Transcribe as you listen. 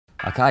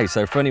Okay,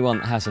 so for anyone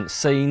that hasn't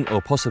seen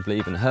or possibly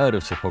even heard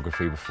of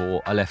Cypography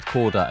before, I left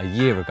Corda a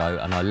year ago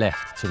and I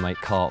left to make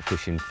carp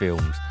fishing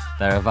films.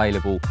 They're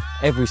available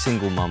every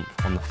single month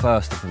on the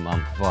first of the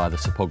month via the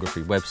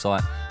Cypography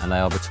website, and they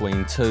are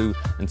between 2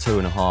 and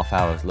 2.5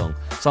 hours long.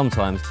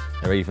 Sometimes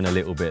they're even a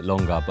little bit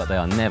longer, but they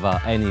are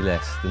never any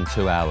less than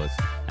 2 hours.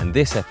 And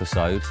this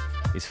episode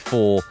is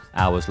 4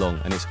 hours long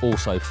and it's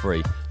also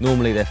free.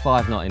 Normally they're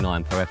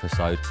 $5.99 per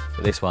episode,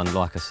 but this one,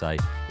 like I say,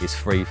 is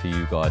free for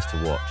you guys to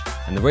watch.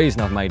 And the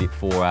reason I've made it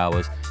 4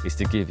 hours is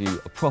to give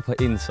you a proper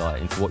insight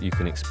into what you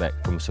can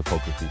expect from a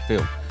Cypography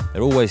film.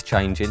 They're always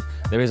changing.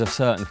 There is a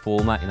certain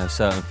format,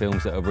 certain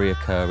films that are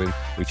reoccurring.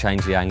 We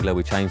change the angler,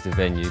 we change the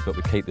venue, but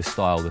we keep the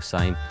style the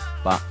same.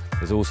 But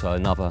there's also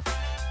another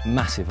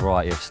massive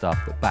variety of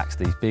stuff that backs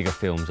these bigger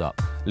films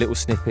up. Little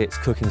snippets,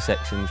 cooking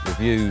sections,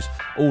 reviews,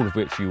 all of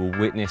which you will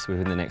witness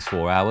within the next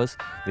 4 hours.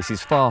 This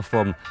is far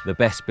from the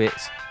best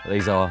bits, but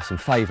these are some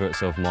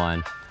favourites of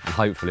mine, and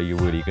hopefully you're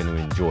really going to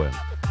enjoy them.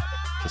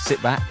 So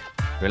sit back,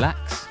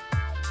 relax,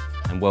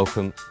 and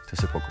welcome to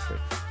Cypography.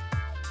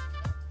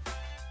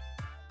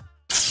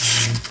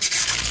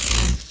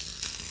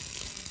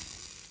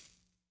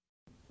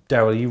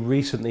 Daryl, you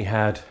recently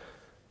had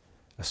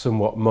a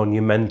somewhat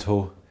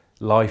monumental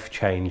life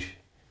change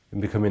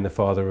in becoming the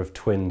father of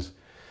twins.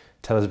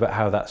 Tell us about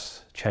how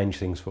that's changed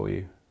things for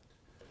you.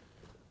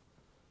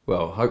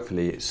 Well,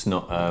 hopefully it's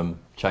not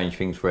changed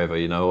things forever.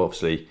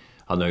 Obviously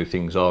I know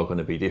things are going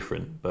to be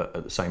different, but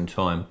at the same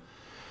time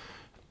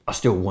I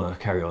still want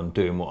to carry on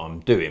doing what I'm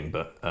doing.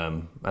 But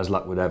as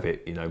luck would have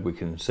it, we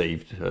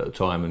conceived at a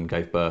time and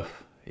gave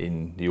birth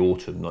in the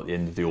autumn, not the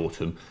end of the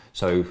autumn.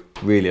 So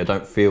really I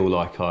don't feel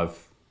like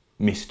I've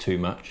missed too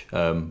much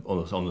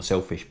on the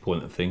selfish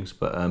point of things.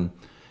 But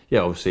yeah,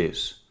 obviously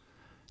it's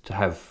to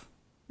have,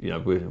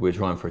 we're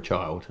trying for a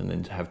child, and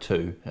then to have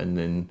two, and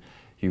then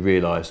you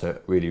realise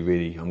that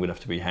really I'm going to have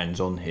to be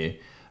hands-on here.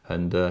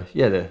 And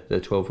yeah, they're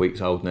 12 weeks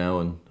old now,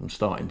 and they're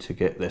starting to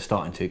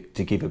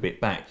give a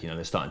bit back.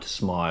 They're starting to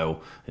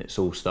smile, and it's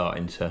all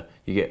starting to,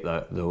 you get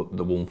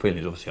the warm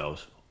feelings. Obviously I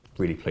was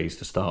really pleased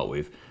to start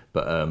with,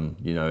 but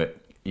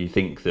you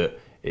think that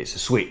it's a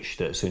switch,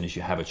 that as soon as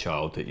you have a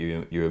child that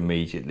you're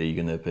immediately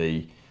going to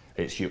be,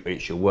 it's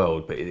your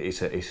world, but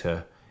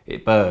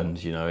it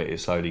burns, it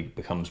slowly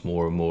becomes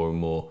more and more and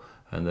more,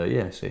 and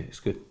yeah, it's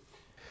good.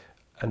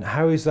 And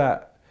how is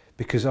that,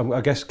 because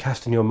I guess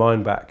casting your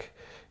mind back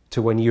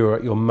to when you were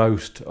at your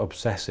most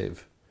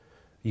obsessive,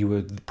 you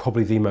were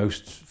probably the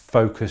most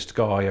focused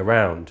guy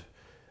around,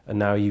 and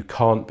now you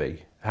can't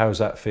be. How does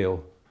that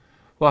feel?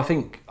 Well, I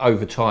think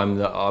over time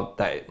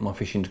that my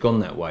fishing's gone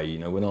that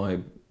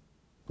way.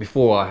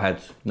 Before I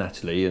had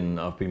Natalie and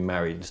I've been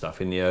married and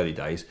stuff, in the early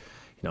days,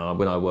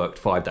 when I worked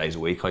 5 days a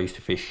week, I used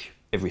to fish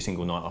every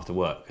single night after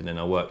work, and then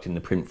I worked in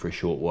the print for a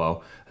short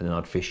while, and then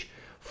I'd fish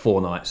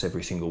 4 nights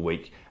every single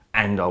week,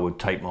 and I would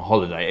take my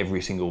holiday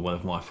every single one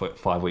of my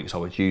 5 weeks I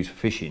would use for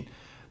fishing.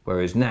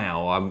 Whereas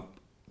now,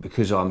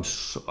 because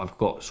I've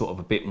got sort of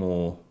a bit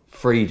more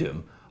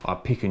freedom, I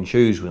pick and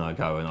choose when I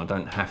go, and I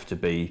don't have to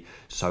be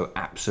so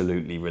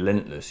absolutely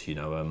relentless.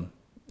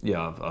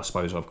 Yeah, I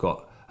suppose I've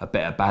got a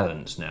better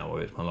balance now,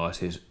 whereas my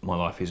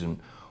life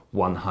isn't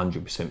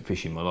 100%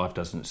 fishing. My life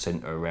doesn't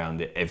centre around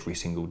it every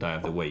single day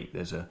of the week.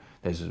 There's a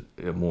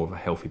more of a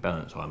healthy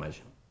balance, I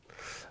imagine.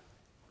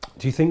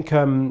 Do you think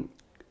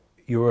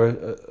you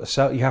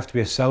have to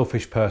be a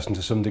selfish person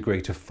to some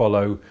degree to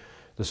follow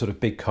the sort of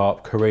big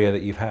carp career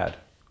that you've had?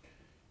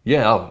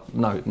 Yeah,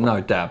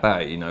 no doubt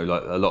about it.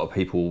 Like a lot of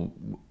people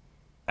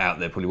out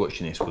there probably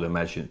watching this will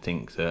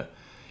think that,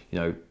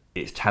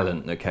 it's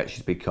talent that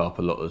catches big carp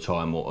a lot of the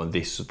time, or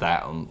this or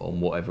that,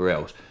 on whatever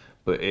else.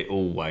 But it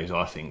always,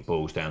 I think,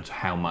 boils down to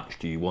how much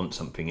do you want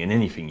something in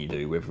anything you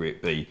do, whether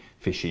it be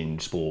fishing,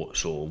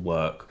 sports or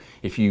work.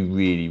 If you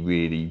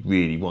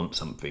really want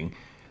something,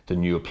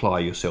 then you apply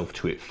yourself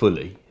to it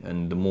fully.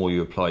 And the more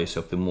you apply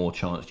yourself, the more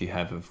chance you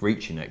have of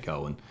reaching that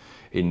goal. And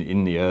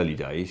in the early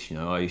days,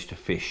 I used to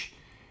fish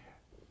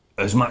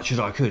as much as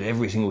I could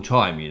every single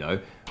time,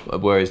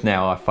 whereas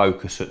now I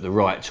focus at the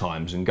right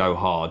times and go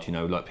hard.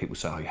 Like people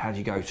say, oh, how do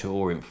you go to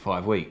Orient for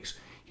 5 weeks?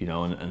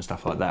 And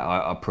stuff like that.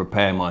 I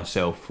prepare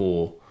myself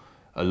for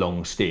a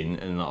long stint,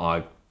 and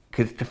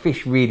because to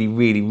fish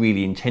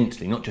really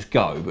intensely, not just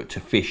go, but to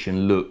fish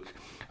and look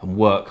and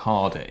work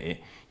hard at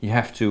it, you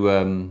have to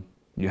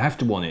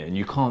want it, and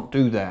you can't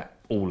do that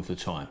all of the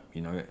time.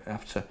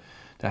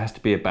 There has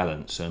to be a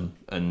balance,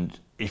 and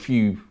if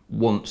you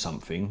want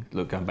something,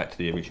 look, going back to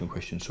the original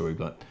question, sorry,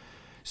 but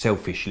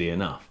selfishly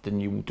enough, then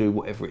you will do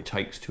whatever it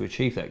takes to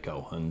achieve that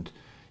goal. And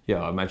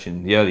yeah, I imagine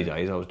in the early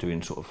days I was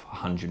doing sort of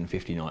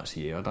 150 nights a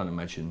year. I don't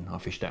imagine I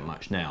fish that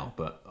much now,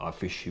 but I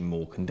fish in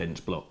more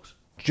condensed blocks.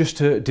 Just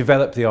to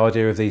develop the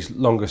idea of these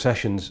longer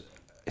sessions,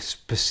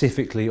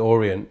 specifically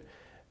Orient,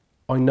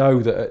 I know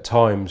that at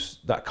times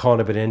that can't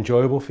have been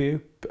enjoyable for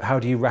you, but how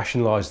do you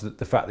rationalise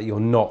the fact that you're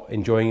not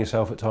enjoying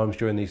yourself at times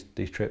during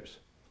these trips?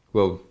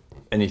 Well,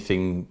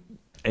 anything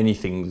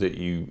that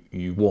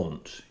you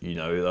want,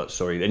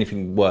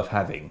 anything worth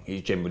having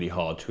is generally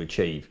hard to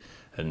achieve.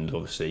 And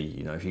obviously,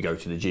 you know, if you go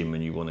to the gym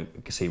and you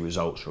want to see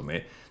results from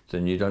it,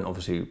 then you don't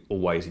obviously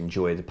always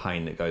enjoy the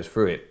pain that goes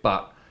through it.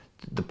 But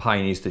the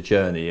pain is the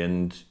journey,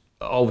 and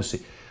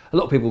obviously a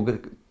lot of people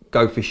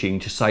go fishing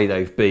to say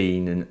they've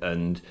been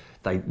and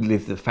they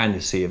live the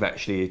fantasy of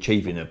actually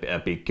achieving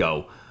a big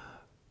goal.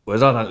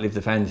 Whereas I don't live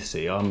the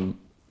fantasy.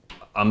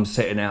 I'm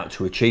setting out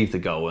to achieve the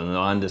goal, and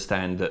I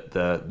understand that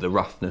the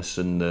roughness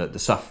and the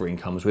suffering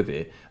comes with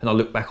it. And I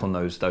look back on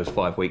those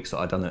 5 weeks that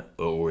I'd done at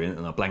Orient,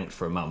 and I blanked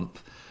for a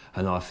month,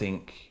 and I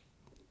think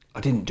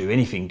I didn't do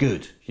anything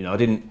good. You know, I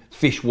didn't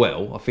fish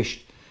well. I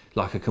fished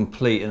like a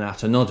complete and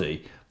utter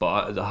noddy.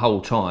 But the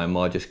whole time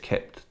I just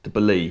kept the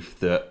belief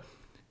that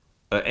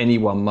at any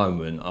one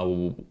moment I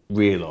will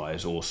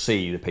realise or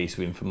see the piece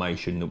of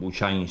information that will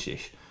change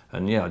this.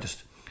 And yeah,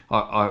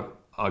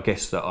 I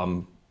guess that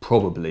I'm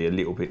probably a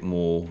little bit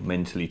more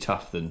mentally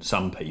tough than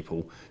some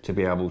people to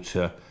be able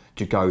to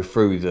go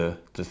through the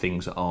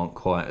things that aren't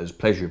quite as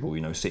pleasurable,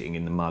 you know, sitting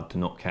in the mud, the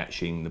not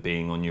catching, the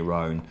being on your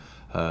own.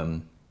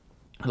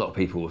 A lot of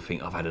people will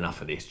think, I've had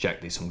enough of this, jack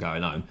this, I'm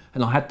going home.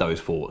 And I had those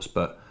thoughts,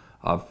 but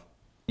I've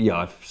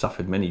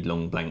suffered many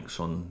long blanks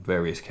on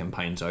various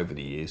campaigns over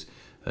the years.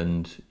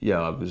 And yeah,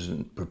 I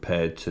wasn't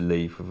prepared to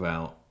leave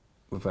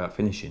without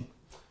finishing.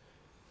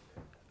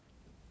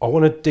 I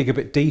want to dig a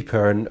bit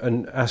deeper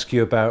and ask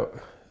you about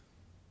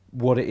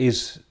what it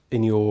is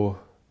in your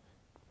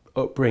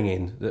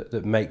upbringing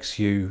that makes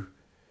you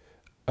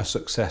a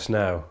success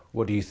now.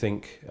 What do you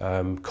think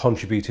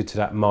contributed to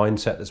that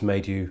mindset that's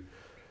made you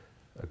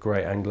a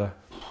great angler?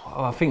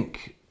 Well, I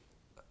think,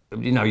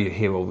 you know, you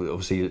hear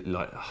obviously,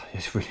 like,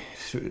 it's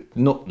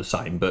not the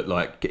same, but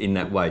like in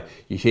that way,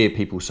 you hear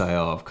people say,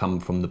 "Oh, I've come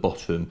from the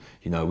bottom.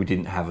 You know, we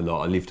didn't have a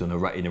lot. I lived in a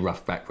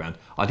rough background."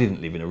 I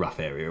didn't live in a rough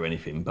area or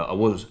anything, but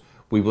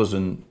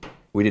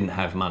we didn't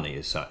have money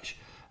as such.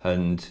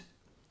 And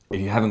if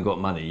you haven't got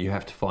money, you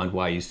have to find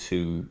ways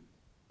to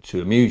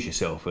amuse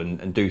yourself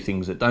and do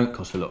things that don't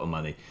cost a lot of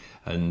money,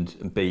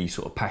 and be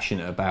sort of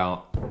passionate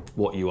about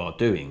what you are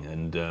doing.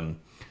 And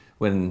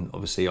when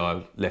obviously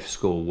I left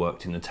school,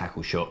 worked in the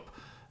tackle shop,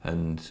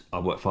 and I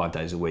worked 5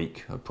 days a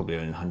week. I'd probably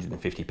earn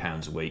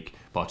 £150 a week.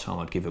 By the time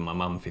I'd given my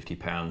mum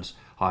 £50,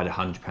 I had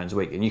 £100 a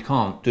week. And you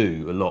can't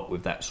do a lot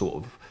with that sort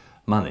of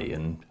money.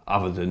 And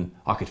other than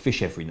I could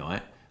fish every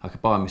night, I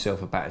could buy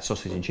myself a battered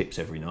sausage and chips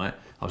every night.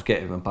 I was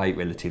getting my bait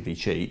relatively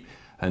cheap,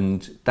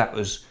 and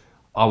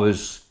I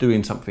was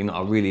doing something that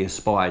I really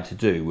aspired to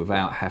do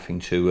without having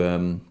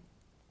to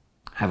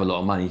have a lot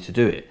of money to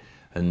do it,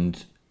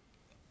 and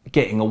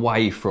getting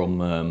away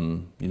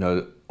from you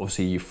know,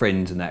 obviously your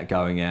friends and that,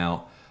 going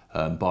out,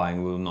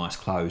 buying real nice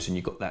clothes, and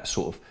you've got that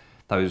sort of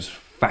those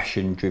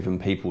fashion-driven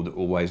people that are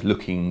always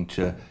looking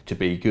to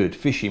be good.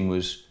 Fishing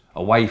was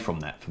away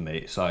from that for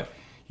me. So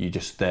you're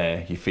just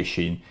there, you're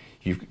fishing.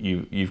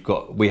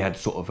 We had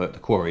sort of at the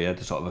quarry, had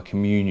sort of a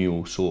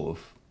communal sort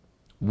of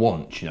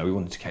want, you know, we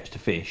wanted to catch the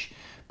fish,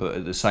 but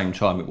at the same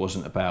time it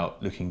wasn't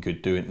about looking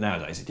good doing it.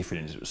 Nowadays it's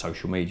different, it's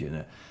social media, isn't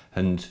it?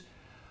 And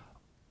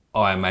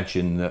I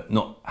imagine that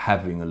not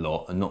having a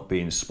lot and not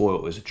being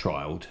spoilt as a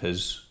child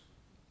has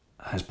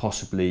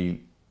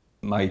possibly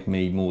made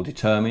me more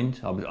determined.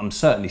 I'm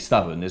certainly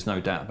stubborn, there's no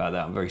doubt about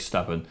that. I'm very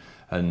stubborn,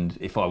 and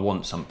if I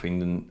want something,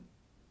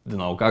 then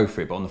I'll go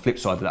for it. But on the flip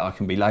side of that, I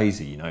can be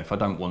lazy. You know, if I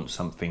don't want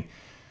something,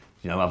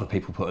 you know, other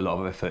people put a lot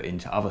of effort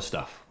into other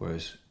stuff,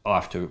 whereas I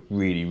have to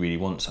really, really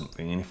want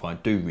something. And if I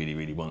do really,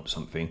 really want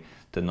something,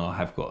 then I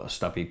have got a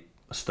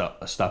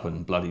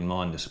stubborn, bloody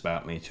mindness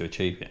about me to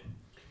achieve it.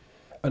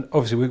 And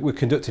obviously, we're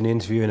conducting an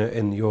interview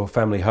in your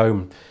family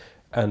home,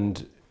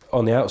 and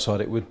on the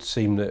outside, it would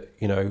seem that,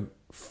 you know,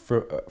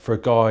 for a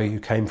guy who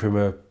came from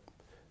a,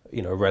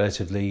 you know,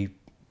 relatively,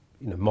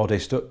 you know,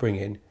 modest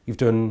upbringing,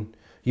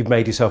 you've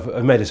made a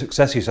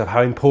success of yourself.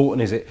 How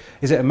important is it?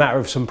 Is it a matter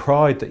of some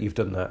pride that you've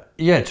done that?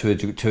 Yeah, to a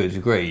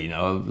degree. You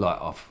know, like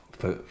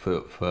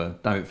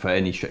don't for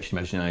any stretch of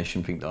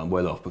imagination think that I'm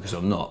well off, because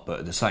I'm not. But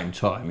at the same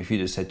time, if you'd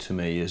have said to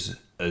me as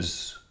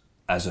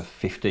a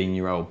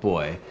 15-year-old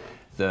boy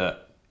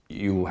that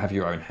you will have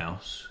your own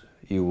house,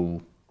 you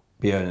will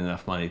be earning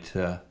enough money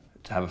to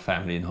have a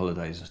family and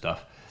holidays and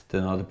stuff,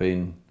 then I'd have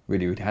been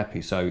really, really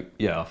happy. So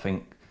yeah, I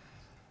think,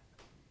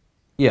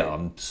 yeah,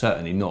 I'm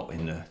certainly not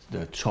in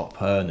the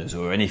top earners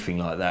or anything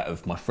like that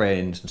of my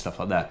friends and stuff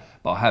like that,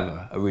 but I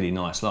have a really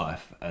nice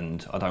life,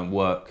 and I don't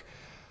work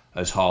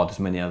as hard as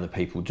many other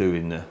people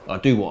do. I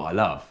do what I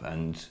love,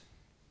 and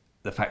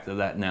the fact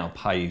that now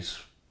pays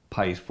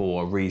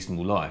for a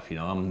reasonable life. You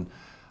know,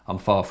 I'm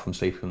far from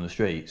sleeping on the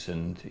streets,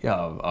 and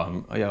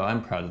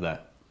I'm proud of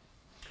that.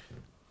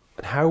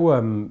 How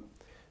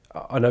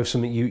I know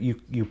something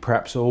you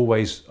perhaps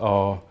always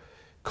are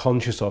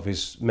conscious of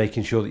is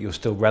making sure that you're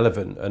still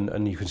relevant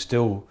and you can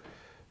still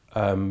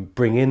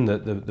bring in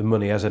the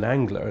money as an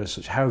angler as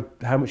such. How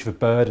much of a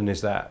burden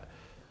is that?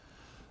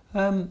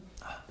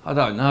 I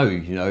don't know.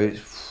 You know,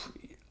 it's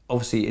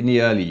obviously in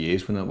the early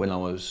years when I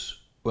was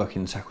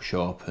working in the tackle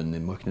shop and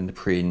then working in the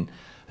print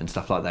and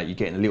stuff like that, you're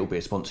getting a little bit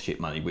of sponsorship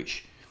money,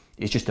 which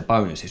it's just a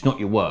bonus. It's not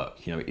your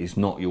work, you know, it is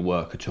not your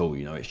work at all,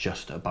 you know, it's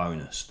just a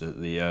bonus,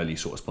 the early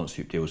sort of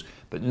sponsorship deals.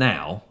 But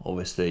now,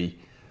 obviously,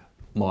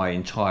 my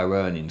entire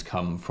earnings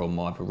come from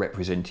either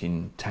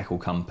representing tackle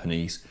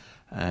companies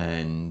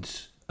and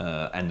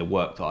the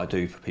work that I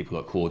do for people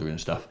like Corda and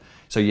stuff.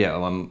 So yeah,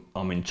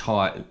 I'm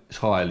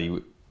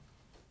entirely,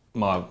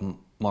 my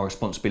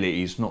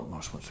responsibility is not my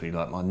responsibility,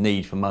 like my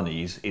need for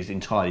money is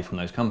entirely from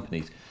those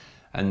companies.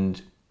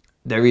 And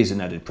there is an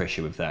added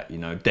pressure with that, you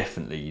know,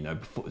 definitely, you know,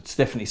 it's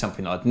definitely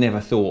something I'd never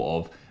thought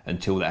of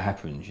until that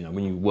happens. You know,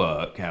 when you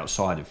work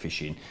outside of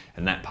fishing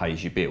and that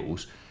pays your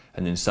bills,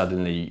 and then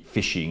suddenly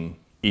fishing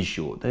is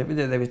short, there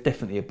is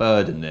definitely a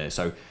burden there.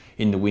 So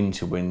in the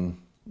winter when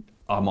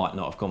I might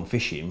not have gone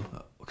fishing,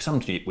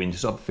 some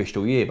winters I've fished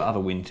all year, but other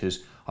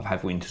winters I've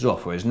had winters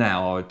off, whereas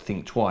now I would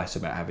think twice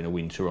about having a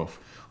winter off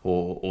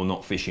or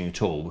not fishing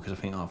at all, because I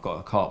think, oh, I've got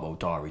a Carp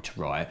diary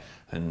to write,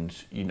 and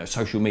you know,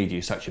 social media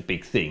is such a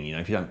big thing. You know,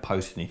 if you don't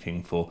post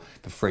anything for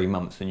 3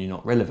 months, then you're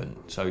not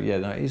relevant. So yeah,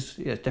 that is,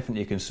 yeah, it's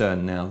definitely a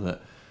concern now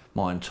that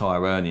my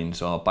entire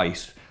earnings are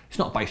based, it's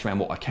not based around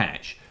what I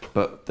catch,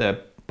 but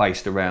they're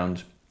based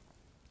around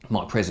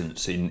my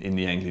presence in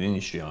the angling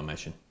industry, I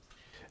imagine.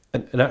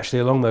 And actually,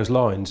 along those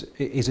lines,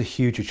 it is a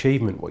huge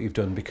achievement what you've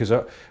done, because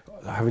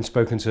having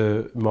spoken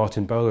to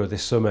Martin Bowler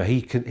this summer,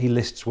 he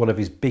lists one of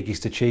his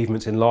biggest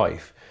achievements in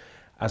life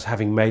as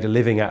having made a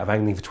living out of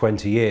angling for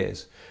 20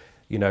 years,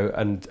 you know,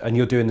 and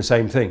you're doing the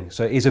same thing.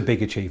 So it is a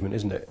big achievement,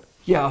 isn't it?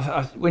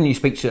 Yeah, when you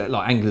speak to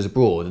like anglers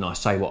abroad and I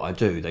say what I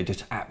do, they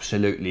just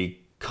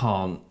absolutely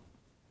can't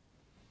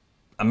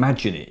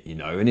imagine it, you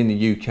know. And in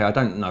the UK, I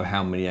don't know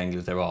how many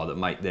anglers there are that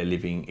make their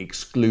living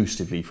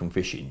exclusively from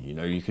fishing. You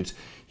know, you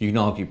can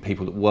argue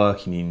people that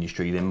work in the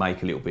industry then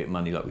make a little bit of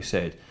money, like we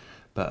said.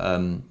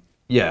 But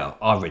yeah,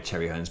 I read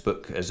Terry Hearn's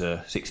book as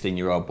a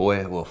 16-year-old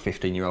boy or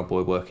 15-year-old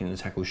boy working in the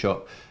tackle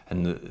shop,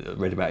 and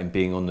read about him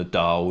being on the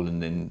dole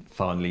and then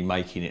finally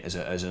making it as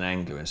an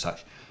angler and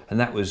such. And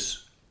that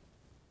was,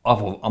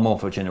 I'm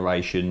of a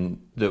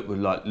generation that would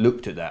like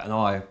looked at that, and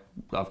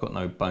I've got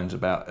no bones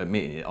about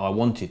admitting it. I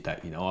wanted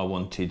that, you know. I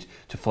wanted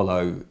to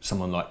follow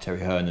someone like Terry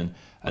Hearn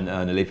and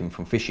earn a living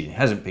from fishing. It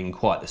hasn't been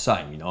quite the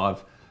same, you know.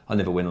 I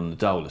never went on the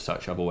dole as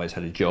such. I've always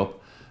had a job,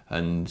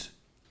 and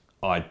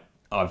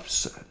I've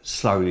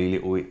slowly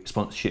little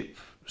sponsorship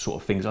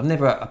sort of things. I've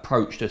never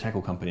approached a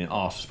tackle company and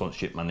asked for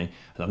sponsorship money,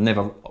 and I've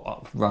never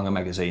rung a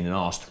magazine and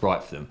asked to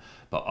write for them.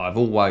 But I've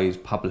always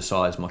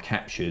publicised my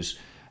captures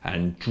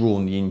and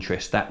drawn the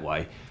interest that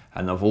way.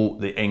 And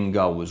the end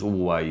goal was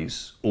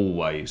always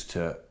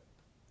to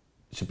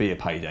be a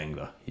paid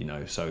angler, you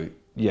know. So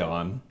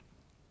yeah,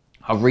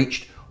 I've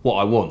reached what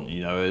I want,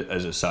 you know,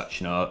 as such.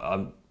 You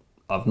know,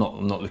 I'm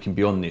not looking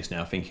beyond this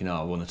now, thinking,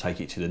 oh, I want to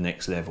take it to the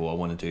next level. I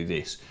want to do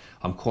this.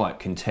 I'm quite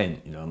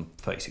content, you know. I'm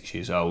 36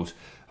 years old.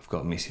 I've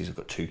got a missus. I've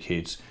got 2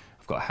 kids.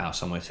 I've got a house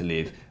somewhere to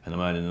live, and I'm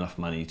earning enough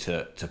money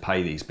to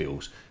pay these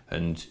bills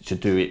and to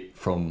do it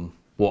from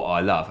what I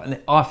love. And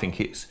I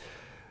think it's,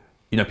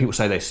 you know, people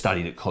say they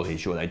studied at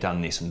college or they've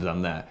done this and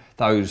done that.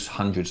 Those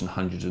hundreds and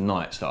hundreds of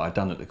nights that I've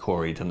done at the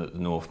quarry, done at the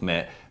North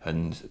Met,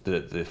 and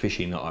the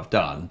fishing that I've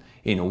done,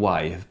 in a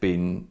way, have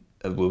been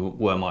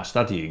were my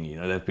studying. You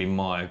know, they've been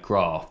my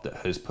graft that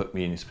has put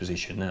me in this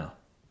position now.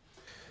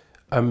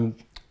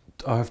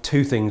 I have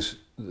 2 things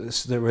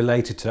that are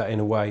related to that in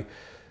a way.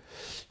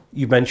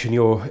 You mentioned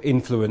your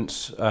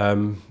influence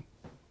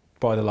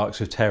by the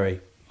likes of Terry.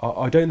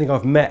 I don't think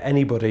I've met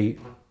anybody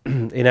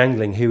in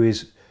angling who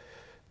is,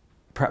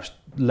 perhaps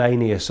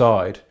Laney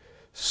aside,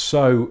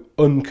 so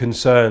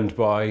unconcerned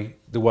by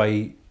the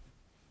way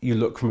you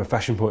look from a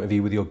fashion point of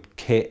view with your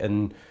kit,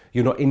 and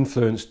you're not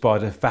influenced by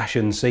the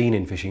fashion scene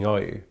in fishing,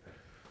 are you?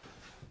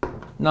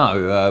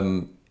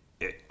 No,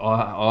 I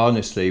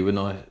honestly,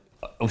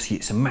 obviously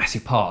it's a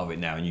massive part of it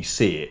now and you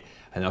see it,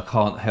 and I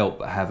can't help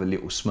but have a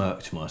little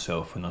smirk to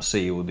myself when I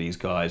see all these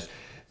guys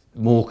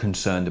more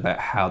concerned about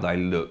how they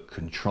look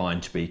and trying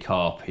to be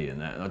carpy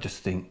and that, and I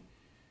just think,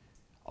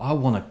 I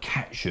want to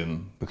catch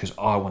them because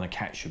I want to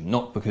catch them,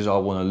 not because I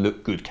want to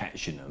look good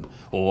catching them,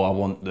 or I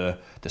want the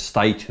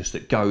status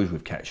that goes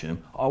with catching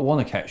them. I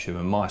want to catch them,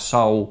 and my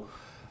soul,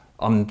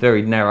 I'm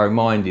very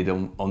narrow-minded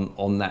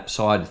on that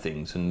side of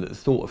things, and the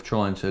thought of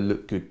trying to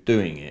look good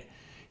doing it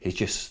is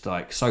just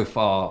like so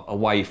far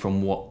away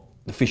from what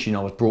the fishing I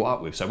was brought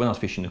up with. So when I was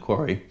fishing the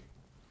quarry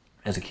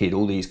as a kid,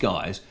 all these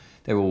guys,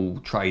 they're all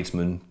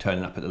tradesmen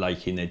turning up at the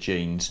lake in their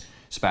jeans,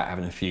 spat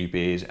having a few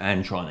beers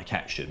and trying to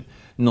catch them,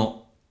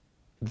 not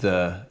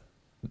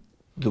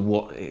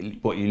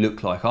what you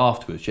look like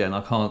afterwards. Yeah, and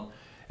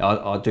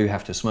I do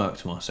have to smirk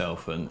to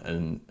myself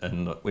and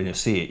when I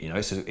see it, you know,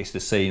 it's the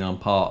scene, I'm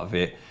part of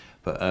it,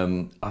 but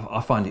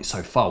I find it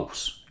so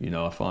false, you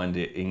know. I find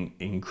it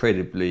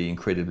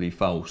incredibly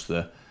false.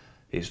 That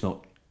it's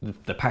not,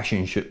 the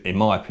passion should, in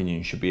my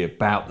opinion, should be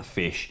about the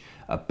fish,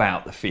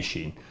 about the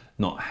fishing,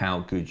 not how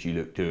good you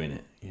look doing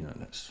it, you know.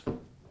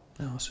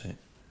 That's it.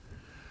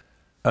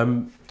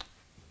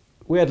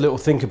 We had a little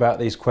think about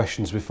these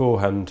questions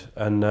beforehand,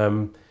 and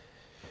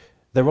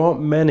there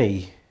aren't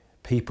many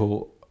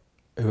people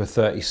who are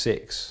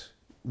 36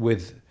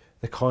 with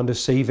the kind of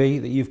CV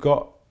that you've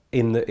got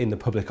in the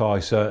public eye.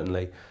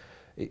 Certainly,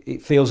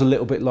 it feels a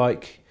little bit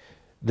like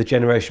the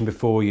generation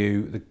before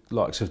you, the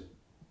likes of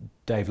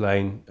Dave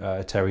Lane,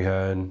 Terry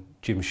Hearn,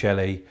 Jim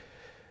Shelley.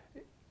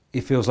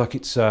 It feels like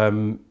it's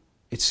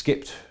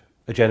skipped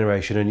a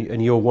generation,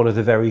 and you're one of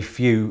the very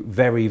few,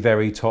 very,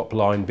 very top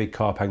line big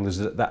carp anglers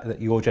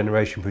that your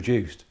generation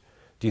produced.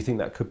 Do you think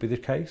that could be the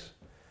case?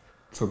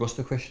 So what's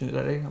the question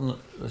exactly? I'm not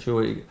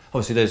sure.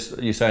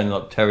 Obviously, you're saying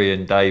like Terry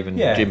and Dave and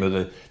Jim are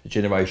the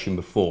generation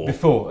before.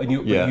 But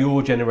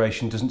your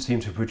generation doesn't seem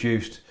to have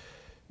produced.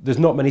 There's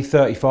not many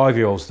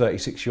 35-year-olds,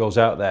 36-year-olds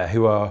out there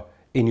who are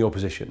in your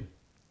position.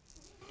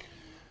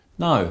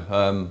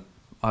 No,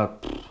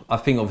 I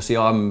think obviously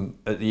I'm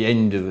at the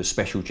end of a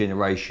special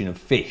generation of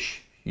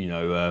fish. You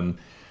know,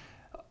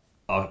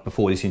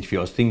 before this interview,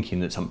 I was thinking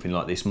that something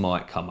like this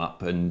might come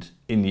up, and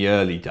in the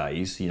early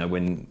days, you know,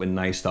 when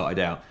they started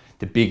out,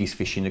 the biggest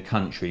fish in the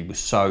country was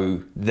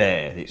so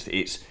there.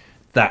 It's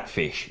that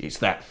fish, it's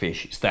that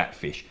fish, it's that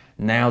fish.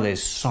 Now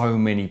there's so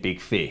many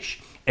big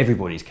fish.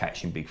 Everybody's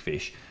catching big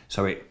fish,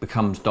 so it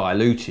becomes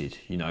diluted.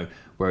 You know,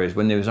 whereas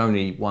when there was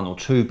only one or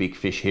two big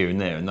fish here and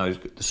there, and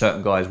the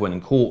certain guys went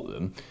and caught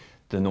them,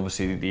 then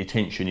obviously the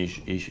attention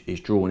is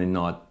drawn in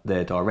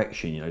their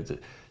direction. You know,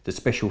 the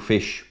special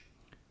fish,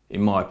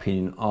 in my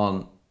opinion,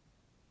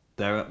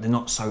 they're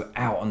not so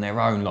out on their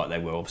own like they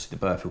were. Obviously,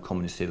 the Burfield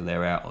Common is still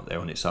there out there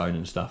on its own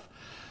and stuff.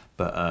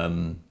 But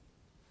I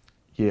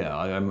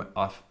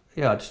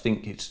just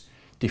think it's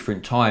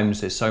different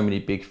times. There's so many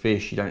big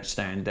fish. You don't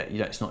stand out.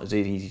 It's not as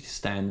easy to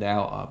stand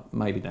out.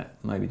 Maybe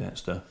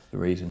that's the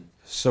reason.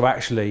 So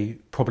actually,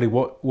 probably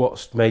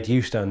what's made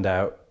you stand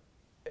out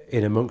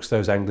in amongst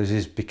those anglers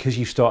is because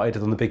you started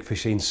on the big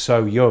fish scene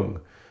so young.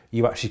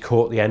 You actually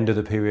caught the end of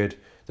the period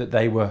that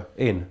they were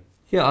in.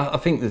 Yeah, I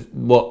think that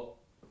what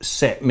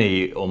set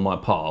me on my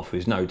path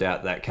was no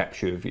doubt that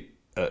capture of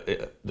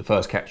the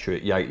first capture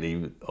at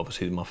Yateley,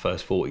 obviously my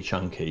first 40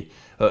 chunky,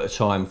 at a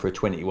time for a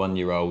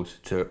 21-year-old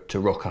to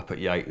rock up at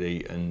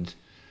Yateley and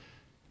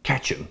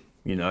catch them,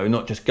 you know,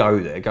 not just go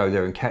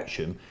there and catch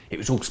them. It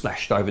was all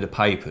splashed over the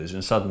papers,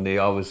 and suddenly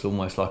I was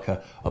almost like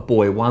a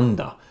boy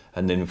wonder.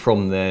 And then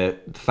from there,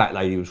 the fat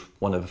lady was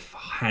one of a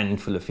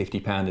handful of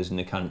 50-pounders in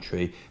the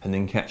country, and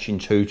then catching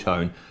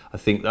two-tone. I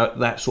think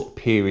that sort of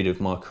period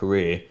of my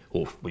career,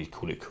 or we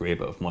call it career,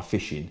 but of my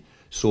fishing,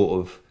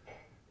 sort of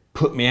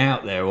put me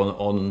out there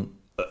on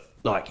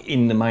like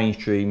in the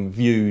mainstream,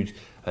 viewed,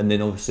 and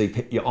then obviously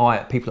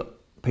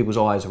people's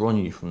eyes are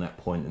on you from that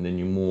point, and then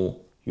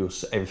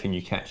everything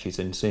you catch is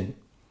then seen.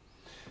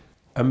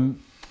 I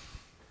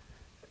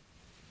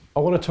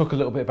want to talk a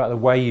little bit about the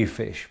way you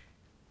fish.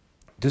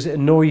 Does it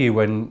annoy you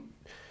when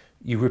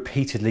you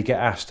repeatedly get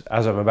asked,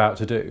 as I'm about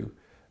to do,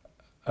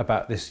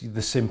 about the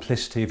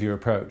simplicity of your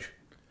approach?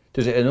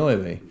 Does it annoy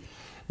me?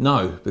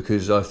 No,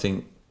 because I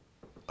think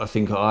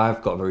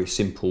I've got a very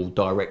simple,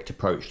 direct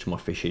approach to my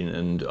fishing,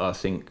 and I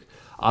think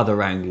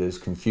other anglers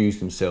confuse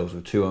themselves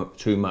with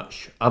too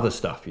much other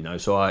stuff, you know.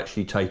 So I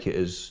actually I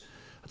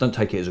don't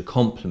take it as a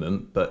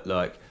compliment, but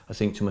like I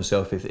think to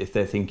myself, if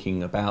they're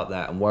thinking about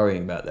that and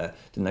worrying about that,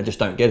 then they just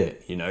don't get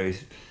it, you know.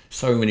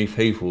 So many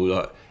people,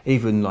 like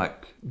even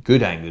like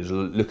good anglers,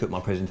 look at my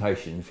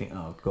presentation and think,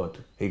 oh God,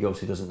 he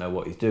obviously doesn't know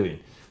what he's doing.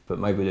 But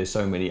maybe there's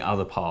so many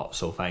other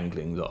parts of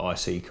angling that I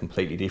see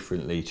completely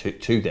differently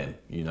to them,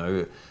 you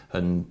know.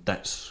 And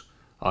that's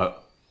I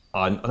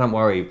don't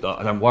worry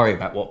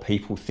about what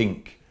people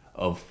think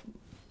of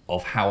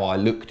how I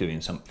look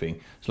doing something,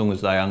 as long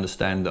as they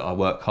understand that I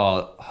work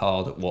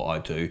hard at what I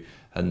do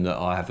and that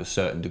I have a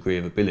certain degree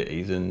of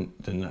ability, then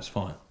that's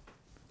fine.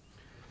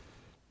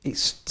 It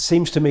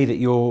seems to me that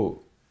your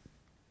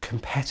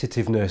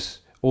competitiveness,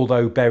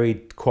 although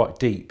buried quite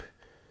deep,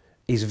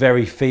 is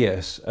very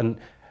fierce. And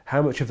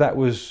how much of that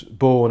was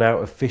born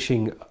out of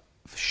fishing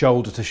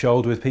shoulder to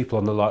shoulder with people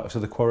on the likes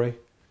of the quarry?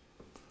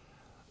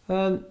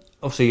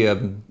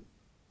 Obviously,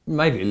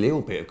 maybe a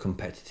little bit of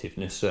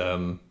competitiveness.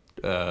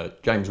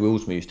 James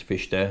Willsmer used to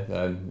fish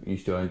there.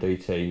 Used to own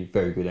DT,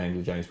 very good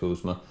angler, James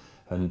Willsmer,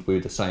 and we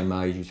were the same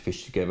age. Used to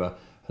fish together.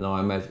 And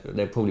I imagine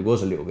there probably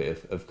was a little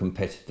bit of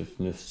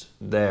competitiveness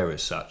there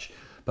as such.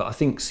 But I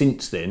think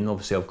since then,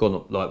 obviously, I've gone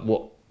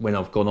when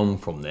I've gone on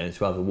from there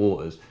to other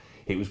waters,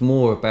 it was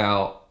more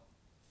about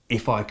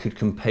if I could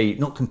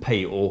not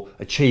compete or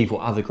achieve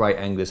what other great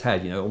anglers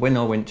had. You know, when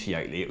I went to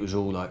Yateley, it was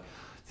all like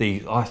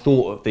I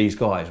thought of these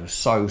guys were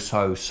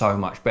so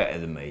much better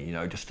than me. You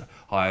know,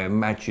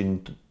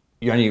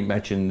 you only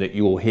imagine that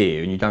you're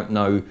here and you don't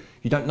know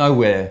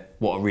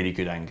what a really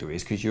good angler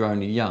is because you're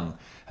only young.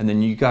 And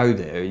then you go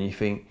there and you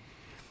think,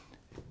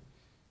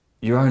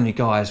 you're only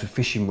guys with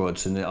fishing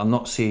rods and I'm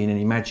not seeing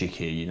any magic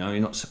here, you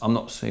know. I'm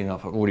not seeing,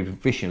 I've already been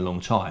fishing a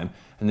long time,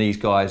 and these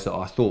guys that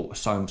I thought were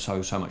so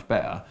much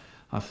better,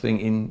 I'm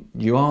thinking,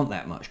 you aren't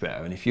that much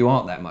better. And if you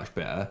aren't that much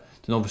better,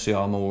 then obviously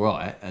I'm all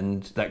right.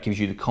 And that gives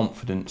you the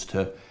confidence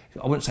I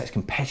wouldn't say it's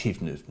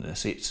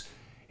competitiveness,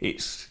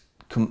 it's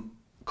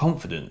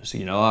confidence.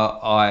 You know,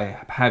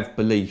 I have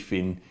belief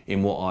in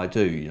what I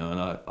do, you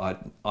know, and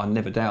I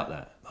never doubt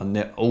that.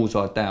 Always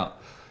I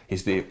doubt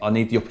is that I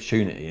need the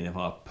opportunity, and if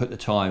I put the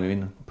time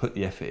in, put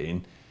the effort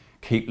in,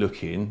 keep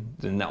looking,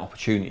 then that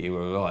opportunity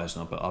will arise,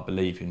 and I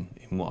believe in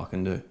what I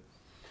can do.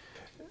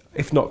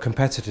 If not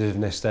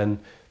competitiveness, then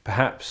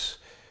perhaps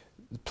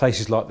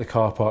places like the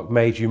car park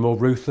made you more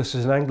ruthless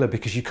as an angler,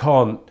 because you're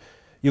going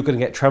to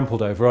get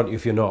trampled over, aren't you,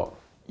 if you're not?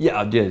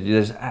 Yeah,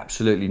 there's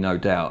absolutely no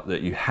doubt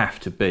that you have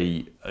to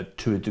be,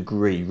 to a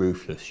degree,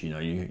 ruthless. You know,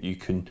 you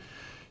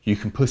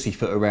can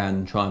pussyfoot around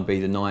and try and be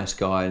the nice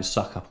guy and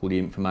suck up all the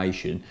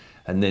information,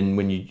 and then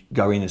when you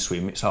go in a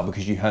swim, it's hard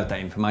because you heard that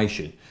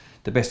information.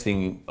 The best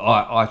thing,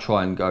 I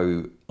try and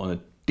go on a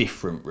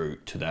different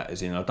route to that,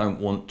 as in I don't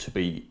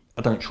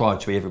try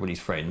to be everybody's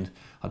friend.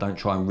 I don't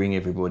try and ring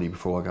everybody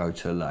before I go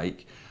to a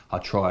lake.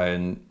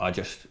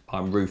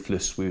 I'm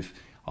ruthless with,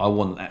 I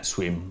want that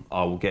swim,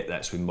 I will get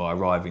that swim by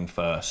arriving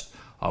first.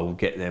 I will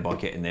get there by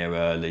getting there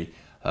early.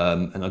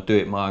 And I do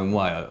it my own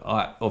way.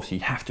 I obviously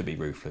have to be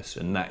ruthless,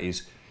 and that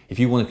is, if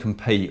you want to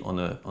compete on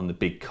the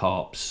big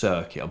carp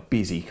circuit, a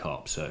busy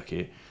carp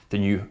circuit,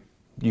 then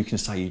you can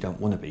say you don't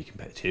want to be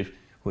competitive.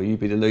 Well, you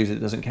be the loser that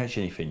doesn't catch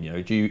anything. You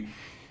know, do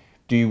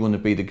you want to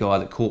be the guy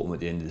that caught them at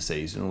the end of the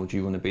season, or do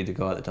you want to be the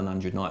guy that done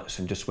 100 nights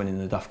and just went in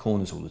the duff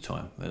corners all the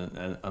time?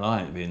 And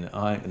I ain't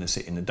going to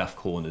sit in the duff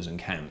corners and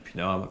camp.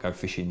 You know, I might go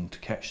fishing to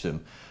catch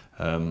them.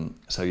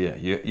 So yeah,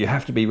 you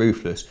have to be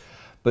ruthless,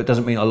 but it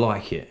doesn't mean I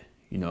like it.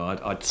 You know,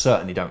 I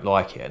certainly don't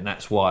like it, and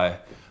that's why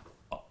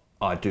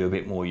I do a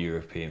bit more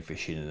European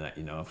fishing than that.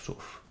 You know,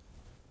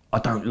 I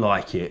don't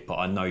like it, but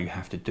I know you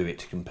have to do it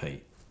to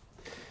compete.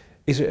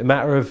 Is it a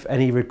matter of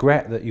any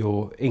regret that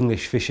your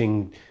English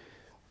fishing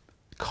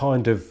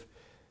kind of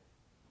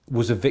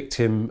was a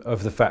victim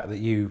of the fact that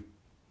you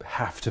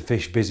have to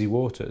fish busy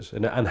waters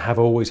and have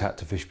always had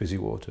to fish busy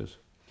waters?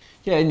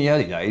 Yeah, in the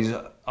early days,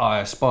 I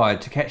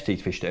aspired to catch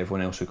these fish that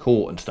everyone else had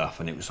caught and stuff,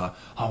 and it was like,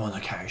 I want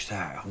to catch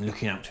that, I'm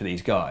looking up to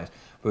these guys.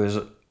 Whereas,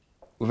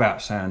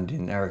 without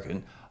sounding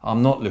arrogant,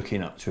 I'm not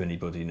looking up to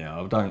anybody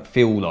now. I don't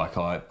feel like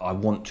I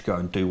want to go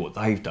and do what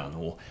they've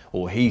done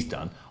or he's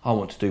done. I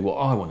want to do what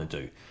I want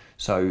to do.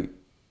 So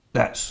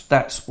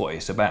that's what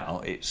it's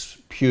about. It's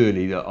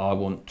purely that I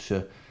want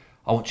to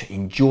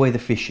enjoy the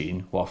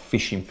fishing while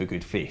fishing for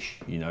good fish.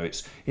 You know,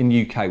 it's in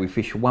the UK we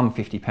fish for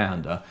 150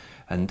 pounder,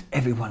 and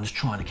everyone's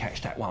trying to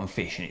catch that one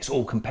fish, and it's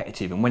all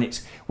competitive. And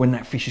when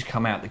that fish has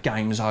come out, the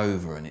game's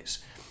over, and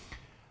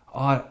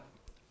I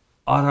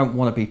don't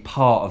want to be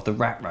part of the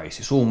rat race.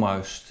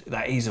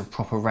 That is a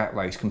proper rat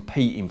race,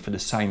 competing for the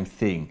same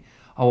thing.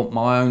 I want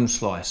my own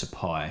slice of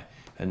pie,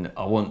 and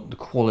I want the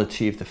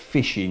quality of the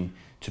fishing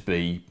to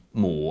be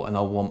more, and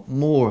I want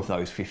more of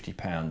those 50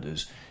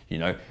 pounders. You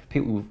know,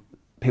 people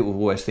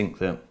always think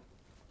that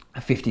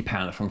a 50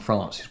 pounder from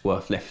France is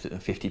worth less than a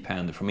 50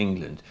 pounder from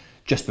England,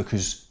 just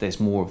because there's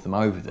more of them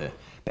over there.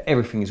 But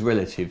everything is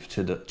relative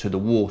to the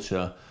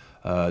water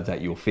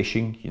that you're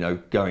fishing. You know,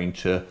 going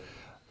to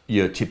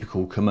your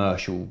typical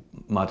commercial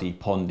muddy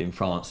pond in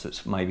France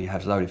that's maybe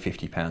has a load of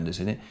 50 pounders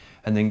in it,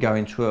 and then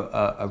going to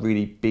a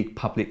really big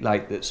public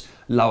lake that's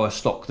lower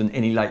stock than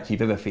any lake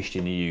you've ever fished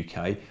in the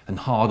UK and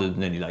harder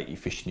than any lake you've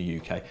fished in the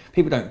UK.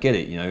 People don't get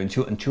it, you know,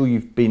 until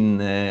you've been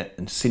there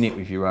and seen it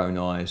with your own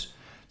eyes.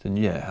 Then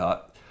yeah,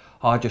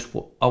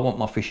 I want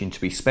my fishing to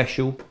be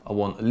special. I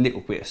want a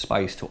little bit of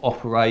space to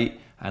operate,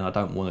 and I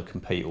don't want to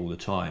compete all the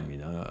time. You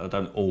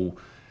know,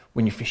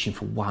 when you're fishing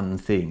for one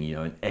thing, you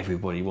know, and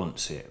everybody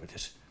wants it.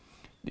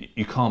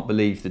 You can't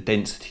believe the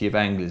density of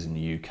anglers in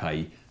the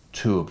UK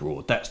to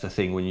abroad. That's the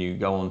thing when you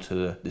go on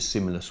to the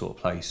similar sort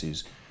of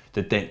places.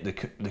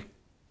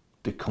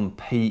 The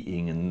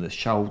competing and the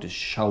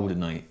shoulder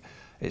night.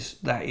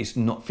 That is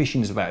not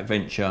fishing. Is about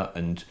adventure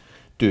and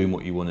doing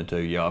what you want to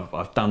do. Yeah,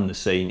 I've done the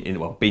scene.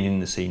 I've been in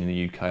the scene in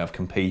the UK. I've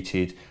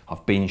competed.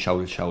 I've been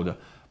shoulder to shoulder,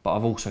 but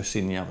I've also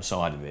seen the other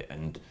side of it.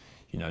 And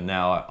you know,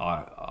 now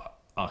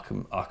I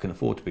can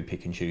afford to be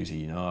pick and choosy.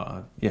 You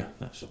know, yeah,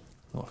 that's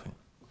what I think.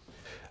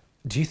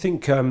 Do you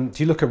think, do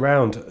you look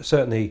around,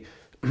 certainly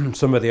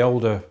some of the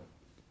older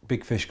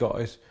big fish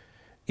guys,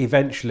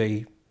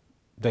 eventually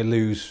they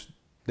lose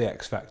the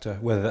X factor,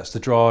 whether that's the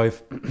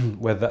drive,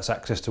 whether that's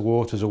access to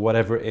waters or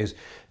whatever it is.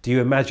 Do you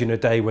imagine a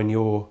day when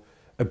your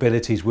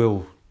abilities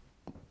will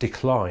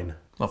decline?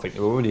 I think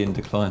they're already in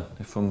decline,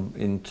 if I'm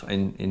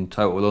in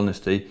total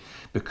honesty,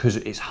 because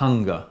it's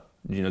hunger.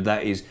 You know,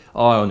 that is,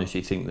 I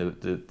honestly think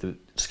that the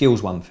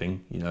skill's one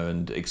thing, you know,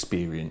 and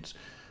experience.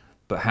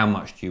 But how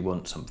much do you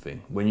want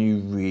something? When you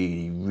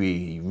really,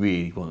 really,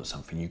 really want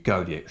something, you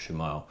go the extra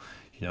mile.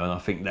 You know, and I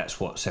think that's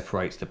what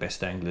separates the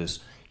best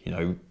anglers. You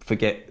know,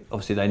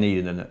 obviously they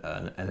need an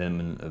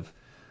element of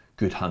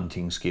good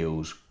hunting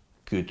skills,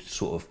 good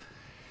sort of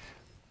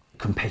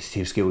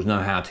competitive skills, know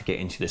how to get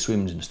into the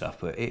swims and stuff.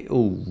 But it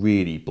all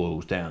really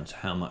boils down to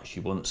how much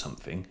you want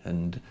something.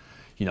 And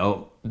you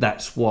know,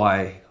 that's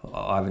why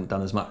I haven't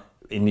done as much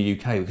in the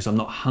UK, because I'm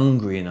not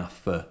hungry enough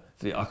for.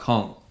 I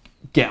can't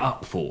get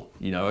up for,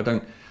 you know,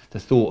 the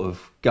thought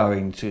of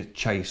going to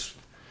chase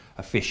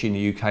a fish in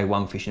the UK,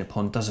 one fish in a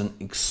pond,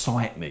 doesn't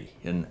excite me,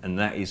 and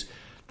that is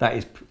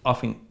I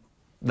think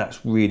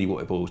that's really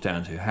what it boils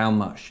down to. How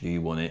much do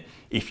you want it?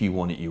 If you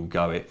want it, you'll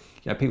go it.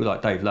 You know, people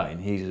like Dave Lane,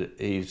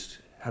 he's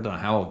I don't know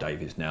how old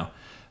Dave is now,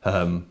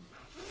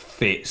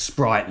 fit,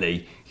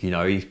 sprightly, you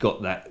know, he's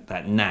got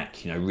that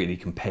knack, you know, really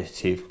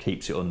competitive,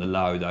 keeps it on the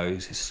low though,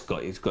 he's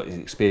got his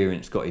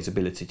experience, got his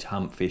ability to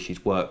hunt fish,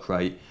 his work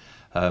rate,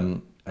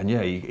 and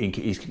yeah,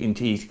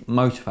 he's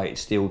motivated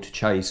still to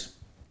chase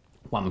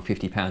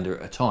 150 pounder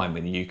at a time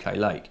in the UK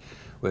lake,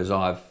 whereas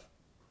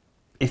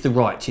if the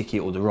right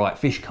ticket or the right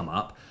fish come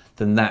up,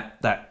 then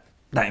that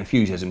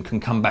enthusiasm can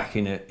come back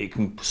it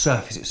can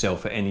surface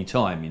itself at any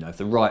time, you know, if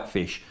the right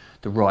fish,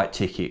 the right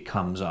ticket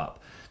comes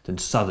up, then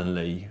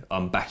suddenly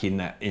I'm back in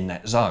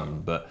that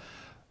zone. But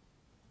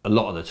a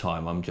lot of the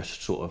time I'm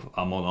just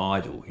I'm on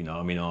idle, you know,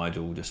 I'm in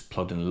idle, just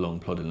plodding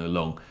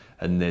along,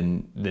 and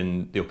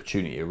then the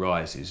opportunity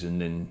arises,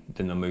 and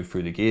then I move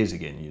through the gears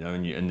again, you know,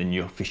 and then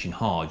you're fishing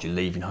hard, you're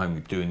leaving home,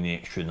 you're doing the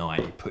extra night,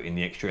 you're putting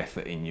the extra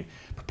effort in, you're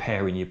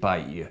preparing your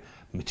bait, you're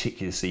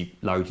meticulously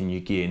loading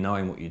your gear,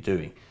 knowing what you're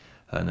doing.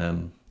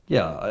 And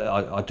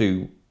I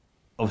do,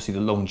 obviously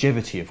the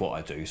longevity of what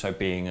I do, so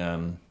being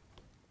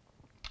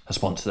a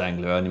sponsored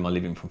angler, earning my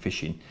living from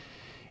fishing,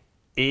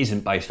 it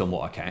isn't based on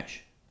what I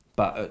catch,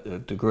 but at a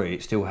degree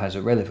it still has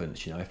a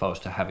relevance. You know, if I was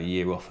to have a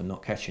year off and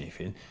not catch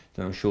anything,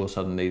 then I'm sure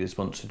suddenly the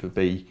sponsors would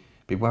be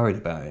worried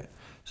about it.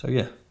 So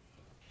yeah.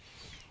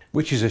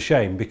 Which is a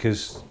shame,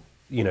 because,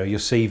 you know, your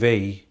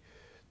CV,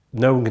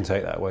 no one can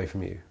take that away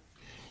from you.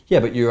 Yeah,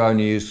 but you're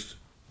only as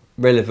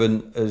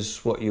relevant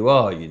as what you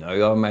are, you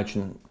know. I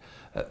imagine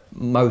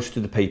most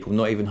of the people,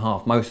 not even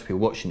half, most of the people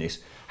watching this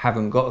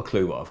haven't got a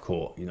clue what I've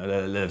caught. You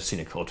know, they've seen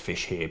a cod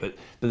fish here, but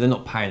they're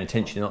not paying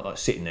attention. They're not like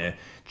sitting there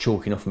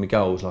chalking off my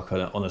goals like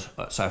on a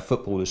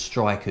footballer's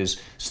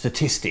strikers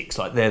statistics.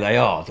 Like there they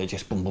are. They're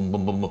just boom, boom,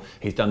 boom, boom, boom.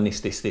 He's done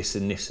this,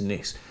 and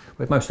this.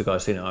 Whereas most of the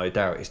guys saying, oh,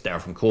 it's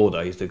Darryl from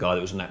Corday. He's the guy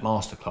that was in that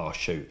masterclass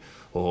shoot.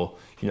 Or,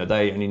 you know,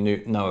 they only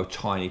know a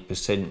tiny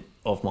 %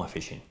 of my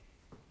fishing.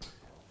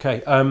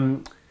 Okay.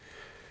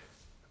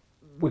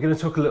 We're going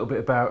to talk a little bit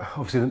about,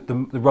 obviously,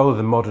 the role of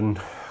the modern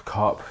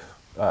carp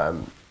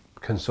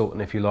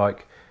consultant, if you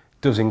like,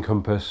 does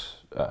encompass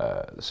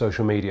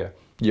social media.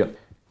 Yeah.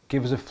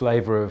 Give us a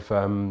flavour of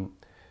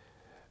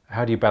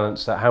how do you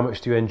balance that? How much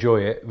do you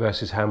enjoy it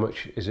versus how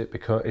much is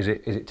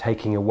it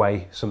taking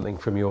away something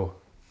from your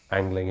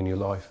angling in your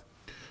life?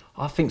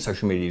 I think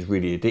social media is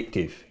really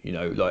addictive. You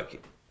know,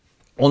 like,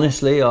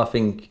 honestly, I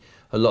think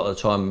a lot of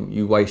the time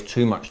you waste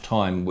too much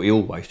time, we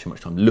all waste too much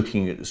time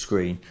looking at the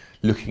screen,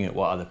 looking at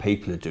what other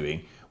people are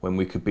doing, when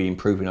we could be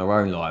improving our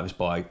own lives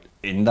by,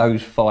 in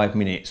those 5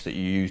 minutes that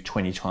you use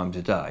 20 times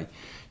a day,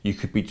 you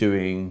could be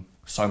doing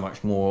so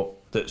much more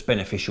that's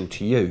beneficial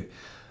to you.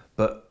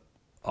 But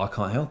I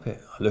can't help it.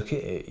 I look at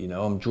it, you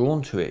know, I'm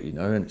drawn to it, you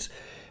know, and it's,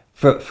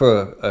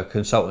 for a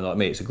consultant like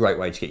me, it's a great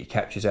way to get your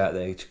captures out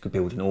there, to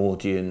build an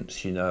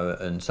audience, you know,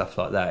 and stuff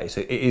like that.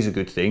 It is a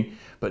good thing,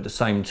 but at the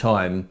same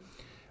time,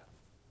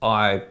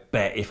 I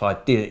bet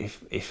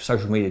if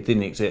social media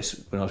didn't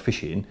exist when I was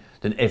fishing,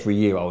 then every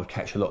year I would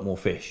catch a lot more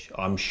fish.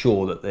 I'm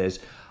sure that there's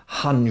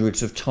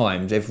hundreds of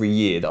times every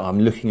year that I'm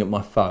looking at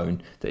my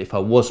phone, that if I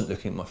wasn't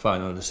looking at my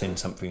phone, I would have seen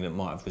something that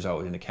might have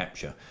resulted in a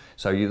capture.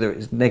 So there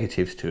is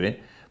negatives to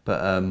it, but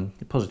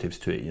positives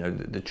to it. You know,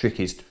 the trick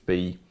is to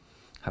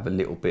have a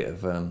little bit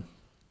of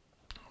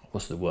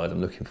what's the word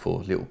I'm looking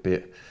for? A little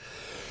bit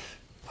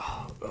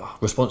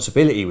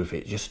responsibility with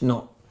it. Just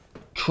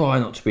try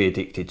not to be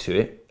addicted to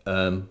it.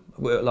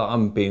 Like,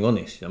 I'm being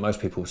honest, you know, most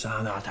people say,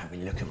 oh, no, I don't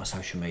really look at my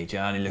social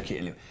media, I only look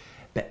at it.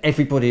 But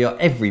everybody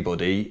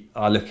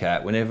I look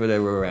at, whenever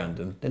they're around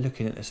them, they're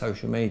looking at their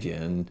social media,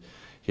 and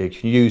you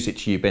can use it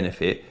to your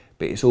benefit,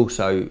 but it's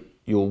also,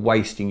 you're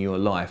wasting your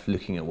life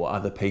looking at what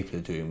other people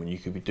are doing when you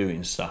could be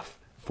doing stuff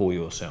for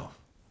yourself.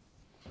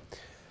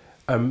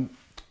 The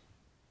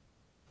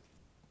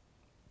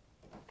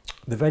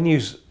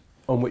venues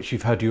on which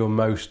you've had your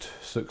most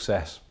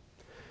success,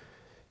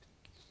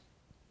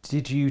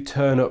 did you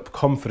turn up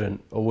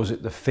confident, or was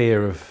it the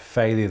fear of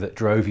failure that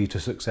drove you to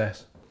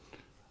success?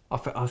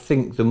 I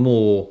think the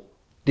more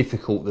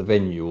difficult the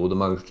venue, or the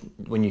most,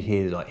 when you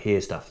hear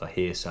stuff like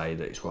hearsay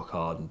that it's rock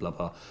hard and blah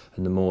blah,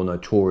 and the more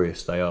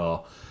notorious they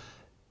are,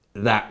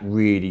 that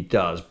really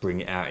does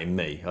bring it out in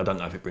me. I don't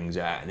know if it brings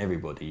it out in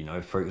everybody. You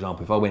know, for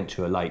example, if I went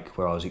to a lake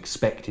where I was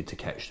expected to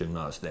catch them,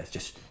 no, it's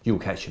just you'll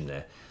catch them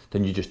there.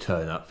 Then you just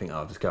turn up, think, oh,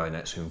 I'll just go in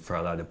there soon,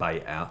 throw a load of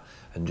bait out,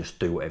 and just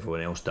do what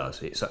everyone else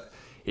does. It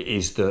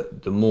is the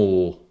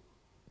more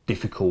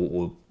difficult,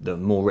 or the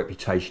more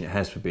reputation it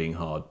has for being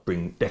hard,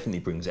 definitely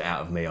brings it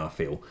out of me, I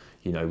feel,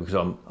 you know,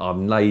 because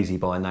I'm lazy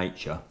by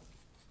nature,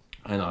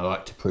 and I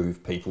like to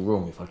prove people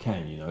wrong if I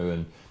can, you know,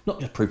 and not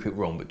just prove people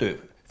wrong, but do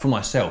it for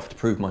myself, to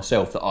prove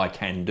myself that I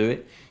can do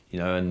it, you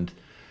know. And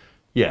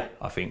yeah,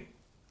 I think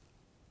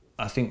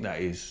that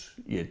is,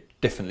 yeah,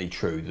 definitely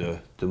true.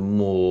 The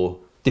more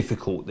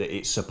difficult that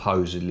it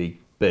supposedly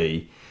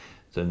be,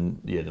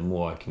 then yeah, the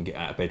more I can get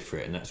out of bed for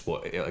it. And that's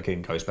what, it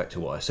again goes back to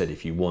what I said,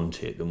 if you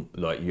want it, then,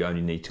 like, you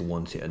only need to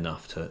want it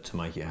enough to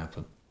make it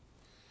happen.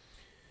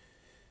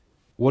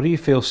 What do you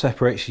feel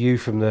separates you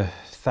from the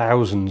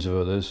thousands of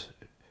others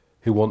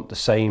who want the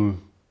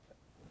same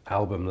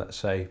album, let's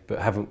say, but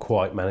haven't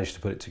quite managed to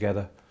put it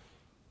together?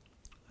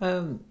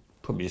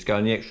 Probably just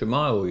going the extra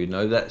mile, you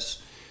know.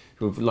 That's,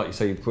 like you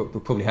say, you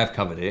probably have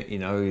covered it, you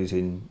know, is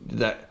in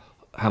that,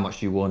 how much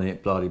do you want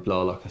it, blah, blah,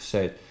 blah, like I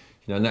said.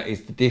 You know, and that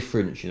is the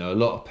difference, you know. A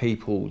lot of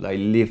people, they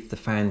live the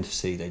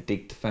fantasy, they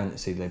dig the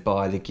fantasy, they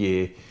buy the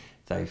gear,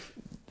 they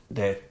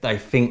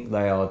think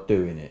they are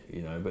doing it,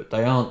 you know, but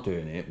they aren't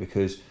doing it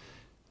because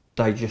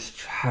they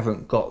just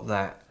haven't got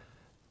that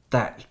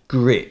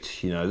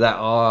grit, you know. That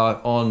I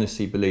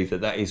honestly believe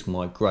that is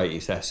my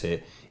greatest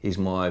asset, is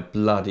my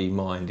bloody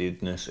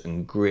mindedness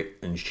and grit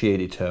and sheer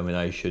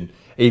determination.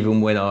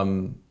 Even when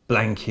I'm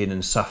blanking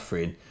and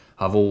suffering,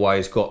 I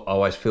always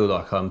feel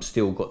like I'm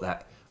still got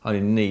that. I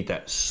only need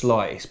that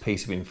slightest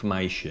piece of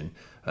information,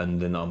 and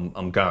then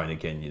I'm going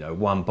again. You know,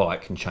 one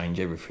bite can change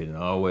everything. And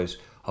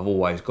I've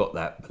always got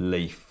that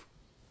belief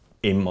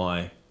in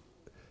my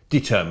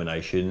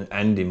determination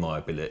and in my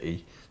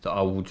ability that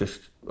I will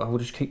just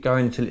keep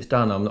going until it's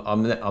done.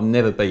 I'm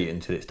never beaten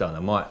until it's done. I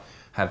might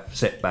have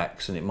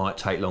setbacks and it might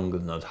take longer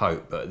than I'd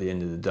hope, but at the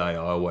end of the day, I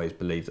always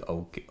believe that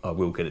I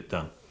will get it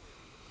done.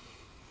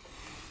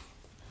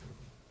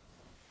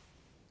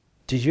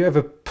 Did you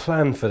ever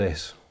plan for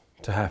this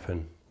to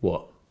happen?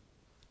 What?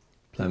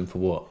 Plan for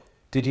what?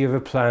 Did you ever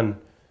plan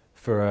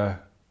for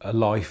a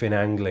life in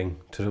angling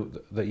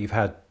that you've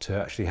had to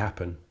actually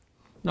happen?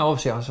 No,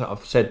 obviously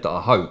I've said that I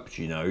hoped,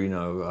 you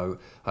know,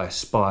 I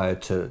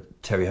aspired to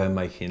Terry Hearn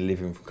making a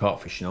living from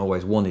carp fishing. I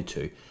always wanted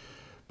to,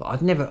 but I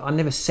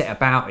never set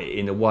about it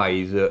in a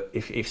way that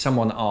if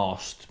someone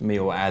asked me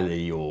or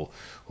Ali or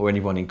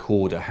anyone in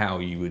Corda how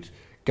you would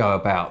go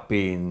about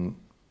doing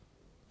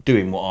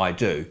what I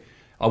do,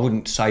 I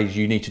wouldn't say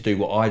you need to do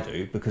what I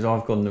do, because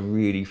I've gone the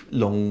really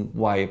long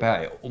way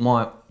about it.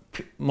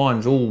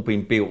 Mine's all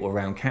been built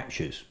around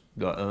captures,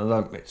 and I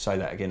don't say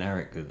that again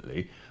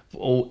arrogantly.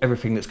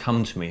 Everything that's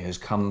come to me has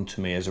come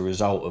to me as a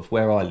result of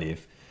where I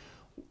live,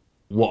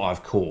 what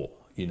I've caught.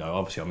 You know,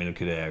 obviously I'm in a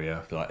good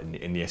area, like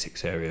in the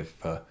Essex area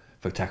for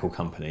tackle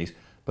companies,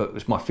 but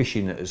it's my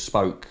fishing that has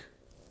spoke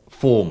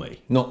for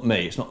me, not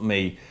me. It's not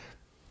me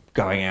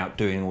going out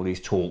doing all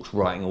these talks,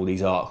 writing all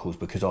these articles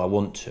because I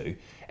want to.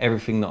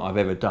 Everything that I've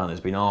ever done has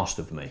been asked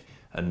of me,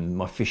 and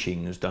my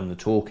fishing has done the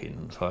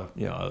talking. So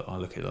yeah, I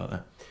look at it like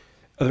that.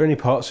 Are there any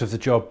parts of the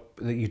job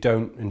that you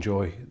don't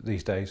enjoy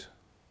these days?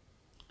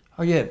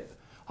 Oh yeah,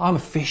 I'm a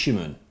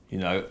fisherman, you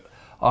know.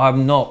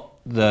 I'm not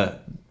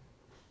the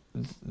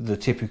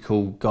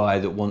typical guy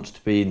that wants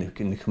to be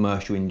in the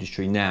commercial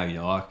industry now. You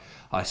know,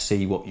 I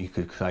see what you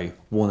could say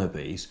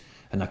wannabes,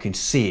 and I can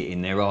see it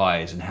in their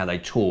eyes and how they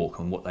talk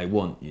and what they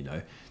want. You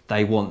know,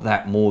 they want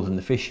that more than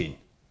the fishing.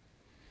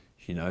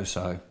 You know,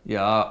 so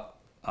yeah,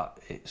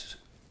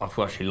 I've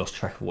actually lost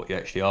track of what you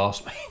actually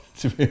asked me.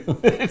 To be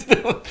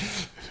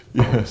honest,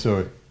 yeah,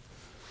 sorry.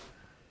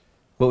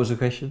 What was the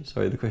question?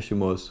 Sorry, the question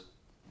was.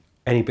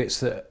 Any bits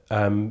that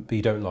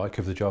you don't like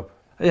of the job?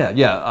 I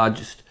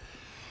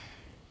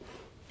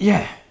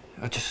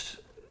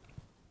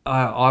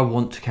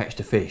want to catch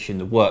the fish, and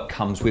the work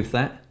comes with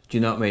that. Do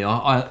you know what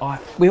I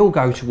mean? We all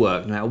go to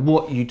work, no matter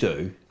what you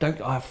do.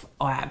 I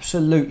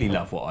absolutely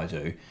love what I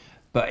do,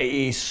 but it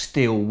is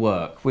still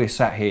work. We're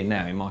sat here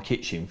now in my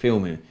kitchen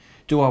filming.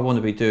 Do I want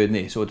to be doing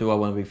this, or do I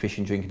want to be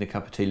fishing, drinking a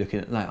cup of tea,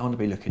 looking at the lake? I want to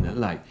be looking at the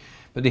lake,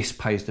 but this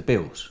pays the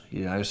bills,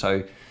 you know.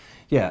 So,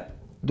 yeah.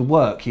 The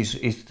work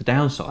is the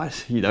downside,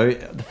 you know.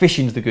 The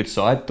fishing's the good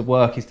side, the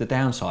work is the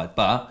downside,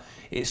 but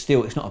it's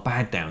not a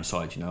bad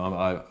downside, you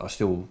know. I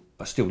still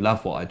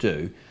love what I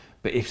do,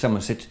 but if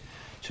someone said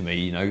to me,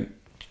 you know,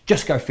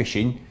 just go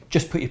fishing,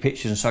 just put your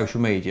pictures on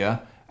social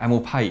media and we'll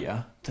pay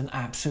you, then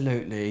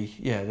absolutely,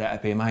 yeah,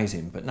 that'd be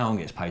amazing. But no one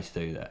gets paid to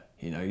do that,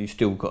 you know. You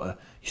still got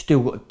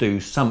to do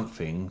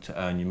something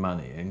to earn your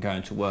money, and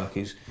going to work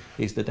is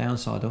the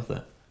downside of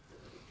that.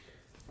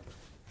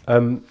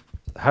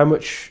 How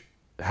much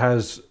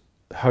has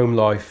home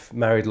life,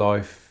 married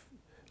life,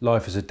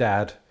 life as a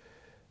dad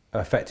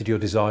affected your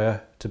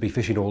desire to be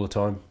fishing all the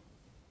time?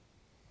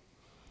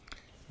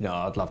 You know,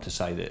 I'd love to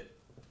say that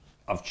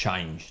I've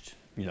changed,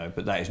 you know,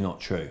 but that is not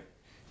true.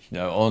 You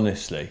know,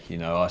 honestly, you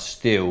know, I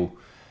still,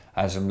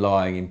 as I'm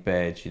lying in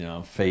bed, you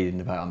know,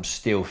 I'm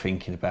still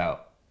thinking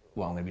about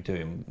what I'm going to be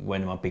doing.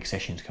 When are my big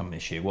sessions coming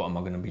this year? What am I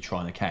going to be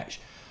trying to catch?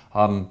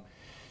 You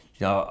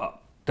know,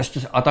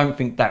 I don't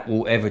think that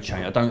will ever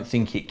change. I don't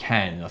think it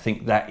can. I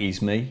think that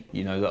is me.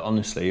 You know, that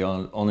honestly,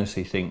 I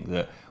honestly think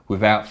that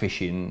without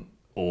fishing,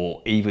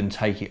 or even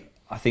take it,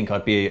 I think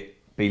I'd be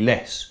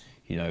less.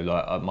 You know,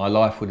 like my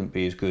life wouldn't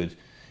be as good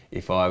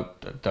if I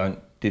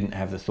didn't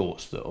have the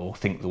thoughts that, or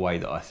think the way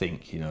that I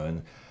think. You know,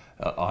 and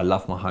I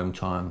love my home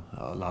time.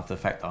 I love the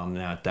fact that I'm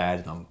now a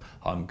dad, and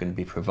I'm going to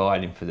be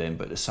providing for them.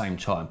 But at the same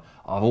time,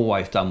 I've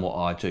always done what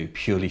I do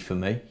purely for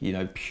me. You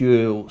know,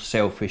 pure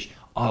selfish.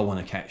 I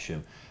want to catch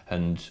them.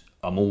 And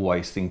I'm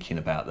always thinking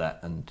about that.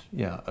 And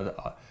yeah,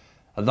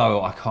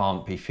 although I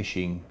can't be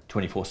fishing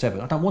 24/7,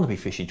 I don't want to be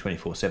fishing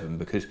 24/7,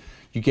 because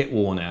you get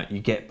worn out,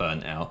 you get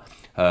burnt out,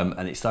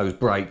 and it's those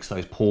breaks,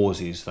 those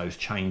pauses, those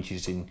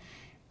changes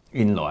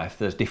in life,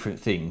 there's different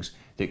things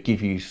that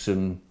give you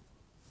some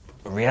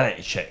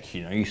reality check.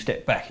 You know, you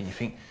step back and you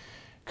think,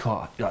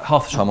 God, like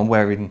half the time I'm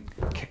wearing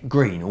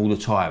green all the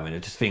time, and I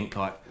just think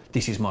like,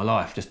 this is my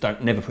life. Just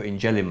never putting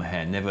gel in my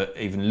hair, never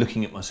even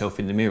looking at myself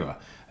in the mirror.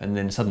 And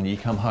then suddenly you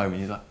come home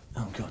and you're like,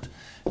 oh God,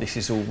 this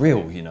is all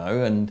real, you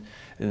know. And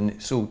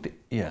it's all,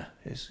 yeah.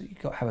 You've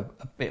got to have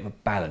a bit of a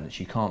balance.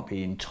 You can't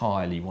be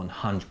entirely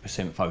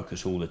 100%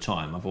 focused all the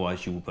time,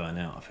 otherwise you will burn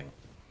out, I think.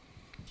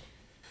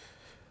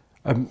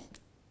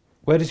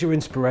 Where does your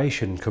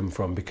inspiration come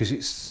from? Because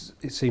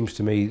it seems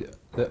to me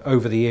that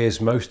over the years,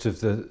 most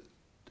of the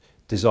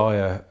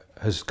desire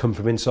has come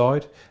from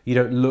inside. You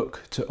don't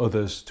look to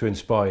others to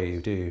inspire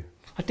you, do you?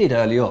 I did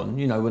early on,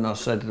 you know, when I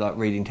started like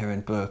reading Terry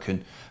Burke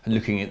and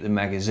looking at the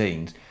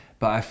magazines.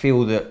 But I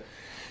feel that,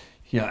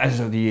 you know, as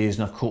over the years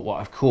and I've caught what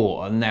I've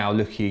caught, I'm now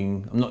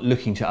looking, I'm not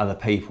looking to other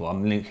people,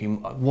 I'm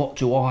looking, what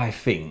do I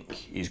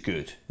think is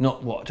good?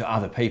 Not what do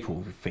other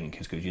people think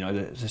is good. You know,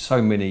 there's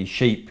so many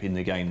sheep in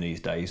the game these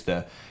days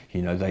that,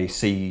 you know, they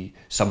see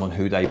someone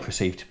who they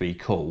perceive to be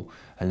cool,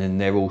 and then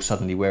they're all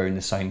suddenly wearing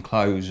the same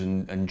clothes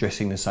and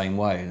dressing the same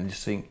way, and I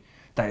just think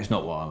that is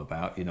not what I'm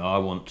about. You know, I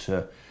want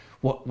to,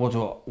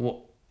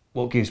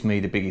 what gives me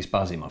the biggest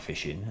buzz in my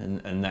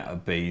fishing, and that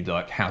would be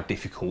like how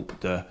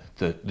difficult the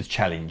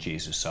challenge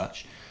is as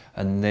such,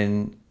 and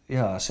then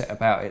yeah, I set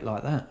about it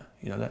like that.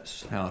 You know,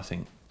 that's how I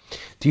think.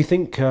 Do you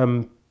think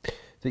that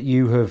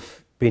you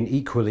have been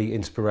equally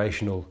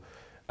inspirational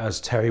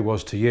as Terry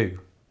was to you,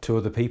 to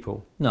other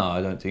people? No,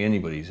 I don't think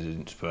anybody's as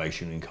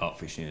inspirational in carp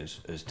fishing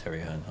as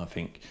Terry Hearn. I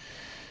think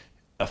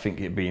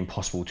it'd be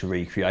impossible to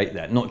recreate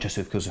that, not just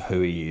because of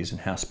who he is and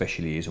how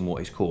special he is and what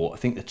he's caught. I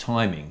think the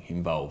timing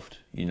involved,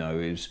 you know,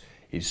 is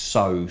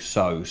so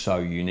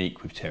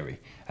unique with Terry,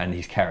 and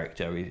his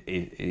character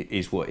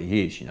is what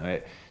he is. You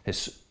know,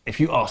 if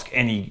you ask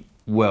any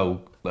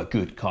a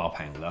good carp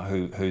angler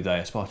who they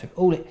aspire to,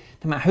 no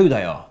matter who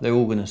they are, they're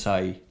all going to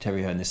say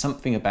Terry Hearn. There's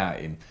something about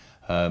him.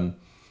 And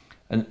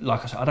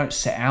like I said, I don't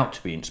set out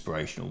to be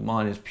inspirational.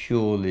 Mine is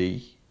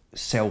purely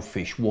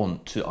selfish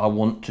I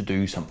want to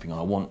do something,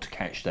 I want to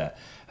catch that.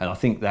 And I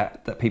think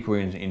that people are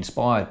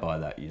inspired by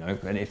that, you know,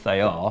 and if they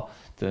are,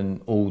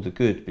 then all the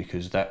good,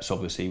 because that's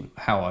obviously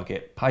how I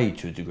get paid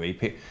to a degree.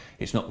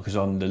 It's not because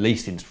I'm the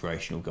least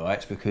inspirational guy,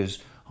 it's because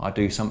I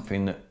do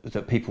something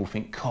that people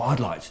think, God, I'd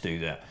like to do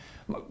that.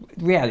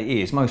 The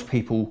reality is most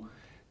people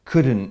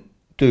couldn't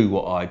do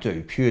what I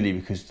do purely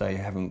because they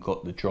haven't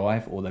got the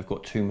drive, or they've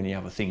got too many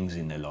other things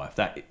in their life.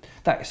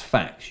 That is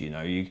facts, you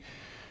know.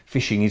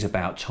 Fishing is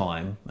about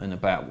time and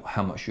about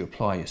how much you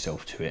apply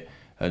yourself to it.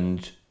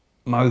 And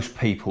most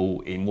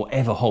people in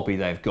whatever hobby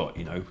they've got,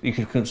 you know, you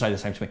couldn't say the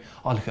same to me.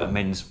 I look at a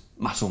men's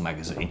muscle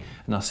magazine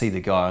and I see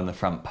the guy on the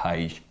front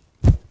page.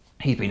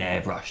 He's been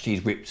airbrushed,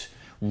 he's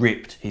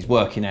ripped, he's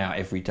working out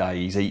every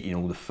day, he's eating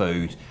all the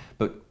food,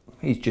 but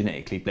he's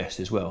genetically blessed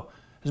as well.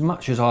 As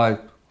much as I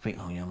think,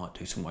 oh yeah, I might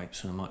do some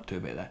weights and I might do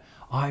a bit of that,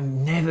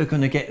 I'm never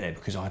going to get there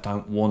because I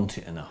don't want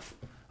it enough.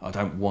 I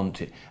don't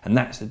want it, and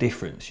that's the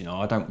difference. You know,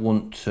 I don't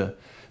want to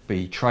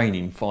be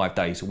training 5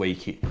 days a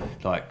week,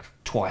 like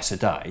twice a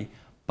day,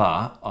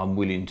 but I'm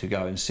willing to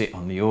go and sit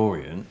on the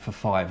Orient for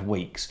 5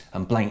 weeks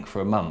and blank for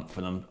a month,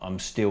 and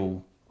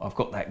I've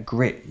got that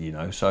grit, you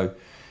know. So,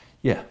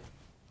 yeah.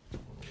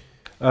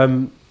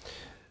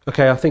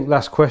 Okay, I think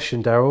last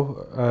question,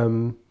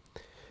 Daryl.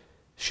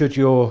 Should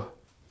your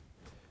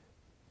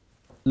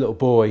little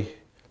boy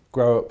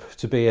grow up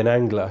to be an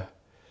angler,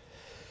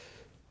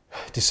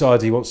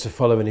 decides he wants to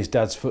follow in his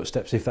dad's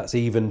footsteps, if that's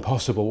even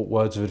possible, what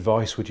words of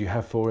advice would you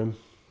have for him?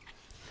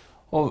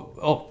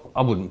 Well,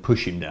 I wouldn't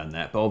push him down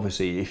that, but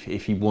obviously if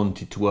he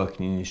wanted to work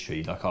in the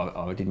industry, like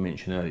I did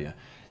mention earlier,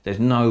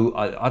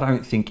 I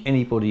don't think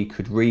anybody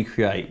could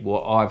recreate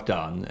what I've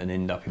done and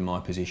end up in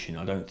my position.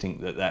 I don't think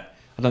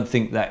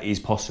that is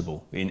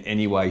possible in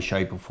any way,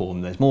 shape or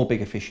form. There's more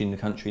bigger fish in the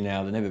country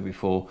now than ever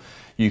before.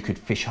 You could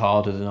fish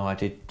harder than I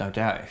did, no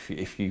doubt,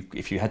 if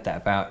you had that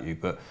about you,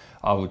 but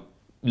I would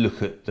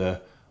look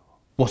at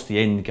what's the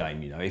end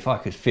game, you know. If I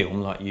could film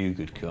like you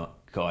good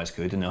guys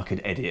could, and I could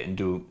edit and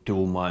do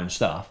all my own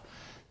stuff,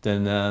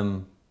 then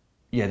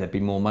yeah, there'd be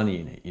more money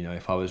in it, you know.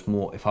 If I was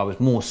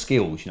more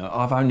skilled, you know.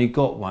 I've only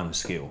got one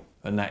skill,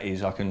 and that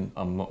is I'm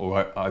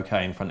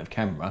okay in front of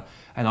camera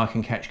and I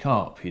can catch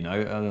carp, you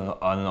know,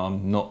 and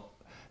I'm not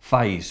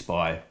fazed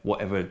by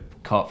whatever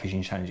carp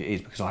fishing challenge it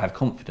is because I have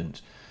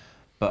confidence.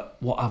 But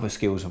what other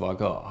skills have I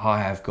got?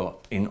 I have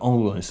got, in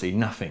all honesty,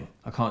 nothing.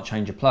 I can't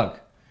change a plug.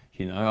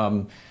 You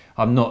know,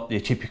 I'm not the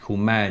typical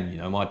man. You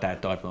know, my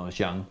dad died when I was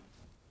young,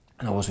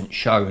 and I wasn't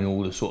shown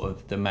all the sort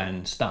of the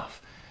man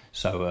stuff.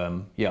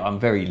 So yeah, I'm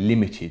very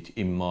limited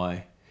in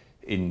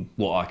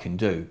what I can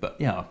do. But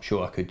yeah, I'm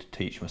sure I could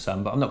teach my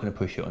son, but I'm not going to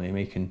push it on him.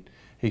 He can.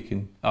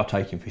 I'll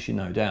take him fishing,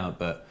 no doubt.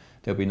 But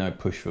there'll be no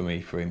push for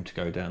him to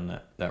go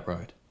down that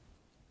road.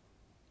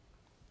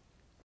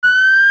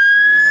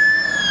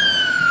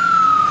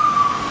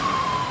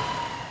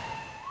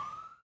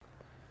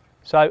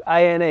 So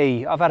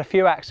A&E, I've had a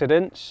few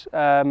accidents,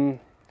 couple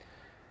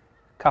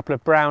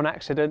of brown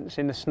accidents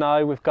in the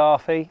snow with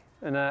Garthy,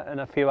 and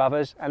a few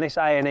others. And this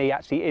A&E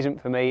actually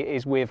isn't for me, it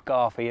is with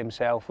Garthy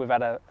himself. We've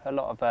had a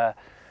lot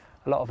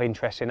of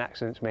interesting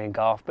accidents, me and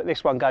Garth, but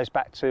this one goes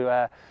back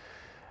to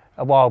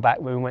a while back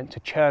when we went to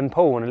Churn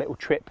Pool on a little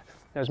trip.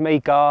 There was me,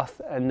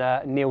 Garth, and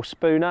Neil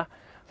Spooner.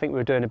 I think we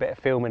were doing a bit of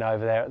filming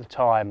over there at the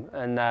time,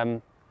 and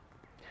I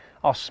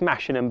was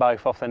smashing them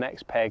both off the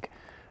next peg,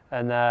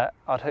 and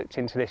I'd hooked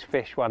into this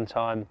fish one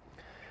time,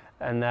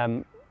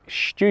 and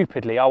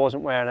stupidly I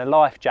wasn't wearing a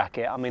life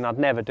jacket. I mean, I'd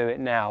never do it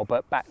now,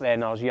 but back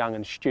then I was young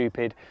and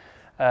stupid,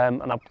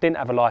 and I didn't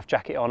have a life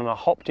jacket on, and I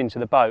hopped into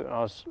the boat, and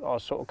I was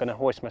sort of going to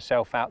hoist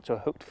myself out to a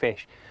hooked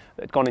fish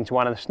that had gone into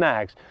one of the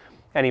snags.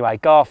 Anyway,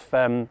 Garth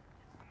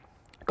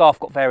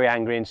got very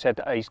angry and said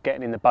that he's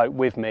getting in the boat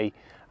with me,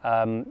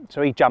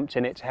 so he jumped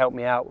in it to help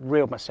me out,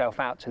 reeled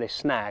myself out to this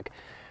snag,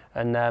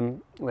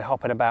 and we're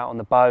hopping about on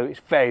the boat.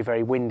 It's very,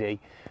 very windy,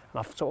 and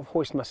I've sort of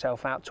hoisted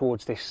myself out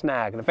towards this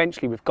snag, and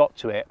eventually we've got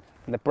to it,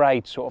 and the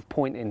braid's sort of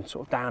pointing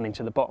sort of down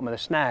into the bottom of the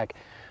snag,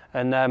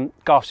 and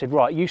Garth said,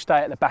 right, you stay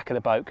at the back of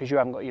the boat because you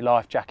haven't got your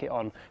life jacket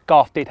on.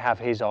 Garth did have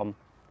his on,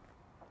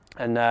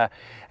 and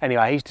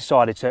anyway, he's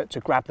decided to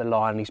grab the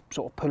line, and he's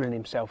sort of pulling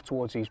himself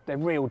towards these, they're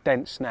real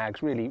dense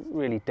snags, really,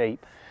 really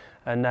deep,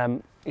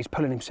 and he's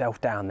pulling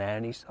himself down there,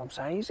 and I'm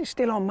saying, is it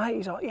still on, mate?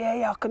 He's like,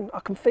 yeah, I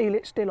can feel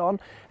it still on.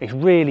 It's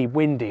really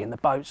windy, and the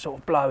boat's sort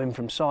of blowing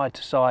from side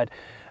to side.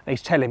 And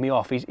he's telling me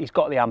off. He's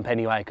got the ump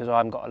anyway because I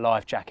haven't got a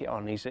life jacket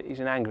on. He's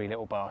an angry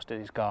little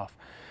bastard, he's Garth.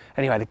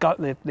 Anyway,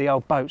 the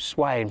old boat's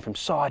swaying from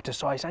side to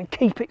side, saying,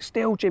 keep it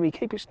still, Jimmy,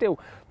 keep it still.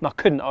 And I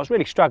couldn't, I was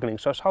really struggling,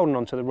 so I was holding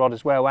on to the rod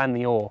as well and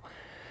the oar.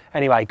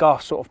 Anyway,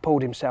 Garth sort of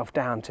pulled himself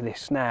down to this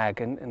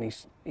snag, and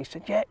he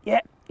said,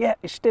 yeah,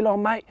 it's still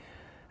on, mate.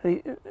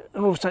 And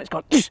all of a sudden it's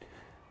gone, Tsh!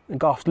 And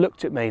Garth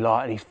looked at me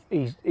like,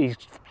 and his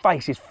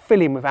face is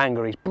filling with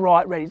anger, he's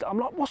bright red. I'm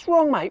like, what's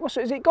wrong, mate?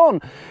 Has it gone?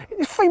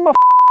 It's in my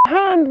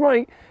hand,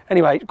 mate.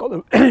 Anyway,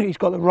 he's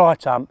got the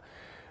right ump.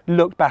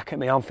 Looked back at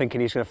me, I'm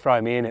thinking he's going to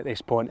throw me in at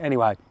this point.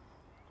 Anyway,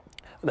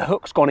 the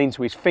hook's gone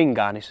into his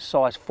finger, and it's a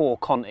size 4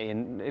 Conti,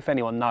 and if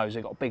anyone knows,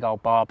 they've got big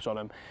old barbs on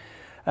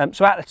them.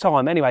 So at the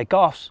time, anyway,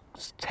 Garth's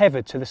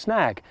tethered to the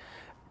snag,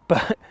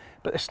 but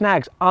the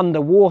snag's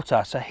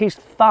underwater, so his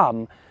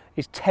thumb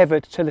is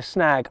tethered to the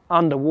snag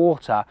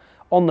underwater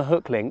on the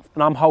hook length,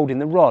 and I'm holding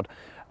the rod.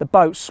 The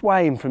boat's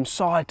swaying from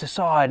side to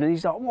side, and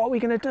he's like, what are we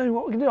going to do?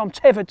 What are we going to do? I'm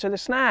tethered to the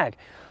snag.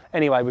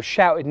 Anyway, we've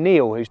shouted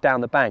Neil, who's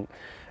down the bank,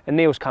 and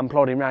Neil's come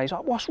plodding round. He's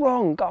like, what's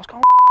wrong? Garth's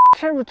gone,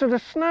 tethered to the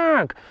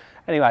snag.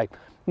 Anyway,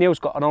 Neil's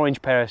got an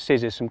orange pair of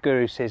scissors, some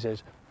Guru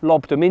scissors,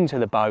 lobbed them into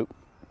the boat,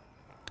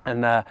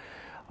 and I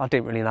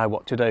didn't really know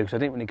what to do because I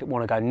didn't really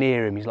want to go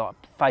near him. His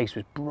face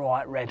was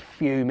bright red,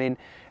 fuming.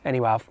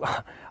 Anyway,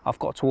 I've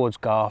got towards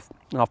Garth,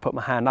 and I've put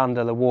my hand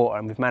under the water,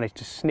 and we've managed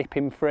to snip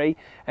him free.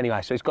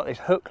 Anyway, so he's got this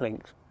hook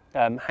length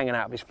hanging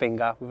out of his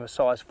finger with a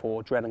size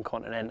 4 Drennan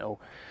Continental,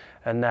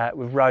 and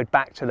we've rowed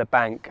back to the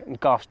bank, and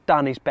Garth's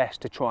done his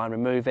best to try and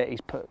remove it.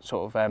 He's put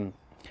sort of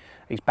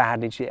he's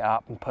bandaged it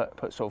up and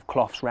put sort of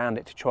cloths around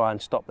it to try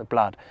and stop the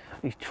blood.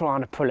 He's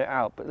trying to pull it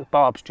out, but the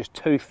barb's just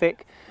too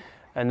thick.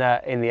 And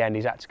in the end,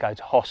 he's had to go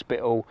to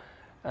hospital,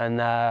 and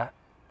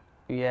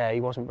yeah,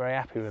 he wasn't very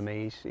happy with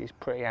me. He's a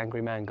pretty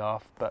angry man,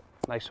 Garth, but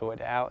they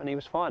sorted it out and he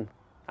was fine.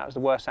 That was the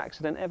worst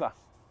accident ever.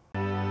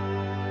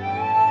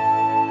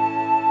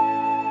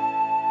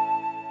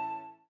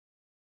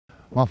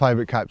 My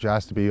favourite capture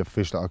has to be a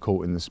fish that I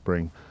caught in the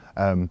spring.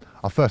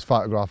 I first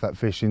photographed that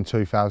fish in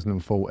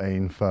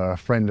 2014 for a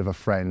friend of a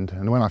friend,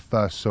 and when I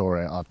first saw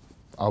it,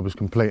 I was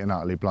completely and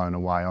utterly blown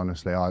away,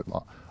 honestly. I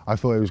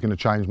thought it was going to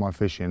change my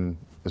fishing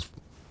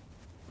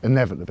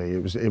inevitably.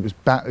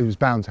 It was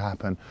bound to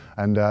happen.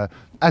 And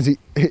as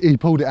he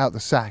pulled it out the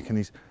sack, and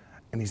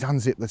he's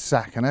unzipped the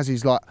sack, and as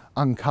he's like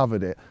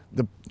uncovered it,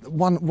 the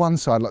one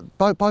side, like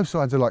both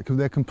sides are like,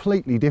 they're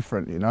completely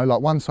different, you know. Like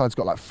one side's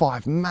got like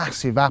 5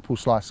 massive apple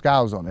slice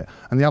scales on it,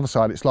 and the other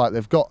side it's like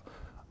they've got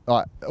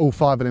like all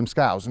 5 of them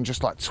scales and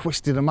just like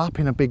twisted them up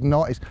in a big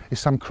knot.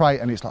 It's some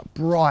crate, and it's like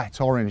bright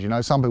orange, you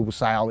know. Some people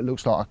say, oh, it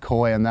looks like a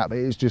koi and that, but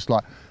it's just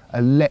like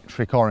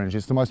electric orange.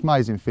 It's the most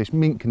amazing fish,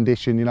 mint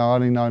condition, you know. I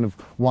only known of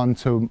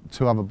 2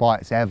 other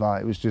bites ever.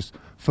 It was just,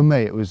 for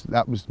me,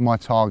 that was my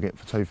target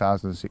for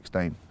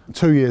 2016.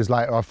 2 years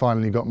later, I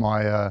finally got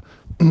my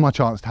my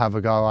chance to have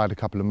a go. I had a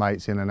couple of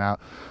mates in and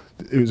out.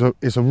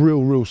 It's a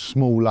real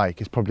small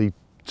lake. It's probably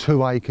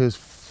 2 acres,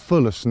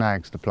 full of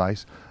snags, the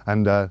place,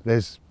 and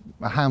there's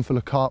a handful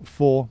of carp,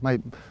 4,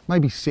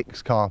 maybe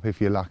 6 carp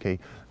if you're lucky,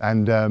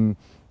 and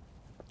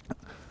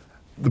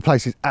the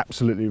place is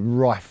absolutely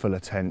rife full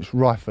of tench,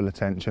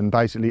 and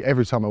basically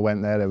every time I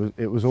went there,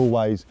 it was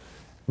always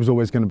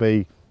going to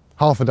be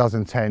half a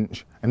dozen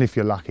tench, and if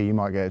you're lucky, you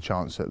might get a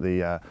chance at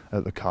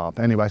the carp.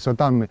 Anyway, so I've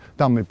done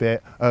my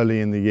bit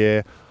early in the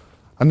year.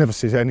 I never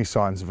see any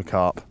signs of a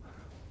carp.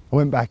 I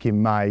went back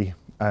in May,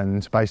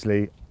 and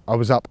basically I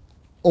was up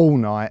all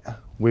night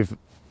with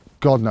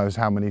God knows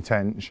how many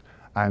tench,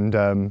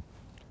 and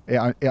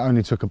it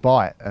only took a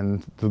bite,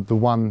 and the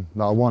one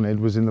that I wanted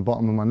was in the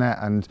bottom of my net,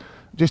 and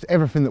just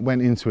everything that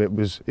went into it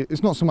was,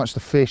 it's not so much the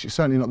fish, it's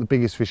certainly not the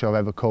biggest fish I've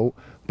ever caught,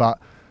 but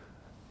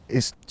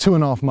it's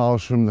 2.5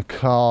 miles from the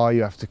car,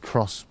 you have to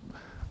cross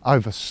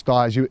over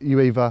styes, you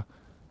either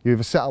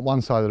set up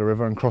one side of the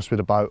river and cross with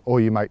a boat, or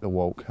you make the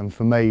walk. And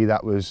for me,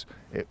 that was,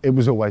 it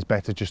was always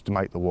better just to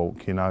make the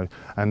walk, you know.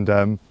 And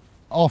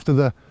after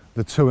the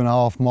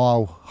 2.5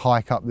 mile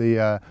hike up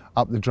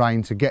the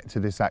drain to get to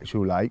this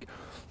actual lake,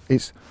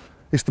 it's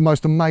the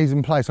most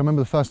amazing place. I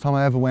remember the first time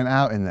I ever went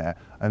out in there,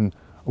 and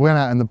went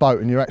out in the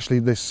boat, and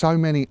there's so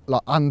many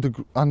like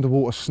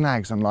underwater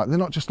snags, and like they're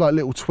not just like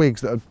little twigs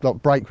that are, like,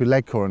 break with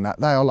leg core and that,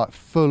 they are like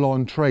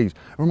full-on trees.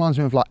 It reminds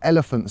me of like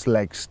elephants'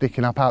 legs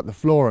sticking up out the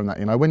floor and that,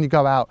 you know. When you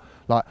go out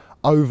like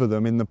over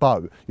them in the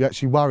boat, you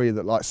actually worry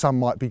that like some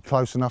might be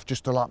close enough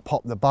just to like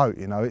pop the boat,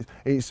 you know.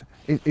 It's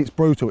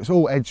brutal. It's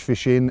all edge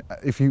fishing.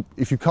 If you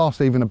cast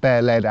even a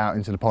bare lead out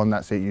into the pond,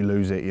 that's it, you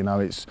lose it, you know.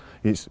 It's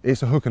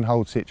a hook and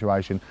hold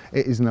situation.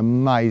 It is an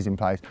amazing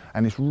place,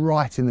 and it's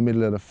right in the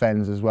middle of the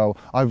fens as well.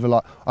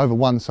 Over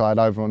one side,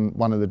 over on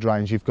one of the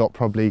drains, you've got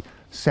probably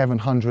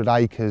 700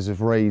 acres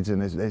of reeds,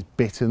 and there's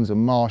bitters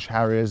and marsh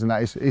harriers, and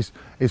that is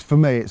for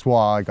me, it's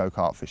why I go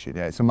carp fishing.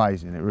 Yeah, it's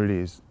amazing. It really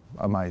is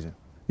amazing.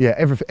 Yeah,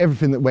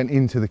 everything that went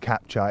into the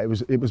capture,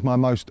 it was my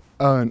most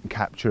earned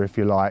capture, if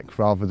you like,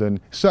 rather than,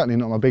 certainly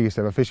not my biggest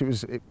ever fish.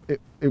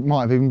 It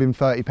might have even been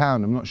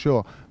 £30, I'm not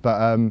sure,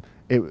 but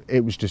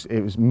it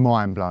was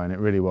mind blowing. It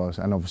really was,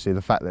 and obviously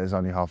the fact that there's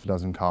only half a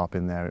dozen carp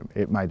in there,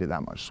 it made it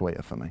that much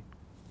sweeter for me.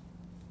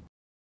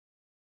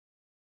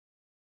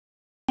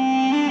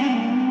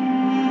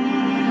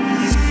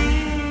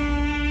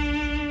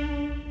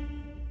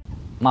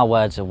 My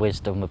words of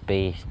wisdom would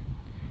be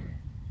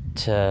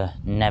to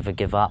never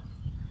give up.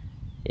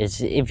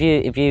 If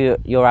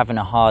you're having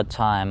a hard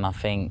time, I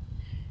think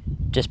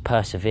just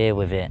persevere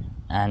with it,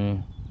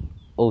 and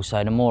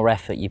also the more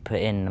effort you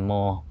put in, the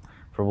more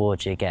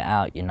rewards you get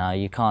out, you know.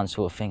 You can't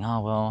sort of think, oh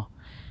well,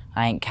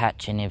 I ain't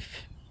catching,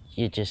 if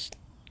you're just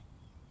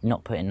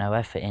not putting no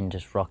effort in,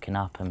 just rocking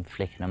up and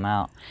flicking them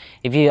out.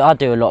 I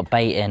do a lot of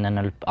baiting,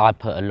 and I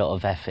put a lot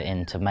of effort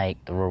in to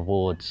make the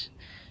rewards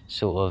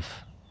sort of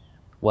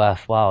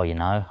worthwhile, you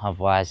know.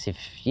 Otherwise, if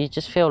you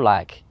just feel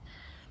like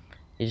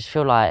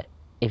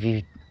if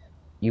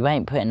you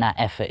ain't putting that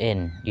effort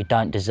in, you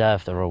don't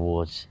deserve the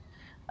rewards.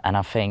 And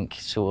I think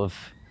sort of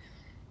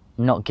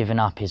not giving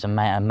up is a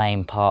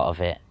main part of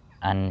it.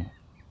 And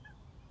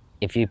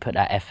if you put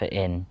that effort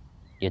in,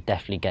 you'll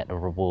definitely get the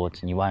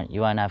rewards, and you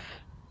won't have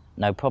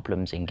no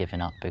problems in giving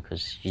up,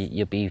 because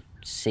you'll be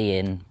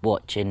seeing,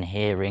 watching,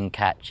 hearing,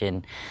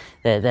 catching.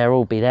 They'll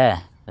all be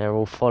there. They'll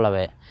all follow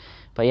it.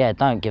 But yeah,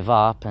 don't give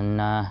up,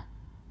 and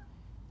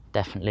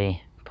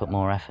definitely put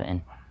more effort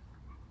in.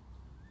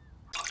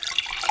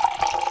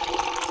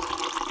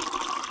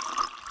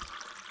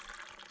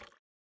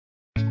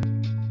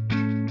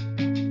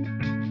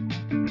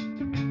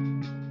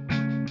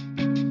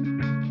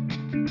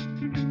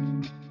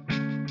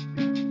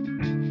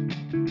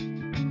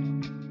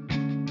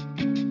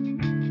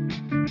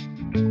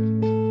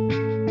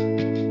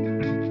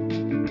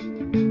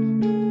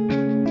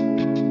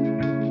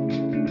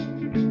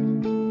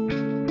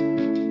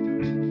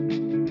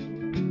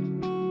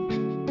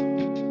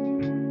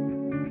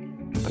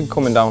 Been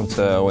coming down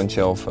to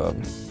Winchell for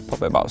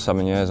probably about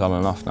 7 years on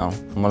and off now.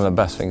 And one of the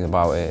best things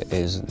about it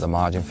is the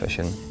margin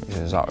fishing, which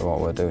is exactly what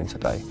we're doing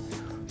today.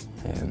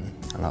 And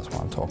that's why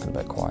I'm talking a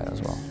bit quiet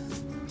as well.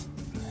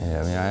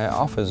 Yeah, I mean, it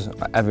offers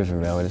everything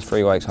really. There's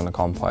 3 lakes on the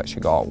complex.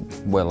 You got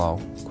Willow,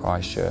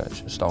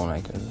 Christchurch,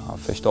 Stoneacres. I've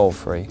fished all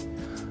 3.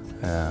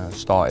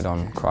 Started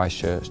on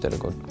Christchurch, did a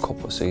good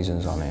couple of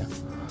seasons on here.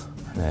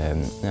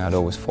 And yeah, I'd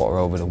always footer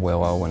over to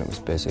Willow when it was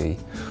busy,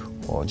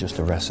 or just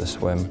a rest of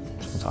swim.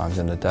 Sometimes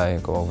in the day,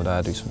 I'd go over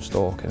there, do some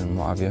stalking and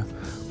what have you.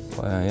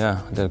 But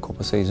yeah, I did a couple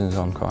of seasons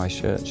on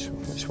Christchurch,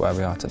 which is where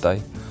we are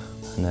today.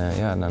 And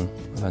yeah, and then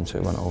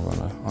eventually went over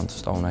onto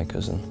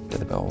Stoneacres and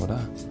did a bit over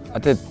there. I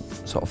did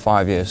sort of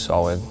 5 years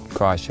solid,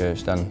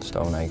 Christchurch, then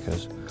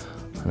Stoneacres.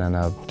 And then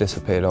I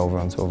disappeared over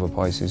onto other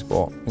places,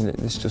 but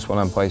it's just one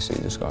of them places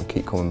you just got to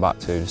keep coming back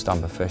to. The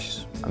stamp of fish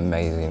is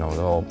amazing, you know,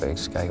 they're all big,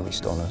 scaly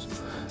stunners.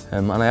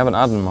 And I haven't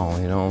had them all,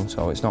 you know,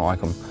 so it's not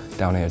like I'm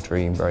down here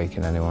dream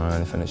breaking anyone or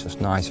anything. It's just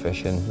nice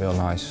fishing, real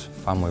nice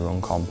family run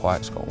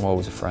complex, got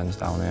loads of friends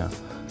down here.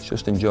 It's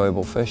just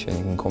enjoyable fishing.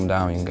 You can come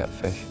down, you can get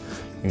fish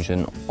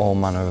using all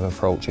manner of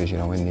approaches, you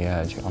know, in the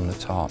edge, on the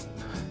top,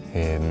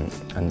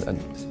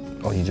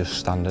 or you just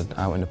standing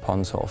out in the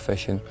pond sort of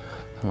fishing.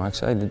 And like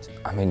I say,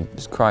 I mean,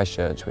 it's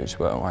Christchurch, which,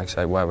 well, like I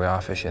say, where we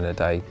are fishing a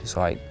day, it's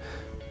like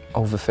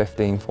over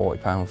 15,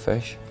 40 pound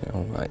fish, you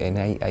know, in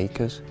 8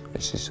 acres.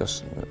 It's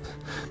just,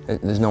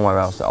 there's nowhere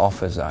else that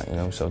offers that, you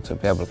know, so to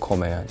be able to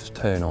come here, just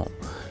turn up,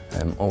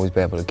 always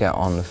be able to get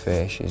on the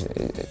fish,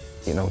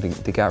 you know,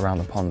 they get around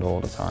the pond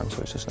all the time,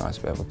 so it's just nice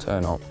to be able to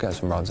turn up, get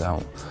some rods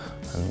out,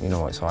 and you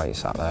know what it's like, you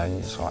sat there and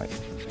you're just like,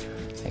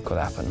 it could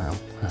happen now.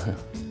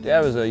 The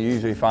areas I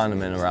usually find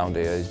them in around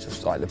here is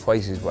just like the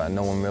places where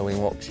no one really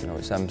looks, you know,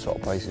 it's them sort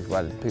of places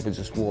where people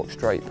just walk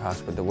straight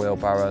past with the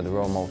wheelbarrow, they're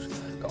almost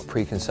got a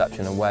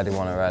preconception of where they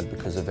want to head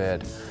because they've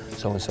heard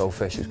so-and-so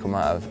fish has come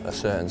out of a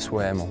certain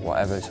swim or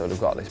whatever, so they've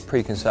got this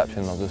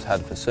preconception, they'll just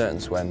head for certain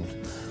swims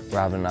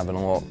rather than having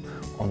a look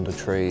under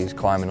trees,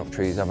 climbing up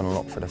trees, having a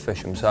look for the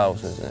fish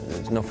themselves.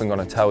 There's nothing going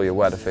to tell you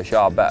where the fish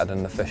are better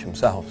than the fish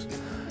themselves.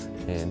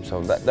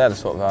 So they're the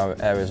sort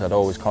of areas I'd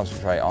always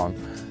concentrate on,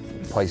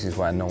 places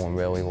where no one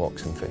really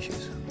looks and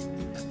fishes.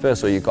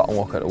 Firstly, you've got to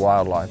look at the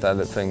wildlife. They're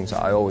the things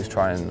that I always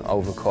try and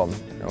overcome.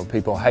 You know,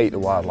 people hate the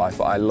wildlife,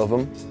 but I love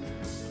them.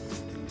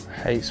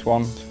 Hate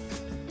swans.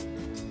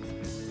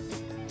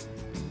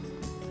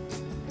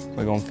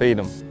 We're going to feed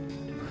them.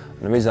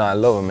 And the reason I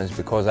love them is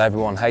because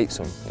everyone hates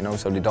them, you know,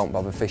 so they don't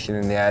bother fishing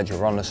in the edge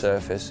or on the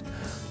surface.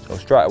 So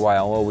straight away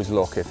I'll always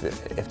look, if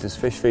there's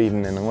fish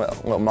feeding in a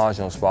little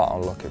marginal spot,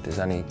 I'll look if there's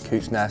any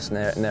coots nests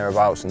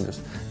nearabouts and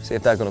just see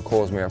if they're going to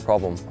cause me a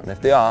problem. And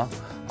if they are,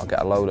 I'll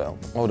get a load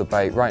of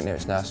bait right near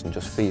its nest and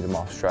just feed them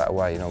off straight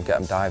away, you know, get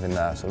them diving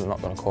there so they're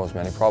not going to cause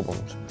me any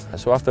problems.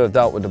 So after I've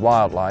dealt with the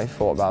wildlife,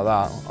 thought about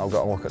that, I've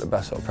got to look at the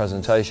best sort of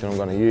presentation I'm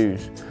going to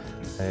use.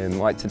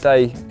 Like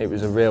today, it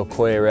was a real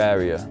clear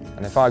area,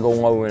 and if I go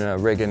low in a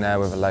rig in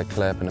there with a leg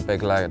clip and a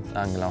big leg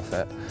hanging off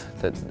it,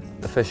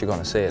 the fish are going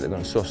to see it, they're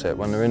going to suss it.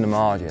 When they're in the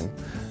margin,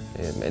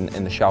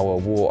 in the shallow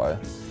water,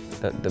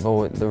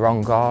 they're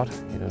on guard.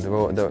 You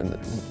know,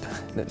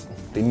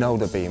 they know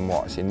they're being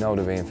watched, they know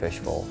they're being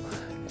fished for.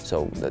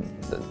 So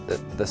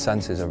the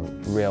senses are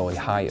really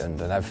heightened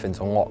and everything's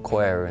a lot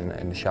clearer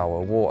in the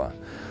shallow water.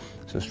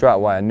 So straight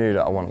away I knew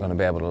that I wasn't going to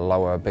be able to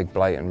lower a big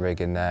blatant rig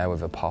in there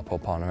with a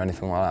pop-up on or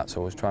anything like that, so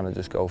I was trying to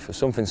just go for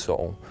something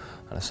subtle,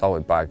 and a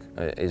solid bag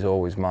is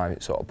always my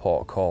sort of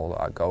port of call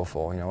that I go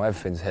for. You know,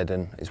 everything's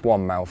hidden, it's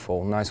one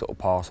mouthful, nice little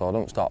parcel, I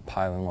don't start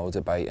piling loads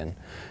of bait in.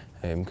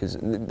 Because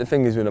the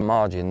thing is with the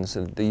margins,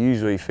 they're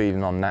usually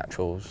feeding on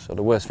naturals, so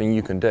the worst thing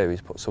you can do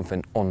is put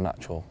something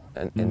unnatural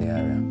in the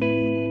area.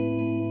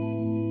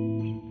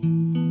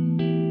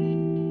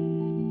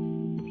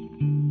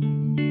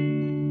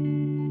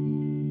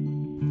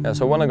 Yeah,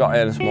 so when I got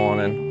here this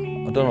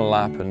morning, I'd done a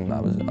lap and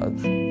I was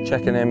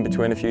checking in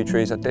between a few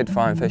trees. I did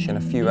find fish in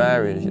a few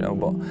areas, you know,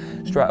 but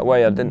straight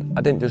away I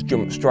didn't just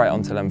jump straight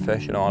onto them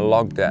fish, you know, I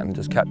logged it and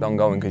just kept on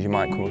going because you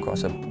might come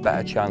across a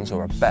better chance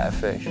or a better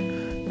fish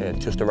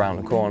just around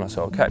the corner.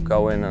 So I kept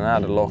going and I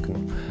had a look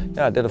and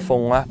yeah, I did a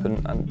full lap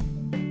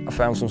and I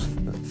found some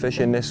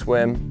fish in this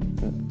swim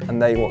and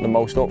they looked the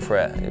most up for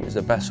it. It was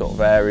the best sort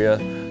of area.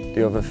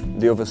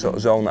 The other sort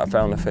of zone that I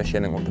found the fish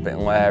in, it looked a bit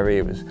leery,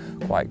 it was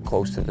quite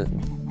close to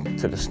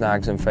the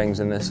snags and things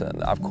in this.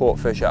 I've caught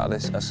fish out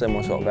of a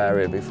similar sort of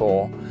area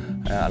before,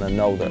 and I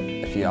know that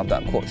if you have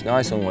that clutch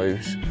nice and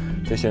loose,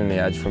 fishing in the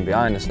edge from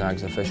behind the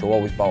snags, the fish will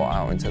always bolt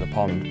out into the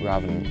pond,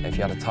 rather than if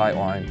you had a tight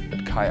line,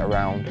 it'd kite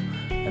around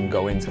and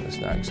go into the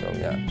snag, so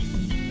yeah.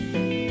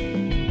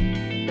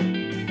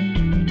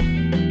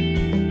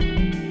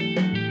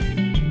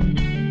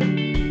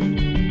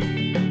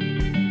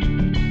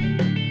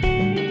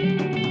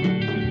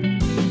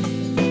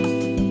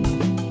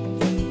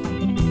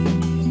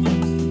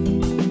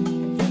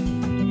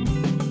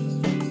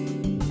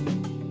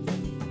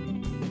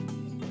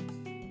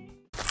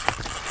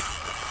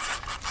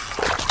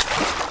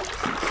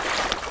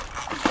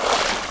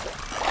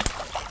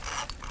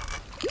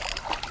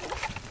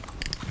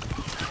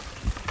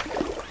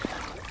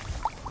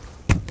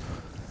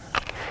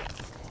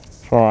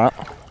 All right.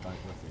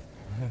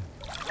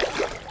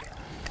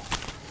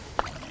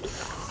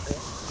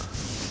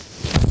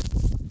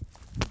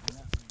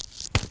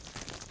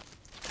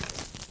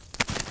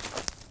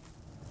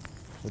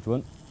 Which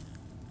one?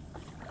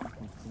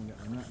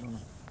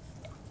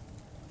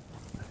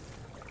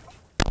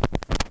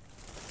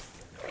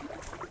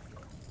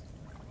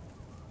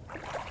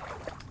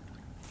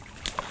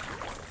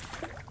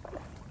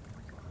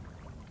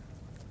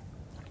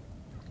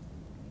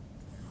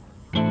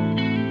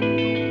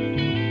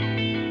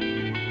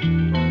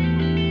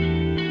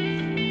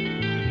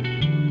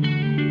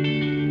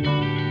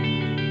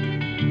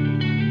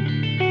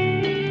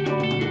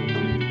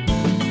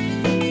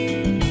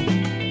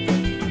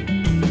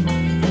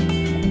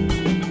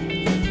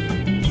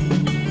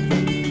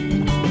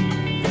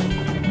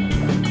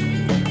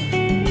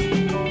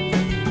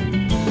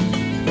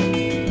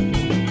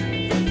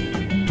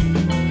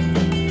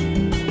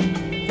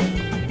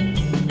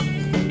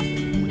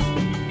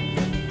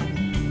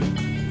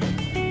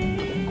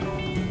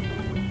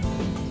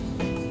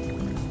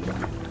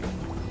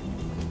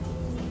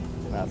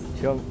 That's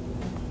the chunk.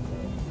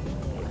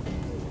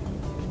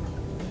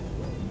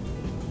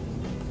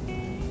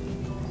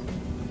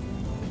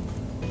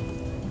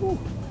 Ooh.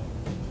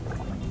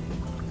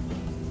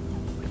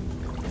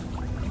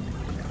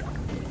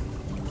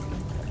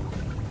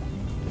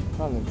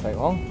 That didn't take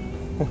long.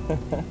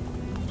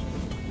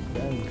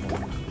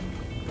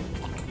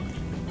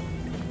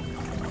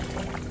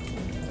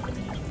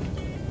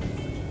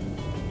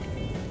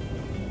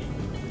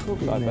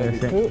 Looks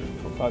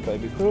like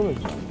baby coolers.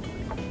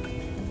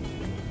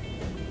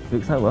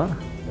 Looks like what?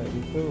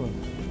 Baby coolers.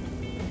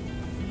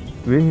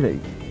 Really?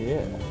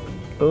 Yeah.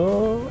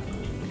 Oh.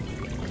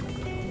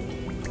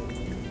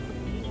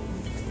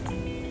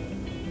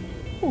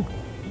 Ooh.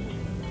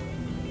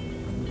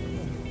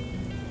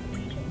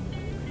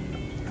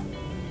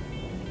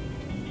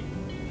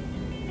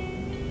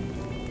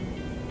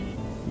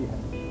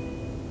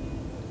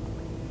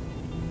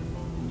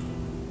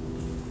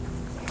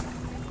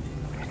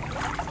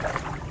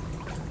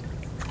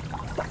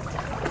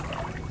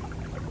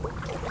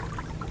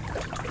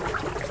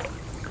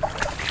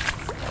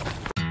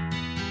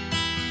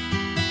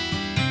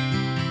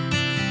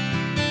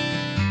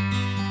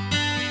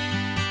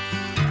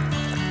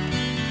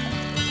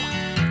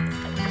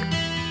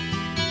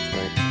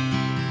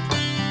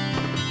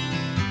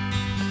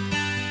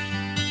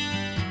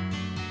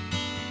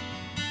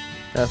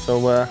 Yeah,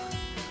 so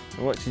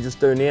I'm actually just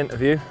doing the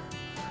interview,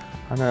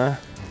 and that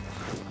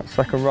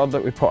second rod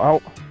that we put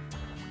out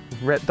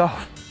is ripped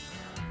off.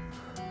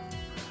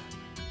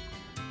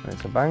 And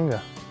it's a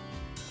banger.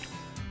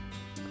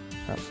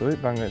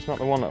 Absolute banger. It's not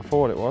the one that I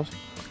thought it was,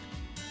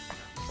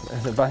 but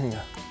it's a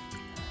banger.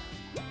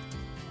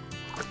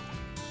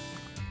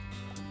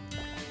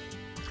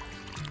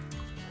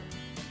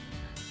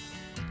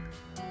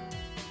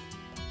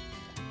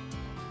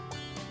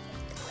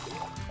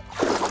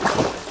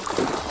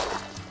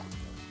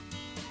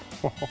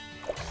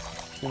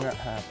 Isn't that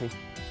happy?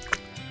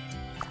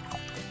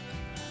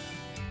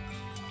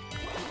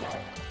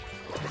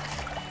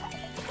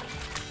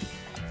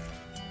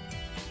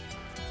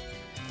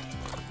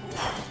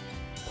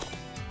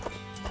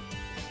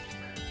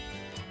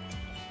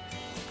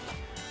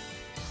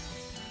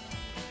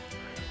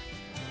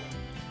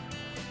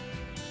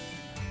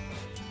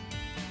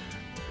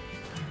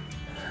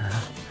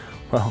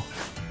 Well,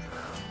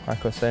 like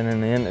I was saying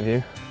in the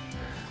interview,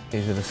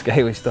 these are the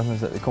scaly stunners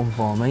that they come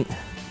for, mate.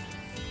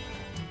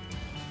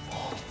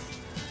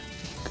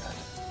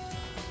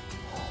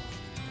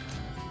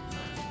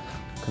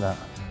 Look at that.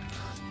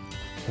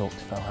 Hooks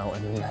fell out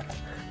in there.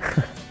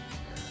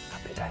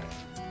 Happy day.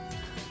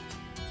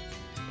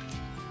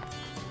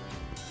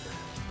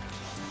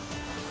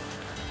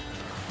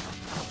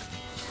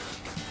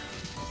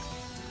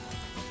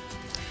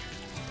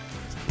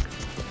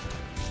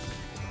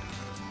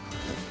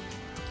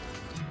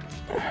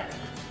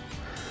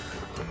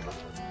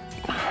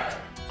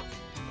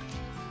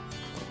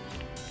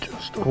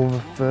 Just over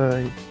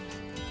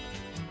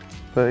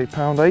 30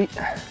 pound 8.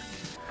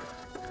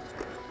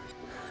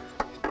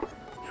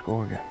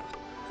 Score again.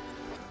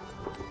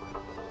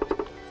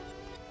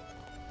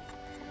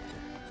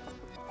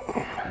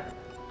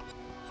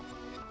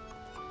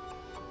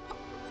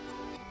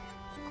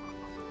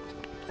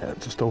 Yeah,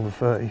 just over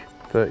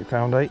 30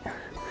 pound 8.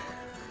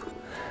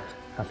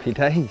 Happy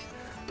days.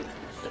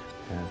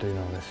 Yeah, I do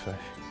know this fish.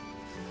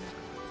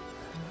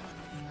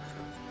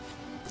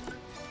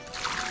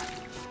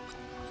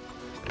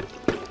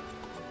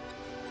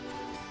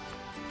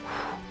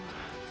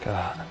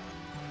 God.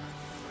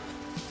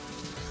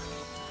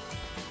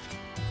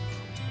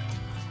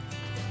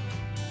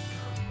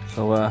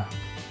 So,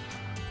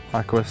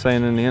 like I was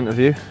saying in the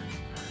interview,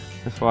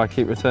 that's why I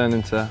keep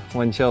returning to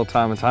wind chill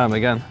time and time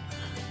again.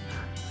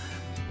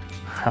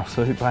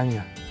 Absolute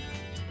banger.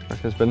 I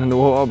reckon it's been in the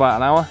water about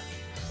an hour.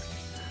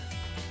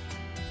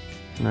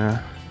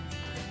 Yeah.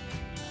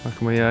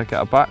 Reckon we get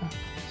her back,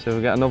 see if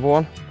we get another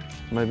one.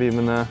 Maybe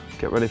even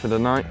get ready for the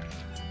night,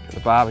 get the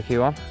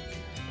barbecue on.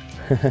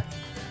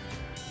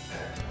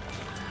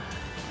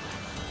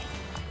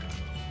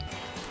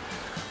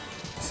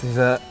 This is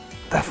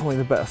definitely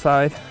the better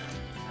side.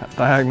 That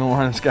diagonal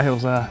line of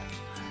scales there.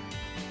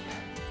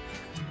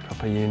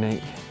 Proper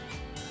unique.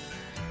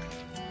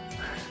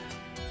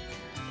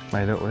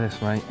 Made up with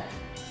this, mate.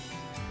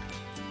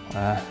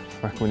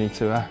 Reckon we need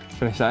to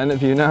finish that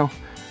interview now.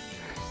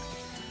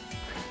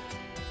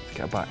 Let's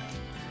get back.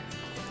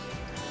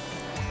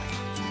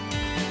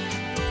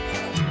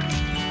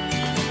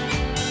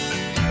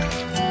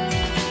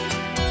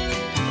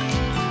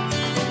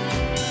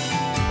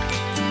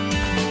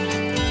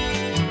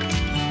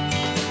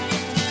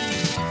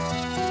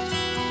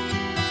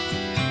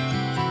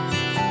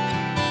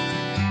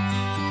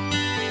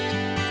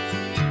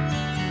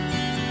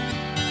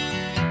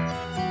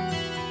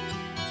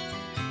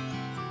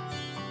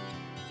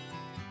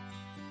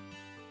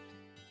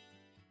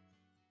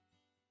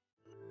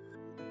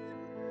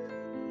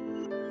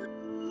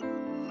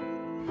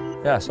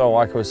 Yeah, so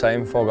like I was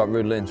saying before, I got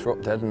rudely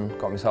interrupted and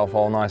got myself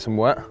all nice and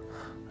wet.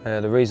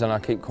 The reason I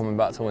keep coming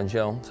back to wind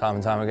chill time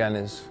and time again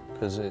is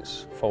because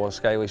it's full of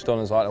scaly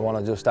stunners like the one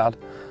I just had.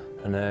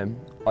 And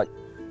like,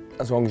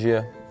 as long as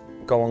you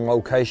go on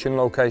location,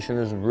 location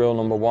is rule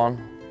number one.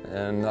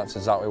 And that's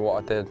exactly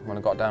what I did when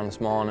I got down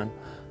this morning.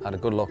 Had a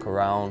good look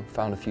around,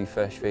 found a few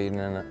fish feeding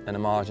in a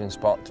margin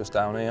spot just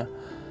down here.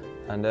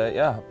 And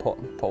yeah, put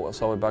a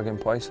solid bag in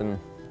place and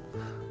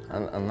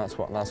that's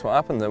what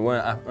happened. They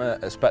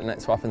weren't expecting it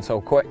to happen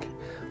so quick,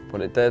 but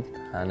it did,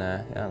 and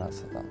yeah,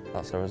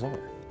 that's the result.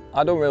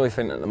 I don't really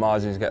think that the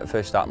margins get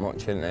fished that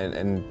much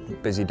in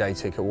busy day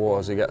ticket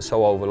waters. They get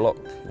so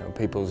overlooked. You know,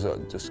 people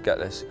just get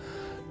this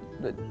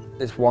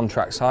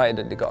one-track sighted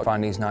that they've got to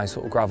find these nice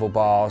little gravel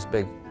bars,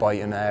 big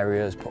biting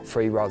areas, put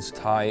 3 rods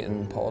tight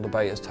and put all the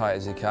bait as tight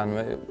as you can,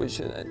 which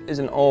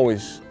isn't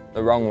always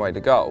the wrong way to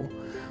go.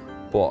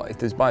 But if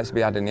there's bites to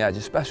be had in the edge,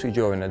 especially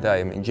during the day,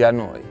 I mean,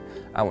 generally,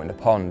 out in the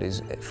pond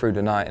is through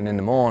the night and in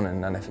the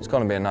morning, and if it's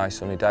going to be a nice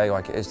sunny day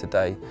like it is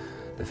today,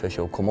 the fish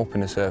will come up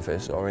in the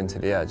surface or into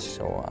the edge.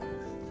 So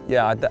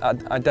yeah,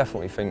 I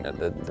definitely think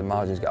that the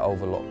margins get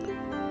overlooked.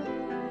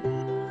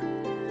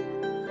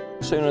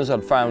 As soon as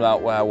I'd found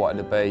out where I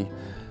wanted to be,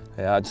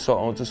 yeah, I'd sort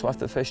of just left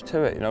the fish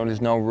to it. You know,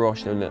 there's no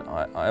rush.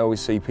 I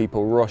always see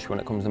people rush when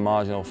it comes to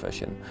marginal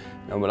fishing,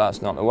 you know, but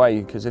that's not the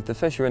way, because if the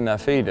fish are in there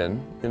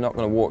feeding, you're not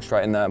going to walk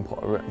straight in there and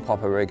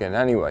pop a rig in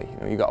anyway. You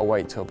know, you've got to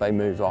wait till they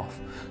move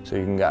off so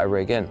you can get a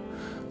rig in.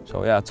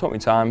 So yeah, I took my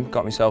time,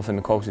 got myself in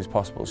the closest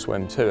possible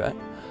swim to it,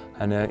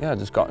 and yeah,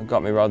 just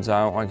got my rods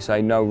out. Like I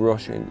say, no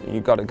rush.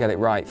 You've got to get it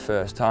right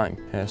first time.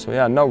 Yeah, so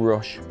yeah, no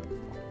rush.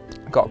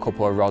 Got a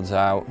couple of rods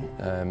out.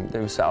 They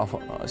were set up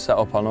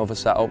on other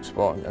setups,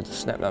 but I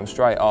just snipped them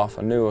straight off.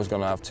 I knew I was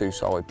going to have 2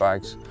 solid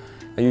bags.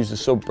 I used a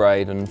sub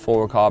braid and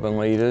fluorocarbon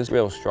leaders,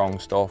 real strong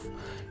stuff.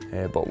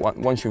 But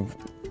once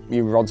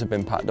your rods have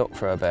been packed up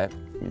for a bit,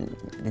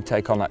 you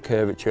take on that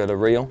curvature of the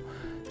reel.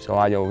 So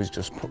I always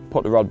just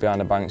put the rod behind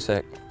the bank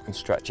stick and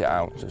stretch it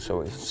out just so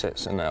it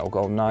sits and it'll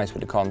go nice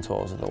with the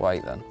contours of the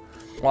weight then.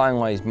 Line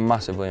lay is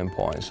massively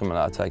important. It's something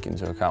that I take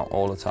into account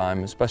all the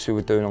time, especially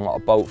with doing a lot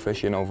of boat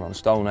fishing over on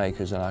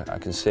Stoneacres, and I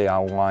can see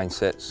how line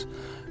sits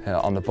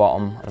on the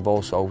bottom. I've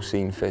also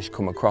seen fish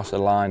come across the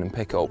line and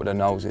pick it up with their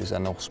noses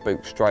and they'll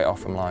spook straight off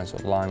from line, so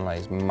line lay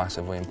is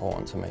massively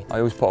important to me. I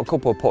always put a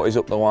couple of putties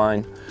up the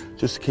line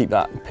just to keep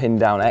that pin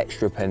down,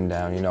 extra pin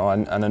down, you know,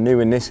 and I knew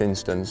in this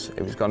instance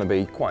it was going to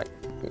be quite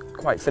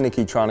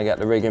finicky trying to get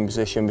the rig in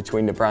position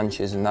between the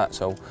branches and that,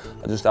 so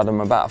I just had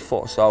them about a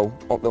foot or so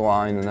up the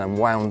line and then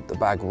wound the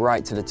bag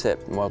right to the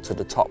tip, well, to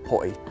the top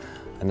putty,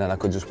 and then I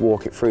could just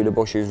walk it through the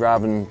bushes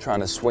rather than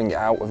trying to swing it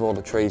out with all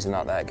the trees and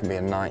that there. It can be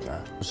a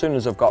nightmare. As soon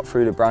as I've got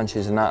through the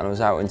branches and that and I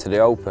was out into the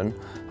open,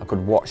 I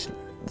could watch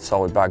the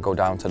solid bag go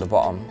down to the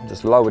bottom.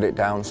 Just lowered it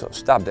down, sort of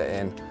stabbed it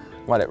in,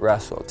 let it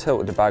rest, sort of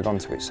tilted the bag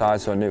onto its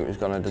side so I knew it was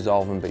going to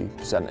dissolve and be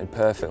presented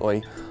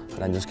perfectly, and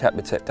then just kept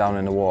the tip down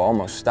in the water,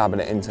 almost stabbing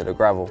it into the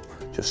gravel,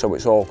 just so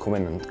it's all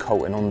coming and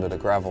coating under the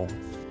gravel.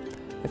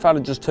 If I'd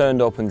have just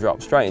turned up and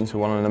dropped straight into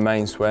one of the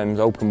main swims,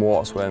 open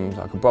water swims,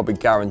 I could probably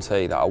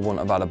guarantee that I wouldn't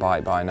have had a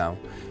bite by now.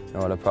 You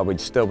know, I'd have probably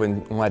still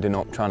been leading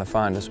up trying to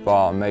find a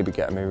spot and maybe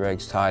getting my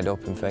rigs tied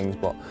up and things,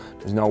 but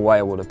there's no way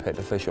I would have picked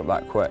the fish up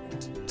that quick.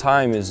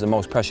 Time is the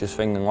most precious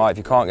thing in life.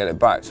 You can't get it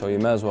back, so you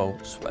may as well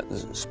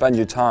spend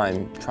your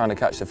time trying to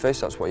catch the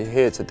fish. That's what you're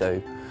here to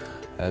do.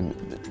 And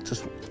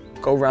just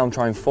go around,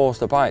 try and force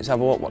the bites,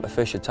 have a look what the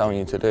fish are telling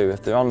you to do.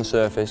 If they're on the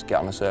surface, get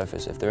on the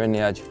surface. If they're in the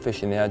edge,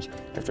 fish in the edge.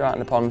 If they're out in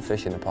the pond,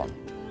 fish in the pond.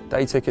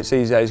 Day tickets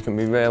these days can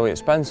be really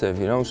expensive,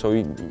 you know, so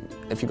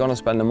if you're going to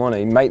spend the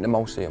money, make the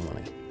most of your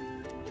money.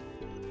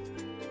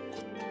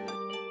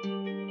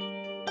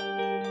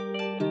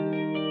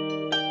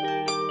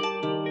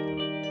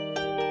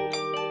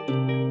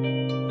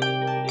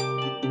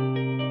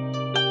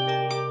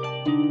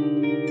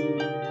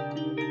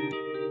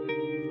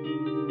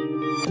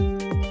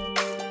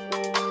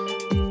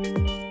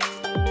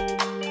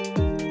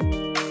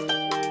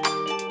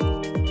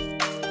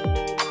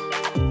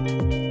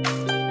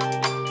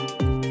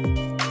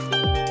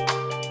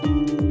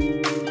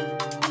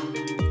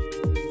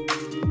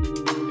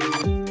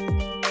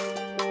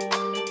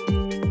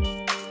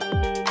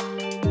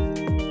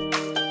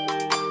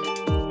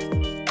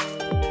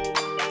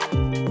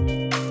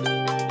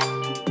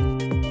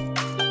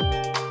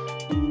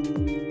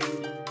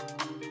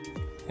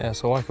 Yeah,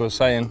 so like I was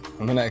saying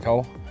a minute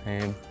ago,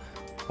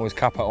 always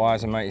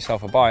capitalise and make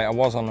yourself a bite. I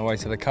was on the way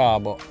to the car,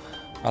 but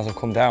as I've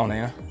come down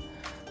here,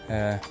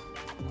 I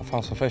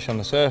found some fish on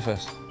the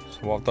surface.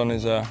 So what I've done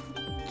is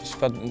just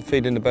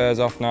feeding the birds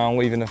off now,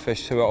 leaving the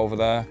fish to it over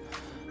there.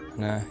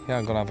 And yeah,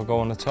 I'm gonna have a go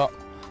on the top,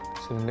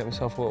 see if I can get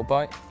myself a little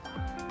bite.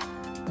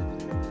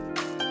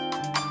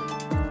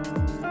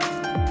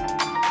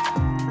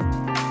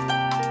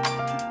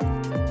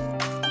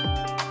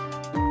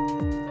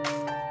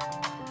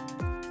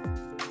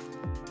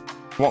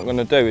 What I'm going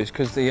to do is,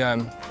 because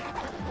the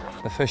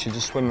fish are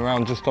just swimming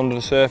around just under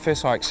the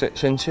surface, like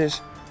 6 inches,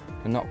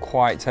 and not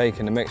quite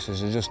taking the mixers,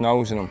 they're just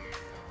nosing them.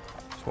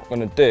 So what I'm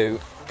going to do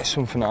is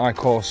something that I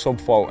call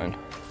sub-floating,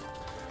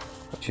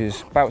 which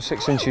is about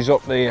 6 inches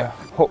up the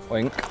hook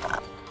link.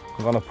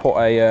 I'm going to put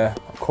a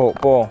cork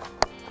ball,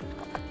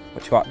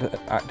 which will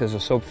act as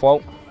a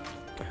sub-float,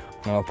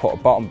 and I'll put a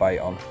bottom bait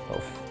on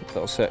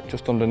that'll sit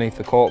just underneath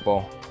the cork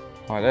ball,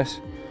 like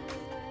this.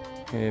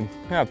 Yeah,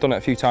 I've done it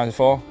a few times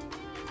before.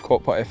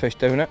 Caught plenty of fish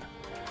doing it,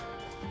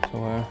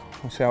 so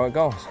we'll see how it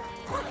goes.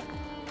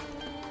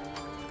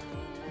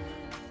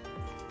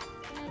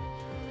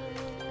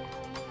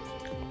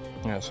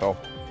 Yeah, so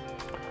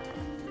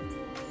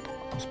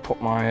let's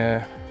put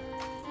my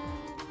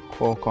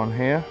cork on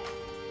here,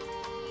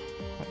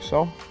 like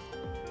so.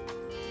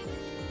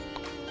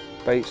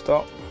 Bait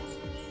stop,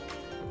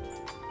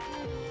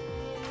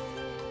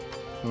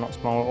 and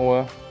that's my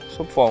little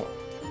sub-float.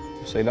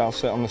 See, that'll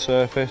sit on the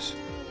surface.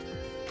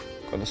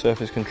 Got the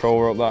surface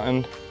controller up that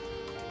end,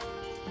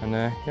 and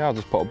yeah, I'll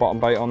just put a bottom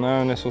bait on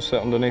there, and this will sit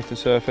underneath the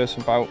surface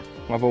about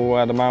level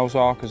where the mouths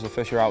are, because the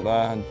fish are out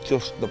there and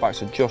just the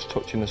backs are just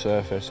touching the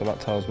surface, so that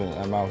tells me that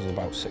their mouths is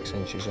about 6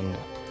 inches under.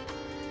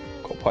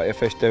 Got plenty of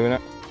fish doing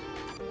it.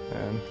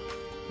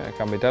 Yeah, it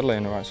can be deadly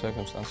in the right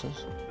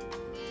circumstances.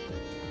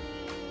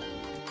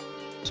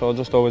 So I'll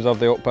just always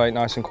have the hook bait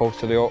nice and close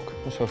to the hook,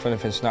 so if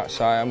anything snatches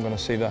sight, I'm going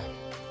to see the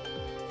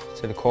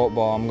cork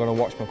ball. I'm going to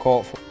watch my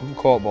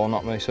cork ball,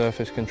 not my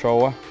surface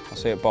controller. I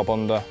see it bob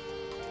under,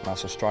 and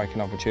that's a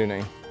striking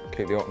opportunity.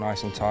 Keep the hook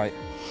nice and tight.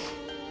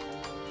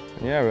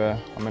 And yeah,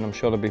 I mean, I'm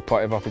sure there'll be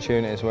plenty of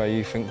opportunities where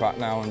you think back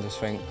now and just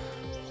think,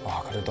 oh,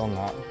 I could have done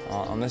that.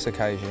 On this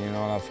occasion, you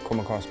know, and I've come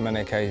across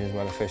many occasions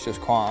where the fish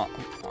just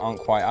aren't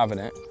quite having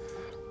it.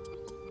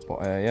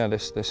 But yeah,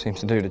 this seems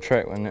to do the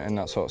trick in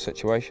that sort of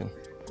situation.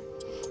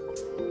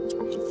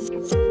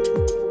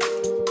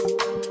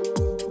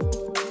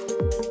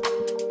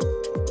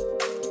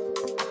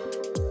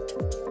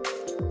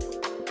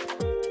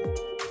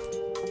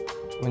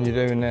 When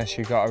you're doing this,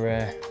 you've got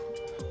to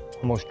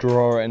almost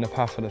draw it in the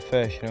path of the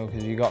fish, you know,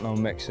 because you've got no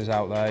mixers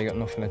out there, you've got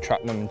nothing to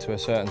trap them into a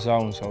certain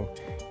zone, so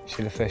you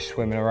see the fish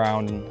swimming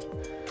around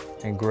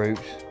in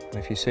groups, and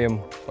if you see them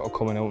sort of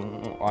coming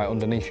right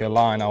underneath your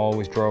line, I'll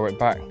always draw it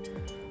back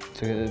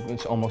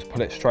to almost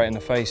put it straight in the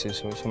faces,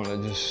 so it's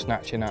something they're just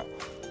snatching at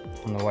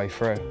on the way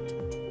through.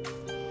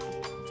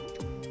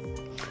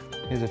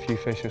 Here's a few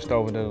fish just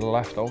over to the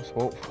left also,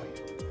 hopefully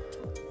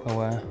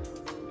I'll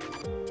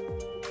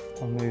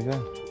move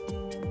in.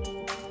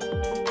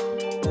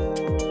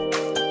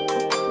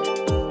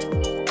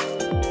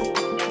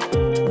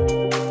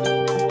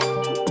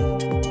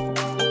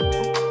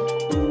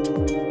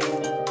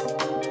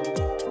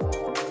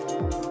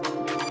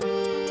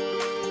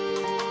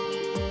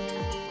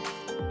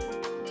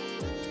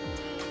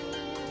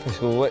 Fish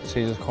will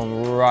literally just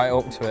come right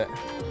up to it,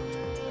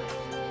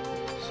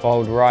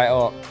 swallowed right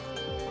up,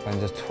 and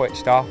just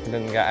twitched off. I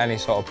didn't get any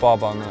sort of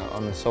bob on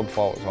the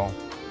sub-fault zone.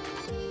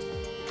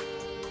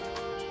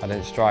 I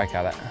didn't strike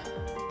at it.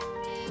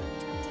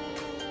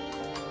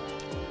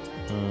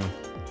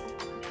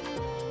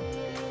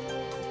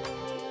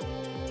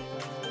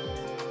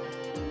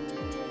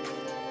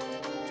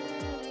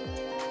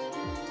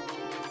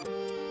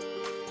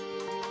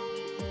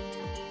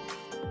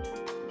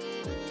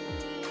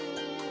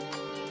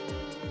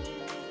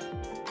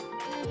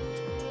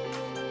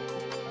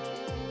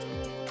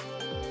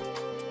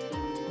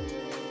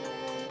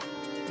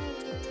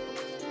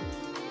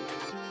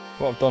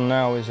 What I've done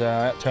now is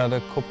I actually had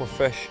a couple of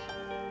fish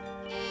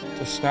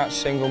just snatch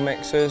single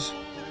mixers. So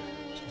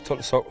I took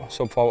the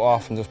sub-fault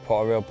off and just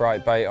put a real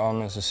bright bait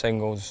on as a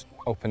single, just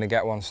hoping to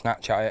get one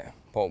snatch at it.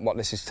 But what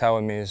this is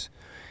telling me is,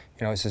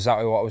 you know, it's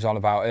exactly what I was on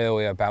about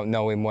earlier, about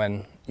knowing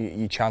when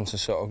your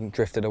chances sort of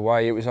drifted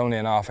away. It was only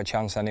an half a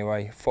chance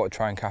anyway. Thought I'd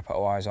try and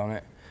capitalise on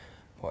it.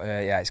 But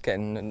yeah, it's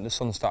getting, the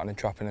sun's starting to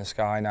drop in the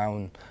sky now,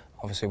 and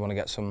obviously want to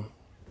get some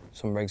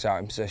rigs out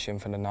in position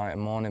for the night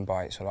and morning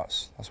bite. So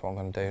that's what I'm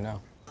going to do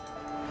now.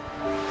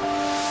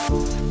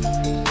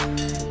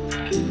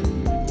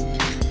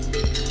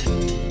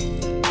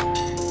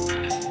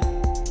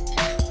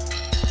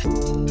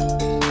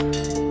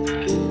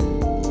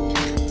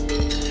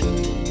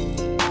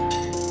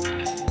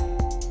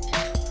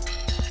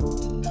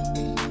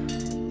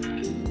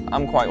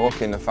 I'm quite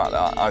lucky in the fact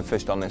that I've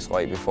fished on this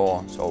lake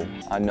before, so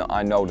I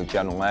know the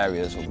general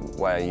areas of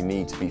where you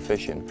need to be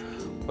fishing.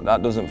 But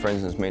that doesn't, for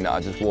instance, mean that I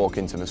just walk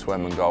into the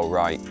swim and go,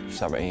 right,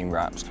 17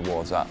 wraps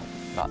towards that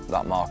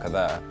marker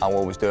there. I'll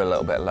always do a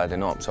little bit of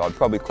leading up, so I'd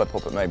probably clip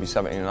up at maybe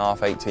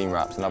 17.5, 18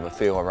 wraps and have a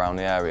feel around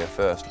the area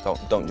first.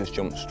 Don't just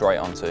jump straight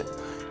onto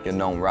your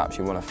known wraps,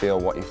 you want to feel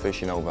what you're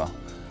fishing over.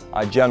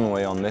 I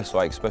generally, on this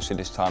lake, especially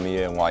this time of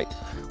year, like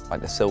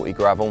the silty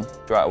gravel.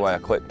 Straight away I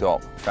clicked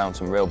up, found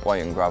some real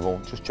blatant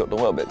gravel, just chucked a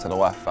little bit to the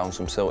left, found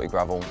some silty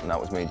gravel, and that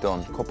was me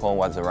done. A couple of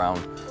leads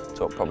around,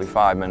 took probably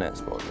 5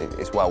 minutes, but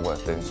it's well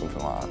worth doing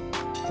something like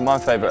that. My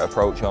favourite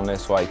approach on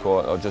this lake,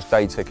 or just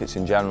day tickets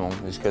in general,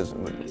 is because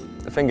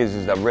the thing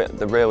is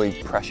they're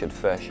really pressured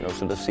fish, you know,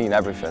 so they've seen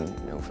everything,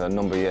 you know, for a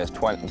number of years,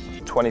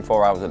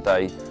 24 hours a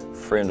day,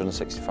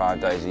 365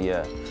 days a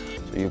year.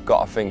 So you've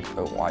got to think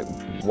of like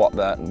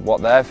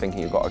what they're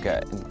thinking. You've got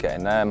to get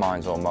in their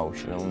minds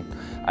almost, you know.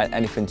 And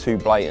anything too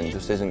blatant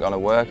just isn't going to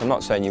work. I'm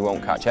not saying you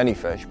won't catch any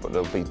fish, but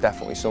there'll be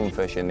definitely some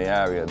fish in the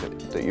area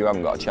that you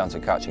haven't got a chance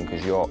of catching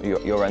because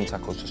your end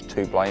tackle's just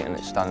too blatant.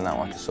 It's standing out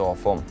like a sore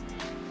thumb.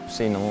 I've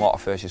seen a lot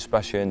of fish,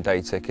 especially in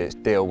day tickets,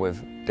 deal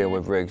with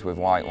rigs with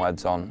white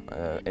leads on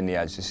in the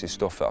edge. This is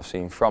stuff that I've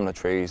seen from the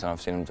trees, and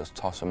I've seen them just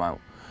toss them out.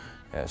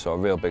 Yeah, so a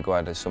real big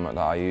lead is something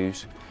that I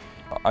use.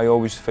 I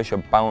always fish a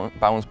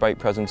balance bait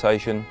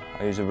presentation.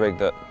 I use a rig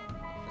that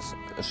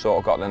sort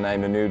of got the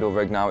name the noodle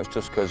rig now. It's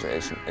just because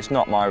it's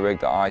not my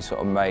rig that I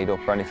sort of made up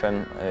or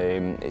anything.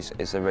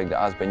 It's a rig that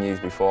has been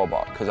used before,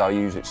 but because I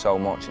use it so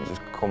much, it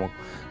just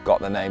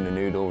got the name the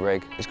noodle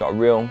rig. It's got a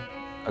real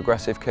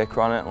aggressive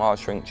kicker on it, large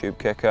shrink tube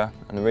kicker,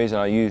 and the reason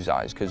I use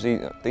that is because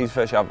these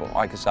fish,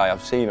 like I say,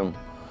 I've seen them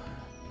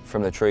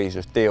from the trees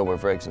just deal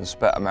with rigs and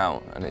spit them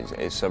out, and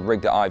it's a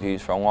rig that I've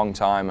used for a long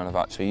time, and I've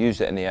actually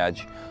used it in the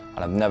edge,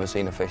 and I've never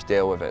seen a fish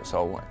deal with it,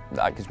 so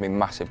that gives me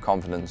massive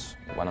confidence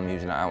when I'm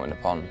using it out in the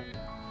pond.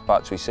 I've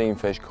actually seen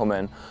fish come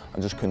in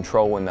and just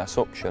controlling their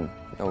suction,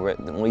 you know,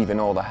 leaving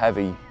all the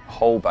heavy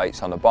whole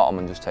baits on the bottom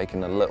and just taking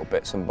the little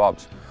bits and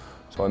bobs.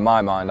 So in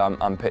my mind,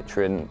 I'm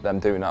picturing them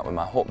doing that with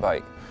my hook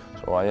bait.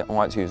 So I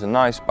like to use a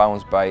nice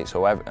balanced bait,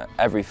 so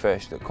every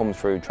fish that comes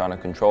through trying to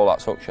control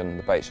that suction,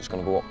 the bait's just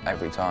going to go up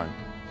every time.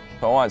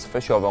 So I like to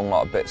fish over a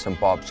lot of bits and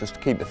bobs just to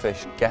keep the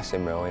fish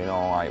guessing really, you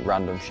know, like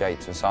random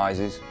shapes and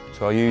sizes.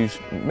 So I use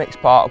mixed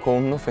particle,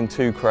 nothing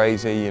too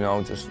crazy, you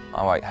know, just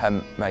I like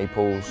hemp,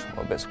 maples,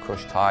 or bits of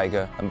crushed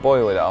tiger. And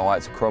boiling it, I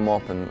like to crumb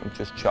up and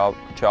just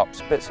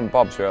chops, bits and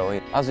bobs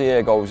really. As the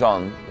year goes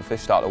on, the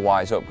fish start to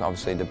wise up.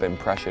 Obviously they've been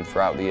pressured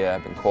throughout the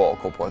year, been caught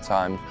a couple of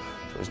times.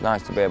 So it's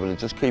nice to be able to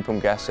just keep them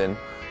guessing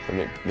so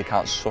that they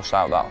can't suss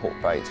out that hook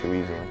bait too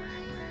easily.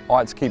 I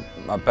like to keep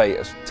my bait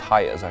as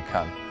tight as I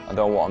can. I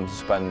don't want them to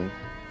spend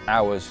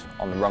hours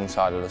on the wrong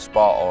side of the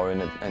spot or in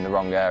the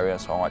wrong area,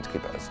 so I like to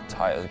keep it as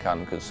tight as I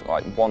can, because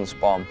like one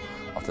spawn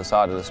off the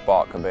side of the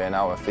spot can be an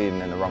hour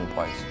feeding in the wrong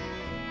place.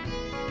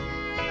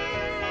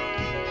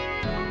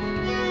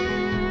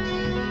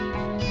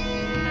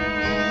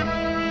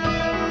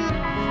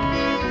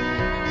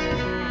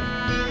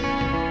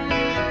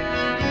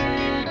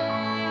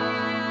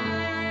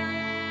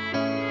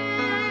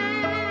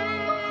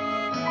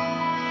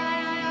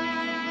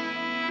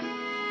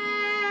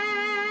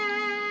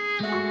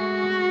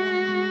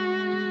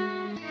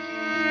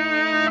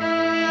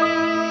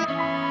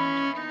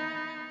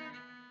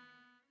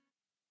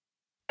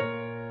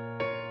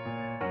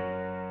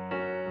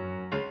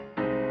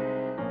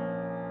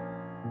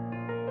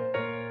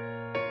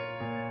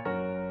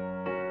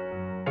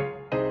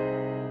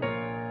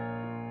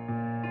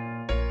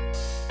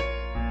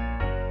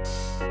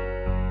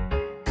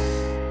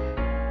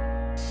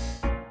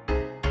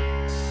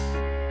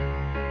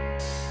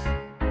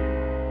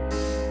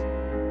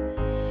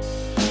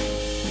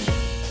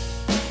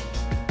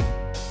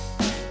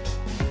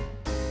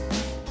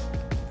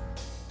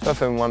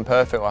 Everything went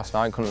perfect last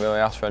night, couldn't really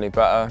ask for any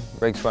better.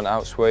 Rigs went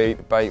out sweet,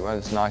 the bait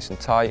went nice and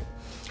tight.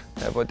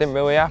 But it didn't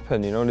really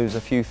happen, you know, there was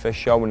a few fish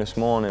showing this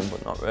morning,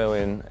 but not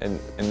really in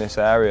this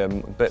area, a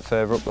bit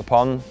further up the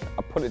pond.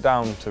 I put it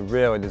down to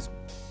really, there's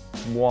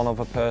one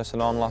other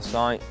person on last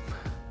night,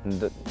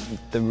 and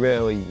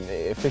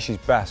it fishes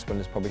best when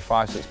there's probably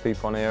 5-6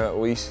 people on here at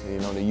least. You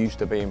know, they're used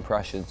to being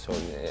pressured, so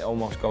it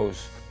almost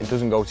goes, it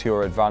doesn't go to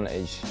your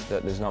advantage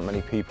that there's not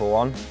many people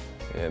on.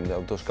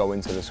 They'll just go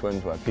into the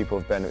swims where people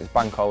have been. It was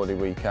bank holiday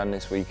weekend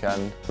this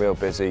weekend, real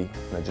busy,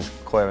 and they're just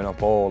clearing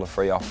up all the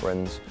free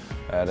offerings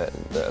that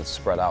had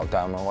spread out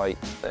down the lake.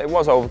 It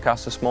was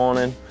overcast this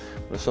morning,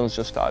 but the sun's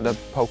just started to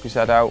poke his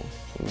head out.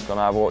 So I'm just going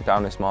to have a walk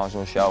down this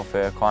marginal shelf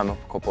here, climb up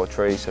a couple of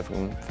trees, see if we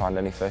can find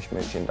any fish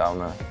mooching down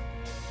there.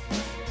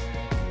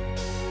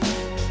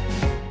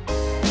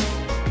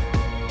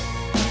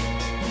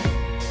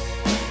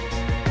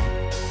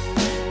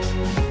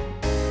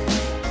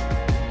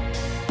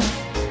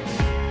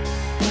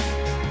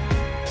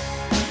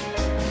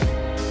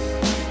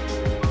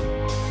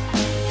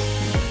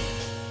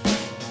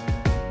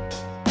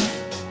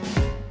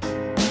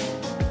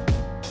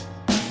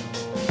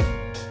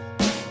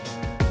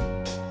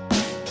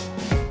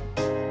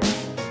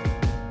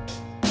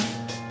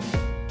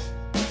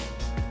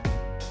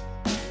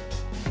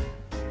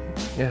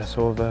 Yeah,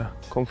 so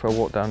I've come for a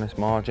walk down this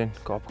margin,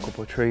 got up a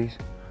couple of trees,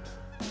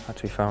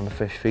 actually found a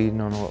fish feeding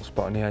on a little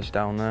spot on the edge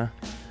down there.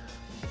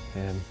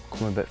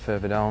 Come a bit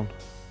further down,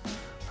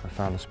 I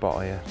found a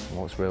spot here,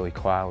 looks really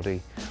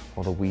cloudy,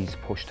 all the weeds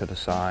pushed to the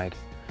side.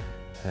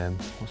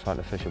 Looks like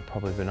the fish have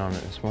probably been on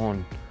it this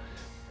morning.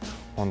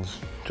 One's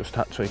just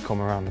actually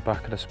come around the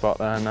back of the spot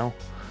there now.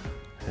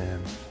 So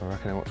I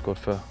reckon it looks good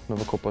for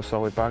another couple of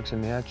solid bags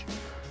in the edge.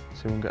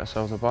 See if we can get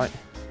ourselves a bite.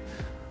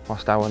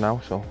 Last hour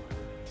now, so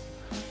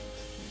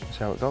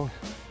see how it goes.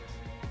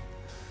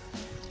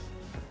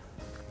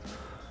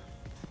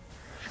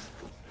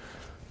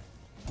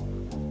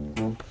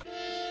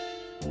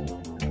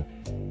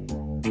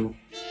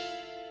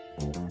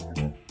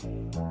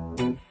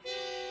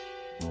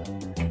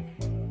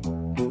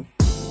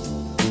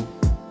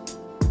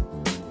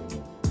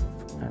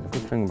 The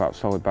good thing about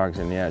solid bags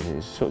in the edge is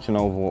it's such an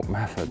overlooked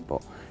method,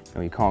 but you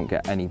know, you can't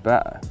get any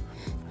better.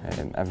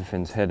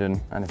 Everything's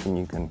hidden, anything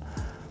you can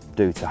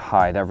do to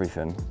hide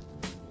everything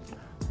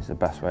is the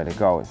best way to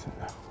go. It's,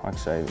 like I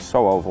say, it's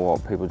so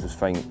overlooked, people just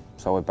think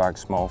solid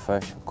bags, small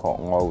fish. I've caught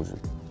loads of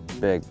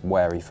big,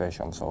 wary fish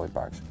on solid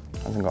bags.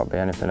 It hasn't got to be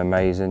anything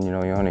amazing, you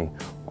know, you're only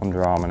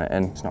underarming it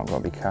in, it's not got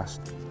to be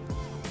cast.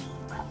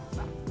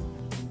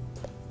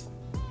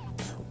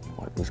 Just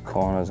like these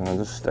corners and I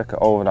just stick it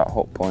over that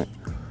hook point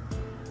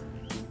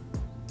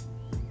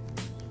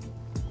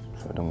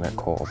so it don't get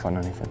caught up on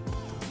anything.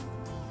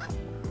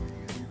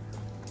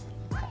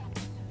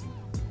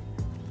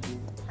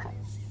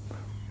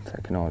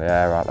 Taking all the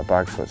air out of the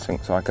bag so it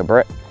sinks like a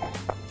brick.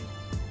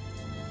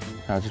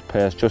 Now just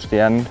pierce just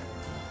the end.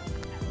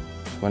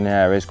 When the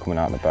air is coming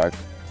out of the bag,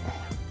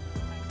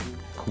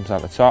 it comes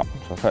out the top,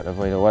 so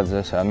effectively the lead's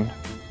this end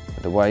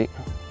with the weight,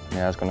 and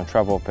the air's going to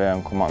travel up here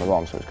and come out the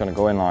bottom, so it's going to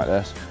go in like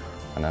this,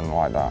 and then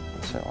like that,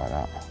 and sit like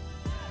that.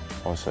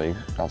 Obviously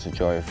that's the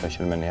joy of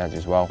fishing them in the edge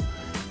as well.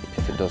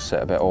 If it does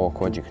sit a bit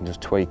awkward, you can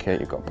just tweak it,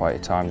 you've got plenty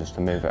of time just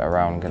to move it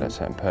around and get it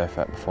sitting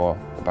perfect before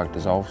the bag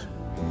dissolves.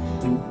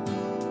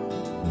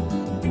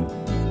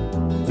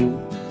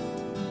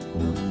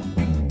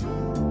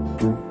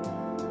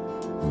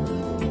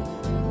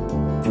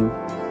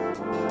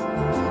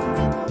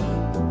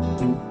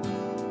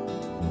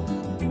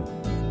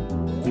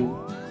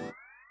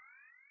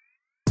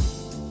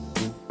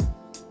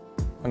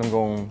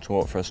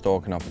 for a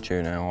stalking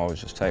opportunity, I always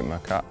just take my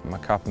cap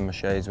and my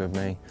shades with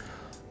me,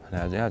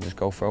 and yeah, just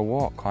go for a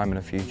walk, climbing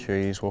a few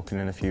trees, walking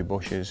in a few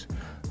bushes.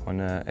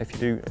 And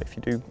if you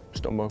do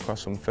stumble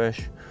across some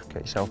fish,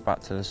 get yourself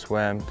back to the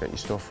swim, get your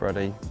stuff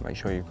ready, make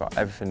sure you've got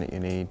everything that you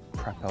need,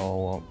 prep it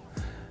all up,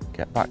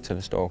 get back to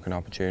the stalking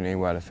opportunity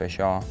where the fish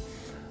are,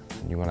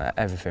 and you want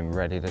everything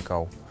ready to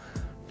go.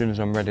 As soon as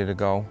I'm ready to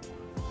go,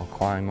 I'll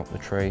climb up the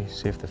tree,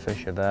 see if the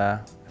fish are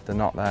there. If they're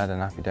not there, then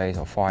happy days,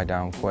 I'll fly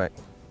down quick,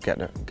 get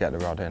the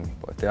rod in.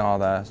 But if they are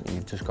there,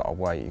 you've just got to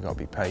wait, you've got to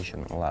be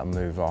patient and let them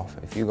move off.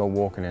 If you go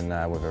walking in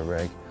there with a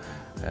rig,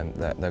 then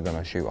they're going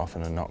to shoot off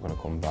and they're not going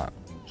to come back.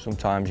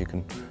 Sometimes you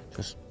can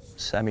just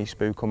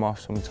semi-spook them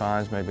off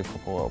sometimes, maybe a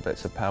couple little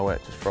bits of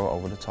pellet, just throw it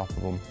over the top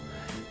of them.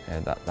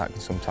 That can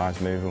sometimes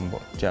move them,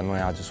 but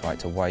generally I just like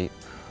to wait.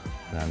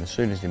 And then as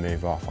soon as they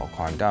move off, I'll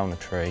climb down the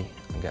tree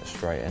and get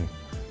straight in.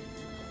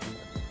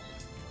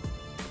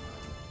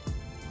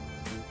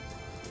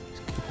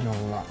 Just keeping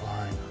on that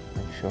line,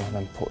 make sure I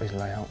then put his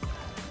layout.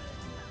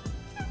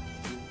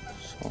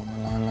 Sort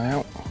the line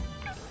layout.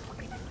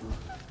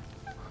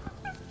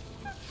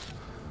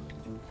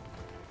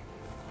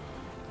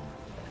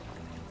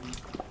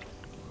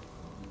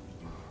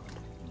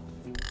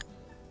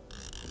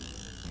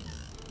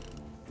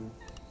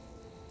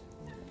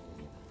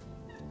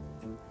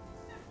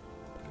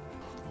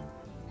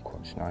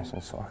 It's nice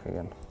and slack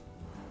again.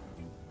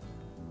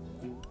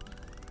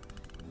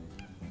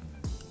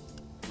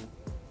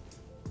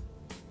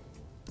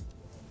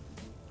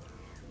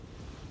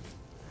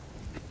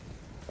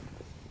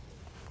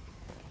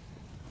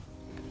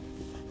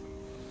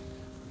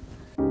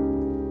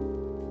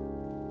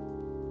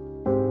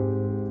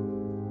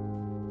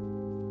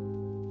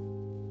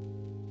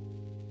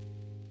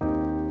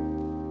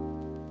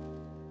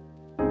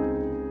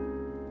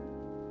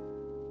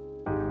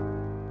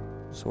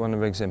 So when the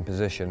rig's in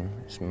position,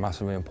 it's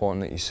massively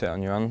important that you sit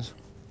on your hands.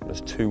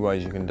 There's two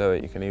ways you can do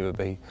it. You can either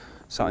be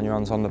sat on your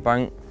hands on the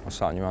bank or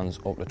sat on your hands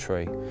up the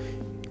tree.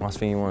 Last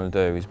thing you want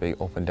to do is be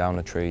up and down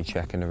the tree,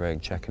 checking the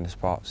rig, checking the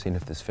spot, seeing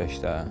if there's fish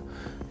there.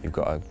 You've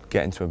got to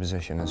get into a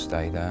position and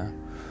stay there.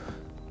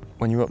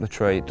 When you're up the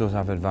tree, it does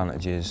have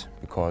advantages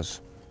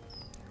because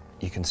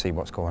you can see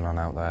what's going on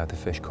out there. The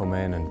fish come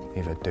in and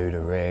either do the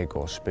rig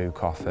or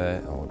spook off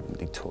it, or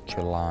they touch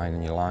your line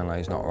and your line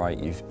lay's not right.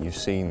 You've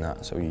seen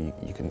that, so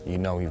you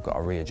know you've got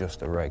to readjust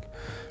the rig.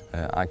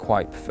 I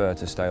quite prefer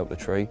to stay up the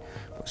tree,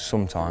 but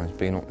sometimes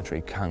being up the tree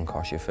can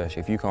cost you fish.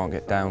 If you can't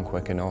get down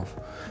quick enough,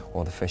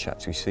 or the fish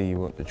actually see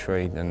you up the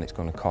tree, then it's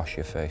going to cost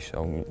you fish.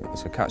 So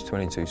it's a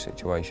catch-22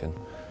 situation.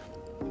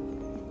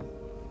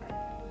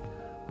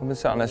 I've been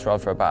sat on this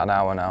rod for about an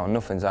hour now and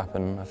nothing's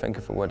happened. I think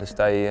if I were to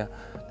stay here,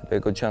 there'd be a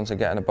good chance of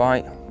getting a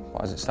bite.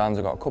 But as it stands,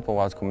 I've got a couple of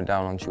rods coming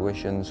down on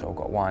tuition, so I've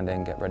got to wind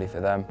in, get ready for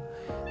them.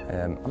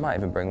 I might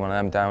even bring one of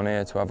them down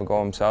here to have a go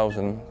themselves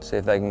and see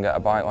if they can get a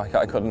bite like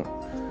I couldn't.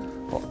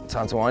 But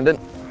time to wind in.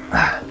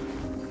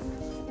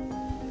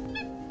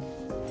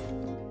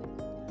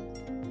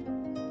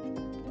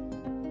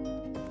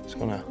 Just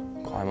gonna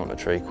climb up the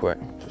tree quick,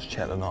 just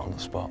check they're not on the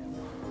spot.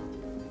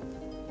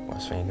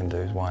 Worst thing you can do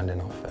is wind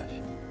in off fish.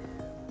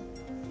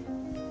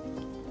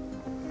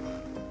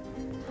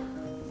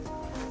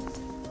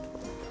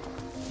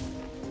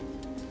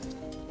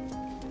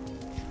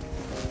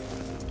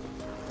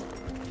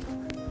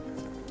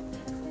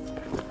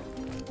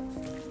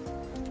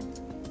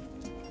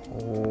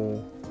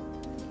 Oh,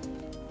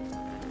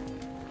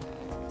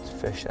 there's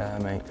fish there,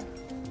 mate.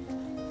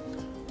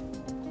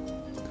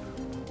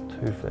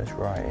 Two fish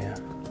right here.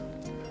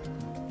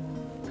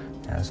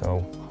 Yeah,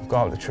 so I've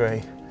got up the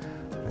tree.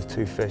 There's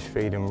two fish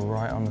feeding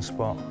right on the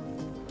spot.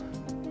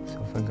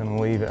 So I think I'm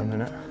gonna leave it a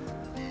minute.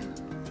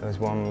 There's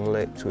one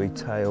literally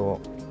tail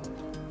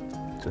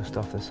up, just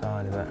off the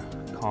side of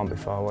it. Can't be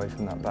far away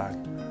from that bag.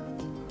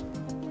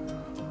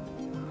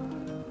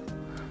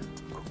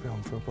 Could be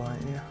on for a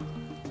bite here.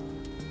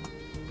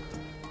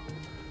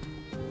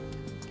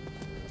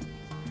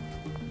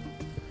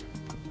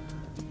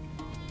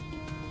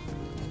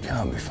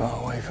 Can't be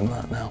far away from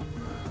that now.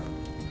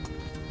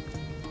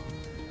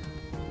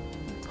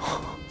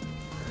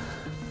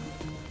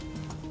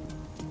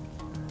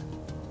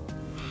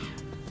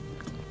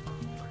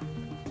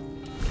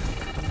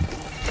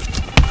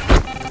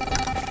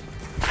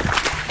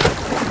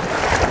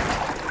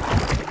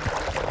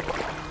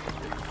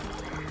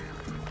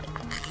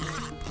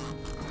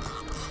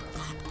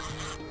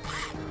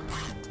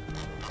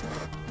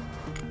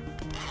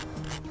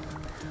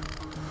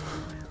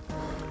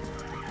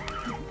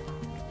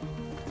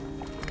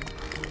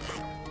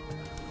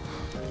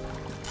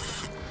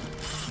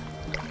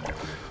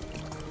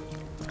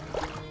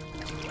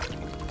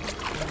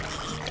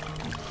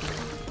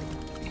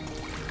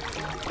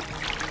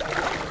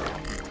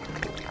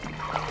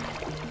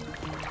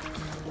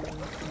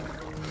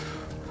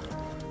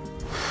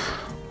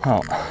 Oh.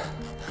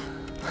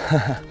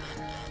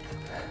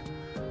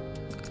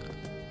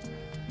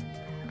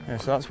 Yeah,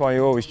 so that's why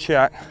you always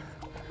check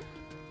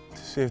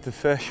to see if the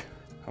fish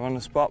are on the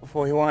spot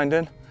before you wind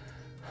in.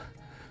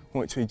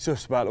 Literally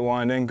just about to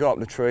wind in, got up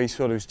the tree,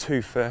 saw there was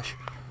two fish.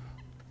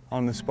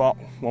 on the spot.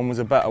 One was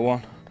a better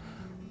one,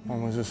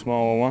 one was a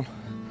smaller one.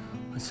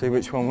 Let's see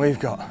which one we've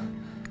got.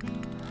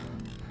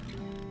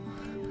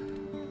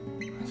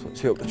 That's what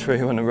she up the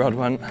tree when the rod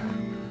went.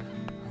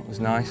 That was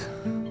nice.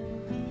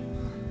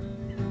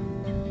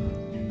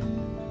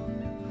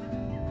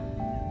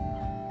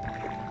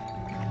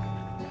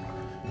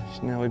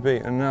 She's nearly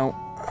beaten now,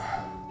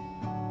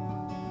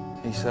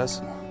 he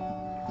says.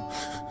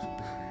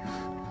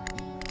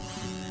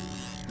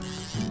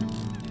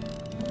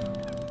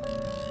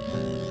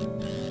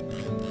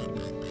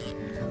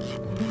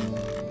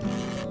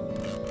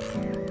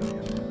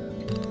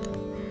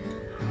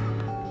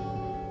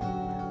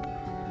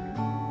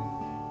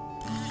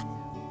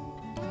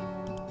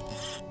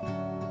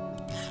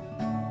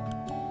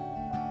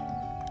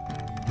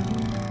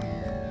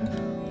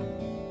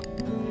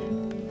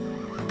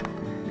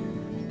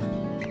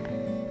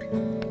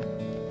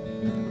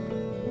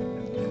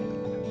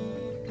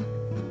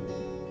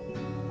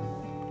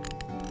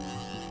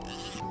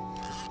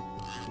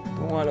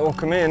 Don't like to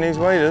hook 'em in these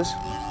waders.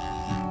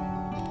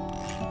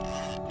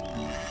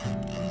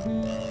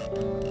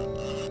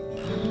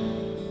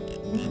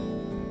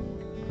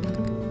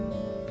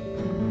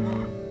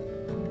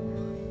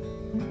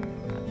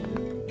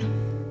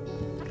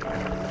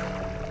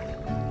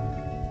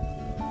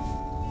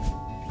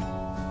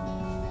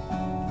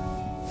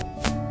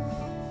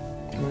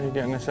 Where are you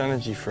getting this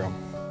energy from?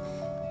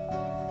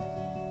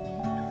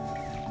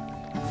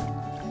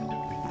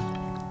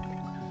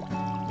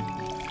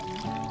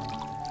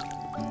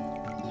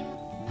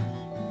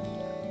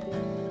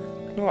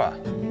 What?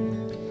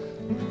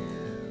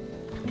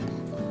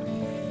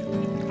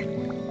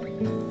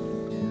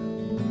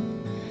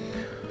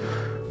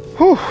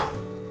 Whew.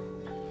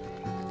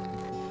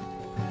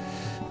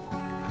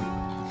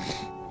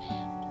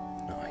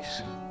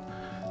 Nice.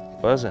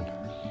 Buzzing.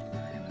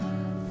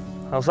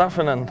 How's that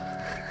for an end?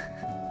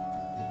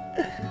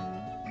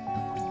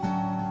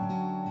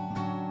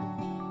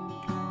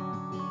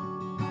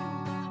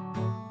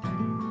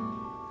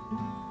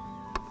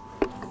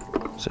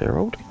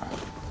 Zeroed.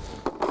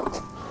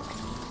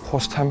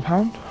 Plus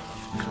 £10.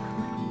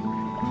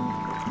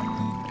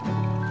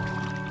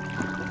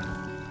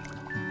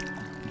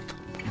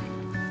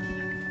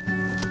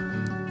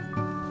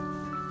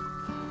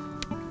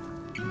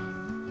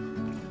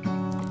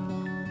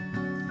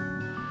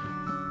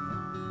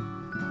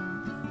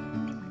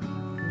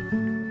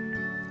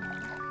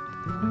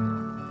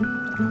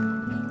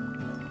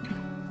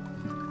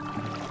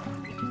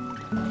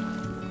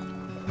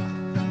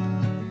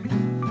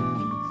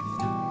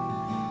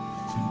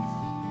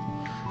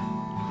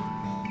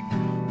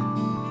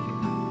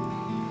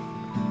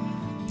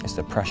 It's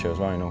the pressure as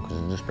well, you know, because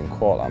it's just been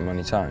caught that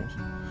many times.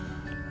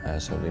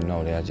 So they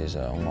know the edges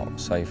are a lot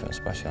safer,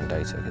 especially on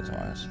day tickets like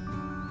this.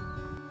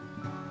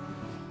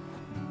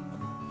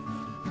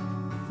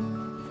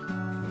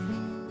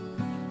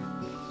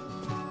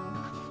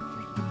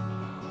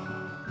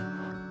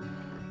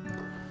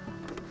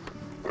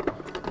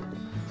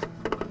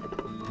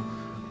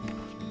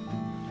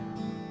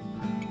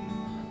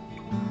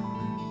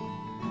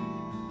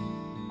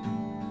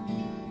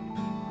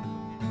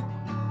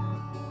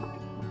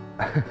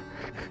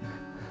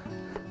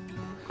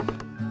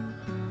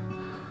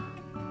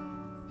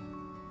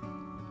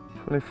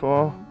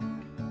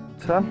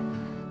 $24.10.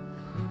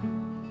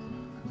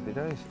 Happy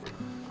days.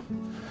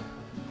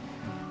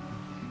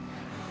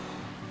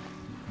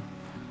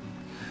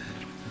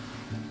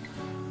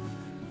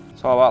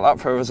 So how about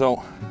that for a result?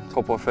 A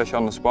couple of fish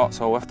on the spot,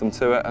 so I left them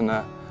to it and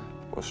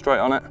put straight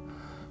on it.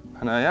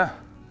 And yeah,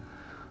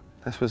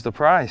 this was the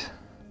prize.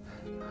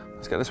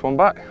 Let's get this one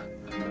back.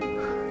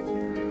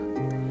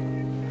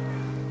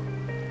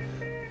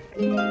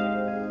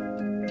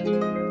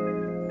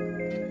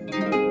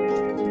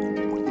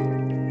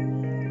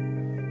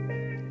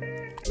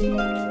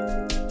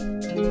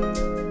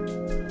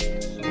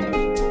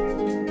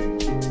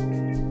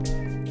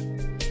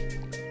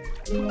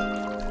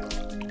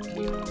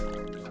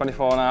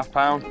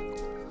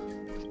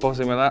 £24.5.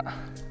 Buzzing with that.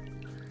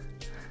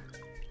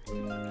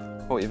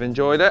 Hope you've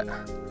enjoyed it.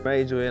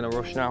 Maids are in a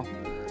rush now.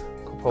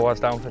 A couple of lads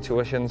down for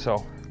tuition,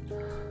 so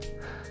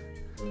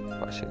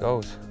back she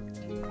goes.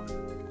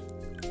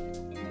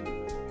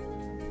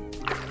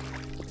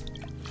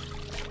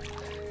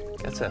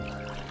 Get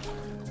in.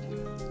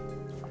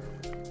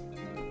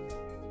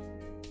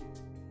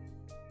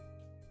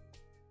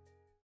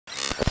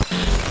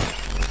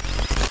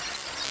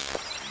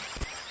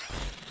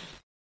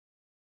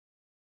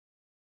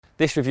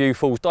 This review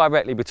falls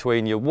directly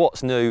between your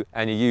what's new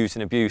and your use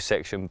and abuse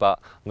section, but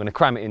I'm going to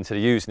cram it into the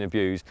use and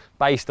abuse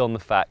based on the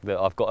fact that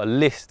I've got a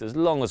list as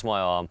long as my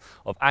arm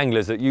of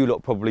anglers that you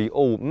lot probably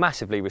all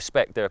massively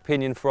respect their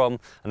opinion from,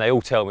 and they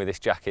all tell me this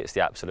jacket's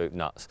the absolute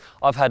nuts.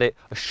 I've had it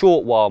a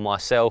short while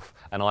myself,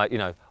 and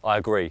I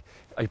agree.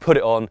 You put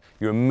it on,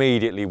 you're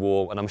immediately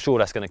warm, and I'm sure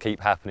that's going to keep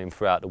happening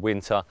throughout the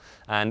winter.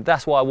 And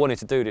that's why I wanted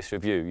to do this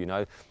review, you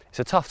know. It's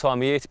a tough time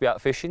of year to be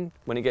out fishing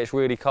when it gets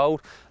really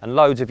cold, and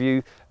loads of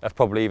you have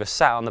probably either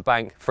sat on the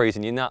bank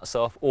freezing your nuts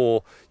off,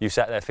 or you've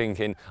sat there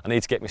thinking, I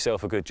need to get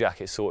myself a good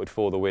jacket sorted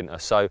for the winter.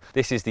 So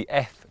this is the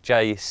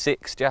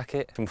FJ6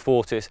 jacket from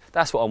Fortis.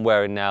 That's what I'm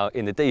wearing now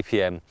in the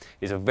DPM.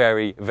 It's a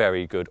very,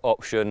 very good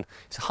option.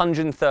 It's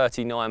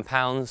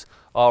 £139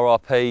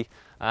 RRP.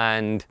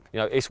 And you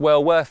know, it's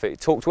well worth it.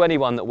 Talk to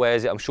anyone that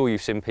wears it. I'm sure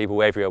you've seen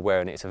people everywhere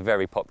wearing it. It's a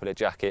very popular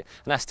jacket,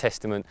 and that's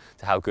testament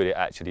to how good it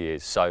actually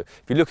is. So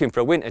if you're looking for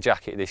a winter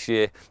jacket this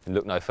year, then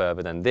look no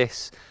further than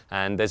this.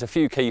 And there's a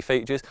few key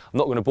features. I'm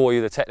not going to bore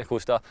you with the technical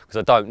stuff because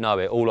I don't know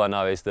it. All I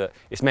know is that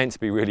it's meant to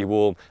be really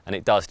warm, and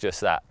it does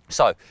just that.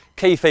 So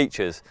key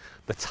features.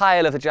 The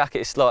tail of the jacket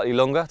is slightly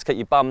longer to keep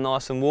your bum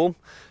nice and warm.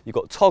 You've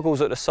got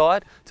toggles at the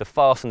side to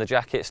fasten the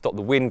jacket, stop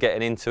the wind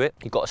getting into it.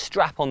 You've got a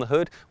strap on the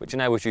hood, which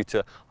enables you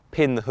to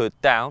pin the hood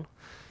down.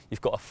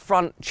 You've got a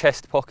front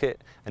chest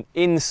pocket, an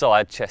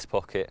inside chest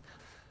pocket,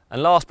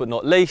 and last but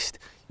not least,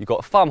 you've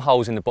got thumb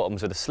holes in the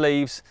bottoms of the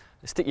sleeves.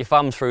 Stick your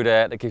thumbs through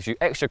there. That gives you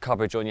extra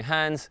coverage on your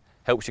hands,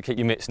 helps you keep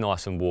your mitts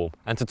nice and warm.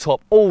 And to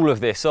top all of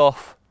this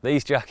off,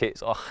 these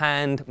jackets are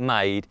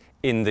handmade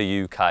in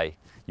the UK.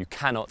 You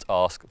cannot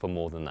ask for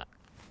more than that.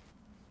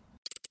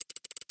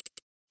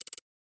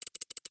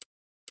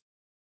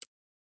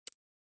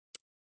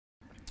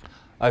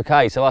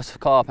 Okay, so us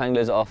carp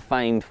anglers are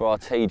famed for our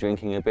tea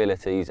drinking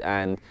abilities,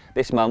 and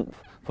this month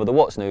for the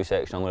What's New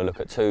section I'm going to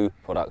look at two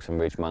products from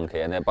Ridge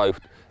Monkey, and they're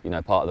both, you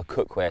know, part of the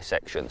cookware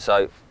section.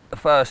 So the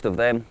first of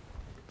them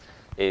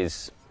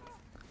is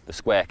the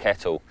square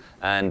kettle,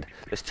 and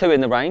there's two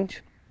in the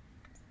range.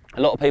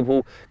 A lot of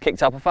people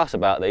kicked up a fuss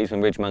about these when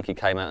Ridge Monkey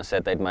came out and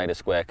said they'd made a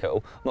square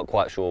kettle. I'm not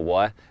quite sure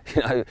why.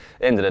 You know, at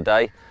the end of the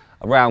day,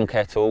 a round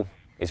kettle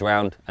is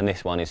round and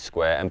this one is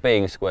square, and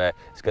being square,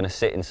 it's going to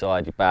sit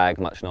inside your bag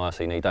much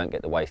nicer, you don't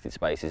get the wasted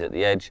spaces at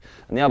the edge.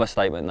 And the other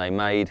statement they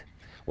made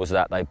was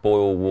that they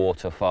boil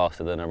water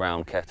faster than a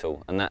round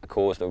kettle, and that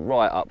caused a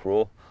right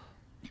uproar,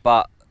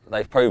 but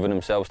they've proven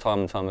themselves time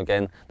and time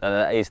again that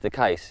that is the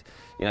case.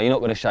 You know, you're not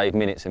going to shave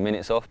minutes and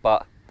minutes off,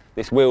 but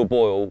this will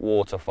boil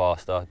water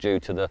faster due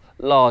to the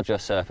larger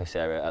surface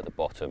area at the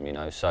bottom, you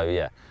know. So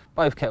yeah,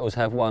 both kettles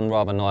have one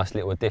rather nice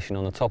little addition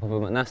on the top of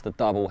them, and that's the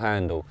double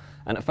handle.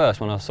 And at first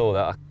when I saw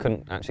that, I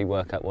couldn't actually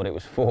work out what it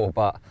was for,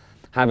 but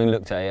having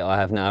looked at it, I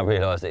have now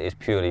realised that it's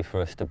purely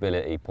for a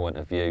stability point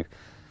of view.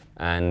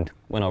 And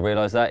when I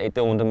realised that, it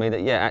dawned on me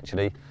that yeah,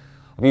 actually,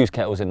 I've used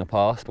kettles in the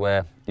past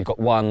where you've got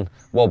one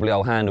wobbly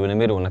old handle in the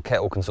middle and the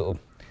kettle can sort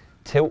of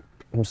tilt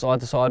from side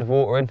to side of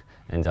watering,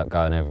 ends up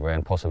going everywhere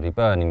and possibly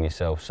burning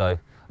yourself. So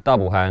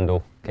double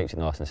handle keeps it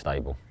nice and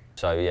stable.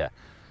 So yeah,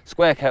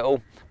 square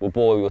kettle will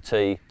boil your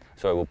tea,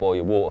 sorry, will boil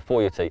your water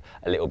for your tea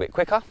a little bit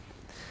quicker.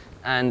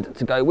 And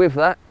to go with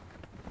that,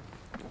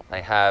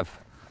 they have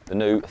the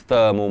new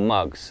thermal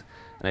mugs.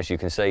 And as you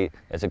can see,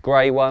 there's a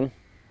grey one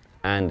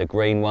and a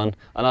green one.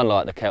 And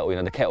unlike the kettle, you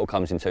know, the kettle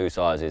comes in two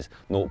sizes,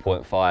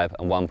 0.5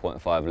 and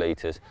 1.5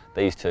 litres.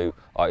 These two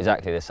are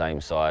exactly the same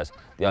size.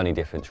 The only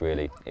difference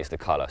really is the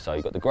colour. So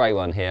you've got the grey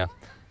one here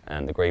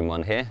and the green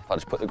one here. If I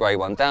just put the grey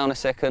one down a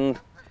second,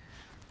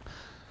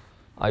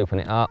 open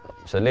it up,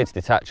 so the lid's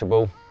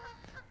detachable.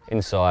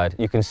 Inside,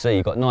 you can see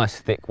you've got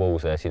nice thick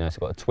walls there, so you know, it's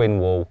got a twin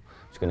wall,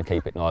 which is going to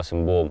keep it nice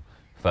and warm.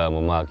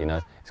 Thermal mug, you know,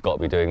 it's got to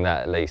be doing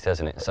that at least,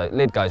 hasn't it? So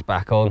lid goes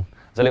back on,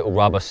 there's a little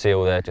rubber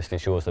seal there, just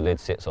ensures the lid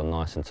sits on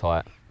nice and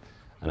tight.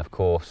 And of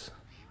course,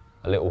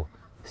 a little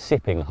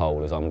sipping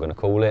hole, as I'm going to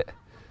call it,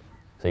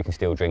 so you can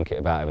still drink it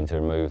without having to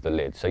remove the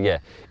lid. So yeah,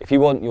 if you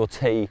want your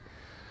tea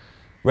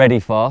ready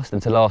fast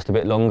and to last a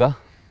bit longer,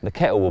 the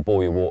kettle will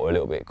boil your water a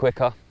little bit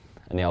quicker,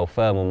 and the old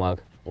thermal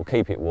mug will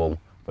keep it warm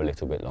for a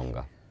little bit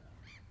longer.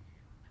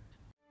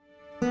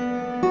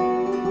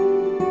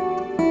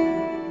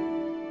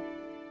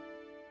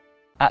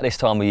 At this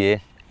time of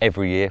year,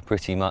 every year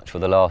pretty much for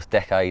the last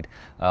decade,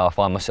 I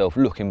find myself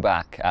looking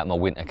back at my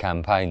winter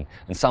campaign,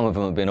 and some of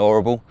them have been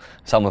horrible,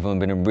 some of them have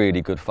been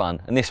really good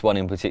fun, and this one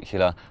in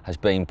particular has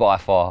been by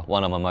far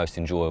one of my most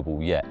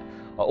enjoyable yet.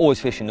 I always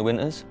fish in the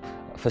winters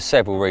for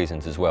several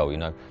reasons as well, you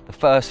know. The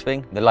first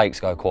thing, the lakes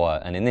go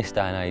quiet, and in this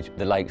day and age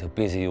the lakes are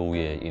busy all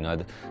year, you know.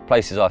 The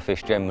places I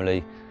fish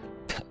generally,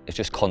 it's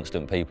just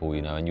constant people,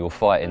 you know, and you're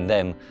fighting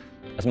them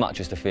as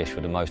much as the fish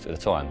for the most of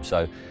the time.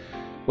 So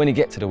when you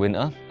get to the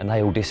winter and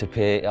they all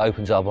disappear, it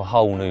opens up a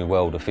whole new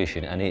world of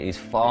fishing, and it is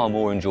far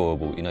more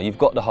enjoyable. You know, you've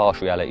got the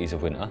harsh realities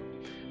of winter,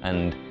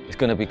 and it's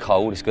going to be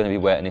cold, it's going to be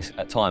wet, and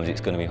at times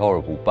it's going to be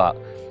horrible, but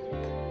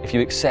if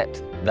you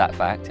accept that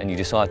fact and you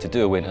decide to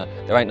do a winter,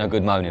 there ain't no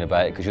good moaning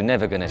about it, because you're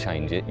never going to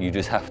change it. You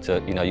just have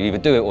to, you know, you either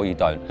do it or you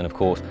don't. And of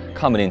course,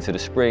 coming into the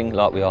spring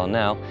like we are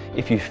now,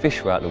 if you fish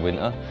throughout the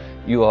winter,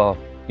 you're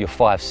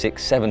 5,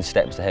 6, 7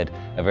 steps ahead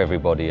of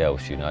everybody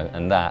else, you know,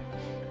 and that,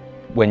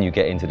 when you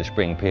get into the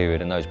spring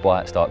period and those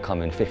bites start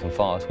coming thick and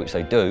fast, which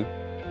they do,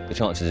 the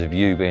chances of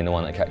you being the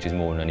one that catches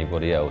more than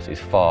anybody else is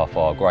far,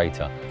 far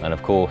greater. And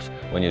of course,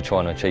 when you're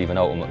trying to achieve an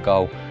ultimate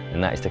goal,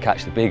 and that is to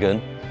catch the big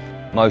one,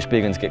 Most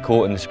big ones get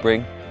caught in the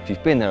spring. If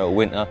you've been there all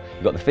winter,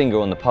 you've got the finger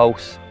on the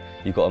pulse,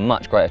 you've got a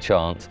much greater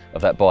chance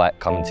of that bite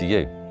coming to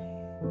you.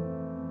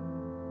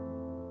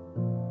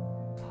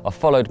 I've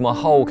followed my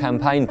whole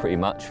campaign pretty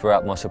much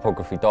throughout my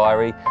Cypography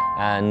diary,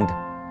 and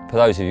for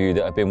those of you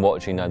that have been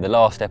watching, the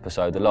last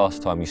episode, the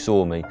last time you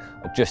saw me,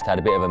 I just had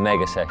a bit of a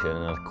mega session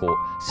and I caught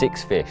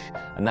 6 fish,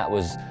 and that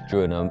was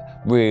during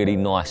a really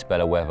nice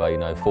spell of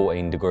weather,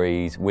 14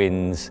 degrees,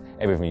 winds,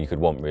 everything you could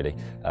want really.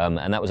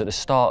 And that was at the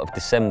start of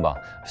December,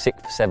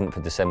 6th, 7th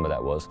of December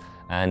that was.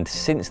 And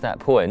since that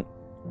point,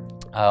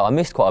 I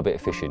missed quite a bit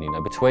of fishing,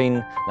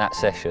 between that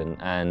session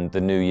and the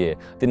new year.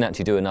 Didn't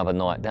actually do another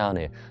night down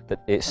here.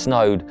 It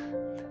snowed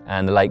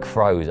and the lake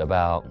froze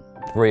about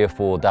 3 or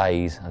 4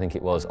 days, I think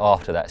it was,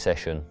 after that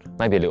session.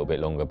 Maybe a little bit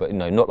longer, but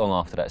not long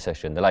after that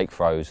session. The lake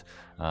froze,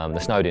 the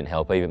snow didn't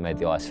help, even made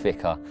the ice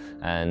thicker.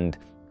 And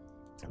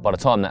by the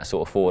time that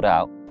sort of thawed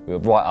out, we were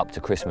right up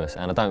to Christmas,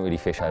 and I don't really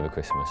fish over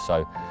Christmas.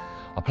 So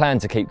I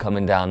planned to keep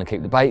coming down and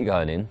keep the bait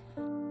going in.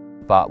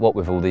 But what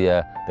with all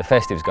the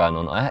festives going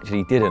on, I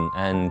actually didn't.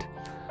 And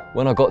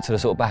when I got to the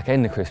sort of back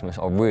end of Christmas,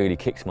 I really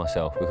kicked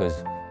myself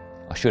because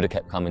I should have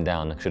kept coming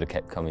down. I should have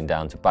kept coming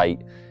down to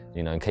bait,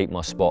 and keep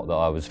my spot that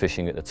I was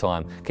fishing at the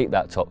time, keep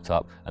that topped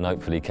up and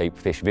hopefully keep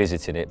fish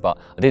visiting it. But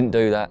I didn't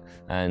do that.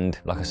 And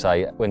like I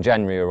say, when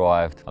January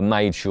arrived, I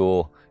made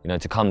sure,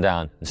 to come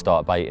down and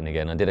start baiting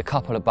again. I did a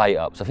couple of bait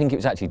ups. I think it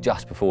was actually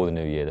just before the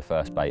new year, the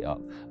first bait up,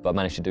 but I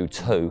managed to do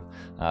 2.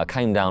 I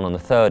came down on the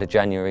 3rd of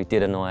January,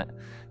 did a night,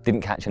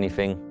 didn't catch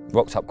anything,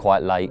 rocked up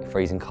quite late,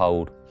 freezing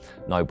cold,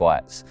 no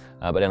bites.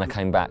 But then I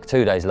came back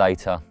 2 days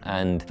later,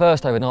 and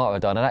first overnight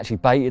I'd done, I'd actually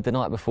baited the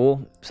night before.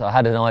 So I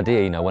had an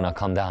idea, when I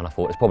come down, I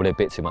thought it's probably a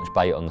bit too much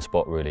bait on the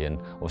spot really. And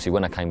obviously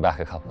when I came back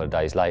a couple of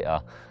days later,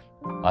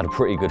 I had a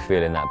pretty good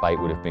feeling that bait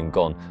would have been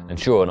gone. And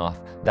sure enough,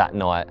 that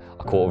night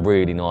I caught a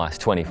really nice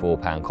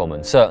 24-pound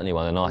common. Certainly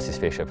one of the nicest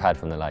fish I've had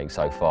from the lake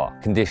so far.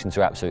 Conditions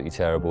were absolutely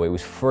terrible. It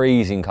was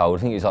freezing cold.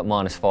 I think it was like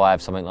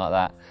 -5, something like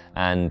that.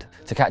 And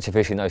to catch a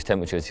fish in those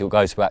temperatures, it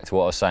goes back to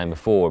what I was saying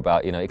before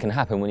about, it can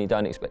happen when you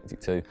don't expect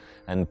it to.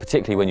 And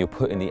particularly when you're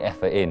putting the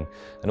effort in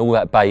and all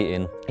that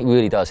baiting, it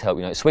really does help.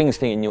 It swings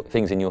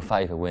things in your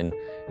favour when,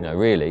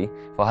 really,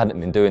 if I hadn't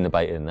been doing the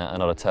baiting and that,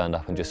 and I'd have turned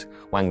up and just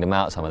wanged them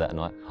out some of that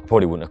night, I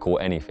probably wouldn't have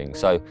caught anything.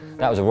 So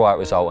that was a right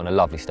result and a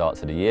lovely start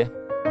to the year.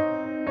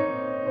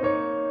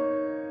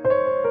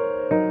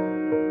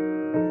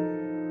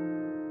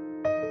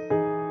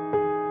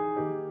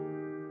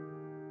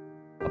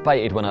 I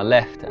baited when I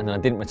left, and then I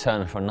didn't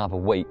return for another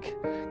week.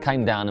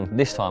 Came down, and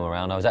this time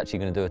around I was actually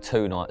going to do a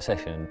 2-night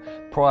session.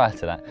 Prior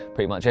to that,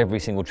 pretty much every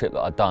single trip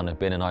that I'd done had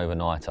been an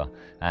overnighter,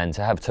 and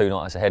to have 2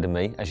 nights ahead of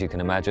me, as you can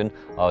imagine,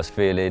 I was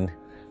feeling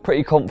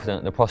pretty confident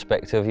at the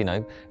prospect of,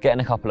 getting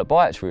a couple of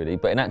bites really.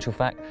 But in actual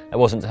fact, that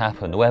wasn't to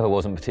happen. The weather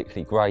wasn't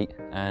particularly great,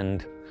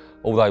 and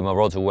although my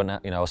rods all went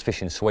out, I was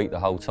fishing sweet the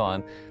whole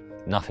time,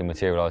 nothing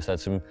materialised. I had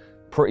some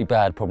pretty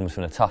bad problems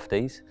from the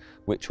tufties,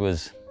 which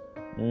was,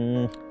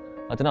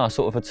 I don't know, I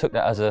sort of took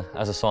that as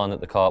a sign that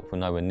the carp were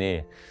nowhere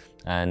near.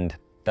 And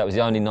that was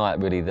the only night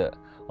really that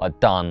I'd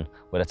done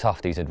where the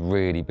tufties had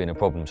really been a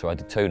problem. So I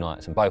did 2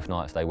 nights, and both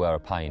nights they were a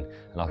pain.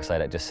 And like I say,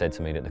 that just said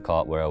to me that the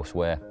carp were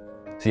elsewhere.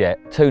 So yeah,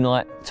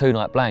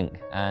 2-night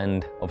blank.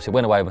 And obviously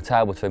went away with my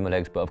tail between my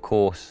legs, but of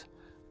course,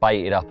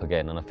 baited up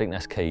again. And I think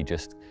that's key,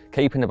 just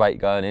keeping the bait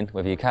going in,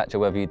 whether you catch or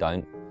whether you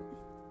don't.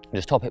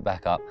 Just top it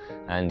back up,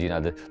 and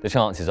the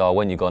chances are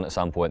when you're gone at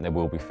some point there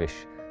will be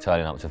fish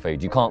turning up to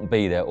feed. You can't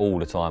be there all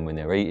the time when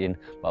they're eating,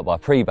 but by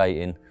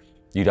pre-baiting,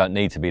 you don't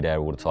need to be there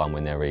all the time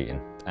when they're eating.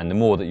 And the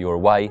more that you're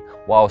away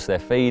whilst they're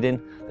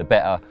feeding, the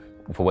better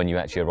for when you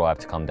actually arrive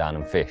to come down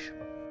and fish.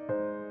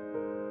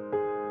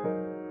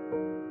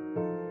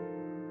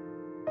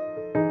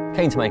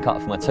 Keen to make up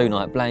for my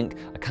 2-night blank,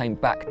 I came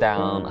back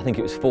down, I think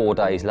it was 4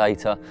 days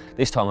later.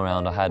 This time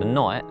around I had a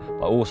night,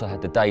 but I also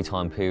had the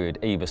daytime period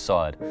either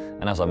side.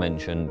 And as I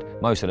mentioned,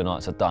 most of the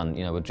nights I'd done,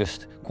 were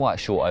just quite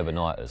short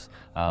overnighters.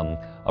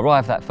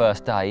 Arrived that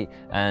first day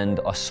and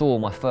I saw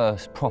my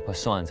first proper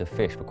signs of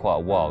fish for quite a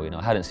while.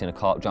 I hadn't seen a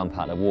carp jump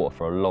out of the water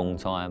for a long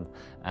time.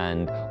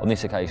 And on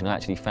this occasion I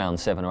actually found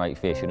 7 or 8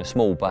 fish in a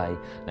small bay.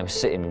 They were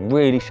sitting in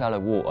really shallow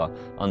water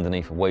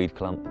underneath a weed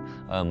clump.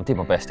 I did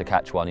my best to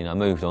catch one,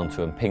 moved on to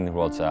them, pinged the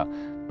rods out,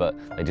 but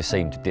they just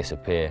seemed to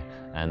disappear,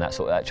 and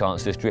that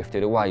chance just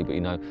drifted away.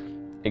 But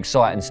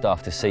exciting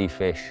stuff to see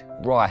fish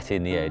right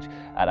in the edge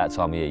at that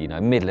time of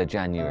year, middle of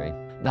January.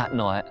 That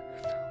night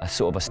I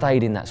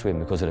stayed in that swim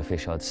because of the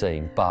fish I'd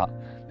seen, but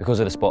because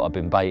of the spot I'd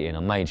been baiting, I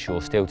made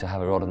sure still to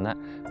have a rod on that.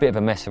 Bit of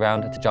a mess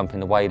around, had to jump in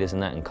the waders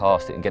and that and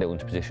cast it and get it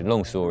into position.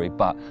 Long story,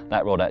 but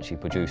that rod actually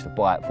produced a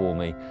bite for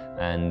me,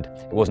 and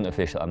it wasn't a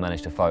fish that I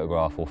managed to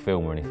photograph or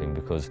film or anything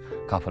because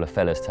a couple of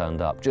fellas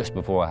turned up just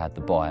before I had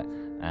the bite,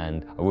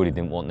 and I really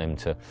didn't want them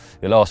to.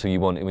 The last thing you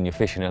want when you're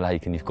fishing a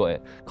lake and you've got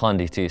it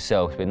kindly to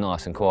yourself, it's been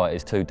nice and quiet,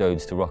 is 2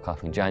 dudes to rock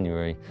up in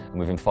January, and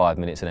within 5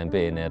 minutes of them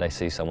being there, they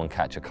see someone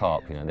catch a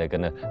carp. They're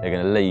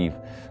gonna leave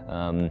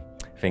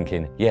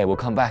thinking, yeah, we'll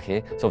come back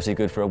here. It's obviously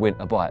good for a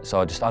winter bite.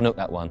 So I just unhooked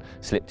that one,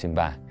 slipped him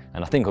back,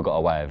 and I think I got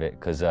away with it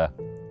because I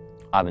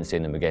I haven't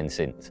seen them again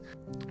since.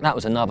 That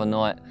was another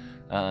night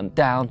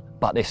down,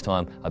 but this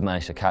time I'd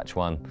managed to catch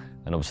one,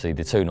 and obviously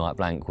the 2-night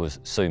blank was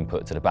soon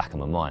put to the back of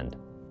my mind.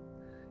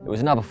 It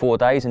was another 4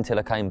 days until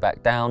I came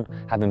back down,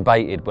 having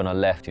baited when I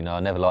left. You know, I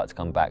never like to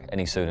come back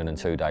any sooner than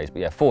 2 days. But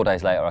yeah, 4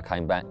 days later I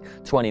came back,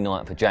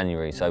 29th of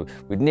January. So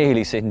we'd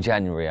nearly seen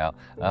January out,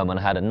 and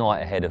I had a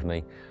night ahead of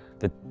me.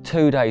 The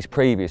 2 days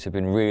previous had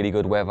been really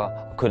good weather.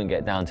 I couldn't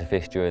get down to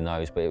fish during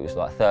those, but it was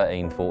like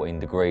 13, 14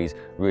 degrees,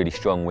 really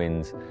strong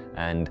winds.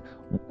 And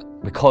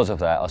because of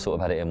that, I sort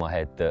of had it in my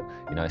head that,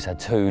 you know, it's had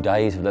 2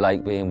 days of the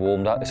lake being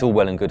warmed up. It's all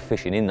well and good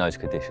fishing in those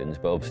conditions,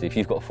 but obviously if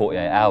you've got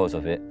 48 hours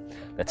of it,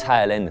 the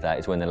tail end of that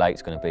is when the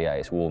lake's going to be at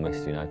its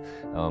warmest, you know.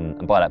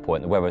 And by that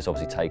point, the weather's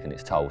obviously taken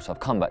its toll. So I've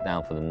come back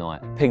down for the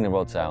night, pinged the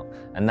rods out,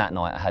 and that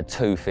night I had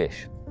 2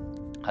 fish.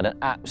 I had an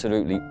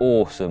absolutely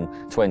awesome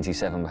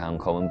 27-pound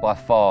common, by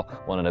far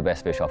one of the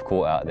best fish I've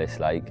caught out of this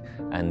lake.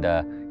 And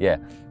yeah,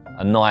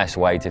 a nice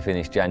way to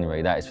finish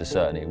January, that is for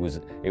certain. It was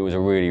a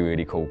really,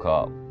 really cool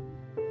carp.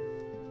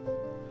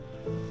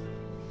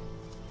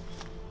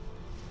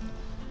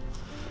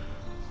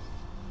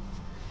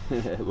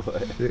 Yeah, boy.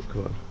 Sick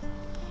one.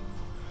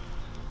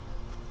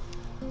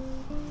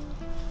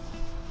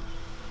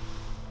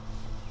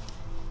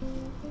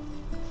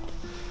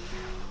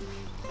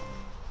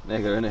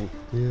 Mega, isn't he?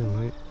 Yeah,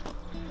 mate.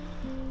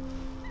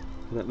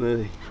 That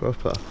movie.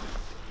 Proper.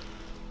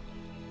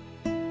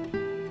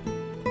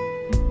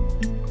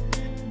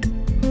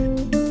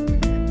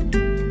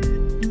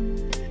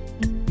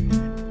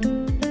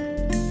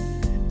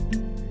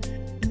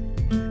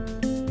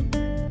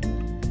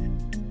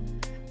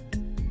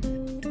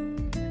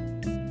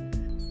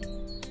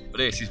 But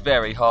this is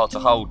very hard to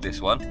hold,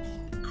 this one.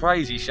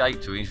 Crazy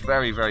shape to him, he's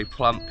very, very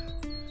plump.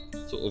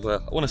 Sort of,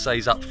 I want to say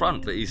he's up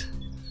front, but he's,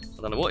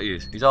 I don't know what he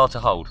is. He's hard to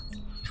hold.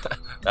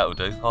 That'll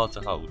do, hard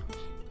to hold.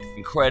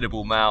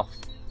 Incredible mouth.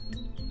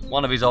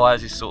 One of his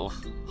eyes is sort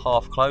of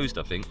half closed,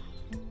 I think.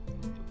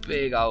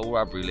 Big old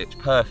rubbery lips,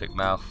 perfect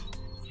mouth.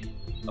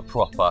 A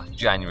proper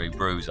January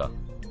bruiser.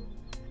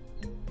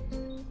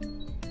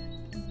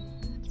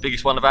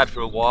 Biggest one I've had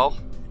for a while.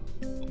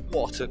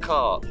 What a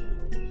carp.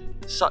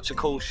 Such a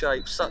cool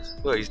shape,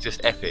 well, he's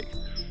just epic.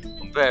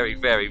 I'm very,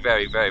 very,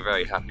 very, very,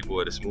 very happy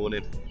boy this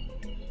morning.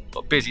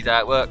 Got a busy day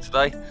at work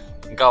today.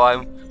 I can go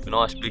home with a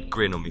nice big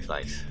grin on my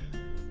face.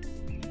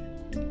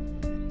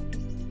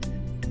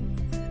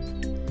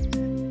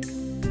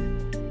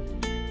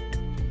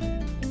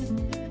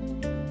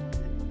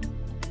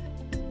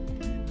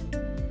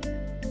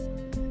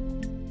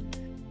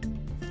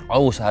 I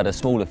also had a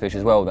smaller fish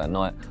as well that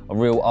night, a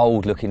real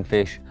old looking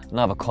fish,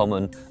 another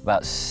common,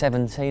 about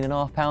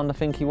 17.5 pound I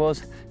think he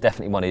was.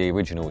 Definitely one of the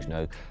originals, you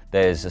know.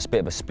 There's a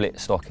bit of a split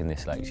stock in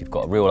this lake. So you've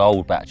got a real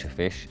old batch of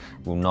fish,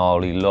 real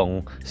gnarly,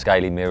 long,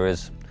 scaly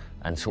mirrors,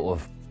 and sort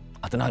of,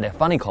 I don't know, they're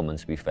funny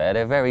commons to be fair.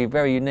 They're very,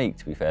 very unique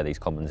to be fair, these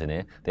commons in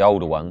here, the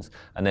older ones.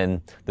 And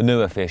then the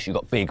newer fish, you've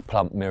got big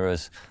plump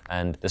mirrors,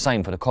 and the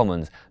same for the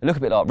commons. They look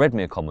a bit like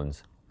Redmere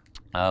commons.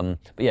 But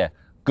yeah,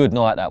 good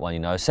night that one, you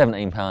know,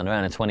 17 pounder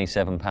and a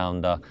 27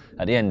 pounder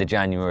at the end of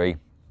January.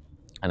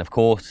 And of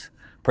course,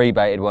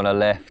 pre-baited when I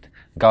left,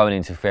 going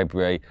into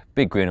February,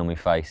 big grin on my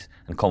face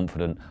and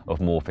confident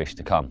of more fish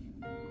to come.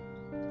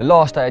 The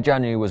last day of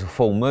January was a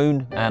full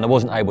moon and I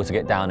wasn't able to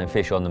get down and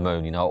fish on the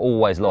moon. You know, I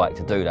always like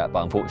to do that,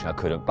 but unfortunately I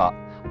couldn't, but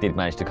I did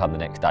manage to come the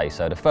next day.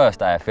 So the first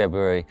day of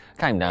February,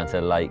 came down to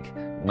the lake,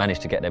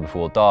 managed to get there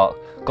before dark,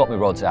 got my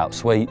rods out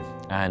sweet,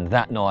 and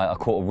that night I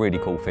caught a really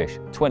cool fish,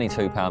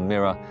 22-pound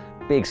mirror,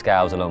 big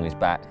scales along his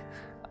back.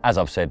 As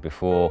I've said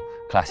before,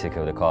 classic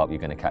of the carp you're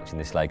going to catch in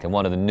this lake and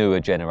one of the newer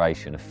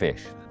generation of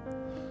fish.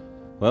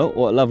 Well,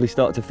 what a lovely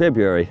start to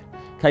February.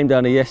 Came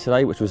down here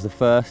yesterday, which was the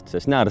first, so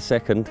it's now the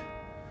second.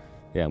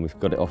 Yeah, and we've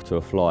got it off to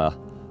a flyer.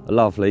 A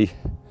lovely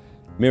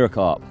mirror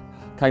carp.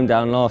 Came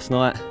down last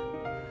night,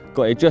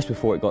 got here just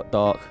before it got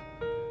dark.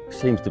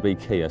 Seems to be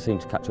key. I seem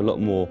to catch a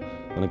lot more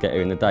when I get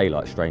here in the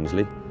daylight,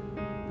 strangely.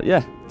 But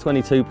yeah,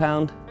 22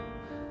 pound.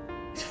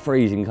 It's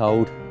freezing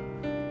cold,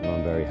 and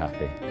I'm very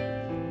happy.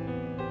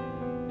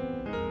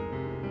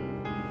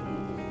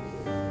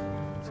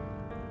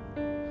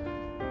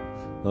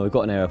 Well, we've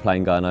got an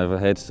aeroplane going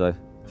overhead, so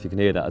if you can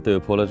hear that, I do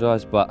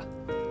apologise, but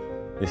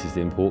this is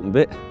the important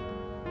bit.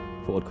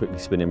 Thought I'd quickly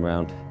spin him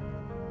round.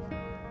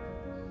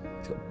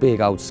 He's got big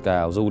old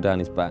scales all down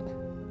his back.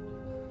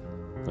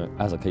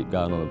 As I keep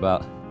going on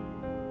about,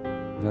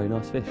 very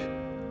nice fish.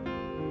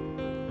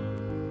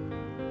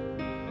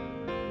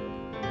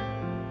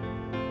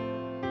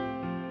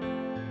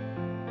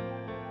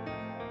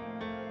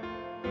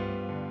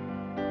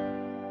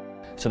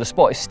 So the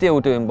spot is still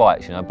doing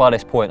bites, you know. By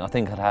this point, I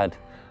think I'd had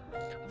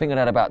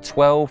about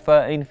 12,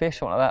 13 fish,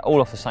 something like that,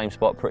 all off the same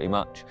spot pretty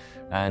much.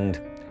 And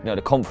you know,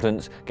 the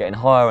confidence getting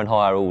higher and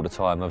higher all the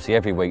time. Obviously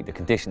every week the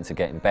conditions are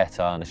getting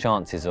better and the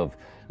chances of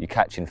you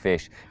catching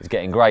fish is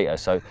getting greater.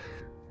 So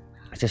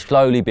it's just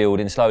slowly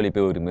building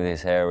with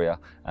this area.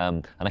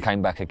 And I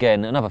came back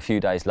again another few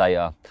days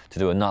later to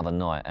do another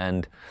night.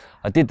 And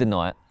I did the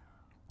night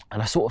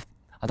and I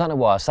don't know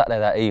why, I sat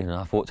there that evening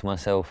and I thought to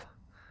myself,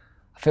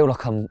 I feel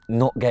like I'm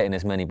not getting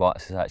as many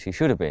bites as I actually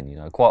should have been. You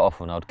know, quite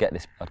often I'd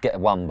get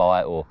one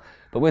bite,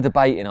 but with the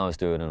baiting I was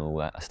doing and all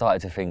that, I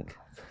started to think,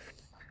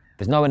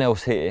 there's no one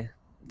else here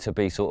to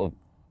be sort of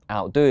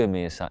outdoing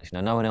me as such. You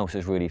know, no one else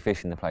is really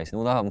fishing the place, and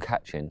although I'm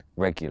catching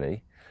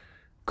regularly,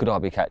 could I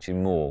be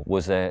catching more?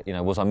 Was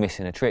I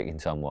missing a trick in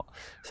somewhat?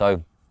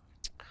 So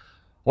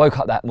woke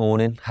up that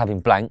morning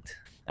having blanked,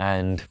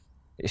 and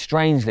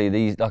strangely,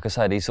 these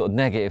sort of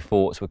negative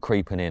thoughts were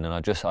creeping in, and I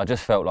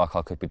just felt like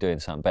I could be doing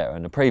something better.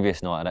 And the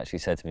previous night I'd actually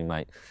said to me,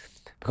 mate,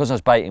 because I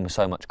was baiting with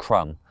so much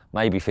crumb,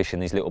 maybe fishing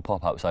these little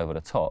pop-ups over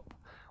the top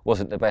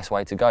wasn't the best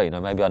way to go. You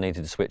know, maybe I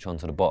needed to switch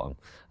onto the bottom.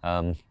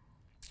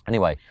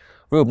 Anyway,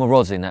 reeled my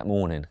rods in that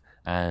morning,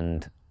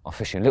 and I'm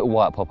fishing little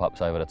white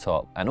pop-ups over the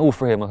top, and all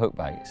three of my hook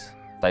baits,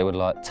 they were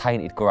like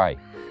tainted grey.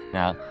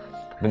 Now,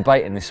 I've been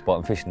baiting this spot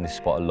and fishing this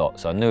spot a lot,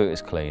 so I knew it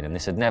was clean, and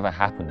this had never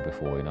happened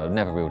before. You know, I've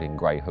never reeled in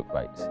grey hook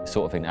baits. It's the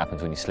sort of thing that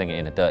happens when you sling it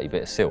in a dirty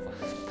bit of silt.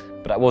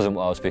 But that wasn't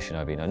what I was fishing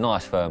over, you know,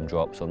 nice firm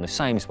drops on the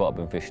same spot I've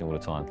been fishing all the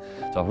time.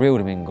 So I've reeled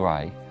them in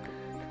grey,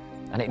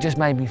 and it just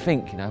made me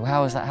think, you know,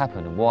 how has that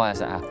happened and why has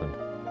that happened?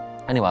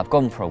 Anyway, I've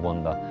gone for a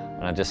wander,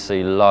 and I just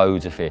see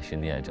loads of fish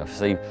in the edge.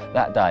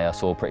 That day I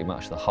saw pretty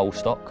much the whole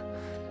stock.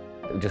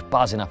 It was just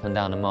buzzing up and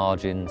down the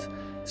margins.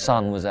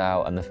 Sun was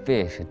out and the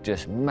fish had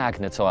just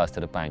magnetised to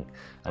the bank.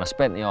 And I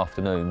spent the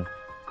afternoon,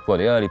 well,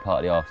 the early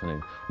part of the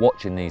afternoon,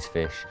 watching these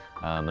fish,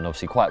 and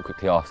obviously quite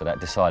quickly after that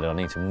decided I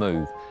need to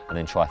move and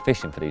then try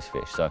fishing for these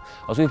fish. So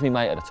I was with my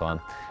mate at the time.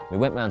 We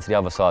went round to the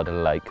other side of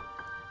the lake,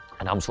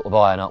 and I'm sort of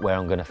eyeing up where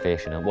I'm going to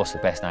fish and what's the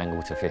best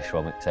angle to fish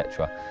from,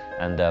 etc.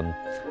 And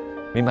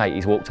my mate,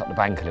 he's walked up the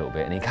bank a little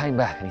bit, and he came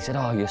back and he said,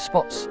 "Oh, your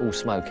spot's all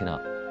smoking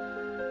up."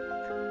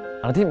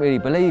 And I didn't really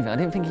believe it. I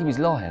didn't think he was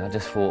lying. I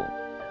just thought,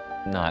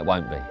 no, it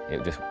won't be.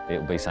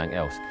 It'll be something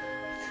else.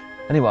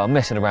 Anyway, I'm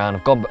messing around.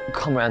 I've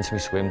come around to my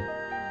swim.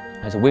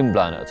 There's a wind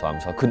blowing at the time,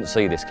 so I couldn't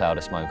see this cloud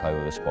of smoke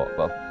over the spot.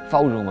 But I've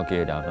folded all my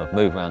gear down, and I've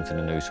moved around to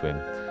the new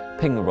swim,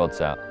 pinged the rods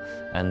out,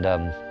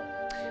 and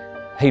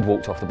he'd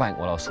walked off the bank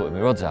while I was sorting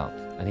my rods out.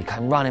 And he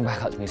came running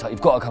back up to me. He's like,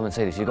 "You've got to come and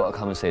see this. You've got to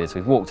come and see this." So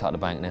we've walked out the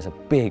bank, and there's a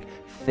big,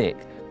 thick,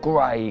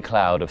 grey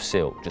cloud of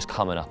silt just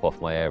coming up off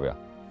my area.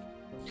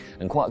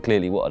 And quite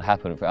clearly what had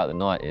happened throughout the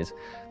night is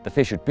the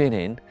fish had been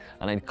in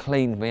and they'd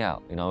cleaned me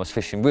out. You know, I was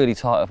fishing really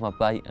tight with my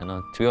bait, and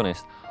to be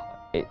honest,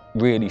 it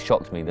really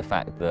shocked me the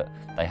fact that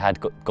they had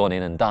gone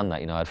in and done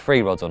that. You know, I had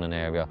 3 rods on an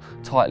area,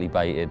 tightly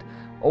baited,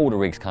 all the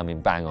rigs coming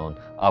bang on,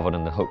 other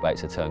than the hook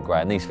baits had turned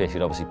grey, and these fish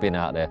had obviously been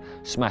out there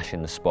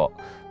smashing the spot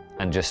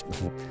and just,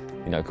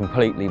 you know,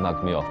 completely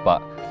mugged me off.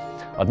 But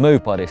I'd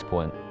moved by this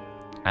point,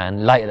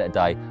 and later that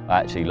day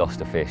I actually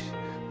lost a fish.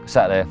 I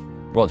sat there,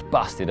 rods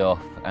busted off,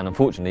 and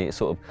unfortunately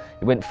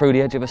it went through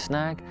the edge of a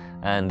snag,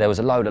 and there was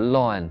a load of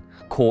line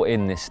caught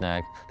in this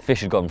snag. The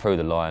fish had gone through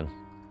the line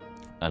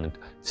and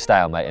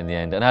stalemate in the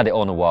end, and I had it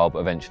on a while, but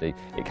eventually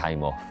it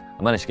came off.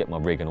 I managed to get my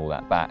rig and all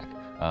that back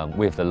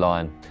with the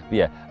line. But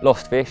yeah,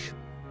 lost fish,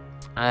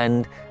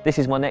 and this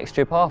is my next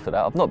trip after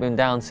that. I've not been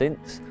down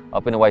since.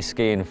 I've been away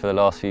skiing for the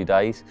last few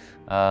days.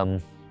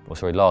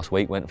 Last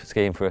week went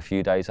skiing for a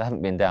few days. I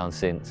haven't been down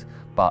since,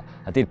 but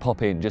I did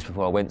pop in just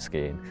before I went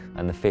skiing,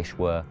 and the fish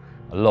were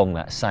along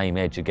that same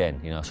edge again.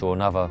 You know, I saw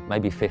another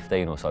maybe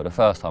 15 or so. The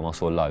first time I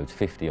saw loads,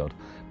 50 odd,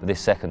 but this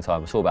second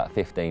time I saw about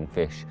 15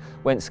 fish.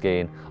 Went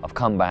skiing, I've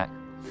come back,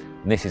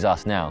 and this is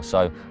us now. So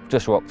I've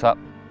just rocked up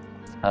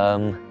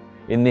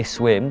in this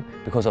swim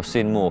because I've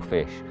seen more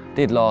fish.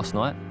 Did last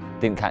night,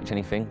 didn't catch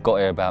anything, got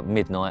here about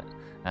midnight,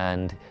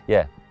 and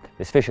yeah,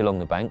 there's fish along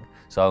the bank,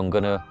 so I'm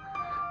gonna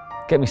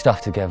get my stuff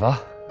together.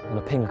 I'm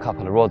gonna ping a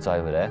couple of rods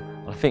over there,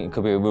 and I think it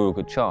could be a real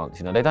good chance.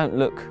 You know, they don't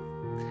look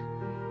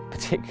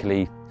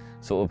particularly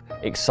sort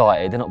of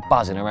excited, they're not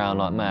buzzing around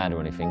like mad or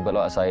anything, but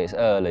like I say, it's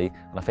early,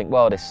 and I think,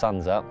 well, this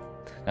sun's up,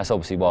 that's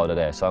obviously why they're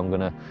there. So I'm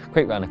gonna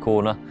creep round the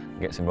corner and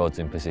get some rods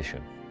in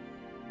position.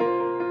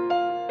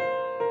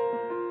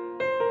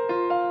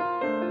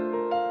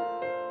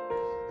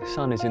 The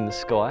sun is in the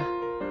sky,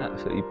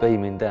 absolutely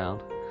beaming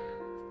down,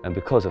 and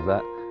because of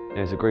that,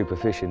 there's a group of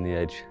fish in the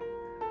edge.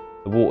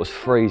 The water's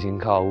freezing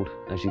cold,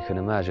 as you can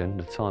imagine,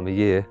 the time of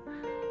year,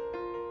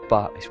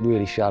 but it's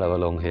really shallow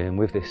along here, and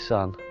with this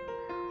sun,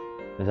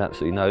 there's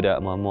absolutely no doubt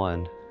in my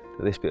mind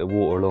that this bit of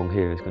water along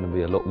here is going to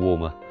be a lot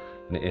warmer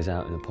than it is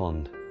out in the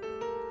pond.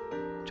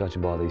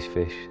 Judging by these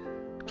fish,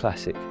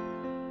 classic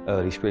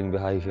early spring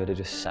behaviour, they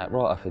just sat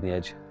right up in the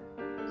edge,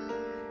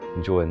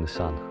 enjoying the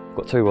sun. I've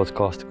got 2 rods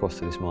cast across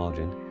to this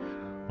margin,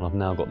 and I've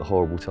now got the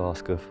horrible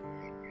task of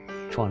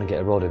trying to get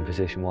a rod in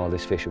position while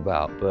there's fish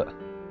about, but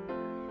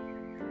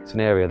it's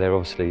an area they're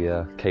obviously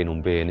keen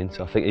on being in,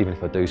 so I think even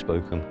if I do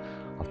spook them,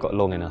 I've got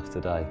long enough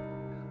today,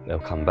 they'll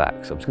come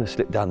back. So I'm just going to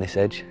slip down this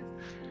edge,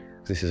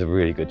 because this is a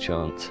really good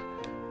chance.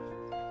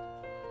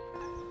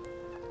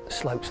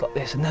 Slopes like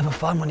this are never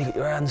fun when you get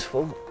your hands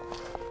full,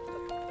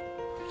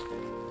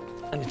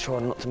 and you're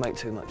trying not to make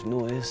too much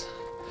noise.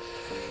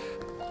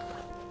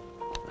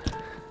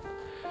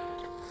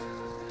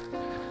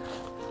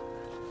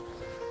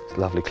 It's a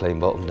lovely clean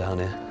bottom down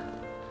here.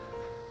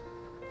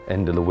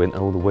 End of the winter,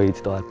 all the weeds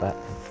died back.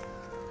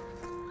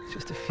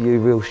 Just a few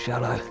real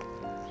shallow,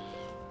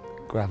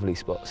 gravelly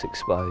spots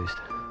exposed.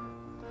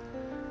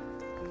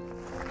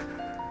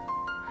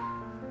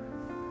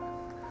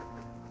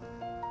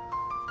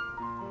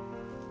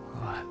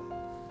 Right,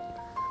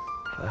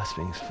 first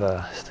things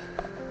first.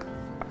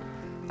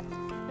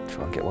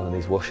 Try and get one of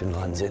these washing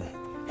lines in.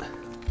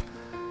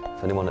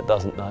 For anyone that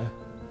doesn't know,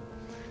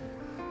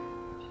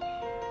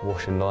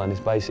 washing line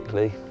is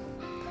basically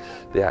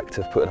the act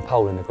of putting a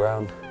pole in the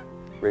ground,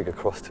 rig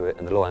across to it,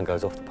 and the line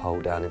goes off the pole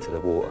down into the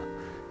water.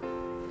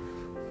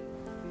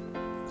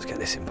 Let's get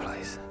this in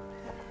place.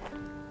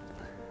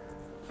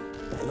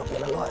 You're not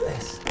going to like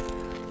this,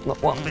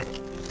 not one bit.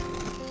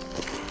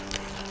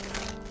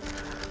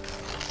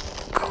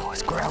 God,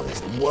 this ground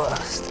is the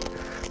worst.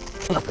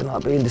 Nothing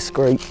like being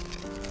discreet.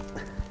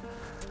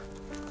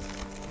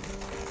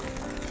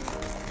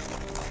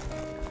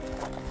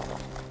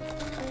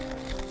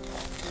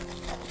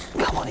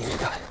 Come on, here we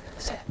go.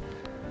 That's it.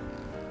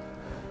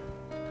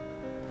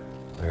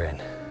 We're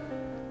in.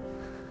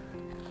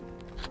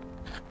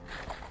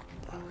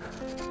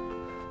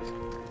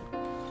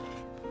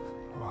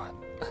 Right,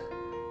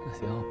 that's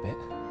the hard bit.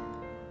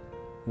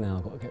 Now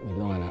I've got to get my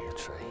line out the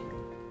tree.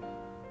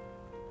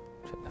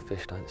 Check the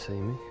fish don't see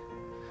me.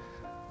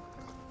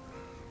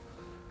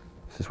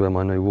 This is where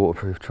my new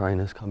waterproof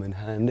trainers come in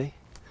handy.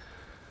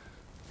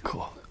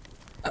 Cool,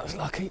 that was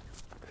lucky.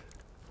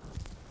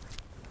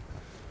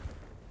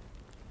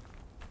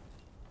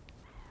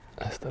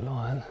 That's the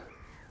line.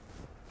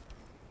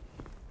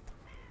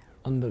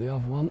 Under the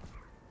other one.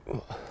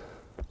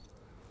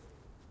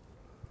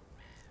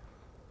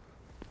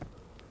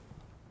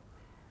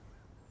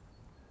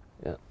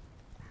 Yeah,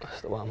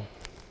 that's the one.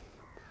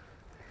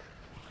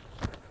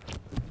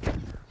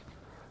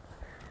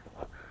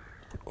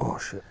 Oh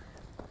shit.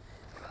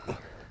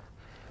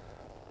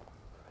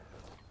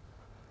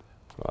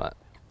 Right.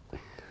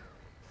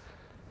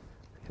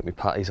 Get my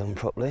patties on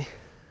properly.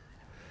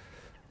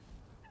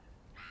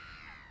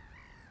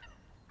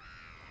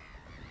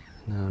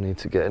 Now I need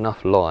to get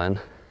enough line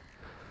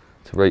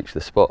to reach the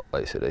spot,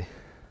 basically.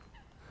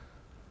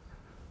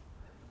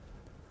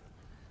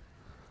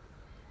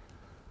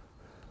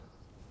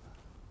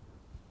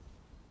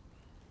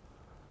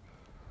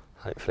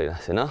 Hopefully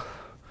that's enough.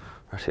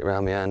 Rush it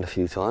around my hand a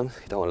few times.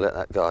 You don't want to let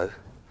that go.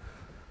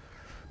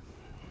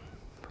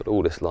 Put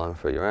all this line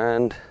through your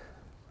hand.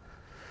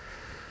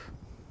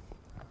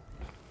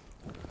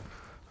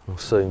 I'll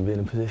soon be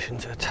in a position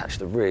to attach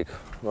the rig.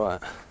 Right.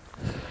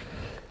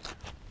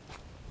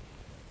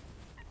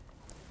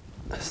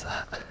 That's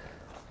that.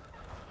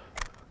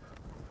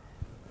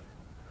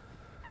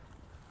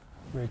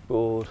 Rig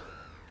board.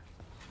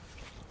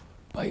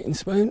 Baiting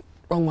spoon.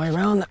 Wrong way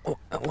round.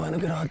 That weren't a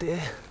good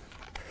idea.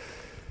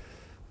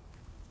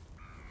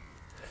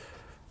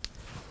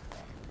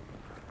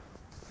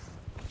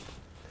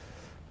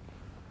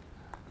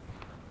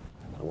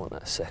 I want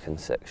that second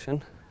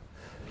section.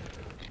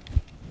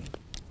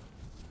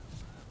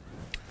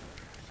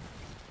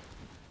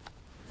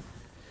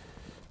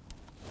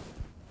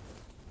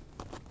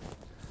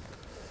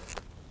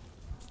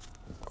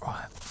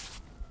 Right.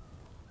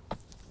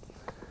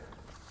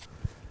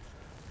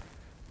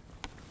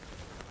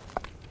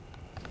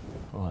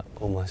 Right,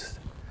 almost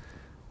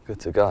good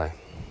to go.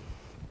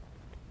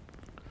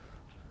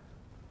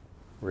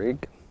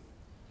 Rig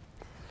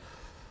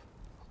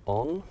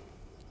on.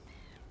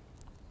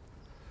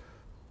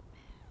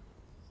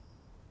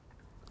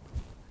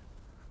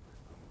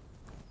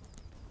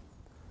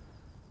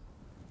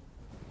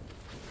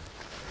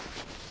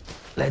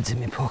 Lead's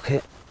in my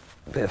pocket,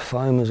 a bit of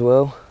foam as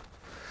well.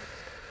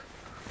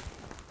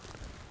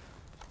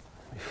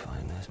 Let me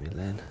foam, there's my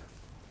lead.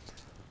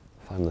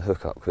 Foam the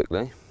hook up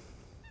quickly.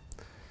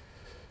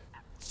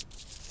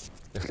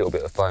 This little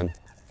bit of foam.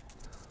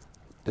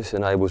 This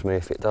enables me,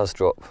 if it does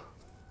drop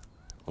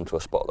onto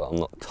a spot that I'm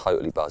not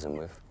totally buzzing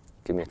with,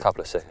 give me a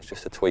couple of seconds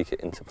just to tweak it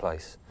into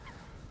place.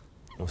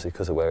 And obviously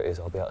because of where it is,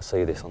 I'll be able to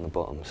see this on the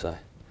bottom, so.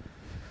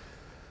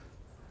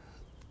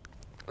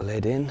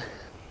 Lead in,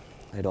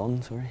 lead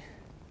on, sorry.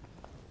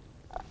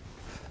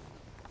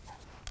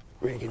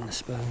 Rig in the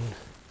spoon.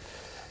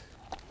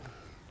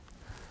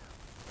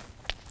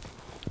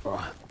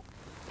 Right.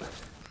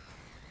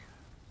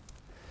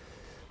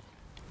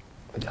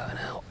 We're going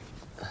out.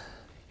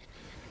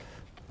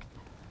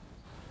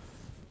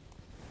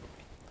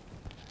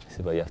 This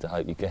is where you have to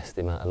hope you guessed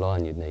the amount of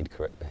line you'd need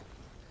correctly.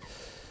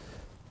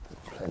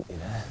 Plenty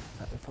there.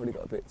 We've probably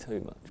got a bit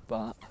too much,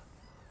 but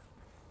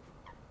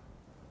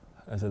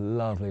there's a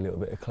lovely little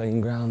bit of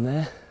clean ground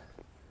there.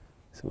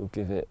 So we'll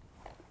give it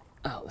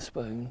out the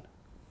spoon.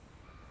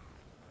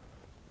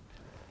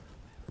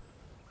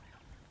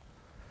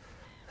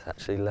 It's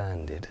actually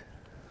landed.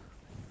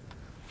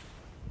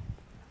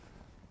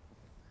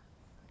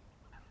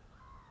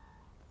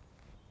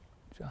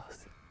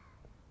 Just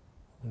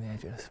on the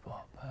edge of the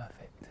spot,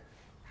 perfect.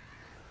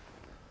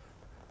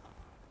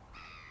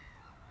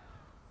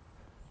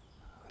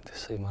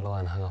 Just see my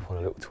line hung up on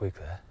a little twig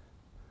there.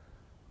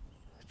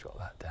 Let's drop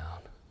that down.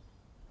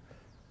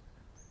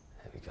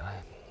 There we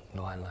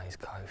go, line lays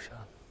kosher.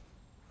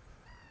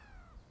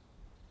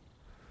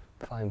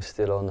 Flame's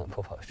still on, that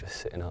pop-up's just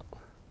sitting up.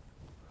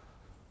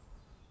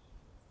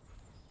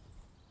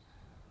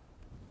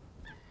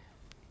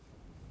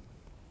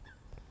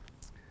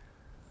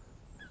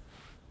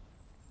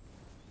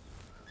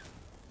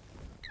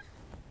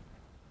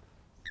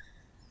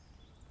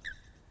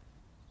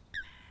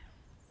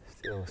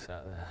 Still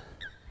sat there.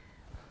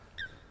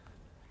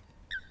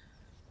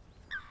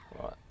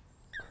 Right.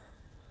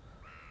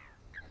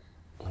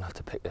 I'm gonna have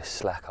to pick this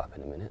slack up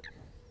in a minute.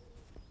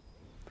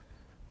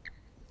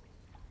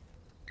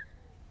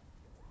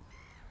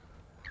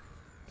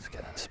 Let's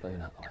get that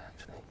spoon out of the way,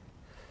 actually.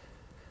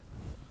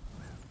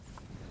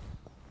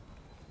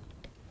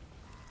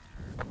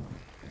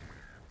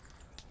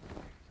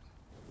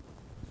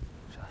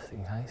 Just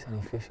in case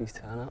any fishies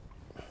turn up.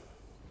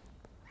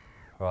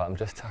 Right, I'm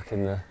just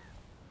tucking the...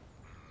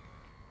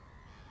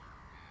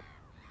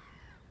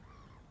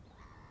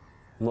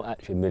 I'm not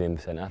actually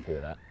 1,000,000% happy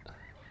with that.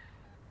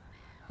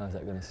 How's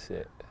that going to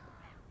sit?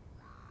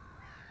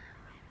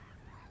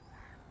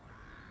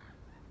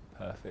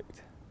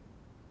 Perfect.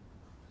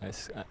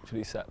 It's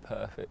actually sat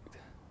perfect.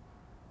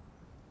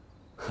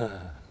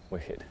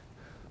 Wicked.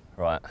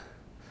 Right.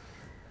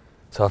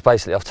 So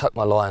I've tucked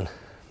my line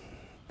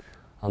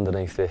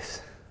underneath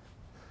this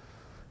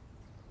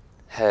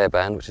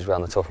hairband, which is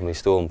around the top of my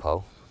storm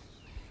pole.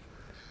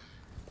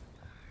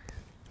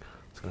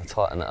 Just going to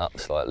tighten that up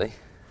slightly.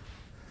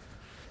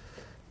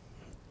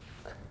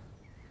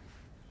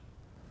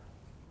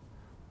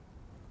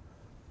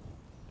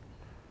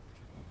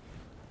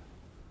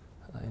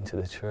 Into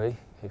the tree,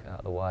 keep it out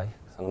of the way.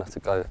 So I'm going to have to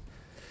go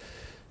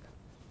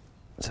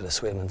to the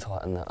swim and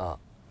tighten that up.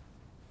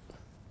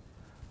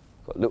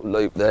 Got a little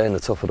loop there in the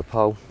top of the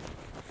pole.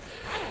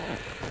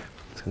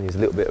 Just going to use a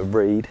little bit of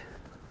reed.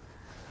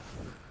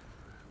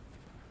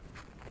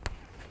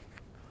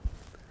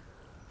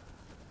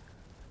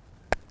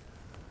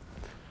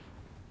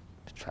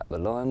 To trap the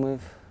line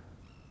with.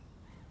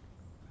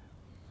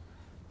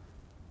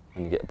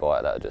 When you get a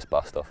bite, that'll just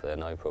bust off there,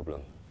 no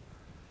problem.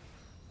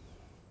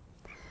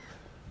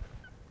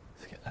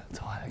 That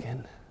tight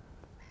again.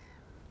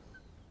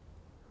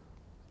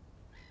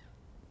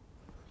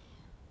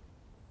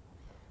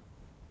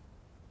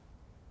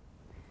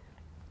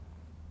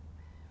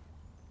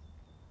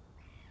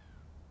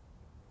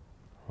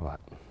 Right.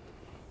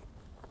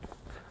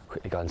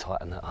 Quickly go and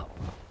tighten that up.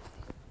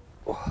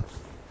 Oh.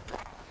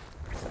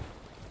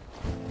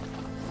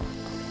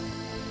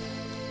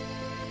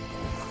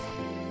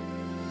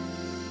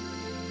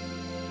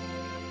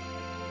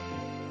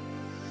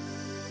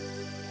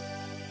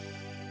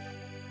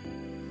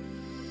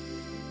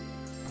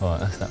 Right,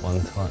 that's that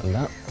one tightened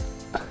up.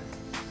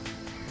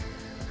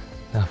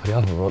 Now for the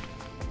other rod.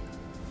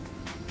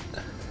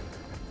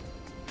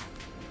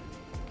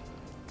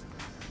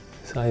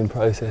 Same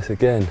process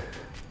again.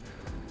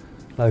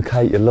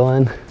 Locate your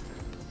line.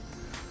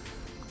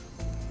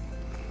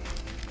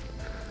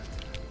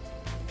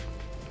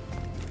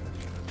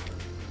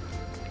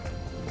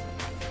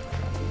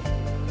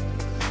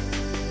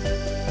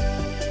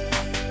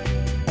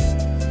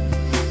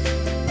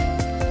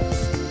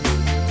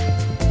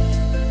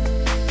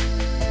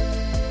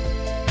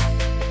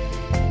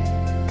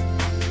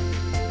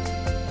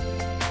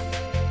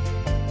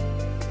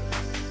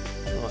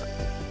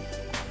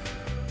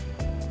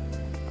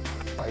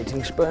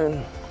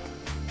 Spoon.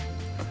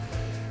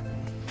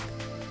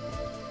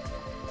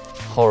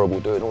 Horrible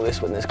doing all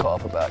this when there's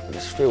carp about. You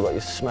just feel like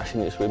you're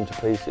smashing your swim to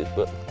pieces,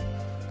 but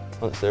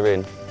once they're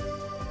in, it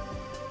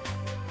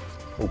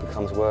all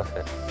becomes worth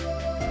it.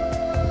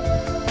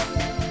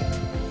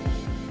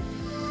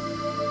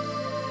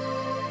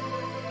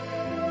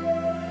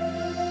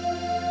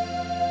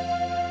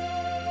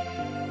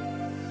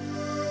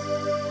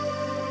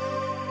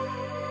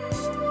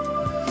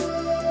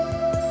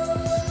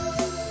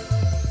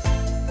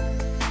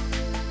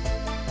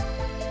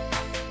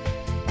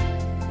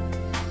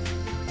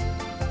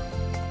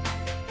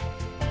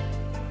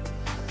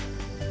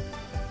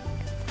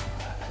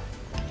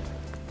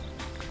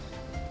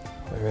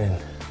 We're in.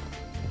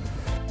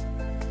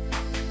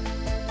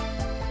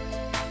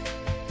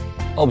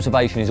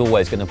 Observation is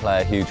always going to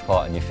play a huge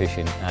part in your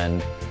fishing,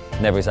 and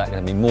never is that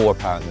going to be more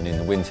apparent than in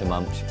the winter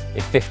months.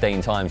 If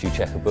 15 times you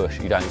check a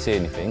bush, you don't see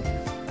anything,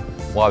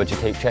 why would you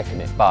keep checking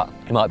it? But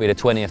it might be the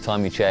 20th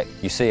time you check,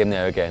 you see them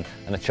there again,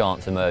 and a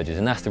chance emerges.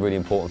 And that's the really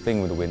important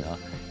thing with the winter.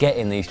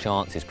 Getting these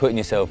chances, putting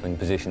yourself in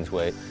positions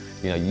where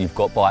you've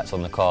got bites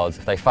on the cards.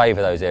 If they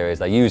favour those areas,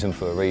 they use them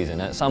for a reason.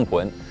 And at some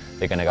point,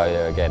 they're going to go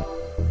there again.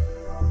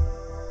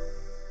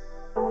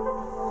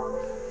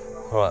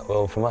 Right,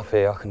 well, from up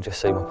here, I can just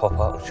see my pop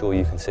up. I'm sure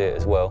you can see it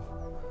as well.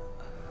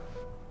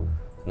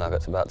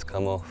 Nugget's about to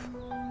come off.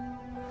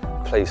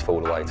 Please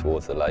fall away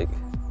towards the lake.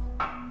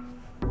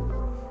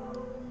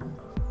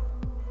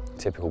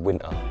 Typical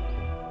winter.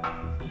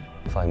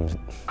 Frame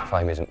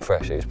isn't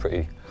fresh. It's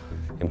pretty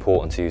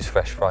important to use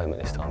fresh frame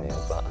at this time of year,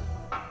 but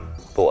I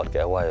thought I'd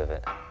get away with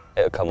it.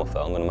 It'll come off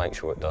though, I'm going to make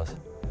sure it does.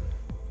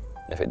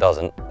 If it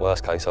doesn't,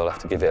 worst case, I'll have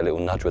to give it a little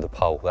nudge with a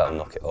pole. That'll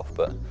knock it off,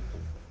 but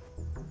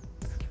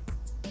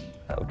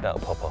that'll That'll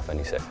pop off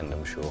any second,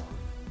 I'm sure.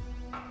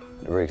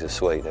 The rigs are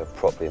sweet, they're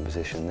properly in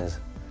position. There's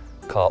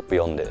carp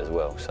beyond it as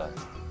well, so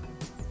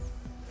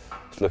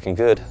it's looking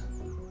good.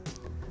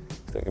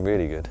 It's looking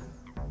really good.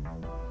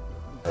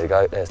 There you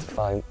go, there's the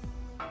foam.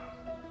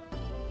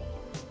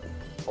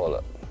 Oh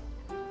look,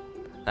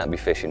 that'll be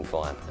fishing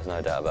fine, there's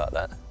no doubt about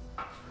that.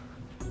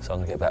 So I'm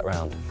gonna get back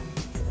round.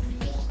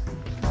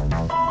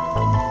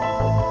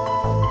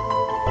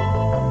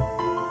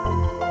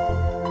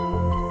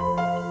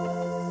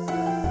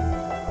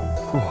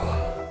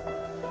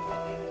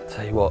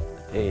 Tell you what,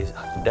 it is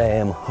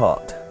damn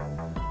hot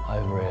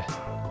over here.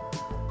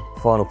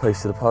 Final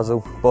piece of the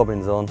puzzle,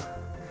 bobbin's on.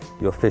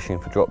 You're fishing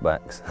for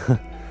dropbacks.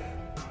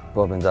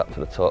 Bobbin's up to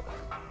the top.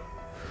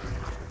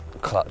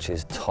 Clutch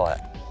is tight,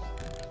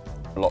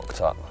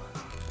 locked up.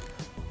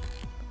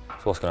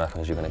 So what's going to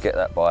happen is you're going to get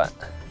that bite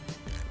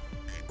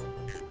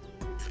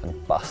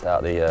and bust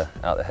out the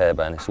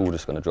hairband. It's all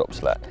just going to drop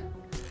slack.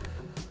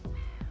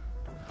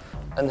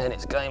 And then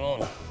it's game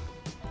on.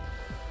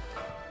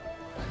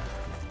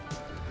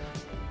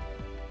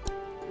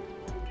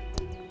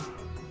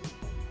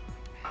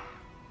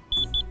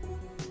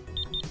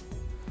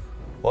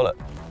 Wallet.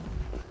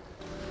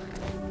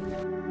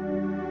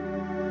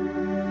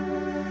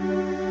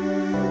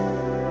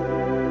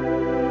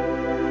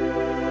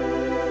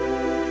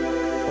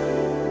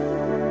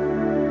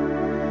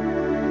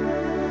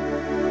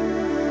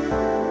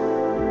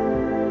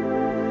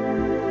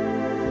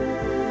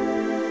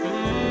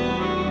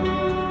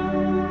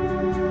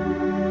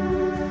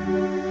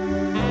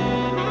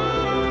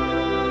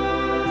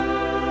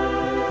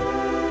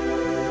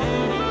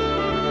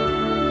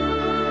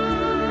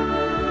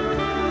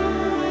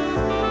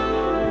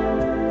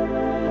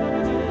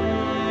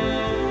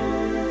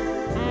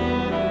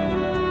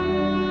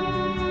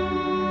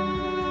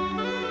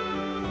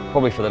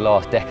 Probably for the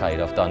last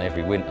decade I've done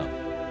every winter,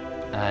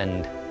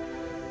 and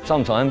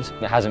sometimes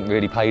it hasn't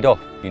really paid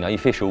off. You know, you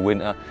fish all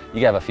winter,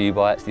 you have a few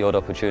bites, the odd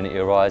opportunity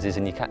arises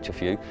and you catch a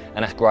few,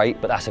 and that's great,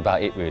 but that's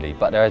about it really.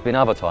 But there has been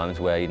other times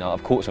where, you know,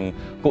 I've caught some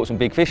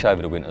big fish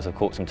over the winters. I've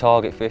caught some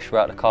target fish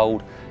throughout the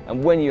cold,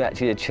 and when you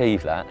actually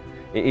achieve that,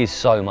 it is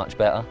so much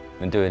better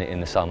than doing it in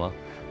the summer.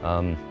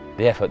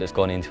 The effort that's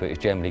gone into it is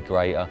generally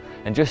greater,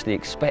 and just the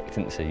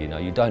expectancy, you know,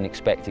 you don't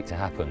expect it to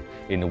happen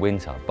in the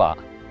winter, but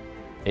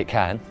it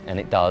can, and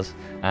it does,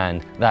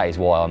 and that is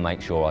why I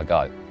make sure I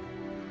go.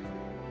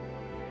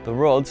 The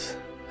rods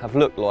have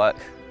looked like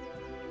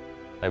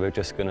they were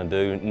just going to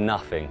do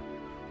nothing.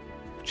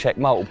 Checked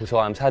multiple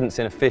times, hadn't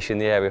seen a fish in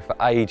the area for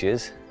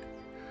ages.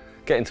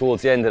 Getting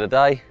towards the end of the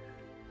day,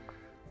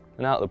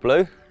 and out of the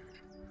blue,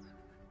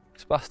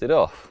 it's busted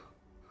off.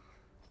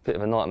 Bit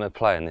of a nightmare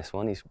playing this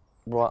one. He's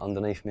right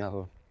underneath my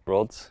other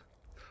rods.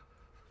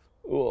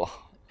 Oh,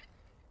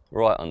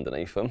 right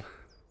underneath them.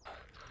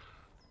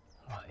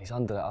 Right, he's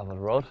under that other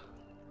rod.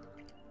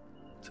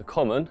 It's a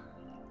common.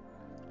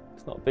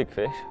 It's not a big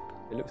fish.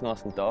 It looks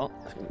nice and dark.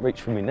 It's going to reach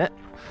for my net.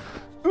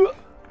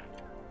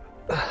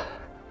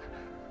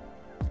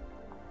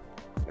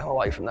 Go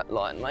away from that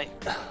line, mate.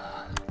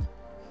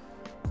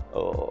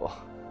 Oh.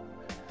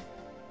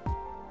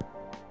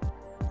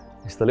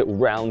 It's the little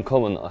round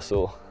common that I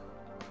saw.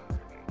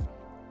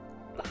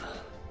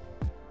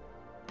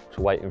 Just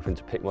waiting for him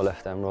to pick my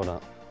left-hand rod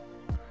up.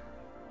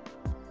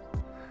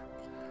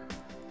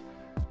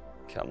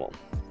 Come on.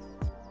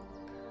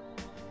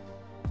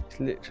 It's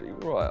literally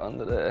right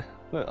under there.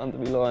 Look, under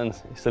my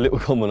lines. It's a little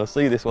common. I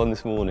see this one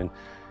this morning.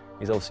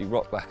 He's obviously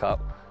rocked back up.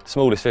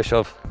 Smallest fish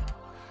I've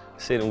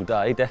seen all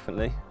day,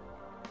 definitely.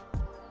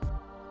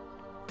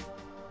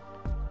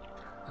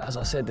 As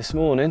I said this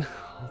morning,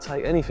 I'll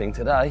take anything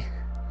today.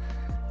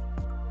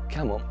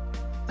 Come on.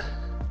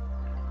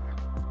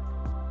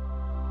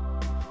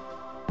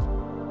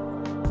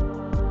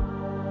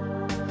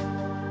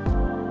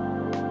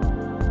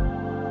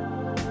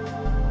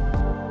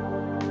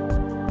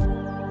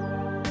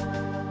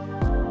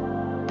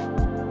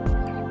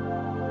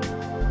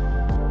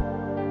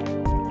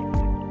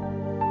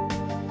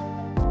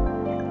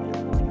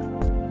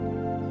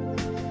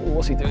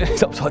 What's he doing?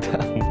 He's upside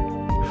down.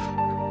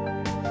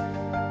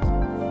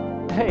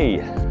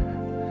 Hey,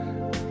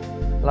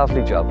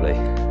 lovely jubbly.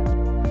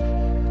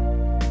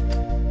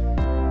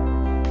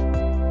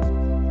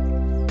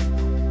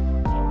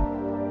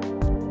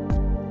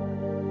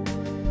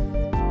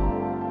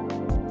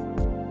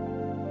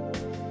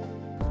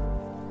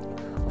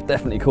 I've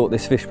definitely caught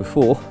this fish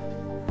before.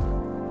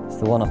 It's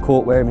the one I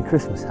caught wearing my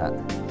Christmas hat.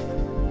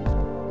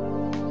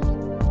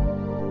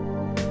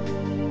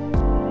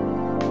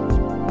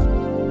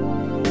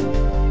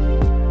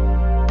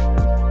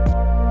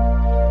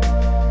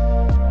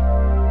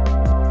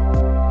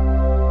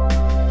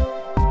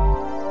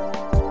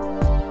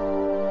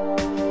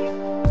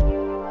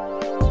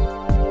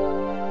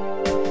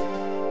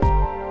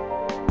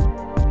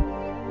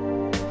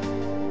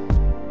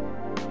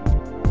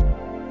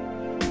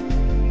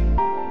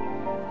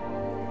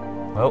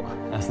 Well,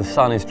 as the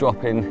sun is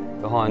dropping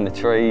behind the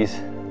trees,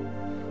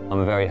 I'm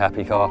a very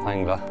happy carp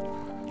angler.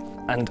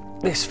 And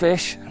this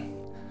fish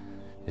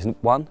is,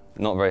 one,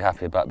 not very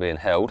happy about being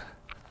held,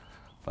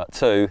 but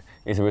 2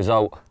 is a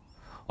result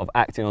of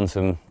acting on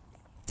some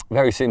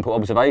very simple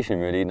observation,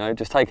 really, you know,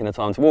 just taking the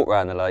time to walk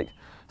around the lake,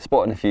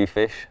 spotting a few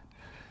fish.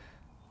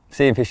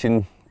 Seeing fish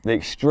in the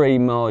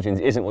extreme margins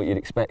isn't what you'd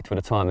expect for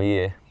the time of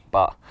year,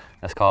 but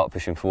that's carp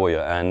fishing for you.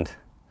 And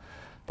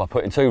by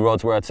putting 2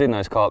 rods where I'd seen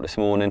those carp this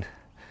morning,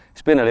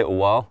 it's been a little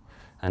while,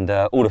 and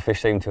all the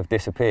fish seem to have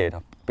disappeared.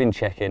 I've been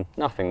checking,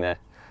 nothing there.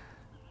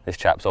 This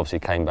chap's obviously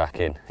came back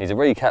in. He's a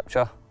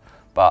recapture,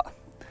 but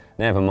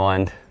never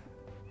mind.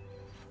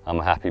 I'm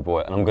a happy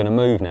boy, and I'm going to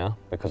move now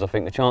because I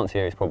think the chance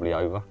here is probably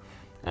over,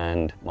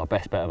 and my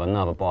best bet of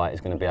another bite is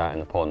going to be out in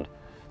the pond.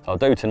 So I'll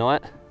do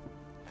tonight.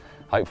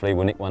 Hopefully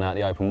we'll nick one out of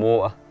the open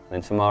water, and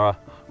then tomorrow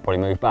I'll probably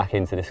move back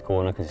into this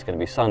corner because it's going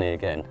to be sunny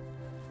again.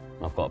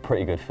 And I've got a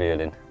pretty good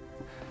feeling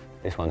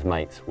this one's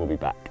mates will be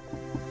back.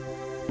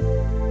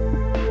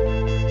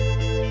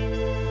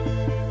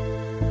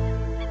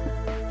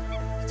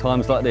 It's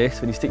times like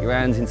this when you stick your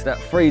hands into that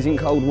freezing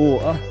cold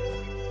water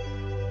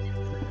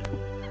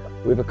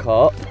with a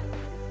carp,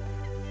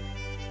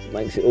 it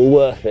makes it all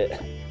worth it.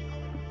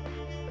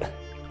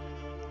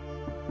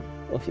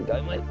 Off you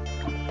go, mate.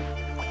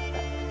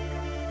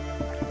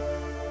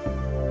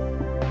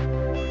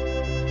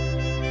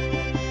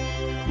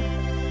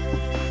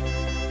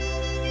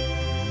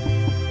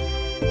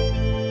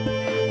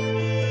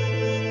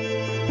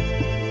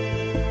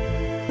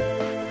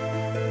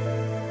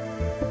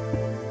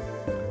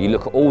 You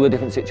look at all the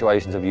different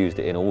situations I've used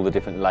it in, all the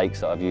different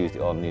lakes that I've used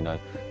it on, you know.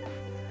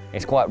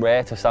 It's quite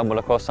rare to stumble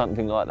across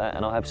something like that,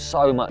 and I have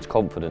so much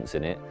confidence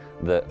in it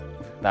that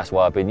that's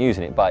why I've been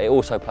using it. But it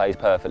also plays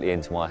perfectly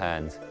into my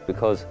hands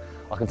because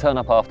I can turn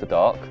up after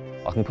dark,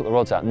 I can put the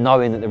rods out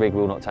knowing that the rig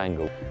will not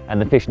tangle,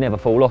 and the fish never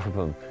fall off of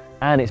them.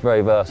 And it's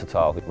very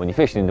versatile. When you're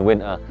fishing in the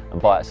winter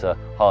and bites are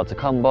hard to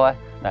come by,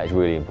 that is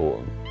really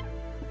important.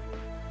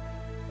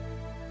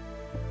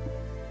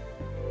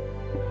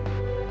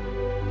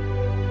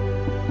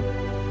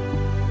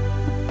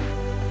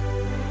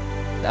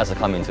 As I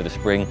come into the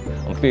spring,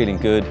 I'm feeling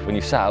good. When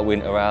you've sat a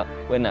winter out,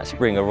 when that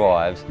spring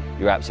arrives,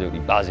 you're absolutely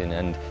buzzing,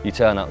 and you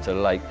turn up to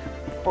the lake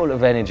full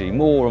of energy,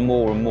 more and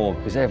more and more,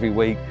 because every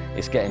week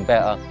it's getting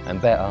better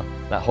and better.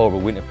 That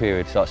horrible winter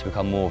period starts to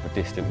become more of a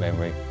distant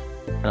memory,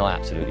 and I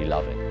absolutely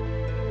love it.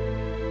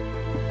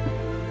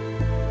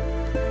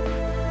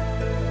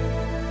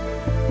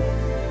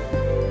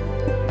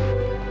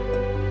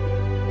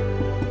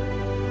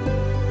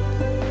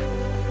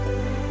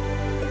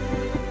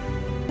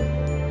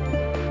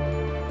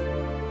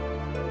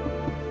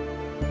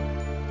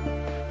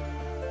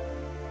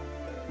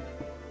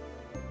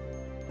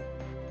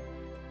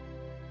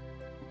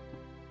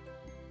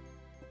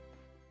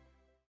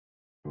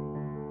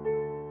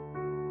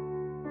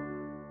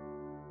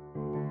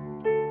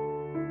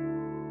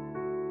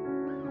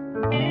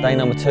 Day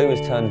number 2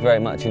 has turned very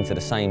much into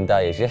the same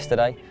day as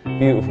yesterday.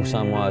 Beautiful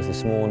sunrise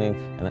this morning,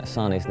 and that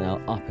sun is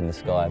now up in the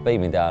sky,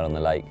 beaming down on the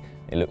lake.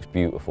 It looks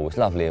beautiful, it's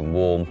lovely and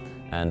warm,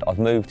 and I've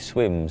moved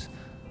swims.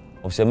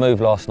 Obviously I moved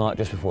last night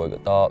just before it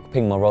got dark,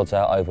 pinged my rods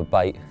out over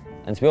bait,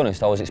 and to be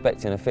honest I was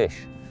expecting a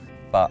fish,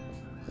 but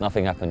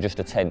nothing happened, just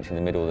a tench in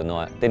the middle of the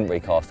night. Didn't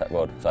recast that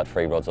rod, so I had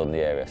 3 rods on the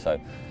area, so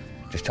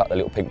just chucked the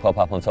little pink pop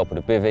up on top of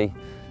the bivvy,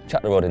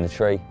 chucked the rod in the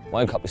tree,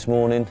 woke up this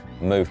morning,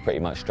 moved pretty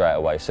much straight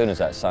away. As soon as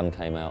that sun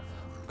came out,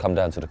 come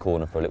down to the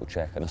corner for a little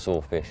check, and I saw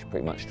fish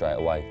pretty much straight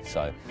away.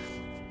 So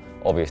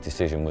obvious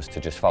decision was to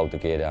just fold the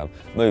gear down,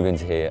 move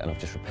into here, and I've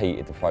just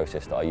repeated the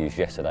process that I used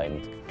yesterday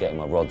in getting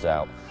my rods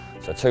out.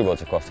 So 2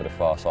 rods across to the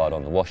far side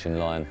on the washing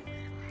line.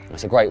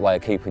 It's a great way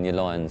of keeping your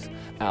lines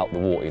out the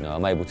water, you know.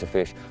 I'm able to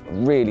fish a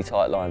really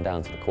tight line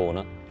down to the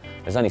corner.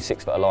 There's only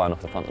 6 foot of line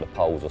off the front of the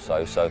poles or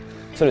so, so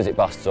as soon as it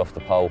busts off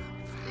the pole,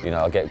 you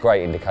know, I get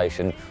great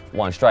indication,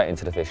 wind straight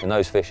into the fish, and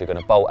those fish are going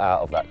to bolt out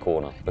of that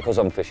corner. Because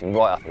I'm fishing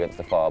right up against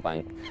the far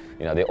bank,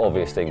 you know, the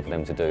obvious thing for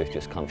them to do is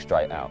just come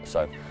straight out.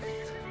 So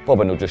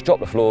bobbin will just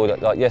drop the floor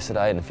like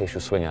yesterday, and the fish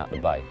will swing out the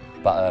bay.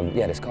 But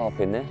yeah, there's carp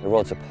in there. The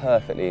rods are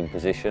perfectly in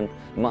position.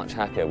 Much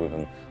happier with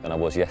them than I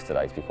was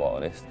yesterday, to be quite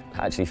honest.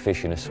 Actually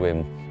fishing a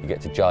swim, you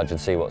get to judge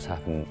and see what's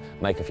happened,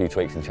 make a few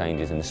tweaks and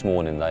changes, and this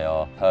morning they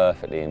are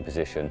perfectly in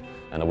position,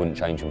 and I wouldn't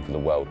change them for the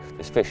world.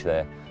 There's fish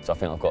there, so I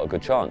think I've got a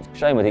good chance.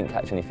 Shame I didn't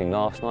catch anything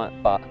last night,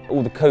 but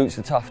all the coots,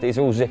 the tufties,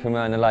 are all zipping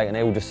around the lake, and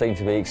they all just seem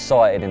to be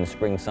excited in the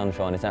spring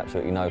sunshine. It's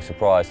absolutely no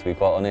surprise, to be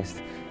quite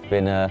honest. It's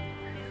been a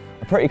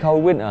pretty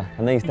cold winter,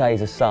 and these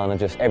days of sun are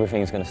just,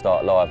 everything's going to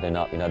start livening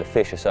up. You know, the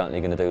fish are certainly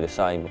going to do the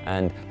same,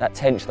 and that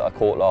tench that I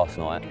caught last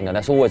night, you know,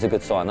 that's always a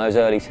good sign. Those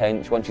early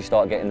tench, once you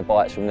start getting the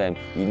bites from them,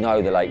 you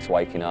know the lake's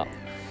waking up.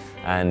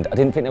 And I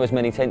didn't think there was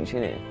many tench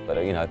in it,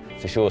 but you know,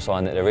 it's a sure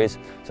sign that there is.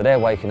 So they're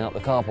waking up, the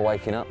carp are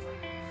waking up,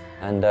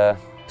 and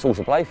it's all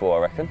to play for,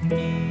 I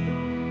reckon.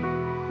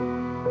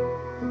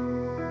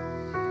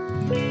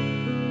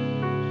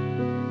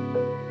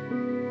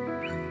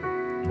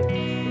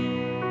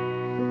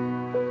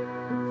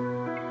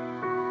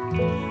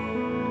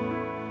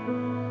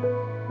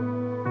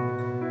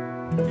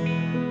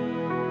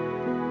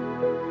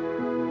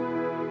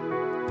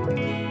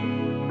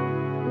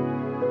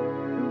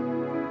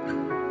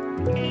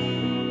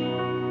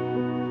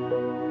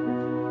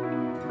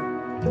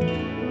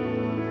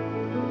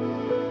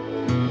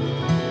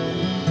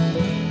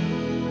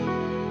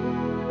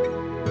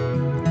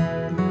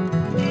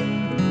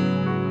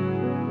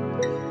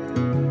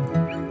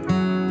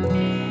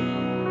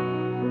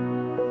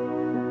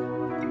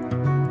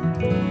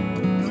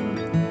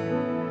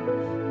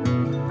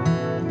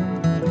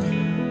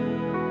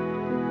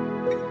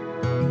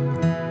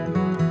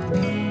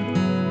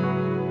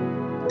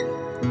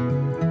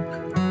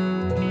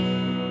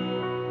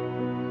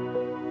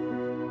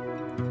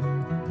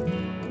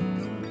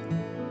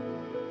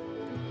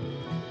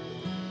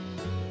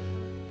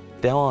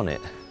 darn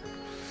it.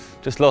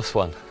 Just lost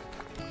one.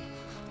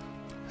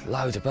 There's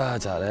loads of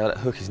birds out there, that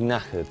hook is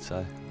knackered,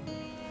 so.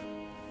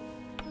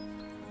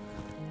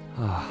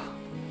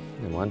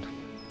 Never mind.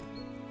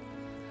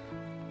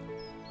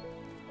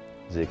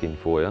 Zigging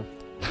for you.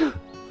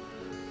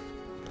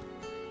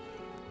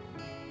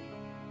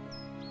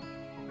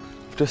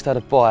 I've just had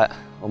a bite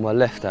on my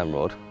left-hand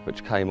rod,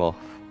 which came off.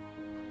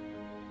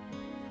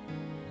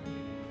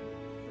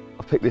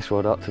 I picked this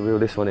rod up to reel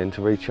this one in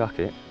to re-chuck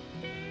it.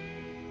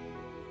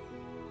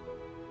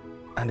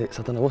 And I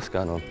don't know what's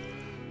going on.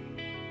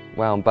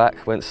 Wound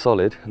back, went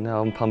solid, and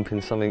now I'm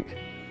pumping something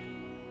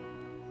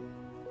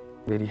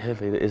really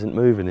heavy that isn't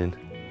moving in.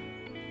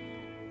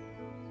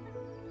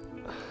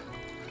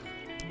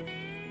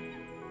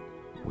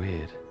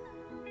 Weird.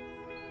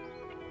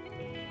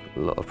 A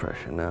lot of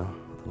pressure now.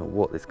 I don't know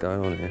what is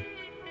going on here.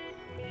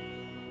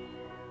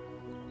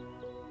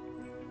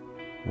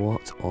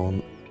 What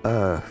on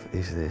earth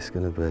is this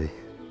going to be?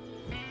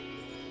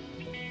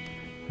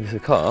 It's a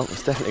carp,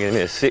 it's definitely going to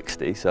be a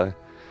 60, so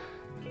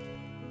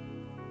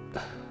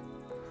I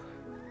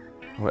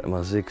reckon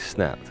my zig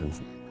snapped and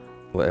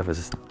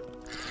whatever's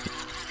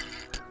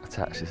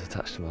attached is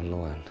attached to my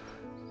line.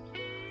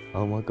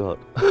 Oh my god.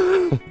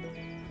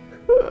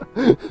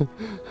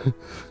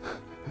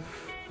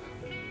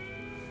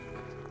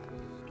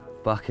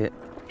 Bucket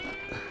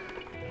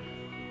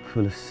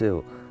full of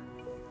silt.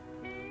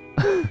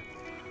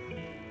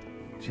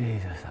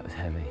 Jesus, that was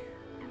heavy.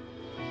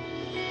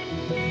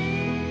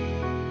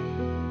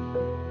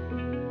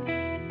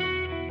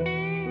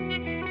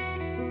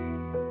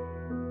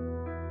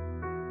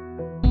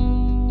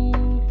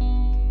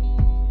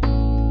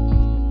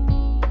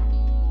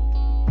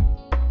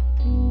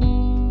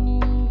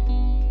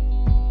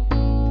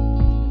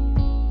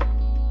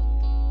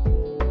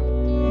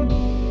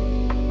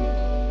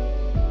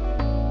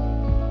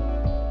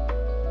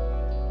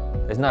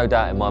 There's no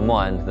doubt in my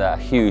mind that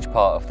a huge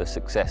part of the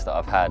success that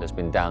I've had has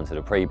been down to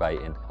the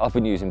pre-baiting. I've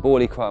been using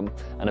boilie crumb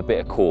and a bit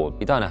of cord.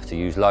 You don't have to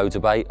use loads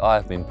of bait.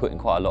 I've been putting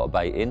quite a lot of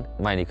bait in,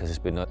 mainly because there's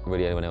been not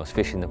really anyone else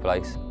fishing the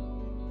place.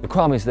 The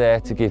crumb is there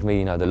to give me,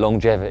 you know, the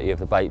longevity of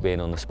the bait being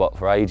on the spot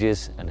for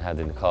ages and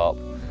having the carp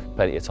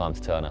plenty of time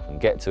to turn up and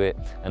get to it.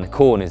 And the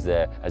corn is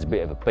there as a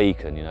bit of a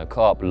beacon. You know,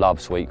 carp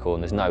love sweet corn,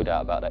 there's no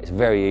doubt about that. It's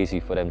very easy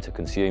for them to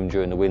consume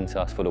during the winter,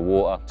 it's full of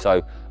water.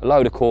 So a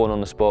load of corn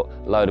on the spot,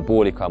 a load of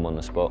boilie crumb on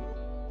the spot.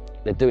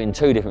 They're doing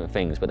two different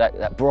things, but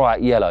that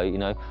bright yellow, you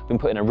know, been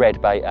putting a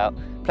red bait out,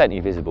 plenty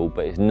visible,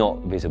 but it's not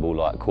visible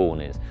like corn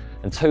is.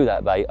 And to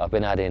that bait, I've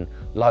been adding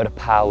a load of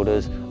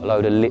powders, a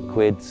load of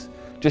liquids,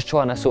 just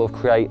trying to sort of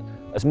create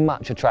as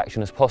much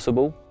attraction as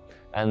possible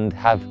and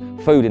have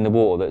food in the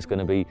water that's going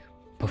to be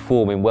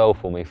performing well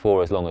for me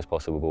for as long as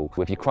possible.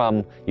 With your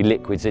crumb, your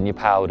liquids and your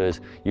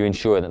powders, you're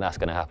ensuring that that's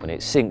going to happen.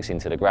 It sinks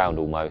into the ground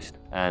almost.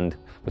 And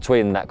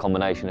between that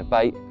combination of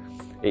bait,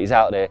 it is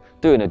out there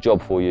doing a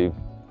job for you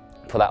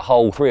for that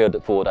whole 3 or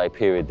 4 day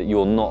period that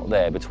you're not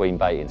there between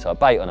baiting. So I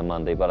bait on a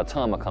Monday, by the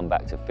time I come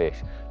back to fish,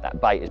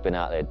 that bait has been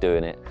out there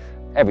doing it.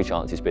 Every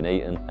chance it's been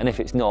eaten, and if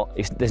it's not,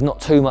 there's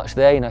not too much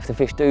there. You know, if the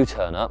fish do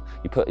turn up,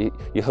 you put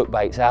your hook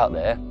baits out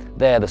there,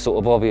 they're the sort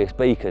of obvious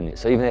beacon.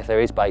 So even if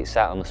there is bait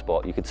sat on the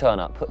spot, you could turn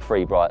up, put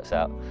 3 brights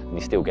out, and you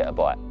still get a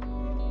bite.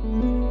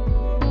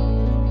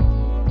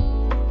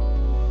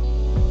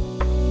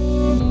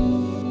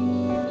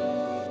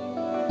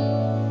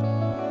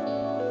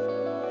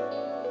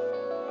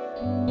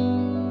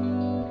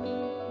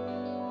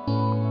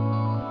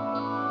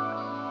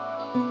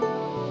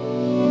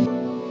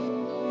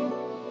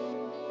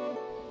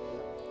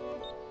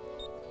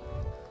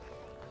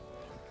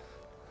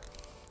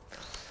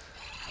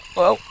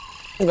 Well,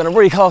 I'm going to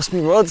recast my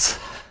rods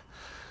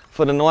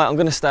for the night. I'm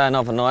going to stay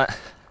another night,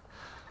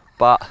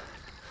 but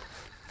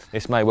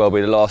this may well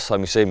be the last time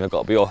you see me. I've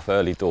got to be off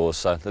early doors,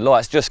 so the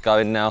light's just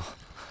going now.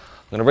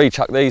 I'm going to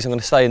re-chuck these. I'm going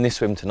to stay in this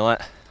swim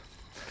tonight,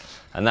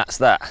 and that's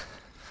that.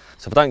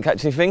 So if I don't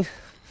catch anything,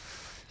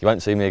 you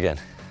won't see me again.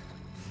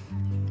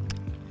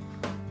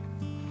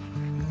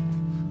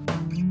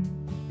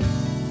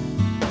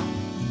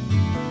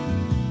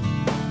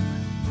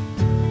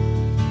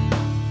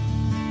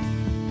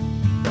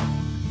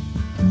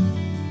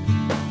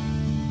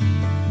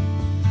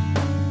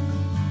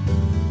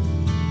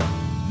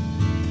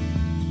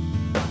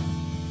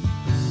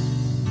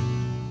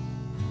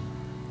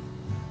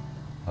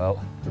 Well,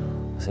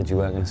 I said you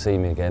weren't going to see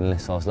me again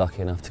unless I was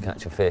lucky enough to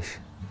catch a fish.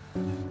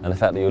 And the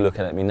fact that you're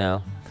looking at me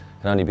now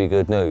can only be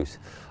good news.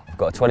 I've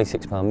got a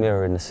 26-pound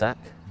mirror in the sack,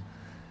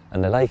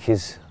 and the lake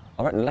is,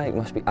 I reckon the lake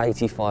must be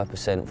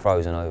 85%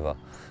 frozen over.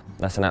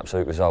 That's an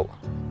absolute result.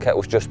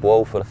 Kettle's just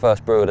boiled for the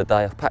first brew of the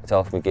day. I've packed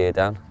half my gear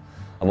down.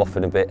 I'm off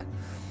in a bit.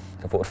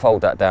 I thought I'd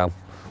fold that down,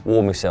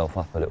 warm myself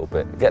up a little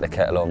bit, get the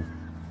kettle on,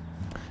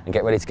 and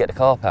get ready to get the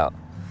carp out.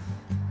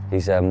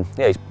 He's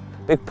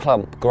big,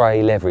 plump,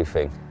 grey, leathery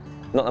thing.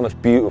 Not the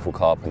most beautiful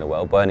carp in the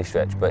world by any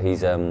stretch, but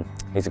he's a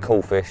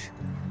cool fish,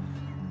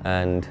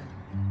 and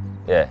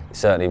yeah,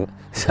 certainly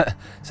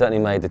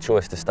made the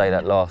choice to stay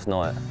that last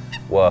night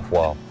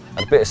worthwhile.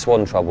 Had a bit of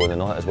swan trouble in the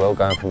night as well,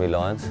 going for my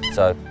lines,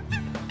 so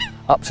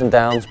Ups and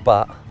downs,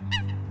 but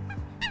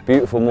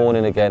beautiful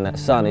morning again. That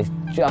sun is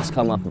just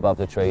come up above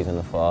the trees on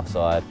the far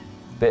side.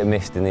 Bit of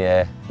mist in the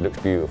air, looks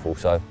beautiful.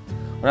 So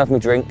I'm gonna have my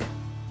drink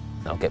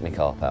and I'll get my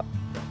carp out.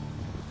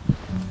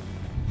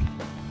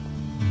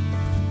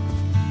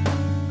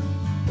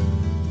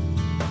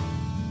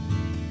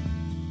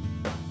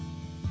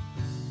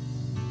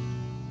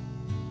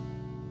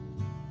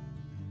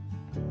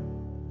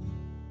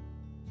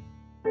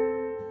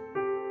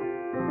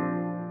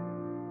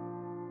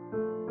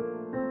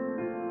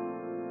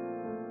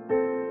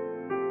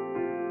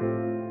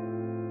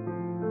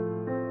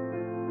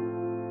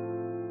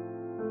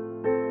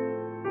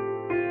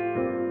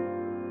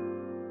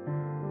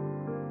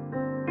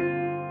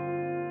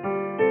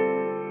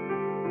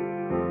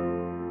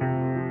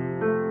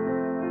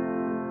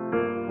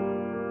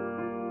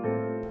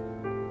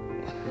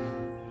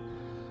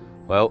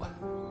 Well,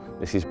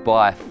 this is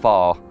by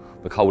far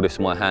the coldest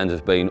my hands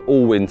have been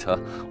all winter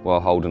while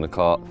holding a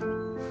carp.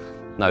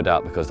 No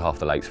doubt because half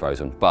the lake's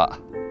frozen, but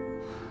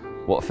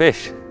what a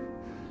fish.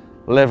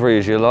 Leathery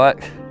as you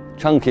like,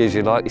 chunky as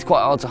you like. It's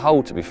quite hard to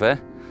hold, to be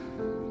fair.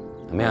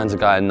 And my hands are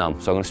going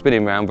numb, so I'm going to spin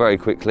him around very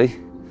quickly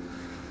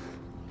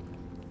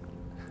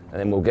and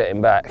then we'll get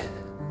him back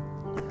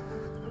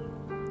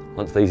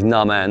once these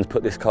numb hands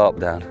put this carp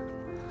down.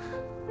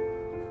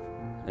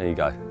 There you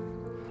go.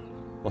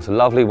 What a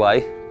lovely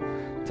way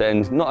to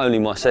end not only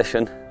my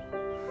session,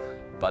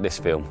 but this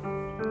film.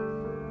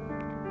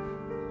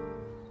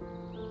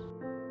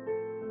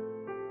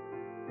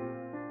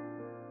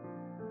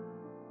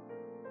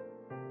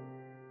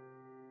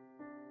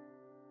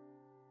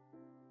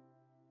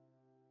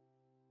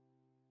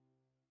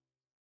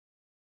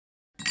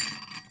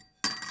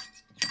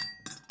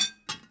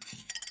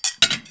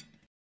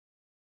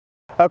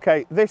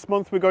 Okay, this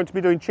month we're going to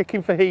be doing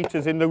chicken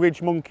fajitas in the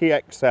Ridge Monkey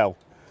XL.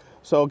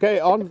 So get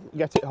it on,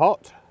 get it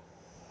hot.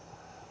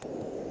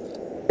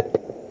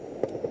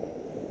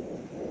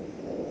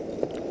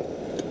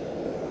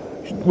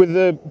 With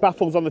the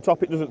baffles on the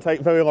top, it doesn't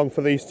take very long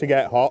for these to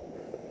get hot.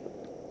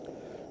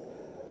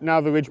 Now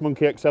the Ridge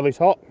Monkey XL is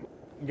hot,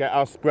 get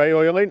our spray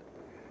oil in.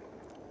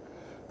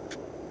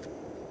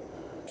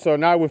 So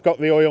now we've got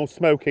the oil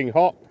smoking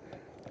hot,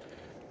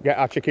 get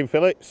our chicken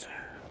fillets.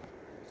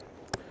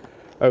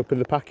 Open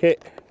the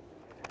packet.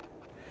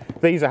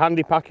 These are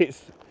handy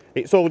packets.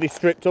 It's already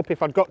stripped up.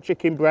 If I'd got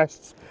chicken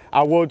breasts,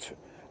 I would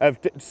have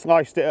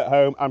sliced it at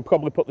home and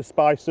probably put the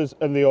spices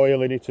and the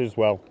oil in it as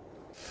well.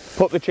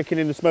 Put the chicken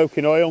in the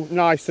smoking oil,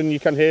 nice, and you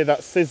can hear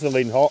that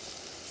sizzling hot,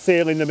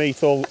 sealing the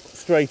meat all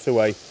straight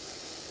away.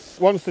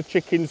 Once the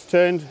chicken's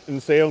turned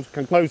and sealed, you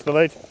can close the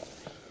lid.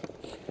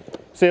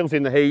 Seals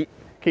in the heat,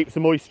 keeps the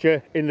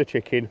moisture in the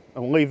chicken,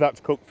 and leave that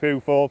to cook through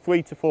for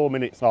 3 to 4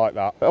 minutes like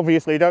that.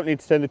 Obviously you don't need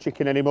to turn the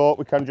chicken anymore,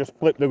 we can just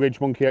flip the Ridge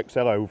Monkey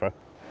XL over.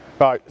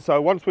 Right, so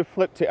once we've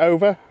flipped it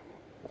over,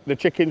 the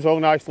chicken's all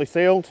nicely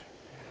sealed.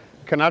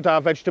 Can add our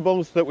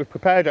vegetables that we've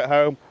prepared at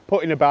home,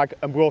 put in a bag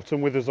and brought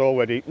them with us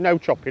already. No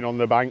chopping on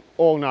the bank,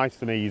 all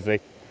nice and easy.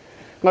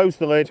 Close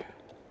the lid,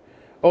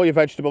 all your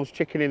vegetables,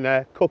 chicken in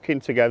there, cooking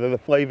together, the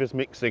flavours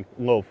mixing,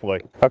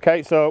 lovely.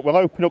 Okay, so we'll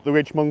open up the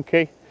Ridge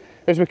Monkey.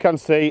 As we can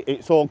see,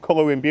 it's all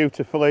colouring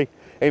beautifully.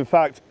 In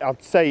fact,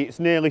 I'd say it's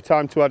nearly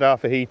time to add our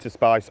fajita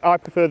spice. I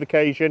prefer the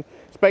Cajun.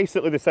 It's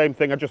basically the same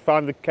thing, I just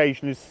find the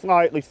Cajun is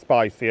slightly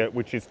spicier,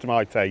 which is to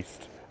my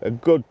taste. A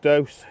good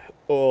dose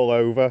all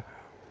over.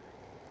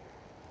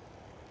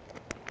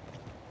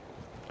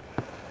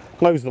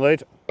 Close the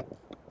lid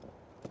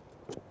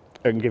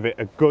and give it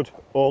a good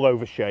all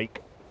over shake.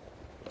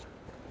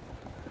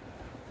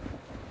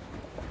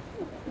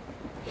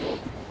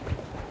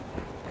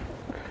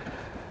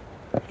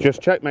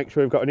 Just check, make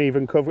sure you've got an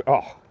even covering.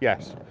 Oh,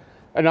 yes.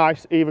 A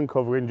nice even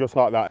covering just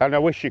like that. And I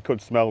wish you could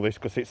smell this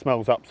because it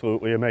smells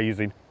absolutely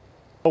amazing.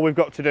 All we've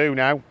got to do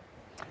now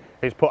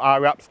is put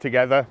our wraps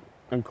together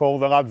and call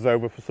the lads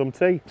over for some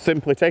tea.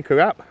 Simply take a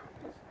wrap,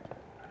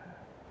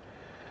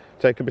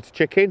 take a bit of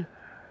chicken,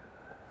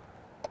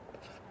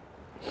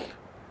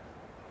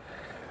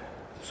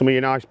 some of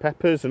your nice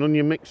peppers and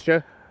onion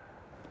mixture,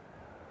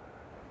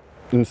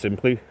 and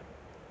simply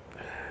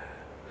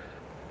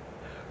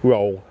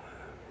roll.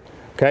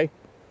 Okay,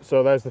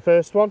 so there's the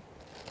first one.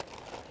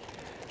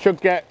 Should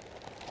get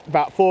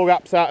about 4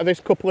 wraps out of this,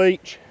 couple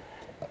each.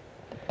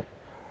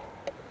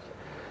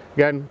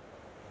 Again,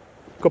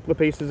 a couple of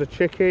pieces of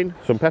chicken,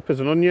 some peppers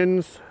and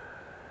onions.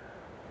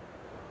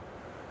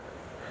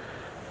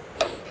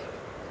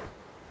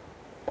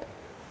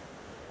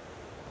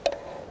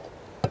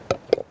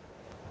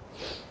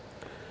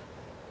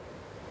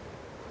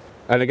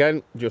 And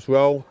again, just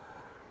roll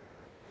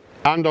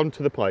and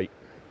onto the plate.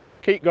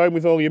 Keep going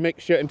with all your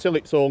mixture until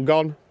it's all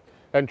gone,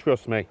 and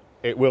trust me,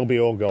 it will be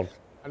all gone.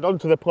 And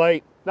onto the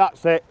plate,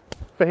 that's it,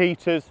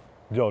 fajitas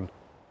done.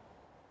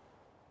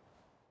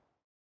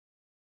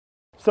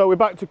 So we're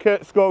back to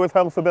Kurt's score with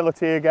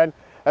healthability again,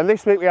 and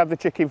this week we have the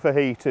chicken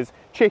fajitas.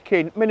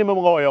 Chicken, minimum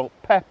oil,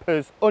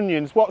 peppers,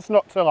 onions, what's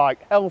not to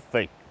like?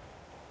 Healthy.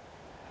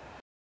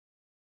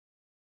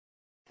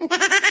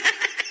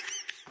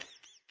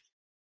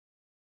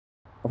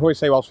 probably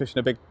say I was fishing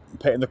a big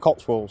pit in the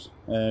Cotswolds.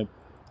 I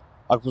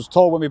was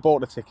told when we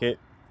bought the ticket,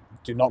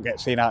 do not get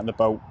seen out in the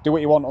boat. Do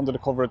what you want under the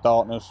cover of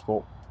darkness,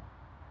 but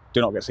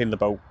do not get seen in the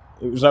boat.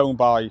 It was owned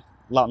by, out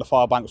on the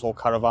far banks, all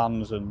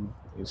caravans, and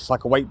it's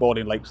like a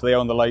wakeboarding lake, so they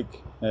own the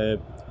lake. So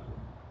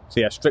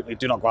yeah, strictly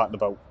do not go out in the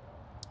boat.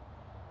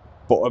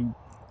 But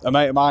a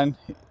mate of mine,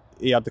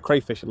 he had the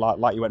crayfish,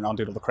 like he went around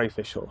doing all the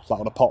crayfish, like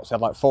all the pots. He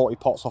had like 40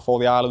 pots off all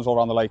the islands all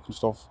around the lake and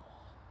stuff.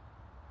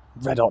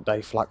 Red hot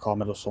day, flat car,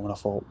 middle of summer, and I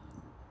thought,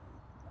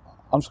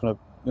 I'm just gonna,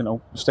 you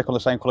know, stick on the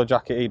same colour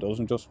jacket he does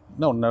and just,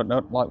 no,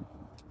 like,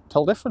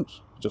 tell the difference.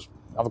 Just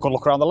have a good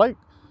look around the lake.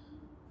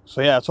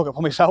 So yeah, I took it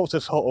upon myself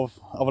to sort of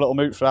have a little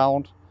mooch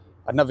round.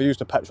 I'd never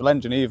used a petrol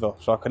engine either,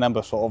 so I can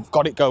remember sort of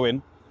got it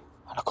going,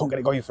 and I couldn't get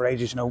it going for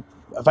ages, you know.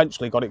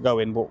 Eventually got it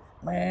going, but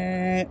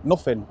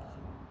nothing.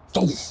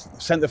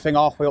 Sent the thing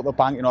halfway up the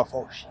bank, you know, I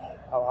thought, shit,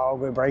 how am I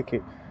going to break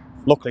it?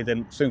 Luckily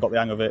didn't, soon got the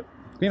hang of it.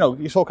 You know,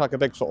 you saw like a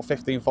big sort of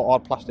 15-foot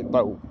hard plastic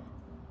boat,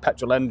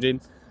 petrol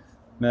engine.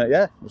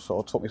 Yeah, just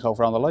sort of took myself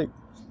around the lake.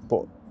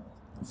 But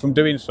from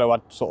doing so,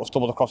 I'd sort of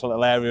stumbled across a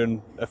little area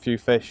and a few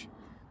fish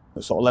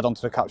that sort of led on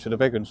to the capture of the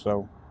big one.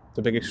 So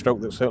the biggest stroke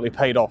that certainly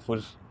paid off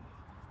was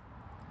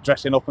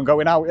dressing up and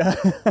going out, yeah.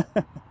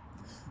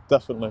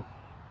 Definitely.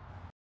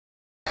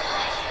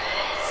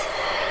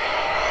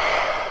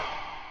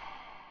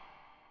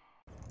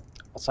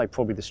 I'd say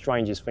probably the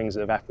strangest things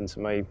that have happened to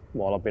me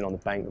while I've been on the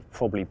bank have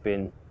probably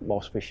been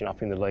whilst fishing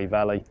up in the Lee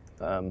Valley.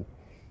 You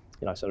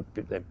know, so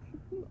they're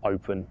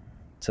open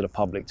to the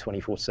public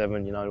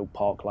 24/7, you know, all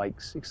park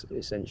lakes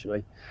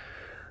essentially.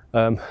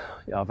 Yeah,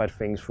 I've had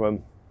things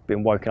from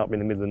being woken up in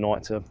the middle of the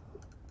night to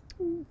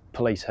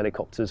police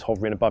helicopters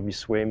hovering above your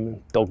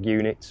swim, dog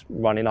units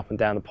running up and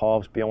down the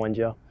paths behind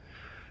you.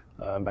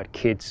 I've had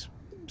kids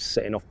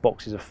setting off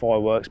boxes of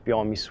fireworks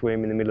behind me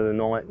swim in the middle of the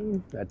night.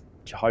 I had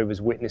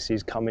Jehovah's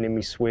Witnesses coming in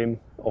me swim,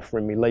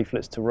 offering me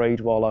leaflets to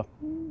read while I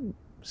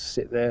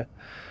sit there.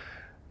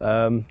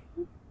 You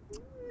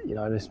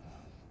know, there's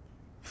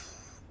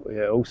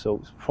all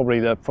sorts. Probably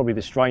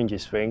the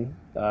strangest thing,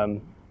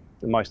 the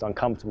most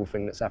uncomfortable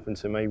thing that's happened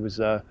to me was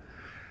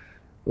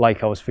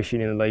lake I was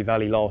fishing in the Lee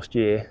Valley last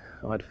year.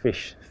 I had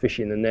fish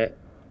in the net,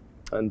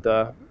 and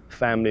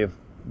family have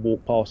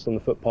walked past on the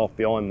footpath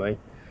behind me,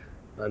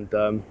 and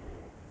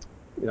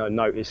you know,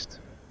 noticed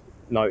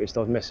I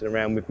was messing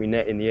around with my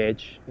net in the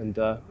edge, and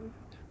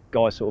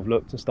guy sort of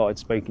looked and started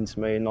speaking to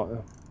me in like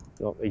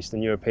a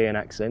Eastern European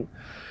accent,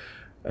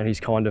 and he's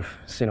kind of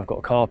seen I've got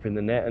a carp in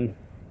the net and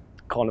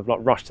kind of like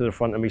rushed to the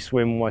front of me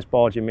swim, almost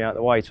barging me out of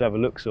the way to have a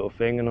look sort of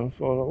thing, and I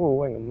thought,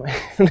 oh, hang on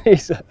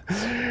mate.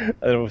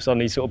 And all of a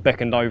sudden he sort of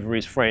beckoned over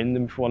his friend,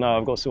 and before I know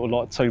I've got sort of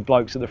like two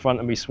blokes at the front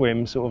of me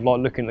swim, sort of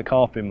like looking at the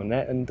carp in my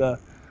net, and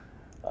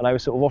they were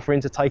sort of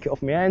offering to take it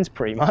off my hands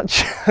pretty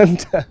much.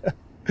 And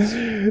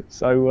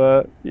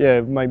so yeah,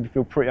 it made me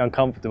feel pretty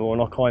uncomfortable,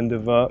 and I kind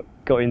of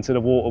got into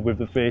the water with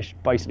the fish,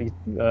 basically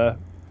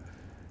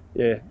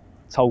yeah,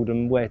 told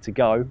them where to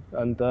go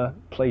and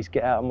please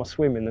get out of my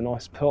swim in the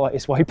nice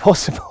politest way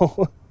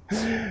possible.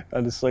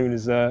 And as soon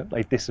as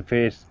they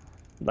disappeared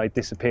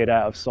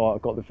out of sight, I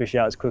got the fish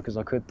out as quick as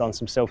I could, done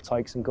some self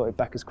takes and got it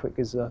back as quick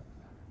as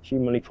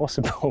humanly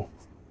possible.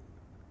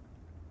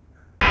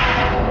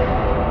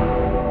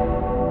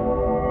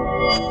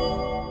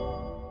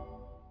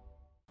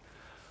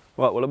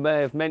 Right, well I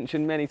may have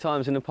mentioned many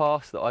times in the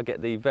past that I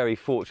get the very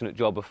fortunate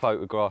job of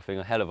photographing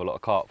a hell of a lot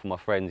of carp for my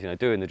friends, you know,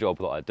 doing the job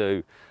that I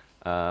do.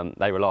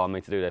 They rely on me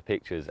to do their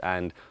pictures,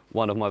 and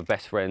one of my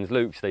best friends,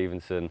 Luke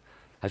Stevenson,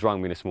 has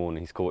rung me this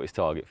morning. He's caught his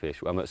target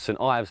fish. I'm at St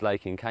Ives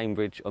Lake in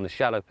Cambridge on the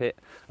shallow pit.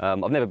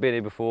 I've never been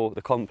here before.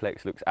 The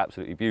complex looks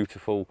absolutely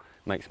beautiful.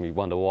 Makes me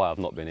wonder why I've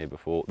not been here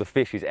before. The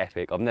fish is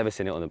epic. I've never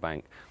seen it on the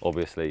bank,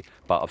 obviously,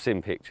 but I've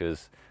seen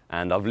pictures,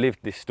 and I've lived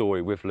this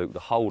story with Luke the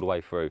whole way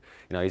through.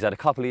 You know, he's had a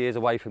couple of years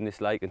away from this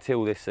lake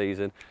until this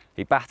season.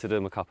 He battered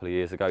them a couple of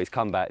years ago. He's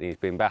come back and he's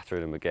been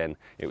battering them again.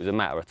 It was a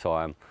matter of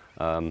time.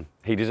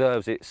 He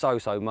deserves it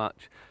so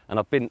much. And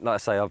I've been, like I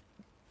say,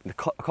 the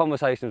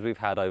conversations we've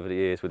had over the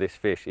years with this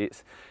fish,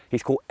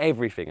 he's caught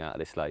everything out of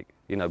this lake,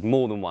 you know,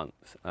 more than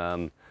once.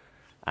 And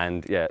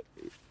yeah,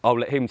 I'll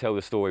let him tell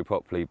the story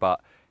properly,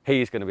 but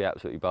he's going to be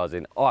absolutely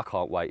buzzing. I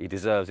can't wait. He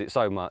deserves it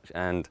so much.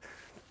 And,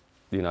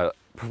 you know,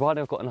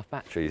 provided I've got enough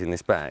batteries in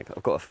this bag,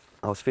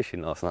 I was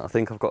fishing last night. I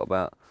think I've got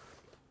about,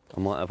 I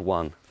might have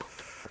one,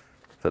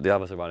 but the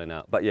others are running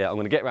out. But yeah, I'm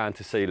going to get round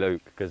to see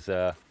Luke, because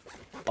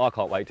I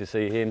can't wait to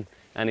see him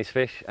and his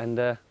fish,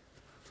 and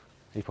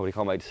he probably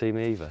can't wait to see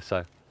me either.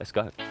 So let's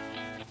go.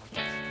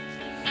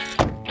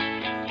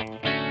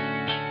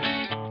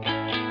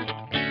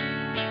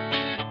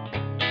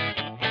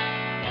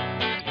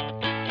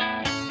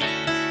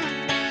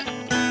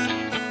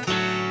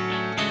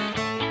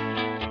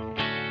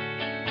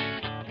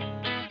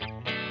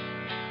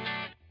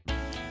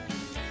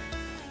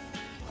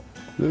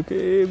 Look at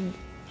him.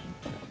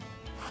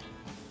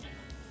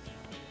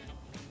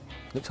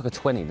 Looks like a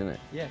 20, doesn't it?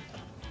 Yeah,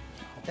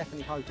 I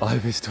definitely hope. I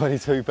hope it's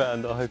 22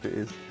 pound, I hope it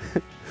is.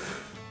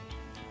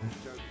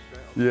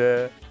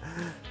 Yeah.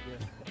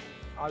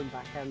 Own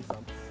back and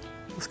front.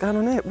 What's going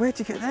on here? Where'd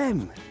you get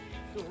them?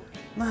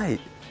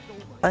 Mate,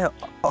 they are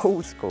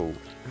old school.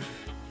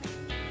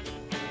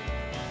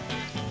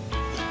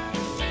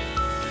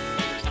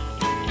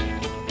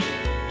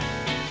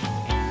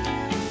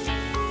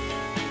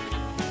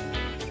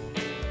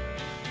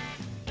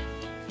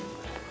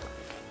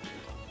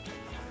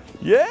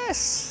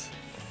 Yes!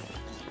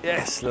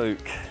 Yes, Luke.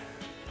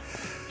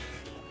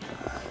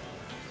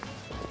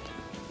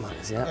 Mate,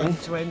 is he happy?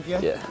 End to end,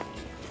 yeah? Yeah.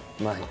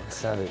 Mate,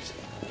 savage.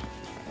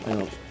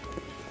 Hang on.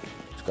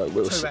 Let's go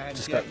real slow.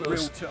 Just go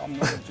real I'm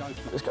not joking.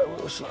 Let's go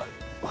real slow.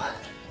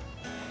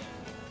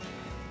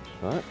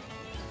 Right.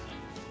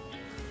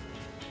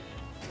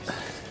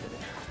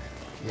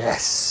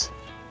 Yes!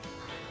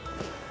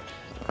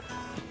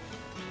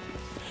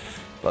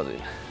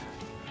 Buzzing.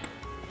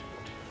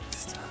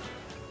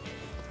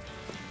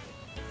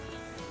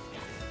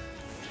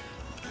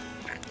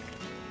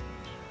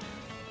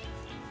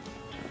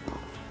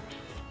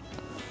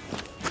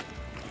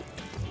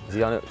 Is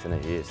he unhooked in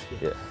it? He is,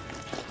 yeah.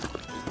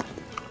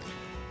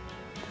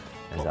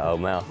 There's that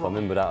old mouth, I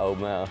remember that old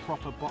mouth.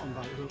 Proper bottom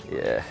bait hook.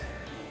 Yeah.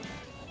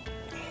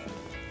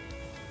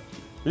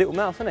 Little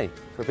mouth, isn't he,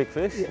 for a big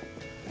fish? Yeah.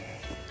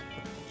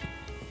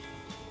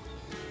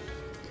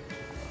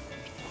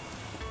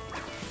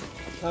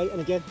 Okay,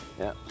 and again.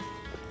 Yeah.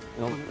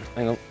 Hang on,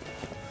 hang on.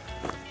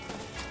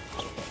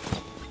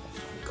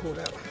 Caught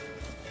out.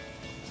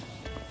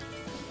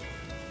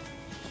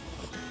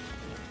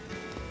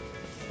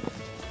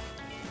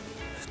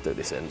 Let's do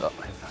this end up.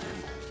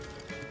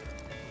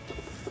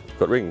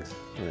 Got rings,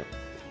 isn't it?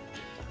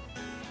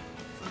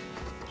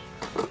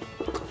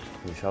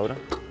 Your shoulder.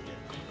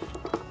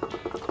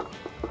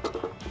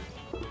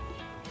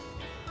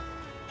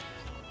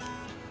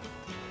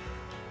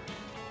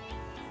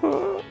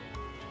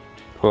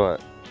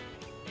 Right.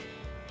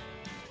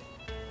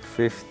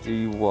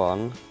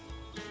 51.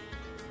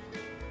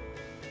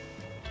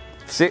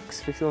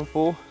 6, 51,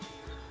 4.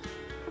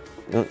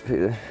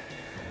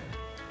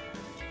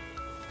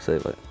 So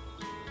like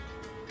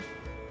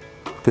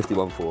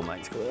 51, 4,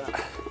 mate. Got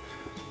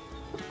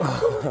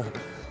that.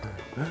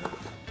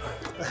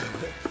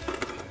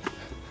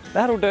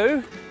 That'll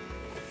do.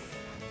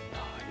 Oh,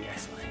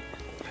 yes, mate.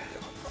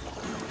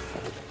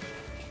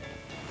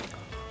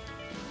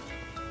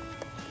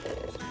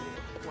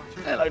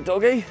 Hello,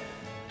 doggy.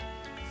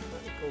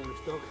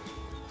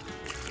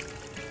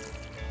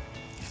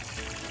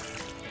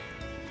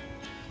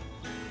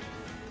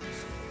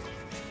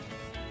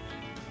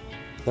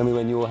 Tell me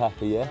when you're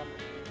happy, yeah?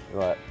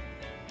 Right.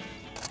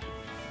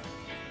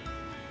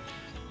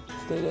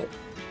 Stay there.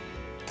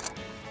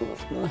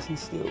 Nice and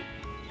still.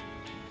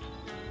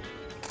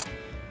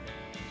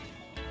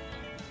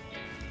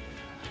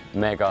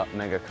 Mega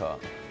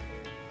carp.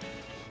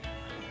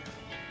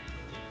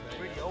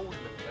 Really old in the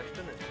flesh,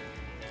 doesn't it?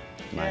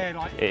 Mate, Yeah,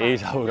 like it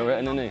is old, I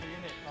reckon, isn't he?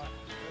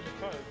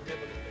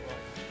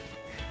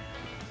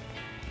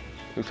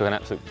 Looks like an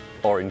absolute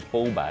orange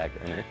ball bag,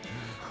 isn't it?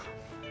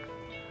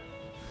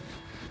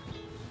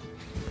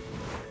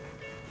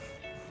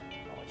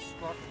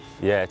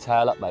 Yeah,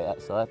 tail up, mate,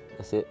 that side.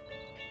 That's it.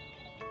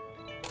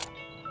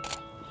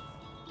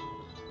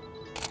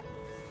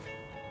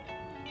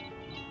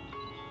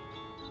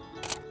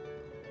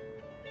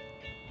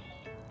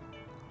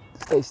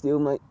 Stay still,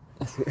 mate.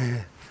 That's it.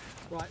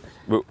 Right.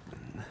 Well,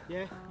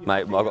 Yeah.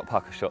 mate, I've got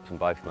pucker shots on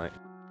both, mate.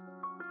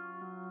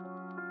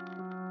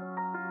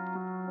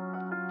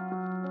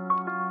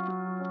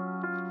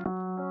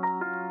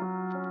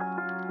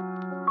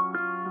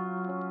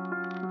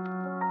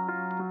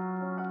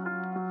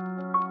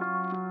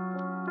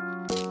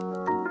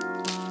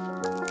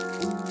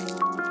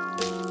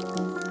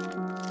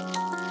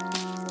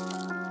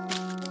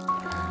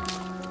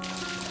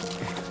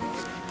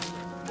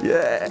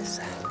 Yes!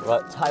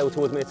 Right, tail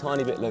towards me a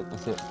tiny bit, Luke,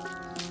 that's it.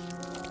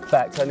 In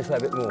fact, turn this way a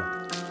bit more.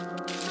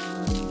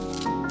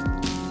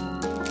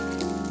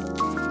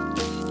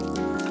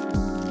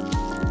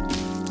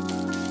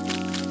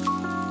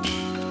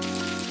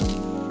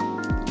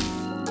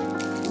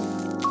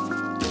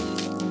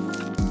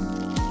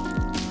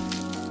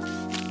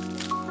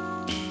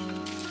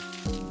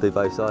 Do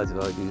both sides if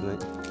I do,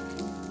 mate.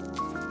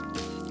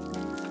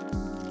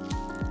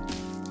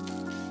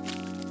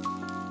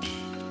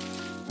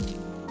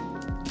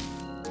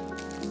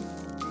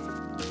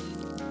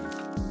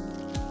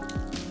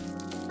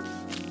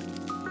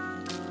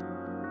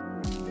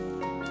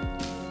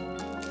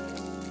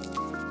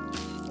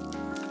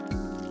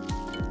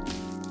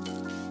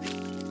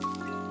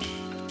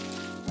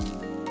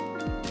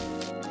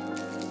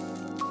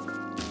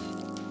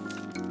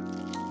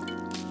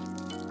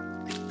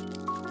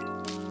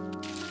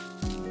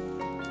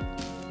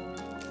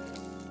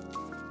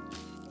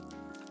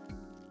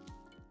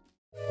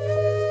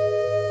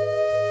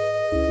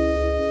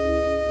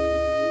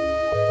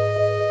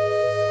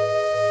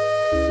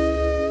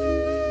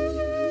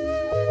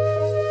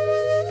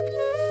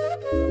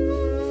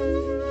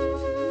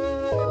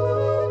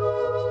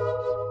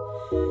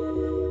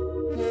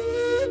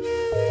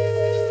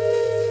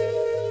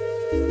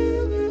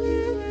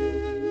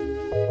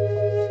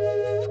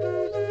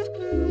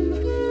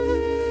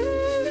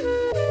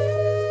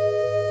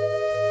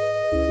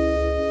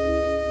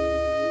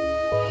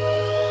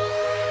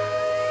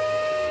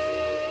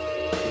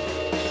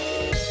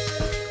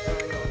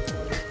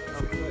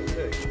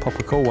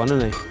 cool one,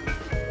 isn't he?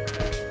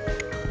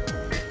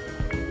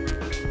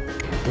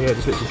 Yeah,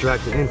 just literally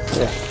dragged it in.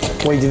 Yeah,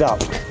 weeded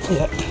up.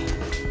 Yeah.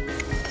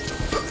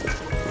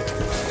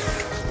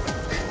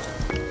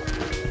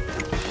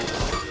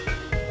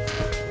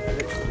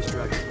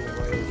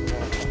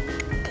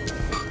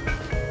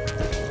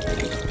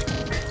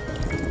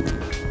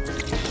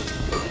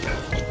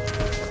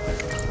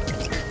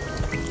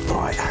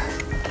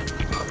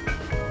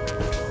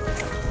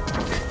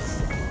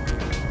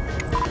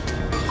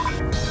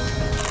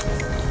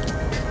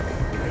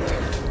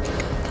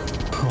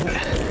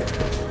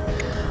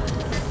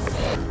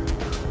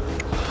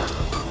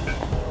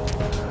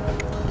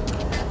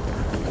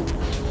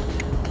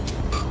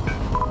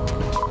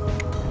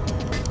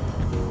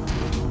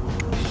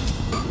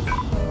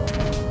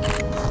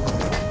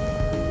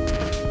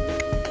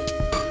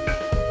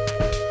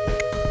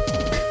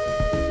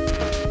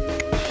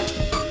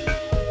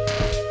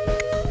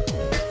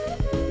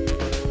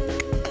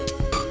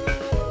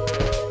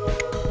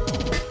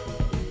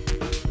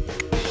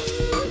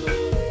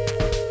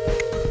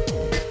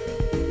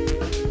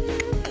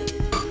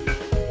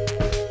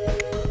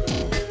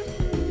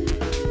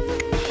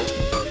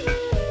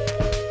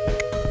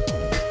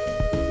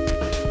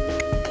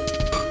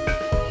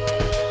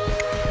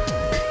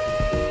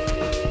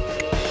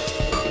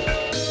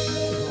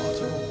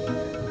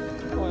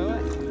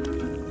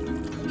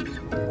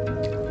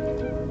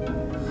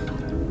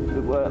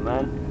 Work,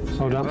 man.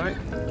 Hold on. Right.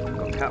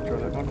 Got a capture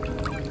on that one.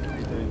 How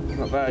you doing?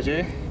 Not bad,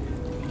 you?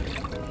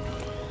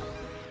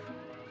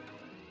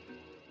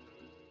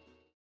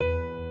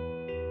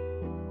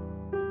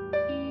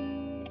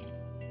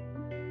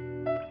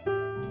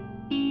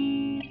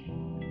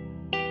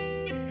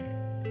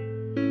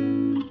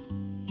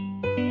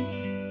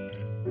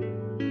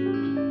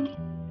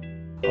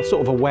 I was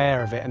sort of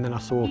aware of it, and then I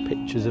saw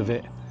pictures of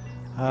it.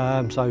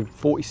 So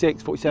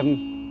 46,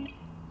 47,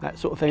 that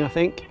sort of thing, I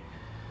think.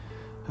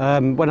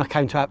 When I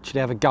came to actually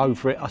have a go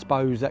for it, I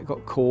suppose that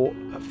got caught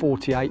at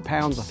 48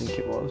 pounds, I think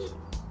it was.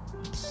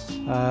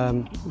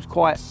 It was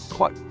quite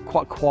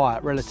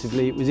quiet,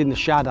 relatively. It was in the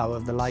shadow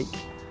of the lake,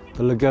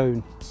 the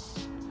lagoon,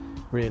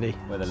 really.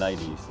 Where the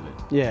lady used to live?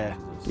 Yeah,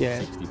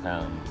 yeah.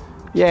 £60.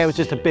 Yeah, it was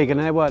just a big, and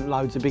there weren't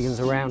loads of big ones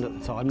around at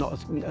the time, not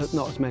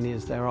as many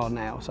as there are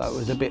now, so it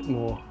was a bit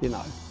more, you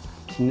know,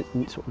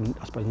 sort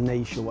of, I suppose,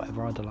 niche or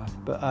whatever, I don't know.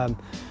 But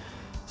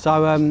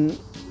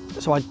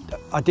so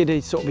I did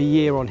a sort of a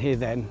year on here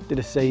then, did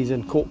a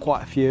season, caught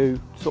quite a few,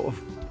 sort of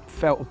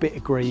felt a bit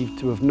aggrieved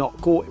to have not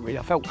caught it really.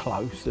 I felt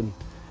close, and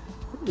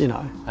you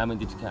know. How many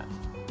did you catch?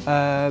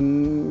 I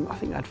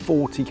think I had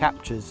 40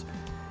 captures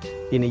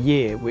in a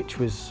year, which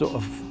was sort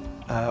of,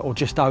 or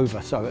just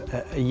over, so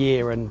a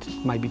year and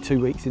maybe 2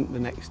 weeks into the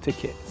next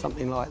ticket,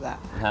 something like that.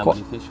 And how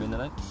many fish were in the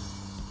lake?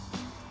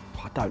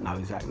 I don't know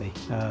exactly,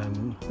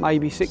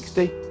 maybe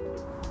 60.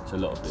 It's a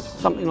lot of fish.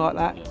 Something like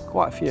that, yeah.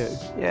 Quite a few,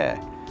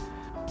 yeah.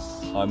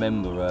 I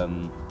remember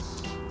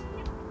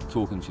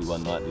talking to you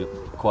one night,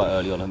 quite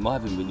early on. It might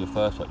have even been your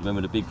first one.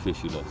 Remember the big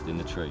fish you lost in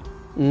the tree?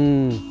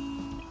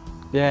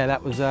 Yeah,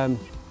 that was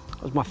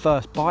my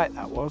first bite.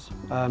 That was.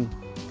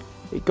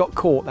 It got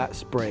caught that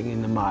spring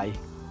in the May,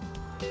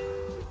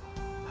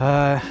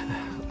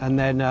 and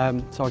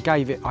then so I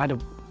gave it.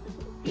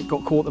 It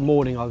got caught the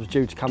morning I was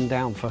due to come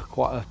down for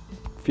quite a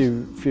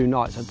few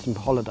nights. I had some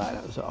holiday.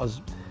 I was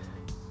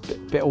a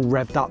bit all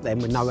revved up then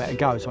with nowhere to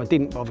go, so I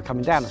didn't bother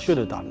coming down. I should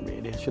have done,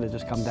 really. I should have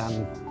just come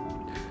down.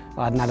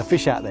 I hadn't had a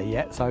fish out there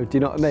yet, so do you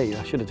know what I mean?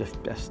 I should have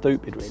just, that's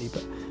stupid really,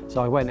 but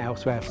so I went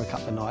elsewhere for a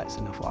couple of nights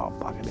and I thought,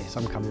 oh bugger this,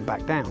 I'm coming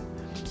back down.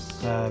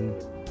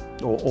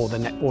 Or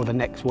the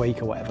next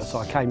week or whatever, so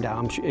I came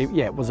down,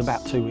 yeah, it was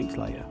about 2 weeks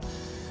later,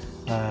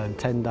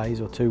 10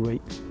 days or 2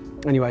 weeks.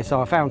 Anyway, so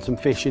I found some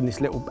fish in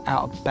this little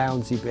out of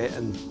boundsy bit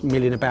and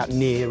milling about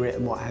near it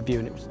and what have you,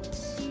 and it was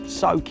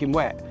soaking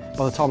wet.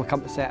 By the time I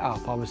come to set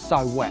up, I was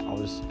so wet,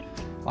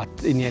 I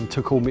in the end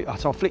took all my,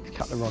 so I flicked a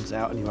couple of rods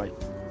out anyway,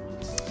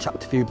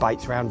 chucked a few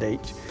baits around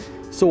each,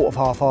 sort of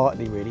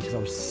half-heartedly really, because I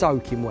was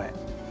soaking wet.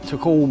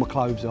 Took all my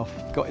clothes off,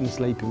 got in the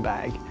sleeping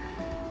bag,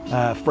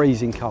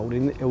 freezing cold,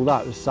 although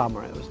it was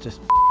summer, it was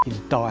just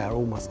dire,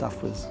 all my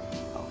stuff was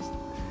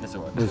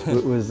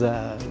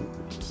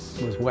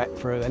was wet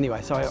through. Anyway,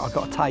 so I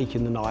got a take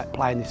in the night,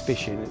 playing this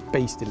fishing, it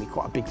beasted me,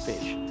 quite a big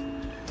fish.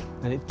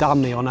 And it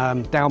done me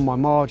on down my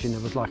margin.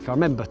 It was like, I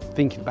remember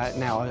thinking about it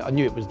now, I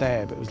knew it was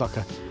there, but it was like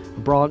a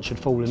branch had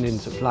fallen in,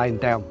 so it was laying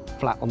down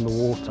flat on the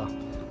water.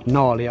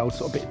 Gnarly old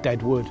sort of bit of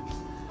dead wood.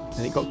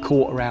 And it got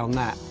caught around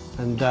that.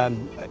 And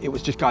it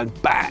was just going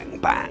bang,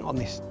 bang on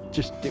this,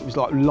 it was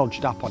like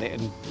lodged up on it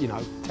and, you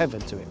know,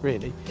 tethered to it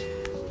really.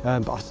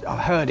 But I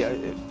heard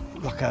it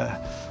like a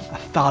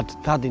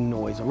thudding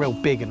noise, a real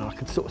big, and I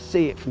could sort of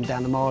see it from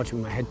down the margin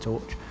with my head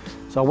torch.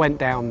 So I went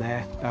down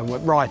there and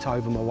went right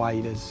over my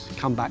waders,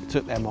 come back,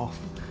 took them off,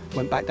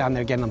 went back down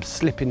there again. I'm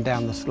slipping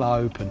down the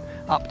slope and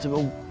up to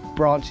all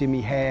branches in my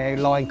hair,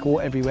 line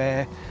caught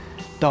everywhere,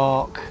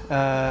 dark,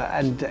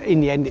 and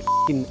in the end it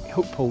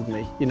hook pulled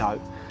me, you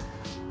know.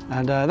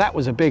 And that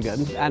was a big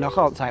one, and I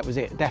can't say it was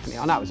it, definitely.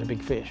 I know it was a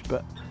big fish,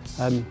 but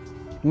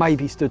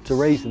maybe stood to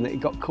reason that he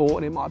got caught,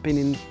 and it might have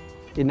been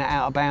in that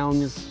out of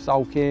bounds,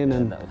 sulking,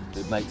 and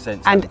it makes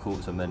sense to have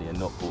caught so many and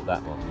not caught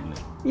that one, wouldn't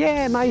it?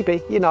 Yeah,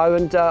 maybe, you know.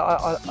 And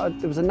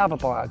there was another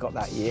bite I got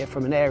that year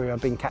from an area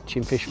I've been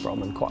catching fish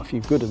from, and quite a few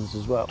good ones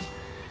as well.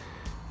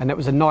 And it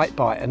was a night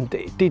bite, and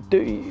it did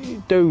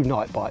do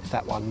night bites.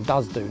 That one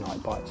does do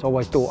night bites. I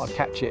always thought I'd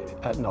catch it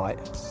at night,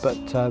 but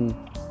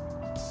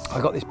I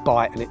got this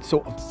bite, and it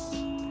sort of,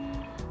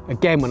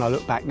 again, when I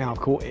look back now, I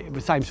caught it. It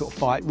was the same sort of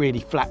fight. Really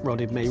flat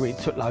rodded me. Really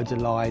took loads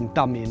of line,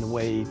 done me in the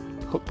weed,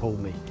 hook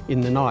pulled me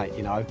in the night.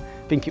 You know, I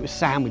think it was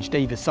sandwiched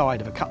either side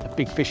of a couple of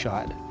big fish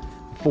I had, a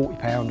 40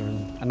 pounder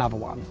and another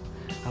one.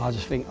 And I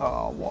just think,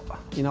 oh, what?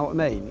 You know what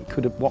I mean? It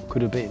could have, what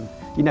could have been.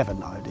 You never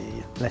know, do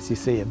you? Unless you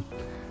see him.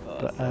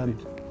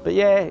 But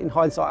yeah, in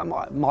hindsight, I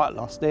might have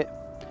lost it,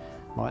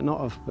 might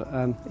not have, but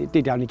it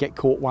did only get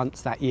caught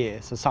once that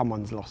year, so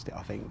someone's lost it,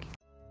 I think.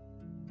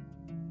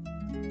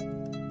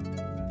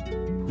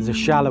 There's a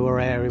shallower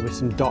area with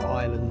some dot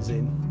islands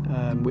in,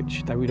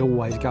 which they would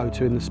always go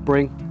to in the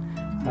spring.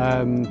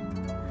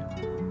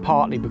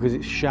 Partly because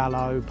it's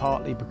shallow,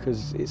 partly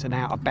because it's an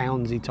out of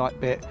boundsy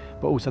type bit,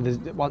 but also there's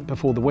one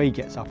before the weed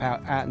gets up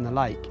out in the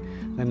lake.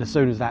 Then as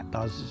soon as that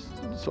does,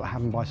 sort of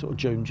happen by sort of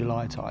June,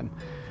 July time,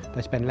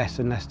 they spend less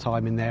and less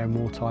time in there and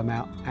more time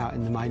out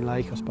in the main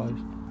lake, I suppose.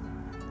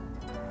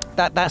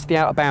 That's the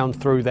out of bounds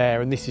through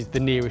there, and this is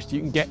the nearest you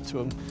can get to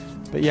them.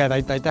 But yeah,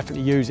 they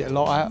definitely use it a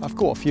lot. I've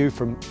caught a few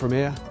from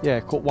here. Yeah,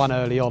 caught one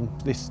early on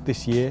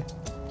this year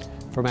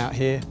from out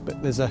here.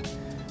 But there's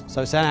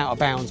so it's an out of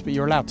bounds, but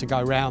you're allowed to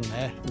go round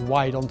there and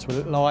wade onto a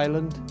little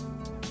island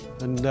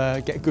and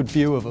get a good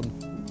view of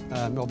them.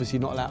 Obviously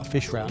not allowed to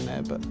fish around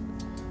there, but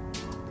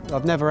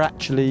I've never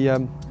actually,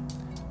 you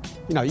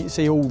know, you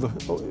see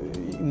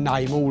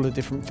name all the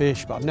different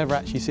fish, but I've never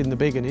actually seen the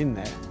big one in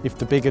there. If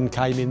the big one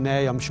came in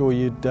there, I'm sure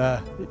you'd know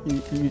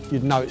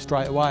it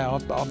straight away.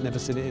 I've never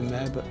seen it in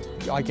there, but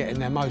I get in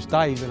there most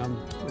days when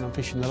I'm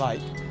fishing the lake.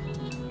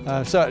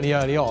 Certainly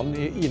early on,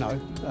 you know,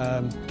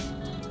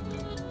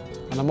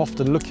 and I'm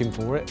often looking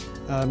for it.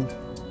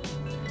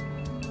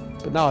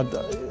 But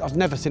no, I've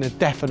never seen a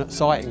definite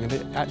sighting of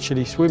it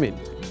actually swimming.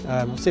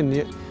 I've seen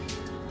the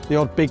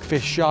odd big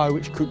fish show,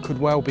 which could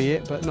well be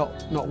it, but not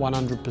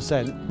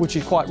 100%, which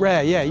is quite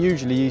rare. Yeah,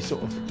 usually you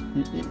sort of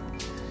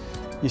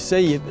you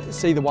see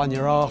the one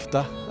you're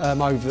after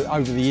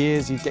over the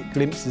years. You get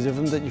glimpses of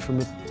them, don't you,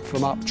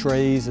 from up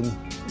trees and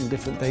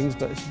different things.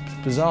 But it's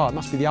bizarre. It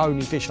must be the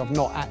only fish I've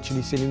not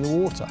actually seen in the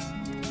water,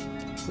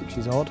 which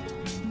is odd.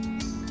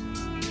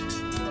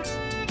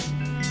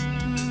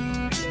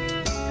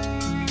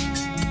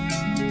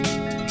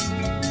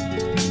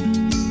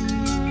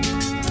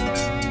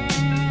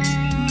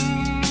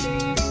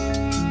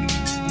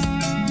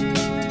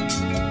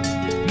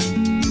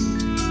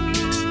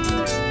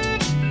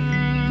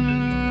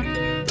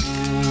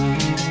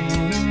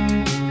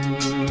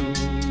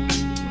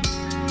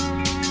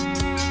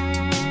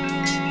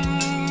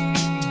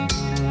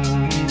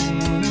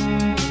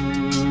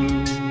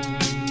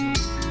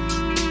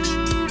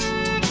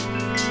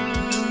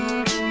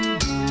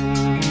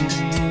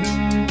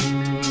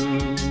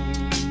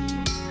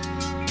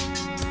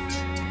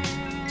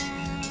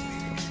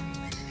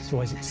 It's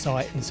always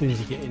exciting as soon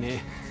as you get in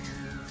here.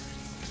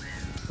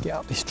 Get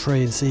up this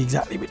tree and see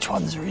exactly which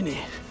ones are in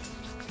here.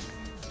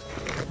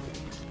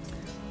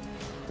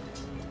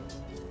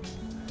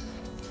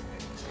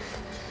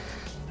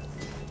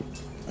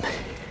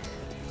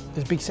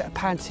 There's a big set of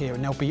pads here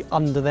and they'll be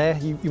under there.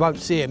 You won't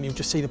see them, you'll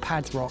just see the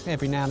pads rock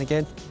every now and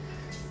again.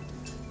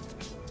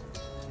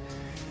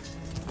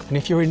 And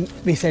if you're in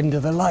this end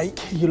of the lake,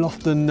 you'll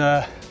often,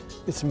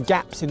 there's some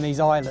gaps in these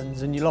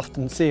islands and you'll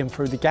often see them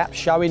through the gaps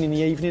showing in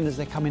the evening as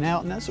they're coming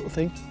out and that sort of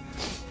thing.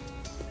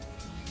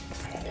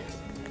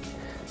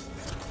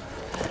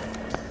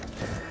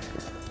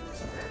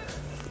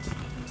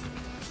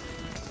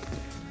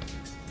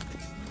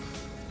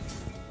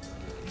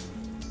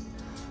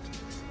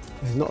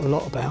 There's not a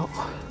lot about.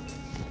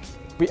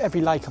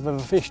 Every lake I've ever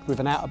fished with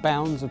an out of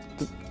bounds,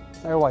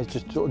 they're always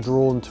just sort of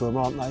drawn to them,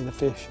 aren't they, the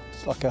fish?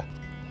 It's like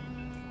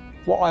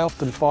what I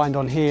often find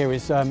on here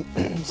is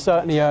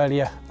certainly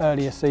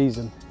earlier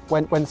season.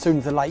 When as soon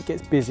as the lake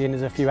gets busy and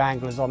there's a few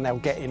anglers on, they'll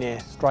get in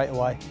here straight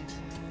away.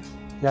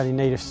 You only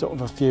need a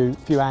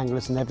few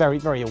anglers and they're very,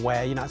 very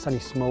aware. You know, it's only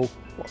small,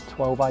 what,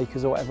 12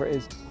 acres or whatever it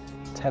is,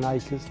 10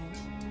 acres.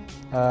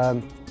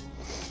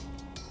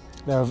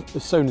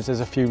 As soon as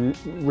there's a few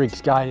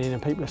rigs going in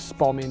and people are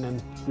spomming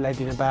and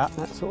leading about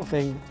and that sort of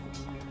thing,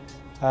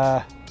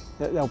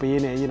 they'll be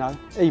in here, you know.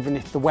 Even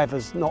if the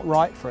weather's not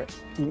right for it,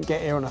 you can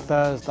get here on a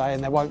Thursday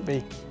and there won't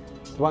be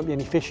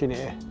any fish in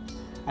here,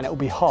 and it'll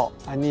be hot,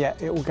 and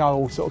yet it will go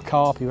all sort of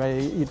carpy where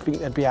you'd think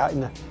they'd be out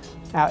in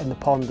the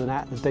pond and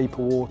out in the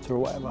deeper water or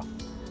whatever.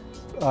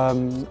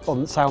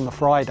 Say on the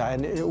Friday,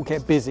 and it will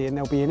get busy and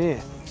they'll be in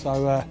here.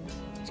 So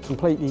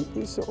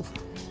it's sort of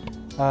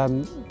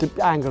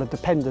angler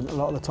dependent a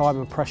lot of the time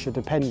and pressure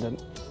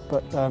dependent,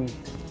 but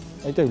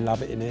they do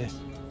love it in here.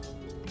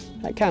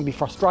 It can be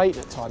frustrating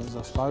at times,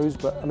 I suppose,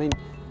 but I mean,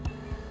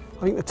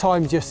 I think the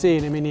times you're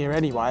seeing them in here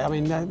anyway, I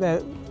mean,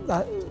 they're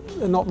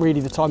not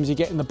really the times you're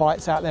getting the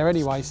bites out there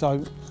anyway,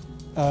 so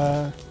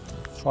try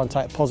and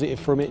take a positive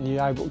from it and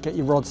you're able to get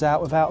your rods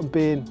out without them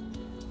being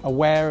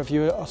aware of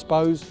you, I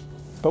suppose.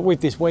 But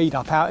with this weed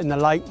up out in the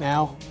lake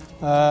now,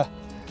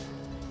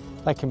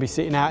 they can be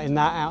sitting out in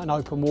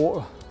open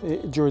water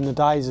during the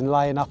days and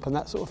laying up and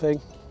that sort of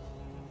thing.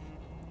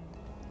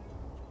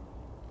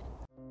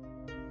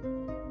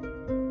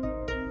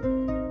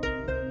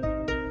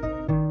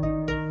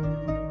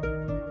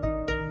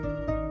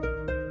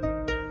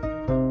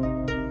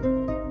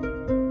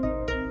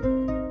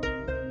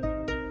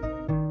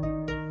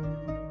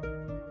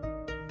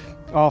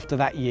 After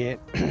that year,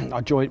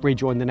 I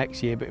rejoined the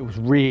next year, but it was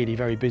really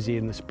very busy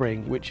in the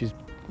spring, which is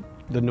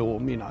the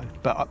norm, you know.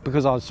 But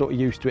because I was sort of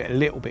used to it a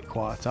little bit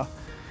quieter,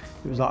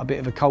 it was like a bit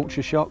of a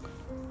culture shock.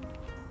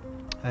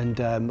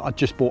 And I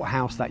just bought a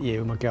house that year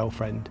with my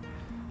girlfriend,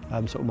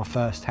 sort of my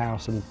first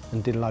house, and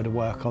did a load of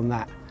work on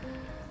that.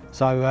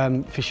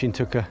 So fishing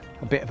took a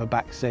bit of a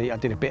back seat. I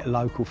did a bit of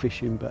local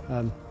fishing, but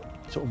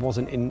sort of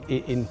wasn't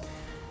in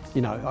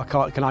you know,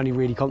 I can only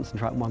really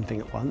concentrate on one thing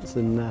at once,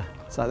 and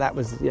so that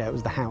was, yeah, it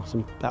was the house,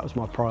 and that was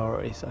my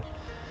priority. So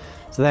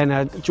then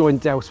I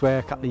joined Elsewhere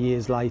a couple of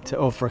years later,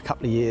 or for a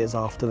couple of years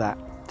after that,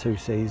 2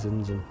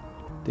 seasons, and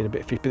did a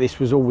bit of fish. But this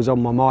was always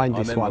on my mind.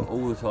 This one.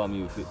 All the time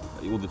you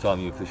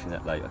were fishing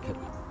that lake,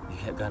 you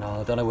kept going, oh,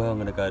 I don't know where I'm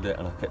going to go do it,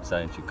 and I kept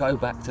saying to you, go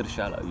back to the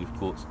shallow. You've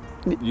caught,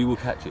 you will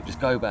catch it. Just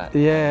go back.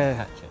 Yeah.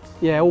 Catch it.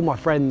 Yeah, all my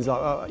friends, you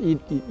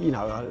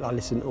know, I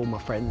listen to all my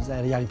friends.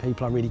 They're the only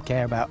people I really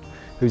care about,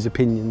 whose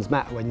opinions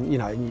matter when, you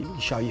know, you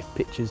show your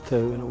pictures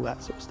too and all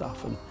that sort of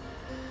stuff. And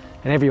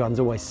everyone's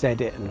always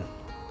said it, and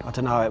I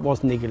don't know, it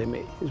was niggling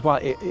me. It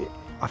was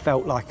I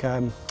felt like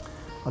I'd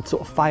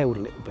sort of failed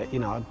a little bit, you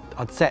know.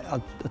 I'd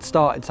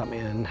started something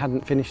and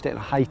hadn't finished it, and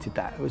I hated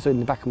that. It was in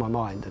the back of my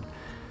mind, and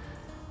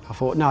I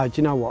thought, no,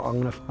 do you know what?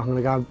 I'm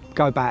gonna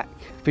go back,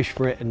 fish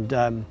for it,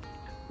 and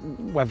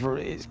whether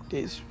it's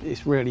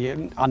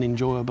really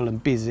unenjoyable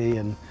and busy,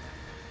 and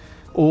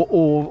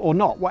or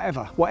not,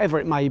 whatever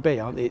it may be,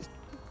 it's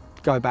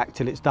go back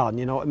till it's done.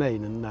 You know what I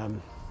mean?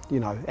 And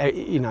you know,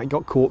 it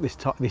got caught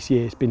this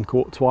year. It's been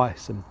caught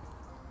twice, and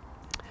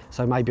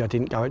so maybe I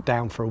didn't go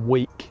down for a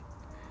week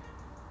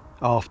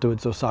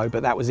afterwards or so.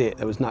 But that was it.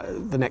 There was no.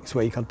 The next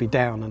week I'd be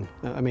down,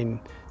 and I mean,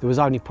 there was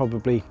only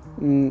probably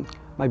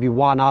maybe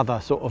one other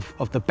sort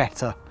of the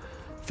better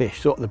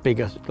fish, sort of the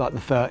bigger, like the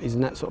 30s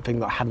and that sort of thing,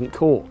 that I hadn't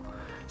caught.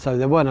 So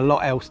there weren't a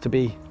lot else to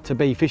be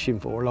fishing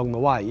for along the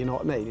way, you know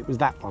what I mean? It was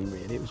that one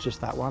really, it was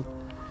just that one.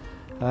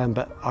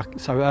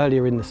 So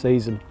earlier in the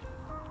season,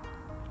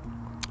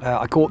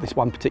 I caught this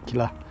one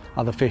particular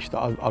other fish that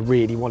I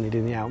really wanted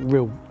in the out,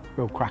 real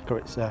cracker.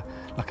 It's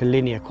like a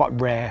linear, quite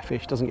rare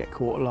fish, doesn't get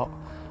caught a lot.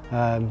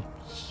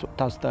 Sort of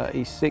does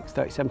 36,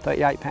 37,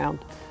 38 pound.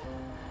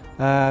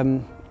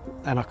 And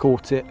I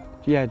caught it,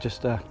 yeah,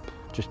 just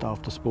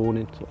after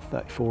spawning, sort of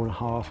 34 and a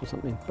half or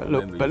something. But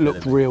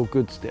looked real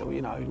good still,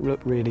 you know,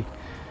 looked really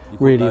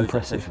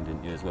impressive. Session,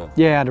 didn't you, as well?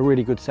 Yeah, I had a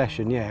really good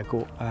session, yeah. I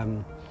caught, I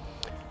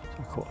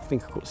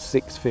think I caught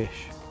 6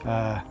 fish.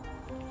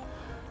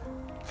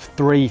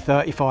 3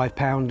 35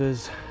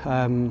 pounders,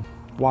 1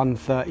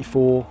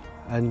 34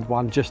 and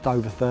 1 just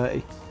over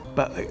 30.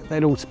 But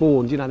they'd all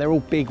spawned, you know, they're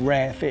all big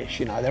rare fish,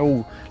 you know, they're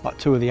all like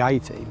 2 of the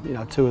 18, you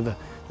know,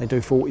 they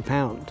do 40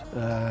 pound.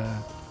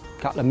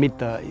 Couple of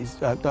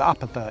mid-30s, the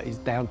upper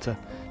 30s down to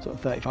sort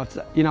of 35,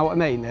 you know what I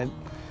mean?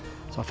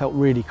 So I felt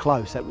really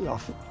close. I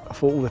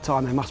thought all the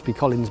time there must be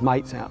Colin's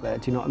mates out there,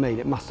 do you know what I mean?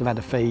 It must have had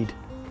a feed,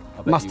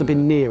 must have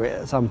been near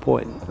it at some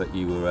point. I bet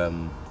you were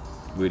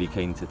really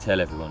keen to tell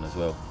everyone as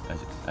well,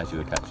 as you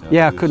were catching up.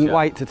 Yeah, I couldn't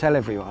wait to tell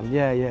everyone,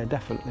 yeah,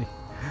 definitely.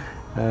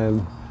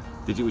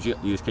 Did you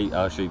just keep,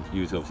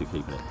 you was obviously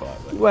keeping it quiet,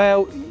 right?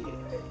 Well,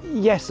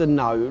 yes and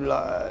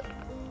no.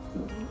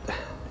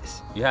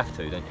 You have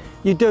to, don't you?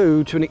 You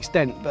do to an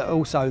extent, but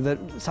also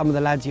some of the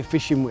lads you're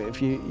fishing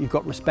with, you've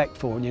got respect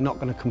for, and you're not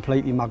going to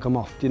completely mug them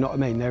off. Do you know what I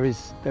mean? There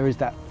is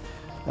that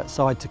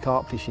side to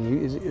carp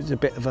fishing. It's a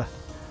bit of a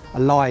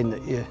line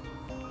that you,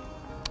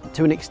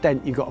 to an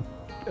extent, you've got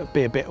to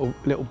be a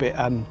little bit,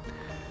 I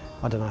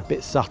don't know, a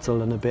bit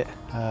subtle and a bit,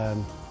 I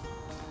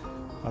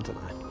don't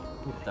know.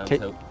 Don't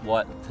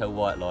tell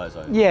white lies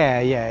over.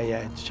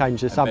 Yeah.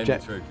 Change the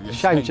subject.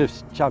 Change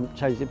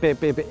it. Be a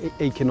bit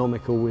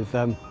economical with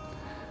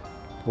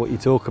what you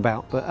talk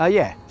about, but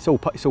yeah, it's all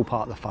part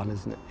of the fun,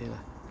 isn't it? You know,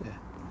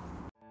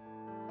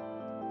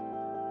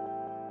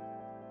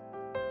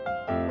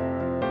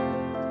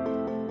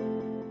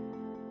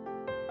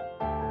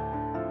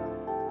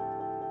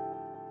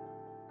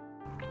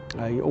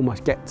 yeah. You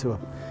almost get to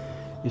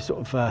you sort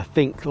of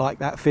think like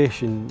that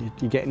fish, and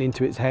you're getting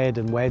into its head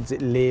and where does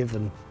it live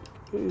and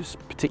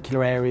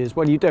particular areas.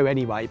 Well, you do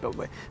anyway, but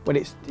when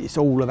it's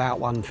all about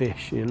one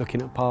fish, you're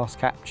looking at past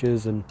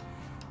captures and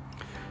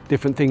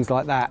different things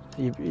like that.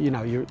 You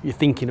know, you're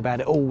thinking about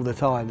it all the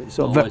time. It's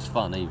sort Not of always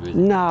fun either, is it?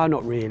 No,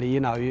 not really. You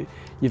know,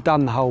 you've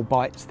done the whole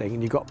bites thing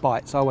and you've got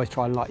bites. I always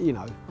try and, like, you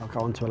know, I'll go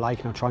onto a lake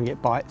and I'll try and get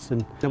bites,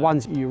 and the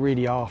ones that you're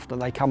really after,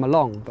 they come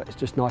along, but it's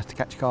just nice to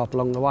catch carp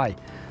along the way.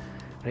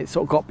 And it's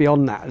sort of got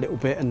beyond that a little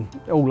bit, and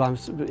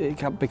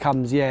it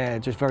becomes, yeah,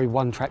 just very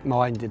one-track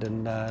minded,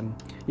 and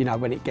you know,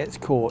 when it gets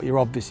caught, you're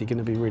obviously going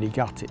to be really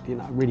gutted, you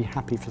know, really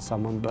happy for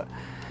someone, but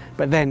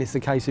then it's the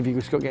case of you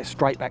just got to get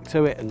straight back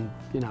to it, and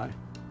you know,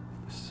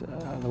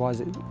 otherwise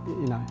it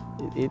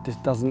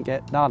just doesn't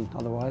get done.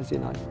 Otherwise, you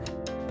know.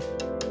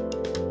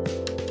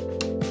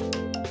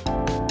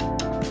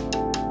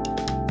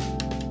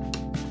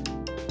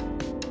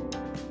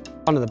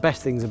 One of the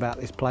best things about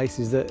this place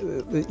is that,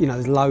 you know,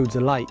 there's loads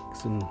of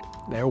lakes, and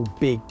they're all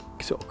big,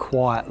 sort of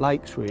quiet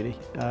lakes, really.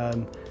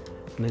 And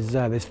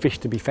there's fish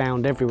to be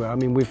found everywhere. I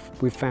mean,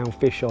 we've found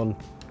fish on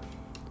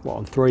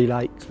 3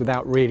 lakes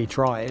without really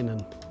trying,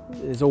 and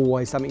there's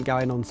always something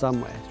going on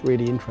somewhere. It's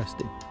really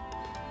interesting.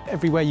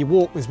 Everywhere you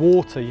walk, there's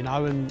water, you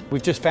know, and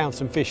we've just found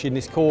some fish in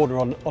this corner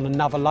on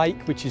another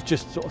lake, which is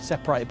just sort of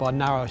separated by a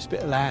narrow spit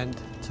of land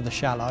to the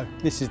shallow.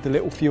 This is the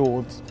little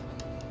fjords.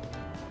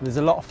 There's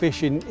a lot of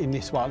fish in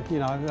this one, you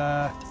know,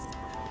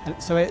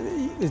 and so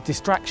there's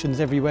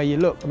distractions everywhere you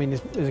look. I mean,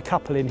 there's a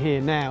couple in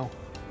here now.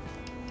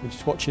 We're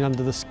just watching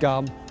under the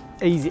scum.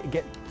 Easy to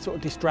get sort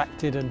of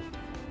distracted and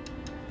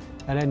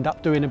end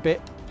up doing a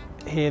bit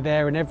here,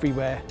 there and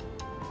everywhere.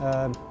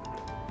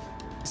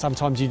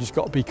 Sometimes you just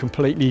got to be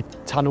completely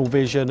tunnel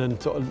vision and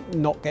sort of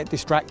not get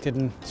distracted,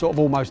 and sort of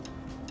almost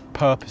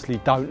purposely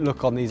don't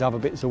look on these other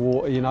bits of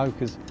water, you know,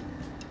 because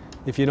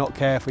if you're not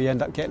careful, you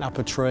end up getting up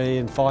a tree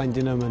and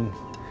finding them and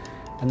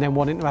then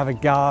wanting to have a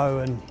go,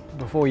 and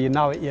before you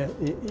know it,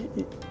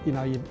 you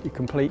know, you're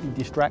completely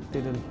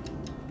distracted, and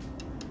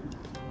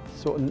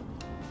sort of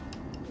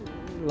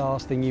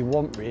last thing you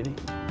want, really.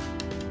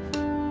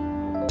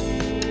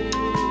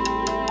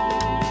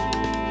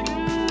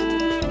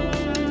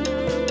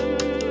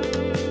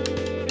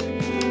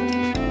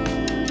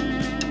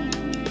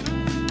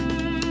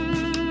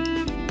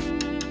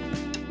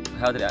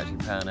 How did it actually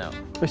pan out?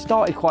 It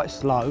started quite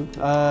slow.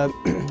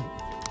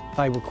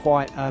 They were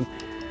quite.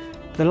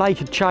 The lake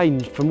had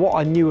changed from what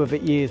I knew of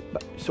it years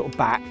sort of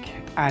back,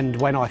 and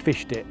when I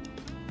fished it,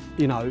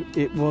 you know,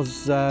 it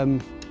was the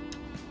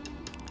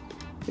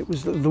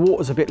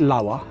water's a bit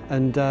lower,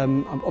 and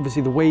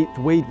obviously the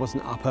weed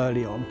wasn't up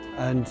early on,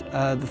 and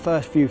the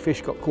first few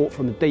fish got caught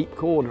from a deep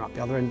corner up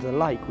the other end of the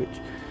lake, which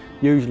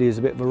usually is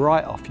a bit of a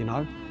write-off, you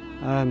know.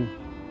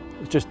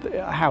 It's just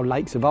how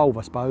lakes evolve,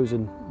 I suppose,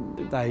 and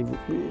they,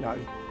 you know,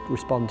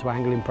 respond to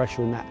angling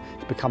pressure, and that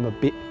it's become a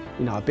bit,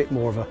 you know, a bit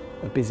more of a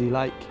busy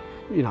lake,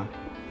 you know,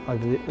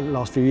 over the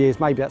last few years.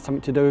 Maybe that's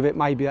something to do with it.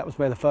 Maybe that was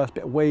where the first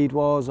bit of weed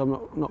was. I'm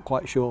not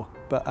quite sure.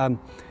 But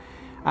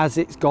as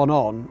it's gone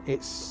on,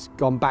 it's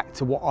gone back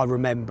to what I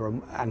remember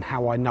and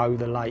how I know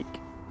the lake.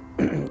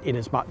 In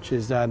as much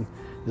as there's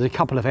a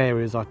couple of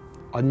areas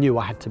I knew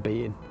I had to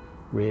be in,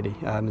 really.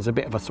 There's a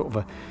bit of a sort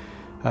of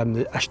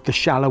the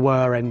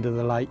shallower end of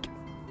the lake.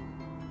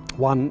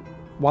 One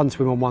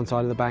swim on one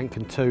side of the bank,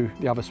 and 2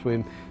 the other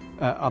swim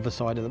other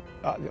side of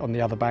on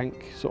the other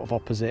bank, sort of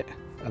opposite.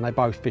 And they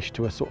both fish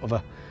to a sort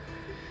of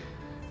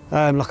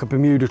like a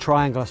Bermuda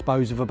Triangle, I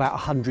suppose, of about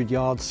 100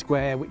 yards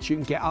square, which you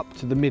can get up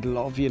to the middle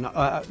of, you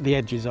know, the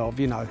edges of,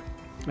 you know.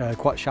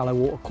 Quite shallow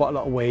water, quite a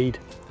lot of weed,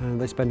 and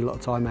they spend a lot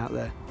of time out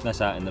there. That's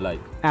out in the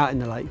lake? Out in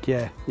the lake,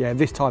 yeah. Yeah,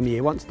 this time of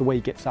year, once the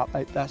weed gets up,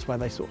 that's where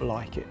they sort of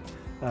like it.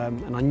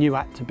 And I knew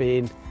I had to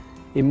be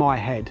in my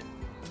head,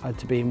 I had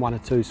to be in 1 or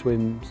 2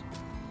 swims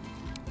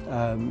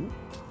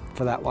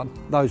for that one.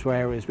 Those were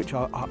areas which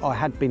I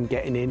had been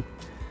getting in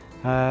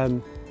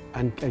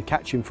and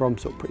catching from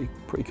sort of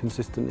pretty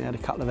consistently. I had a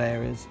couple of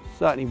areas,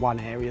 certainly one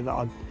area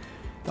that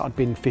I'd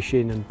been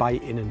fishing and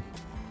baiting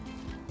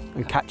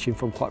and catching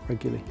from quite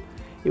regularly.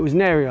 It was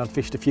an area I'd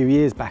fished a few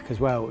years back as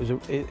well.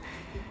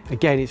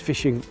 Again, it's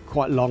fishing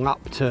quite long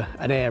up to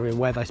an area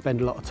where they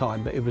spend a lot of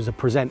time, but it was a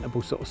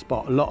presentable sort of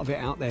spot. A lot of it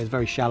out there is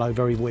very shallow,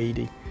 very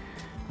weedy.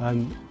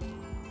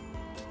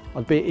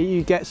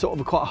 You get sort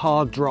of quite a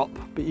hard drop,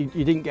 but you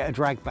didn't get a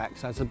drag back,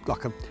 so it's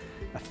like a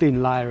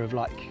thin layer of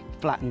like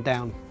flattened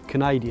down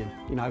Canadian,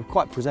 you know,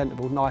 quite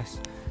presentable, nice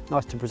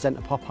to present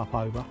a pop-up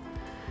over.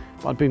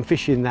 But I'd been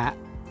fishing that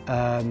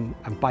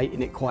and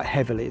baiting it quite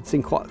heavily. It's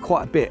in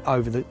quite a bit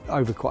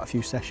over quite a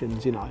few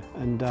sessions, you know,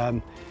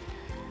 and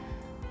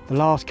the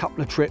last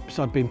couple of trips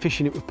I'd been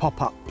fishing it with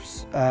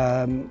pop-ups,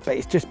 but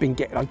it's just been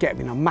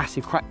getting a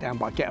massive crackdown,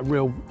 but I get a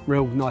real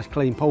nice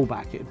clean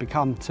pullback. It had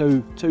become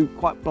too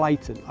quite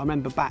blatant. I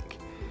remember back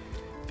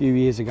a few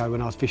years ago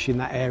when I was fishing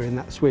that area in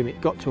that swim,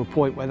 it got to a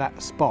point where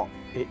that spot,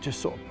 it just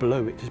sort of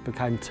blew. It just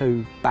became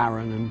too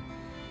barren, and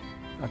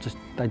I just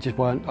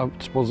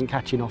wasn't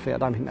catching off it. I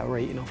don't think they were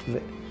eating off of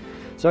it.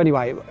 So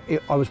anyway,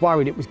 I was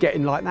worried it was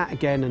getting like that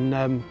again, and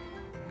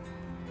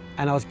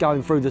I was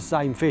going through the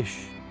same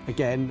fish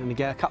again and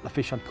again. A couple of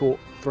fish I'd caught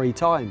 3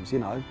 times, you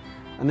know,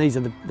 and these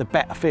are the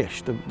better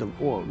fish, the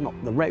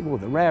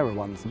rarer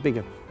ones, the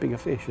bigger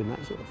fish and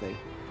that sort of thing.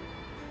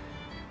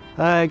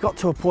 Got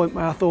to a point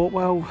where I thought,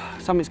 well,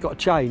 something's got to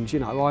change, you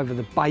know, either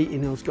the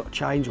baiting has got to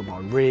change or my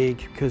rig,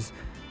 because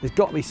there's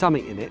got to be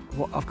something in it.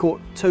 I've caught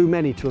too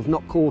many to have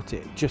not caught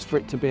it, just for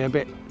it to be a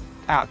bit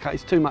out.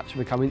 It's too much of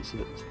a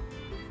coincidence.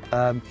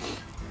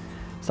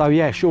 So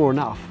yeah, sure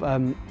enough,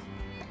 when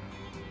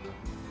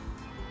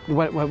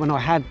I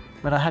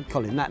had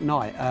Colin that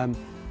night,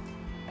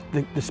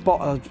 the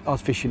spot I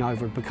was fishing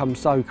over had become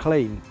so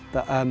clean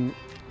that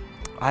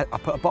I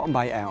put a bottom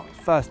bait out.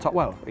 First time,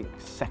 well, I think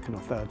second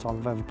or third time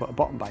I've ever put a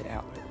bottom bait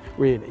out,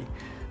 really.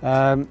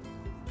 And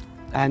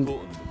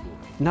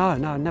no,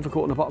 never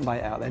caught on a bottom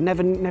bait out there.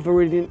 Never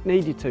really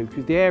needed to,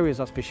 because the areas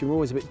I was fishing were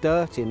always a bit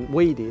dirty and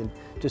weedy and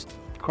just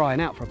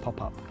crying out for a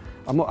pop up.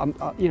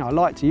 You know, I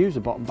like to use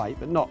a bottom bait,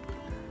 but not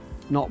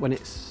when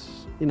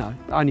it's, you know,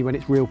 only when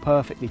it's real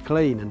perfectly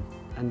clean.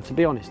 And to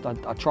be honest, I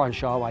try and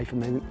shy away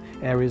from the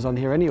areas on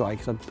here anyway,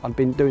 because I've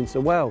been doing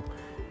so well.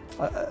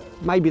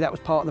 Maybe that was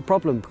part of the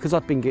problem, because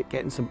I'd been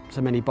getting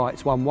so many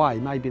bites one way.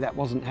 Maybe that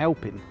wasn't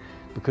helping,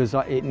 because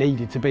it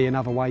needed to be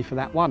another way for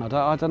that one.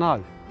 I don't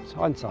know. It's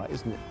hindsight,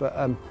 isn't it?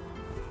 But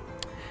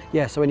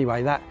yeah. So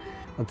anyway,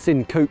 I'd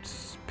seen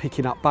coots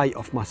picking up bait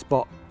off my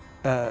spot,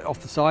 off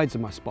the sides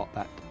of my spot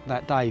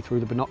that day through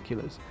the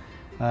binoculars.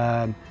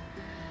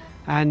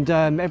 And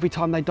every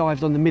time they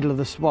dived on the middle of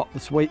the spot, the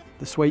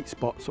sweet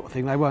spot sort of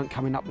thing, they weren't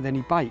coming up with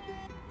any bait.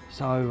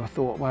 So I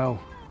thought,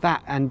 well,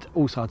 that, and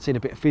also I'd seen a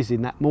bit of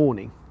fizzing that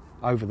morning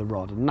over the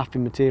rod and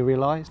nothing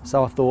materialised.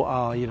 So I thought,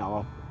 oh, you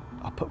know,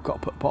 got to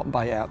put a bottom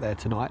bait out there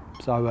tonight.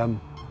 So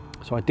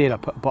so I did. I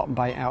put a bottom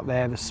bait out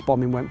there. The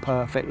spomming went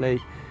perfectly.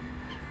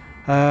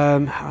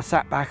 I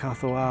sat back. I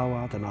thought, oh,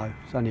 well, I don't know.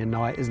 It's only a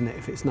night, isn't it?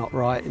 If it's not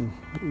right, and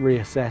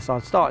reassess. I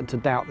was starting to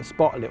doubt the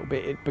spot a little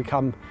bit.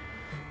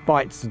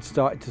 Bites had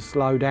started to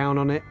slow down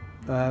on it.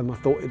 I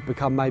thought it'd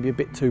become maybe a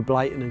bit too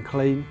blatant and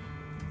clean.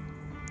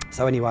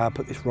 So anyway, I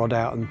put this rod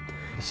out and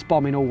the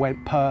spomming all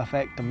went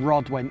perfect, the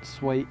rod went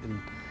sweet, and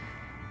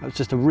it was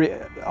just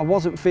I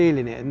wasn't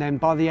feeling it. And then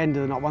by the end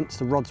of the night, once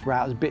the rods were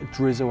out, it was a bit of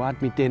drizzle, I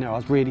had my dinner, I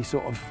was really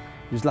sort of,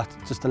 it was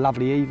just a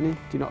lovely evening, do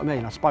you know what I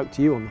mean? I spoke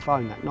to you on the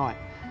phone that night,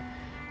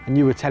 and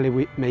you were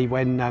telling me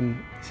when, you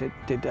said,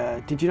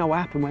 did you know what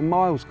happened when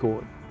Miles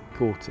caught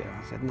it?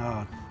 I said,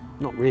 no,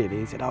 not really.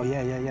 He said, oh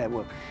yeah,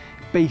 well,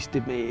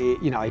 beasted me,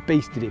 you know, he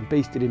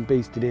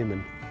beasted him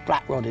and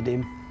flat rodded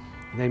him,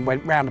 and then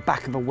went round the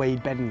back of a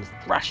weed bed and was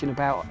thrashing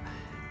about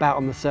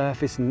on the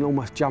surface and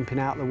almost jumping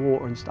out of the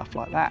water and stuff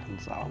like that.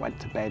 And so I went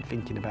to bed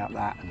thinking about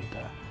that, and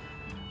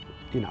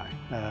you know,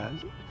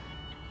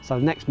 so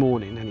the next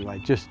morning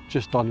anyway,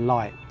 just on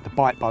light, the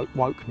bite boat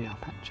woke me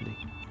up actually.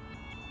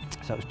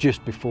 So it was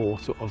just before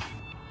sort of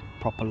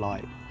proper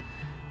light.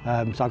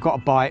 So I got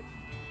a bite,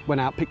 went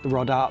out, picked the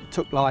rod up,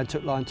 took line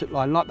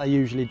like they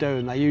usually do,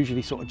 and they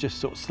usually sort of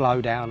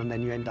slow down, and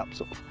then you end up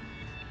sort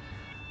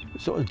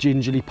of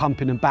gingerly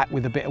pumping them back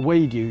with a bit of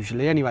weed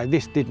usually. Anyway,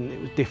 this didn't,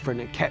 it was different.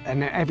 It kept,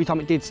 and every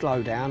time it did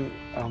slow down,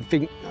 I'm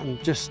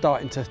just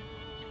starting to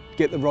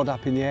get the rod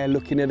up in the air,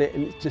 looking at it,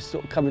 and it's just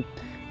sort of coming,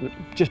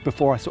 just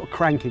before I sort of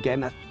crank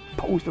again, I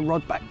pulls the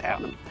rod back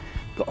down and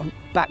got to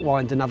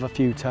backwind another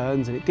few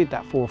turns, and it did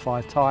that 4 or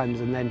 5 times,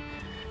 and then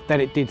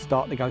it did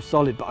start to go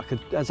solid. But I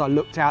could, as I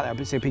looked out there, I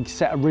could see a big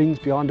set of rings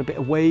behind a bit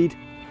of weed,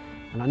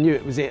 and I knew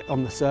it was it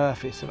on the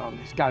surface, and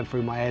it's going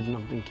through my head, and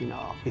I'm thinking,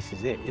 oh, this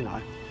is it, you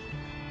know.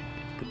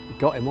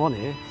 Got him on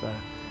here, so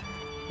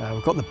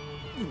we've got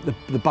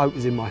the boat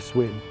is in my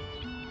swim.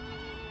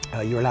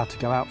 You're allowed to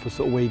go out for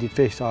sort of weeded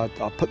fish, so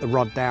I put the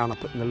rod down, I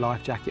put the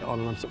life jacket on,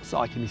 and I'm sort of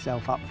psyching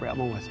myself up for it. I'm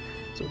almost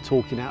sort of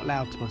talking out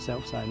loud to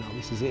myself, saying, oh,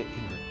 this is it,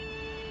 you know.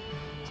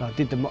 So I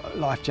did the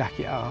life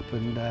jacket up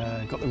and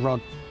got the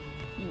rod,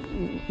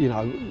 you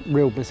know,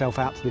 reeled myself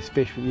out to this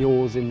fish with the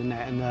oars in the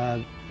net,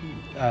 and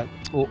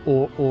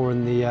oar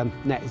and the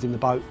net is in the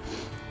boat.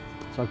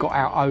 So I got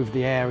out over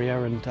the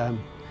area, and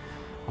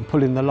I'm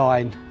pulling the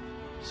line,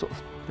 sort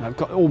of, you know,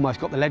 almost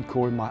got the lead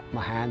core in my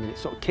hand, and it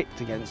sort of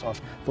kicked again, so I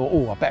thought,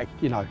 oh, I better,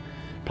 you know,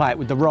 play it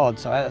with the rod.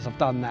 So as I've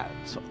done that,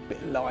 sort of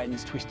bit of line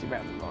is twisted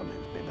around the rod, and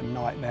it's a bit of a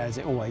nightmare, as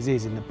it always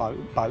is in the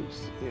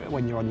boats,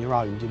 when you're on your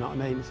own, do you know what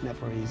I mean? It's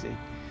never easy.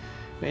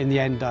 But in the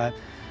end,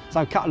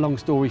 so cut a long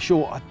story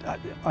short,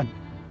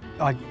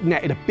 I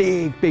netted a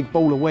big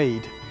ball of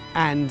weed,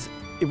 and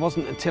it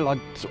wasn't until I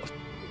sort of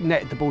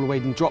netted the ball of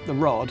weed and dropped the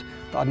rod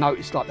that I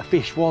noticed like the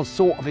fish was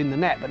sort of in the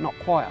net, but not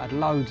quite. I had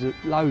loads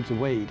of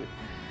weed.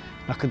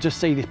 And I could just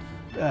see this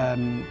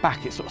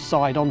back, it sort of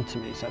side onto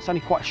me, so it's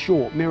only quite a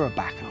short mirror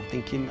back, and I'm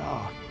thinking,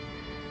 oh,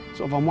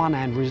 sort of on one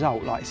hand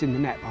result, like it's in the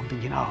net, but I'm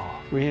thinking,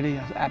 oh, really?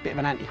 A bit of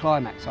an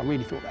anticlimax. I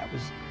really thought that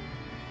was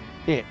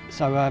it.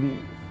 So,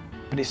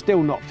 but it's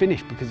still not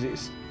finished,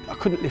 because I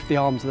couldn't lift the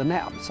arms of the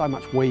net up. There's so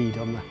much weed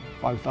on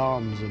both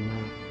arms, and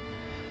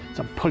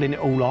so I'm pulling it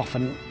all off,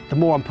 and the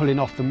more I'm pulling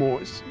off, the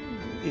more it's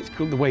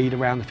the weed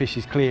around the fish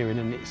is clearing,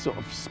 and it's sort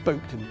of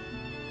spooked and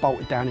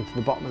bolted down into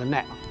the bottom of the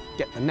net.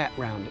 Get the net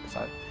round it,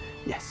 so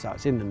yes, so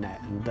it's in the net,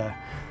 and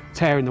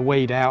tearing the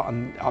weed out,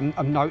 and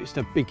I've noticed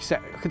a big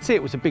set. I could see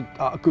it was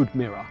a good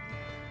mirror.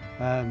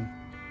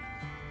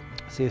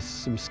 see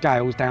some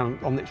scales down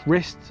on its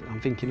wrist.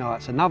 I'm thinking, oh,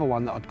 that's another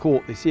one that I'd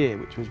caught this year,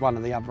 which was one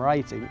of the other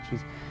 80, which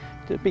was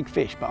a big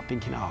fish, but I'm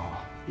thinking, oh,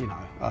 you know,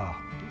 oh,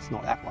 it's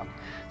not that one.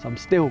 So I'm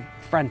still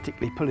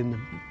frantically pulling the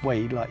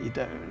weed like you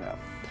do.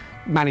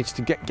 Managed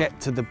to get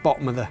to the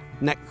bottom of the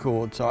net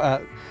cord,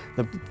 so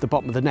the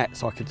bottom of the net,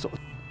 so I could sort of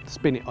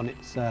spin it on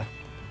its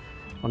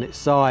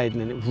side,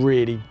 and then it was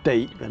really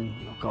deep, and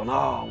I've gone,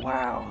 oh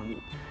wow,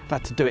 and I've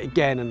had to do it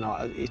again, and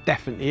it's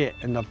definitely it,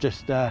 and I've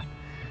just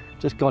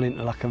gone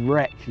into like a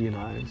wreck, you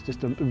know. It's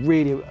just a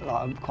really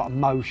like, quite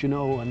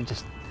emotional, and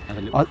just had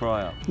a little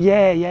cry up.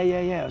 Yeah.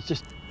 It was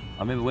just.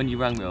 I remember when you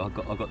rang me, I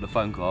got the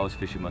phone call. I was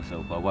fishing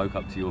myself. I woke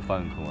up to your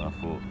phone call and I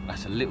thought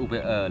that's a little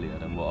bit earlier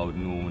than what I would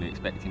normally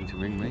expect him to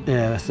ring me.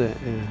 Yeah, that's it.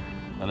 Yeah.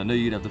 And I knew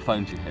you'd have the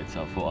phone to your head,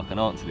 so I thought I can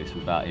answer this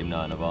without him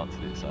knowing I've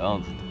answered it. So I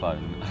answered the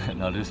phone,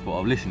 and I just thought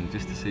I'll listen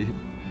just to see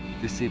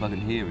if I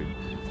can hear him.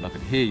 And I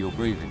could hear your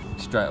breathing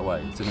straight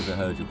away. As soon as I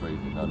heard your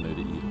breathing,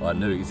 I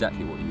knew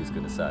exactly what you was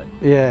going to say.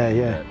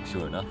 Yeah.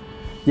 Sure enough.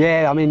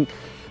 Yeah, I mean,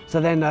 so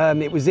then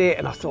it was it,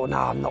 and I thought, no,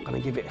 I'm not going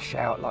to give it a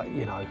shout, like,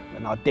 you know,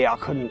 and I did. I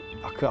can't,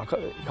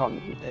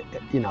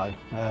 you know,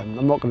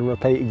 I'm not going to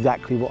repeat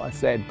exactly what I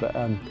said, but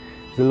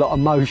there's a lot of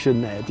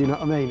emotion there. Do you know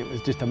what I mean? It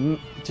was just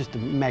a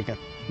mega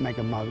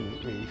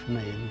moment really for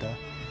me, and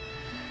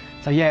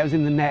so yeah, it was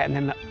in the net, and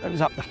then it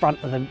was up the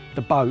front of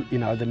the boat, you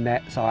know, the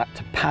net, so I had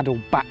to paddle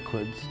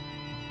backwards,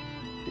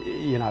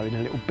 you know, in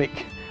a little big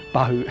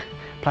boat,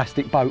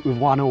 plastic boat with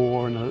one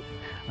oar and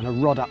a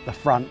rod up the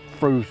front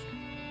through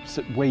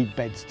weed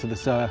beds to the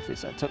surface.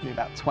 So it took me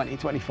about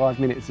 20-25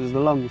 minutes. It was the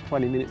longest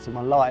 20 minutes of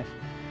my life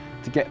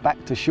to get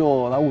back to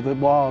shore. All the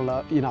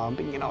while, you know, I'm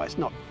thinking, oh, it's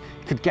not,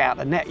 could get out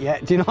the net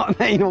yet. Do you know what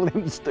I mean? All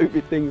them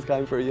stupid things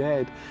going through your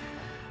head.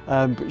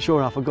 But sure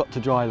enough, I got to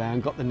dry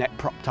land, got the net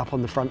propped up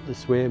on the front of the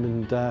swim,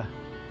 and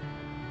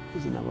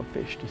there's another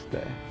fish just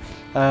there.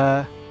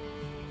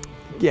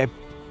 Yeah,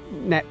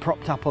 net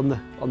propped up on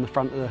the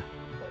front of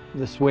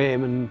the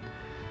swim, and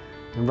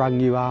rung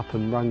you up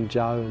and rung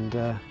Joe,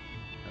 and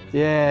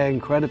yeah,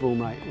 incredible,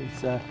 mate.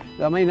 It's,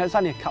 I mean, it's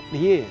only a couple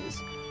of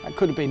years. It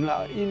could have been,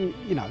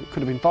 you know, it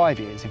could have been 5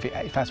 years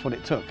if that's what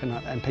it took,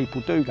 and people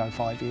do go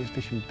 5 years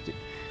fishing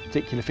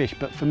particular fish.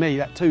 But for me,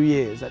 that 2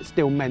 years, that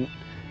still meant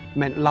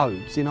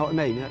loads. You know what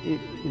I mean?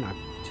 You know.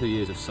 2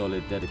 years of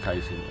solid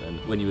dedication, and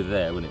when you were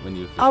there, when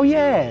you were fishing, oh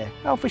yeah,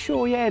 oh for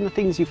sure, yeah, and the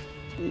things you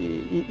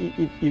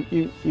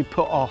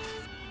put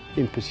off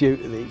in pursuit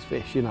of these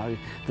fish, you know,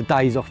 the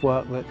days off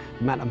work, the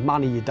amount of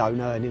money you don't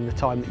earn in the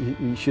time that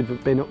you should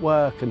have been at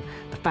work, and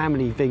the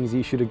family things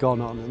you should have gone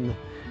on, and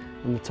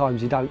the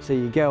times you don't see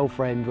your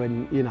girlfriend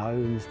when, you know,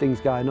 and there's things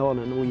going on,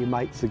 and all your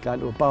mates are going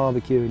to a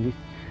barbecue and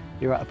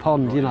you're at a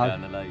pond, right, you know.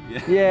 Down the lake,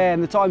 yeah. Yeah,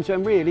 and the times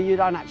when really you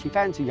don't actually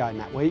fancy going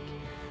that week,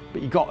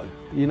 but you got to,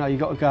 you know, you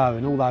got to go,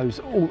 and all those,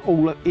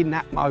 all in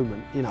that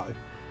moment, you know,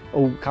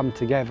 all come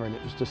together, and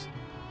it was just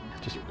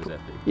it was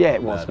epic. Yeah,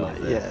 it was, mate.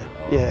 Yeah,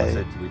 yeah. I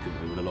said to we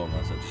were along.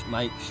 I said, just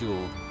make sure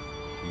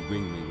you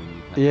ring me when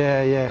you can.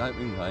 Yeah. Don't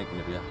ring me, I ain't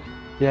gonna be.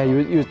 Yeah,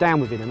 you was down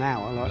within an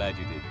hour. Like, glad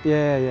you did.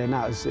 Yeah.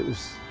 No, it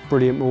was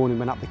brilliant morning.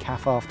 Went up the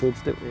calf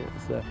afterwards, didn't we? It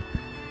was,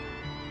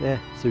 yeah,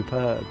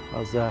 superb. I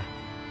was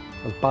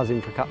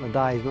buzzing for a couple of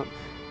days.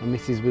 My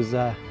missus was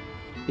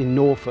in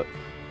Norfolk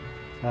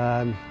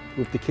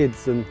with the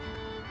kids, and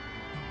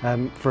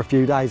for a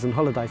few days on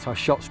holiday, so I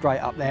shot straight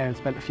up there and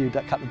spent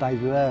a couple of days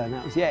with her, and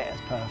that was, yeah, it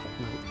was perfect,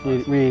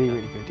 mate.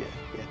 Really good,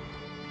 yeah.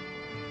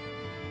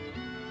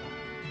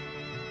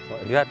 What,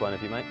 have you had one,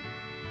 have you, mate?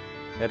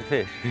 You had a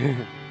fish?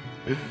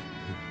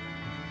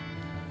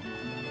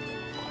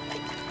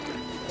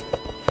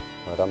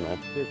 Well done, man.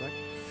 Cheers, mate.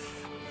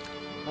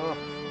 Oh,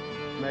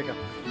 mega.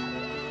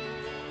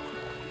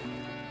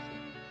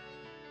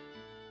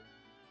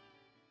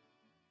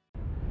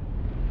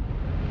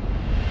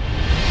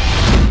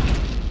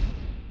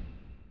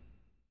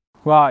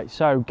 Right,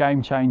 so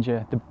game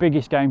changer. The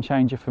biggest game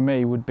changer for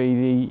me would be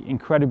the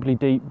incredibly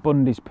deep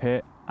Bundy's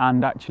pit,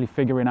 and actually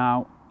figuring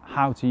out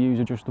how to use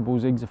adjustable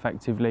zigs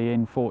effectively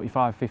in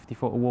 45, 50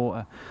 foot of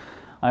water.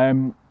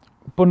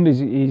 Bundy's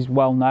is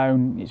well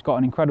known. It's got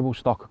an incredible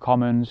stock of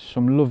commons,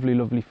 some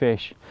lovely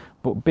fish,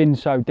 but being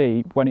so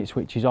deep, when it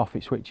switches off,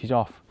 it switches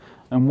off.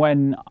 And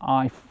when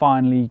I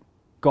finally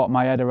got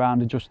my head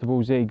around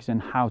adjustable zigs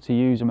and how to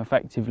use them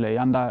effectively,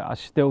 and I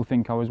still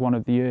think I was one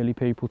of the early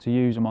people to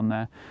use them on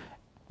there,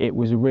 it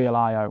was a real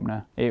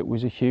eye-opener. It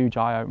was a huge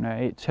eye-opener.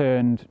 It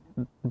turned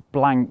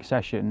blank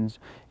sessions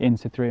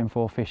into 3 and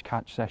 4 fish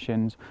catch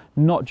sessions,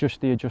 not just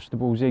the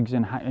adjustable zigs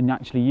and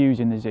actually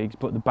using the zigs,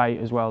 but the bait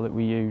as well that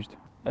we used.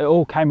 It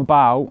all came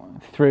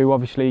about through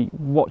obviously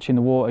watching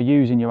the water,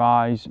 using your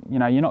eyes. You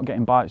know, you're not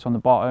getting bites on the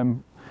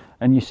bottom,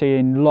 and you're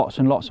seeing lots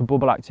and lots of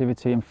bubble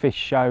activity and fish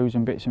shows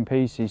and bits and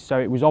pieces, so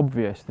it was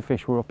obvious the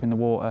fish were up in the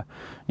water.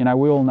 You know,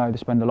 we all know they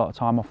spend a lot of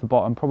time off the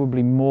bottom,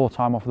 probably more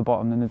time off the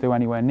bottom than they do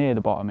anywhere near the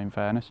bottom, in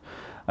fairness.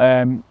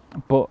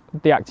 But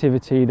the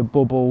activity, the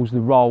bubbles, the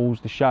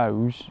rolls, the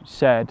shows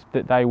said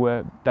that they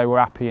were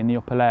happy in the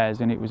upper layers,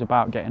 and it was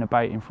about getting a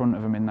bait in front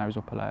of them in those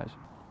upper layers.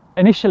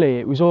 Initially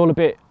it was all a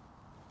bit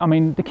I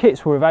mean, the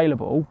kits were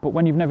available, but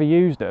when you've never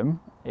used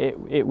them,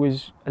 it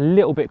was a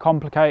little bit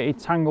complicated.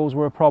 Tangles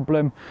were a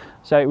problem,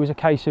 so it was a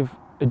case of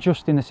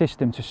adjusting the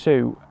system to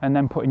suit and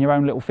then putting your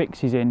own little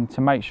fixes in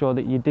to make sure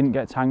that you didn't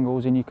get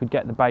tangles and you could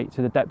get the bait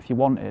to the depth you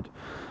wanted.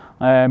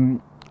 And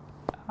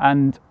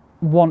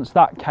once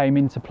that came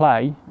into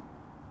play,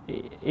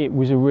 it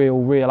was a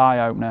real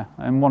eye-opener.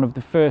 And one of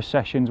the first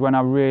sessions when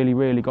I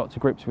really got to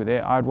grips with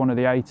it, I had one of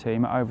the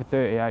A-team at over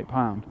 38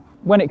 pound.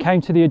 When it came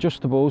to the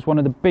adjustables, one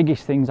of the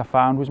biggest things I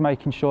found was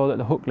making sure that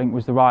the hook length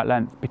was the right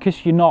length.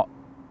 Because you're not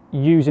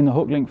using the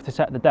hook length to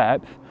set the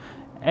depth,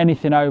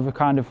 anything over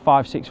kind of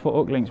 5-6 foot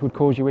hook lengths would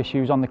cause you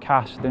issues on the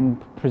cast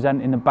and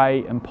presenting the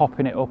bait and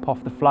popping it up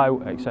off the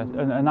float, etc.,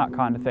 and that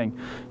kind of thing.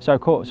 So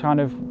kind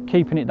of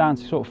keeping it down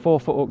to sort of 4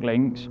 foot hook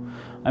lengths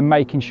and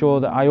making sure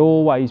that I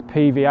always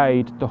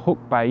PVA'd the hook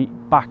bait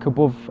back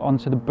above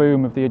onto the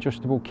boom of the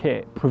adjustable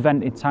kit,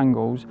 prevented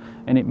tangles,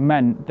 and it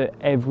meant that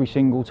every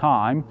single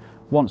time,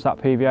 once that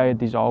PVA had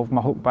dissolved,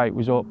 my hook bait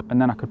was up,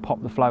 and then I could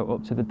pop the float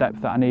up to the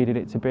depth that I needed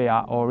it to be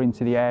at, or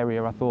into the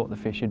area I thought the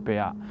fish should be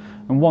at.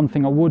 And one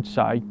thing I would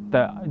say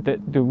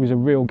that there was a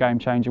real game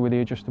changer with the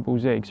adjustable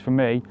zigs for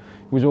me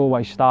was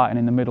always starting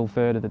in the middle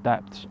third of the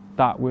depths.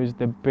 That was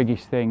the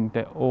biggest thing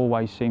that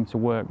always seemed to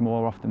work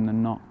more often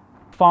than not.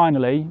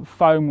 Finally,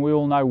 foam we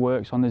all know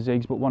works on the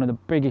zigs, but one of the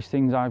biggest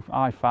things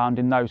I found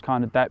in those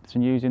kind of depths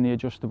and using the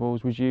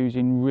adjustables was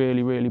using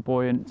really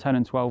buoyant 10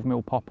 and 12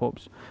 mil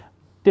pop-ups.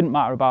 Didn't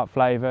matter about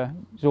flavour,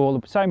 it was all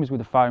the same as with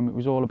the foam, it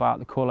was all about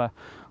the colour.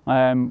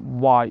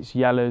 Whites,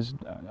 yellows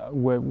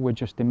were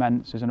just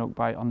immense as an hook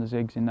bait on the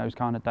zigs in those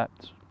kind of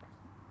depths.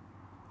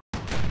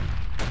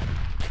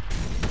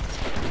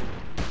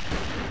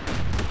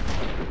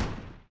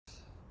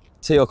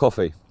 Tea or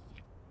coffee?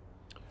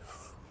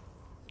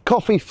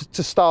 Coffee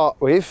to start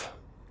with,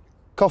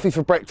 coffee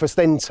for breakfast,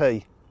 then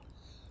tea.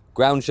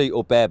 Ground sheet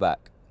or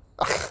bareback?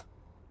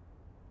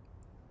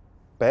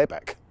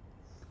 Bareback.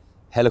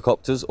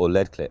 Helicopters or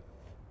lead clip?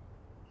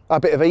 A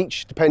bit of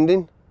each,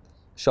 depending.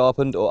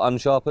 Sharpened or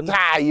unsharpened?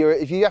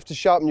 If you have to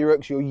sharpen your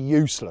hooks, you're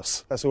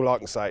useless. That's all I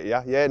can say to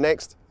you. Yeah,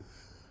 next.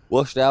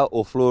 Washed out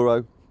or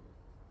fluoro?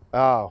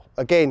 Oh,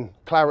 again,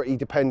 clarity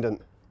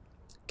dependent.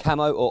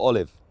 Camo or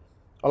olive?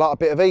 I like a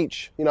bit of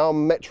each. You know,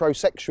 I'm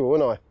metrosexual,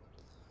 aren't I?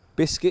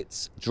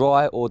 Biscuits,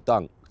 dry or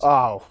dunked?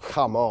 Oh,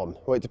 come on.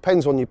 Well, it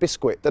depends on your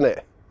biscuit, doesn't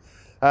it?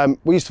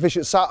 We used to fish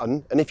at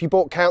Sutton, and if you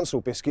bought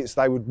council biscuits,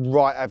 they would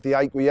have the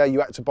ache. Yeah,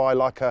 you had to buy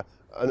like a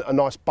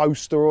nice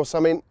boaster or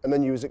something, and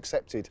then you was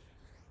accepted.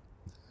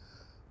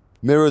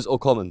 Mirrors or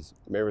commons?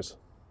 Mirrors.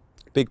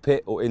 Big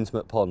pit or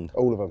intimate pond?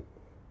 All of them.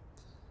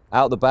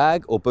 Out the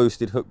bag or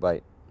boosted hook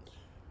bait?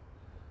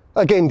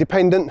 Again,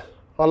 dependent.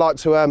 I like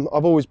to,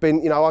 I've always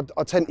been, you know,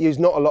 I tend to use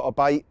not a lot of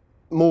bait,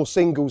 more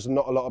singles than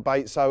not a lot of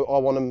bait, so I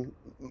want them,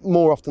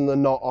 more often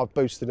than not, I've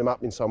boosted them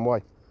up in some way.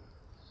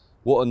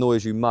 What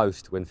annoys you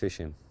most when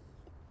fishing?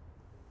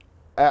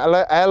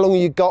 How long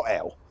have you got,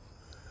 Al?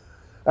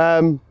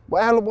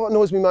 What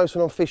annoys me most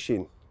when I'm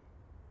fishing?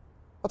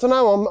 I don't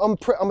know,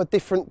 I'm a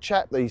different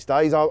chap these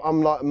days.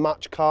 I'm like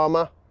much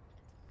calmer,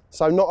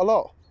 so not a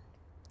lot.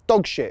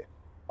 Dog shit.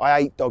 I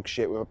hate dog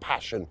shit with a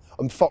passion.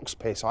 And fox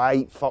piss. I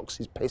hate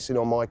foxes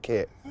pissing on my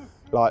kit,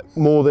 like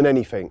more than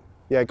anything.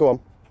 Yeah, go on.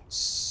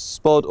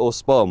 Spod or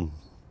spom?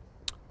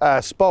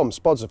 Spom.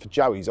 Spods are for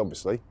joeys,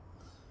 obviously.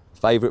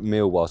 Favourite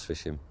meal whilst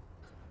fishing?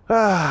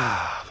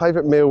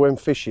 Favourite meal when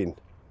fishing?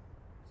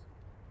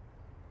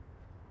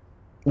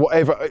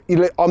 Whatever.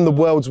 I'm the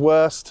world's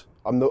worst.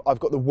 I've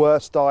got the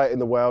worst diet in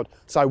the world,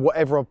 so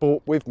whatever I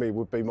brought with me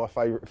would be my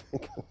favourite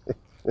thing.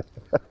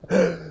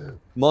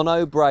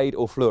 Mono, braid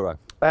or fluoro?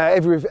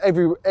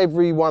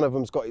 Every one of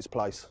them's got its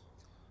place.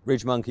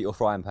 Ridge monkey or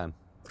frying pan?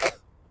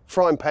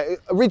 Frying pan.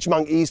 A ridge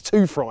monkey is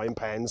 2 frying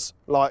pans.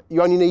 Like,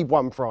 you only need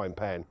 1 frying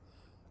pan.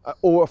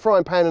 Or a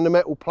frying pan and a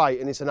metal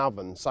plate and it's an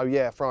oven. So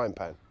yeah, frying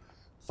pan.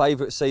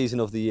 Favourite season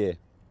of the year?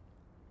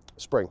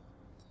 Spring.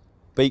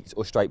 Beaked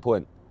or straight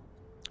point?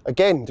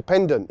 Again,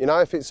 dependent. You know,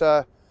 if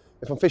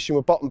I'm fishing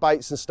with bottom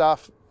baits and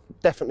stuff,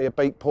 definitely a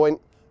beak point.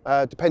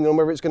 Depending on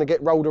whether it's going to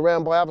get rolled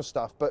around by other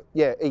stuff. But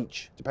yeah,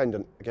 each,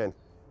 dependent, again.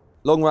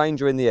 Long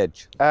range or in the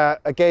edge?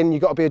 Again,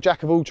 you've got to be a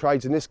jack of all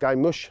trades in this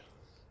game, Mush.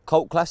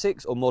 Cult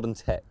classics or modern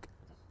tech?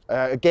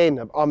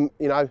 Again,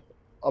 I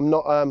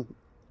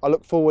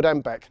look forward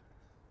and back.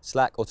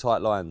 Slack or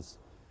tight lines?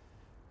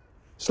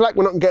 Slack,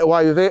 we're not going to get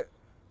away with it.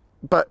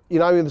 But, you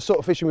know, in the sort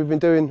of fishing we've been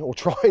doing, or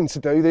trying to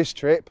do this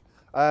trip,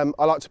 I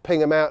like to ping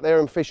them out there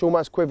and fish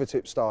almost quiver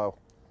tip style.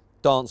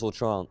 Dance or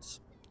trance?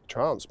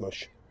 Trance,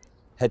 Mush.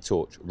 Head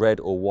torch,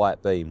 red or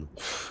white beam?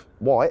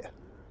 White.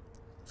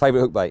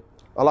 Favourite hook bait?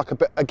 I like a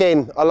bit,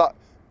 again,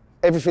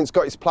 everything's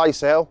got its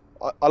place, Al.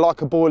 I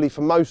like a boilie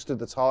for most of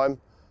the time,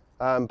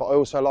 but I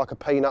also like a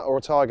peanut or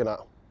a tiger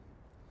nut.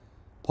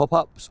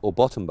 Pop-ups or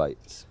bottom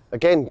baits?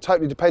 Again,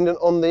 totally dependent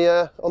on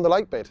the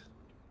lake bed.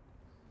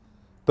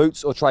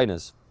 Boots or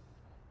trainers?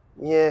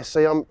 Yeah,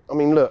 see, I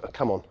mean, look,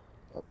 come on.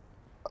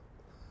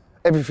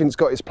 Everything's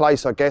got its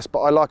place, I guess,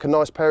 but I like a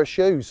nice pair of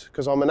shoes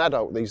because I'm an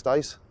adult these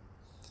days.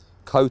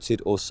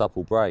 Coated or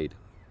supple braid?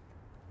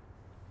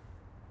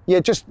 Yeah,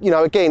 just, you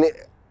know, again,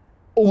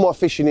 all my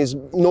fishing is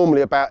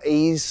normally about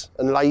ease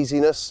and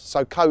laziness.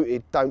 So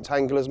coated don't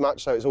tangle as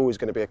much, so it's always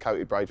going to be a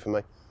coated braid for me.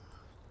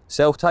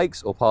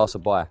 Self-takes or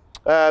passer-by?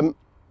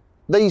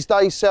 These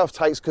days,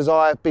 self-takes, because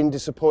I have been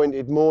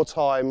disappointed more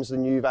times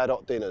than you've had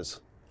hot dinners.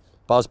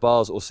 Buzz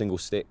bars or single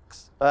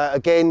sticks?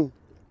 Again,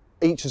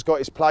 each has got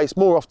its place.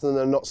 More often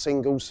than not,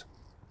 singles.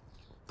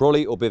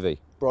 Brolly or bivvy?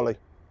 Brolly.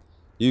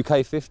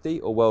 UK 50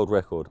 or world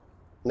record?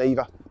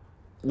 Neither.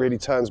 Really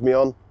turns me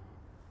on.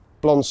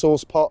 Blonde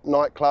sauce pot,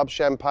 nightclub,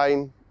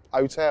 champagne,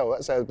 hotel.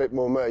 That sounds a bit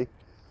more me.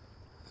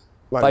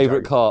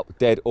 Favourite carp,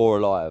 dead or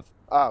alive?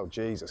 Oh,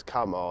 Jesus,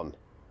 come on.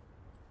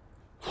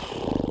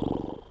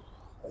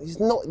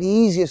 It's not the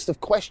easiest of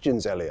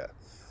questions, Elliot.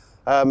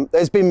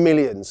 There's been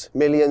millions,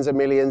 millions and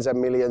millions and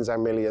millions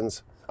and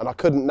millions, and I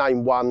couldn't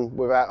name one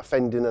without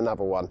offending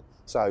another one.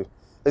 So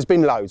there's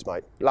been loads,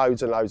 mate.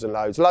 Loads and loads and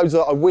loads. Loads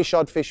that I wish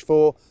I'd fished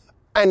for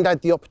and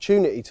had the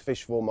opportunity to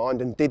fish for,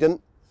 mind, and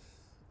didn't.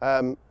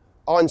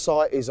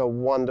 Hindsight is a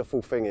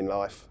wonderful thing in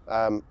life.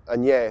 And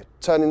yeah,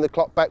 turning the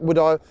clock back, would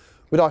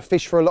I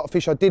fish for a lot of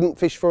fish I didn't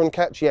fish for and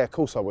catch? Yeah, of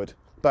course I would.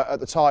 But at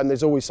the time,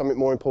 there's always something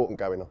more important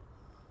going on.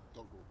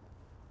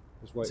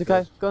 It's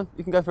okay, go on,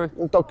 you can go through.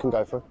 The dog can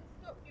go through.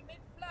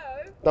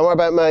 Don't worry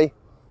about me.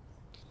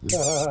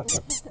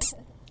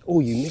 Oh,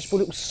 you miserable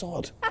little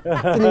sod.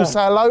 Didn't even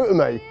say hello to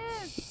me.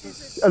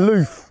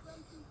 Aloof.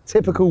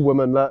 Typical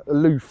woman, like,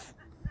 aloof.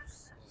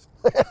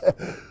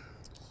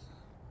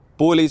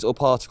 Boilies or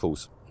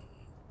particles?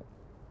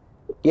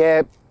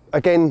 Yeah,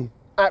 again,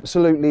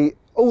 absolutely.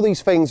 All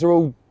these things are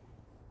all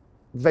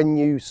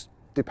venues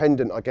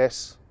dependent, I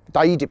guess.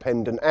 Day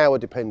dependent, hour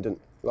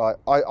dependent. Like,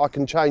 I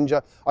can change.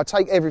 I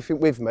take everything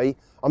with me.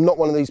 I'm not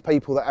one of these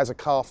people that has a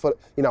car full,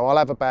 you know, I'll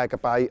have a bag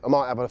of bait, I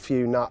might have a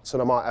few nuts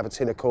and I might have a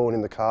tin of corn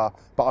in the car,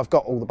 but I've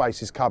got all the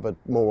bases covered,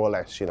 more or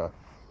less, you know.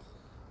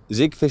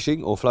 Zig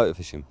fishing or floater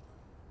fishing?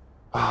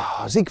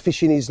 Zig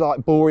fishing is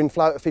like boring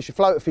floater fishing.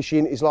 Floater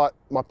fishing is like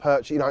my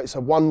perch, you know, it's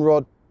a one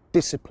rod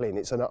discipline,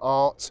 it's an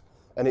art,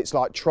 and it's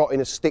like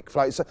trotting a stick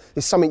float.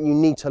 It's something you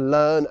need to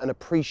learn and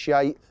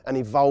appreciate and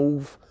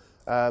evolve.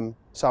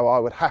 So I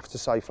would have to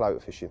say floater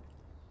fishing.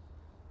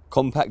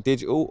 Compact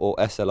digital or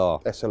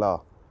SLR?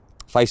 SLR.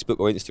 Facebook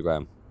or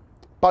Instagram?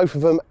 Both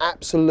of them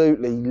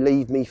absolutely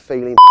leave me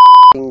feeling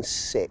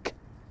sick.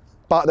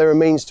 But they're a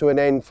means to an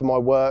end for my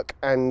work,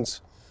 and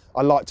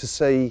I like to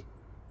see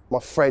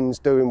my friends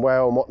doing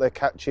well and what they're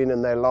catching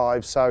and their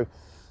lives. So,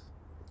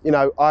 you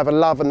know, I have a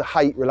love and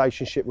hate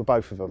relationship with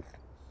both of them.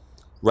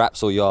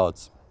 Wraps or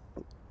yards?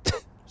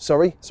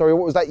 Sorry, what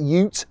was that?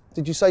 Ute,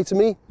 did you say to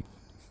me?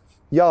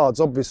 Yards,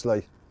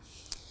 obviously.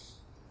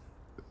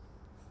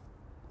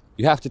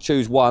 You have to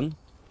choose one,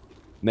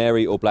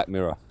 Mary or Black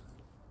Mirror?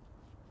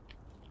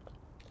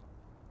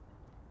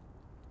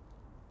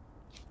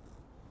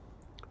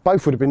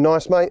 Both would have been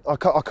nice, mate. I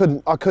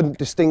couldn't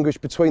distinguish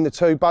between the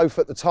two. Both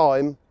at the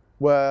time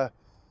were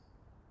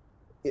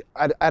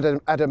had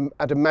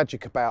a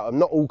magic about them.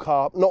 Not all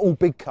carp, not all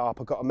big carp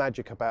have got a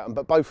magic about them,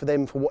 but both of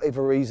them, for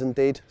whatever reason,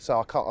 did. So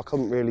I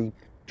couldn't really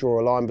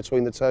draw a line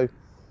between the two.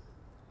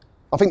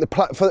 I think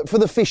for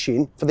the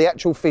fishing, for the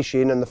actual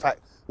fishing, and the fact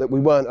that we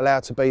weren't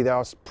allowed to be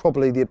there,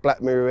 probably the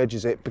Black Mirror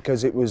edges it,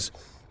 because it was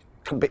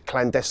a bit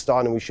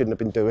clandestine and we shouldn't have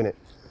been doing it.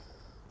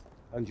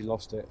 And you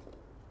lost it.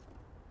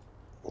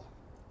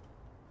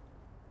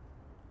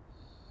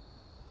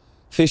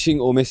 Fishing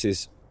or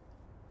misses?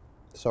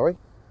 Sorry?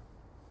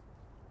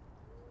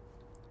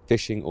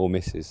 Fishing or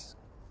misses?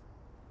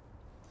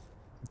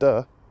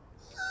 Duh.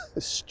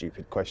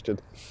 Stupid question.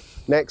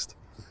 Next.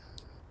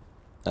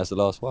 That's the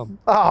last one.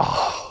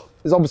 Oh,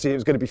 because obviously it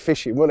was going to be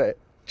fishing, wasn't it?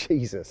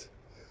 Jesus.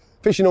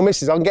 Fishing or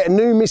misses? I can get a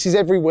new misses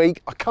every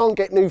week. I can't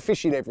get new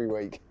fishing every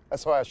week.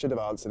 That's why I should have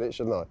answered it,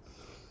 shouldn't I?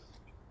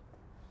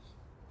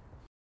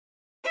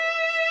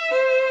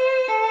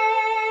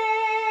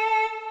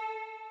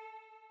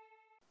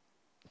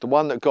 The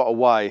one that got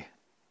away,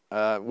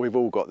 we've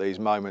all got these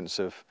moments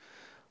of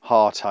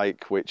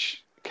heartache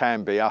which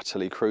can be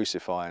utterly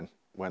crucifying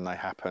when they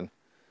happen.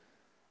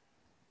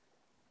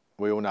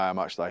 We all know how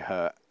much they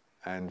hurt,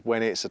 and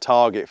when it's a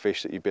target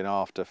fish that you've been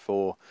after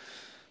for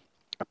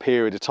a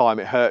period of time,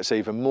 it hurts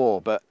even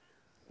more. But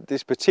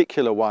this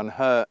particular one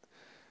hurt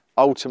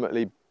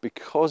ultimately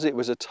because it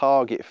was a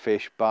target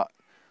fish, but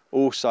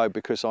also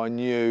because I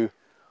knew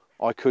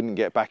I couldn't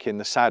get back in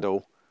the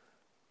saddle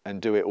and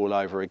do it all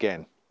over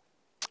again.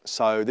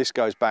 So this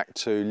goes back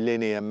to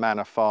Linear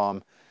Manor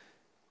Farm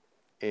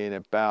in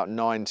about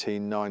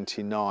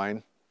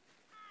 1999,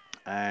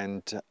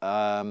 and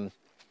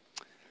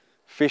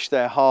fished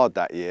there hard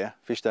that year,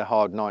 fished there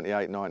hard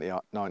 98,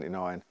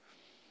 99.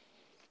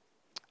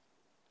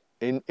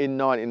 In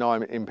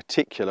 99 in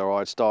particular,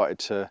 I'd started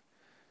to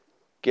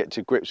get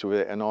to grips with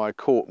it, and I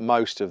caught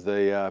most of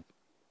the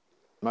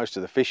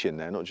fish in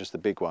there, not just the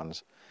big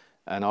ones.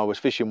 And I was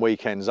fishing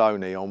weekends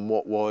only on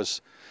what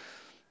was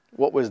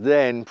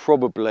then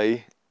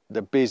probably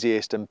the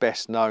busiest and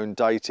best known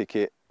day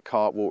ticket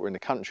carp water in the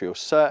country, or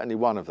certainly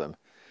one of them.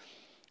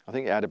 I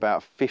think it had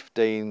about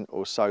 15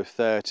 or so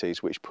 30s,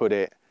 which put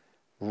it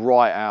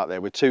right out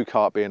there, with 2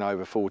 carp being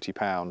over 40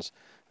 pounds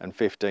and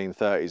 15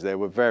 30s. There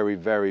were very,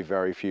 very,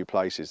 very few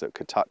places that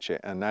could touch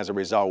it, and as a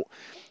result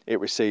it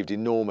received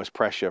enormous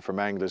pressure from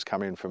anglers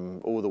coming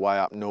from all the way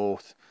up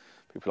north,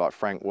 people like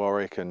Frank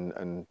Warwick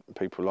and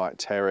people like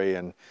Terry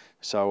and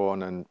so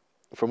on, and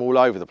from all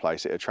over the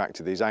place it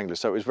attracted these anglers.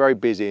 So it was very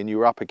busy, and you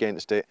were up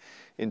against it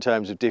in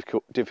terms of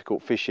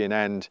difficult fishing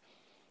and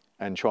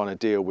trying to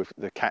deal with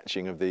the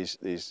catching of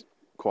these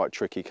quite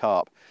tricky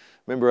carp.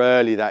 Remember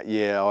early that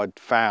year I'd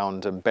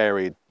found and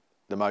buried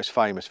the most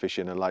famous fish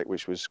in a lake,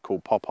 which was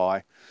called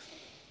Popeye,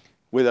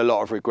 with a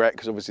lot of regret,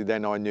 because obviously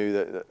then I knew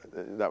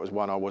that was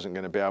one I wasn't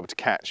going to be able to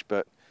catch.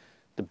 But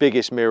the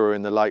biggest mirror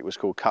in the lake was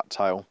called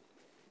Cuttail,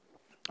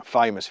 a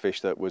famous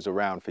fish that was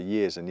around for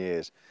years and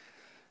years.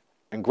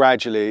 And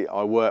gradually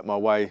I worked my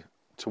way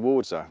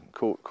towards her,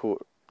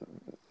 caught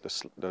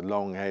the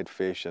long head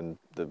fish and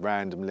the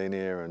random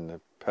linear and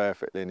the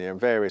perfect linear and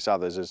various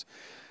others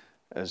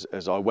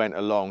as I went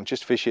along,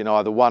 just fishing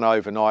either one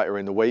overnighter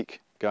in the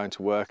week, going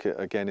to work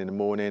again in the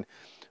morning,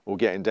 or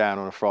getting down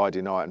on a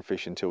Friday night and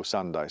fishing till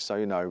Sunday. So,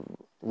 you know,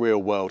 real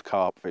world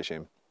carp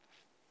fishing.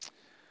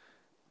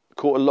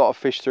 Caught a lot of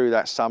fish through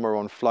that summer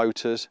on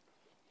floaters,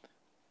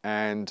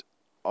 and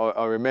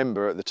I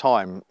remember at the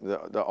time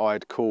that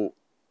I'd caught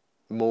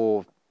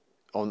more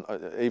on,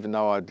 even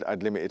though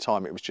I'd limited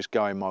time, it was just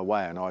going my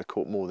way, and I'd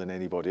caught more than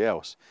anybody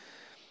else.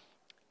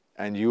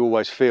 And you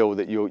always feel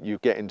that you're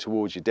getting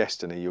towards your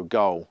destiny, your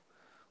goal,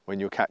 when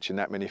you're catching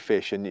that many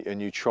fish,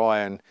 and you try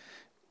and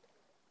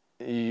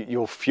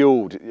you're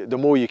fueled. The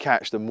more you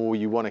catch, the more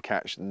you want to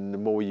catch, and the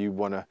more you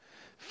want to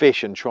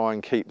fish and try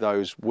and keep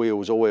those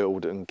wheels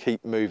oiled and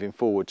keep moving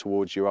forward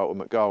towards your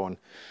ultimate goal. And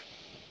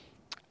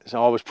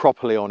so I was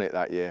properly on it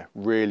that year,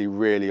 really,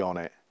 really on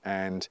it,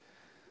 and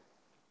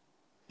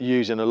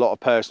using a lot of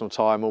personal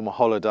time on my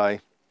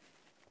holiday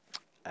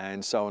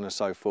and so on and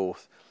so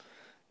forth.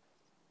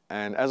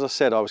 And as I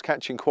said, I was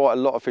catching quite a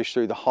lot of fish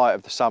through the height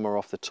of the summer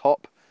off the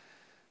top.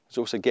 I was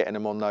also getting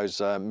them on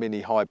those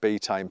mini high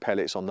betaine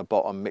pellets on the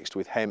bottom mixed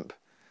with hemp.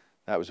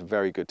 That was a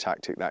very good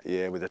tactic that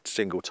year, with a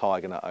single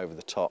tiger nut over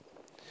the top.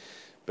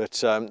 But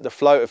the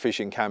floater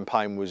fishing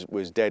campaign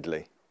was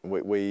deadly.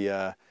 We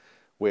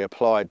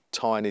applied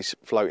tiny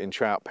floating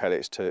trout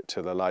pellets to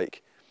the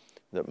lake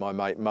that my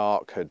mate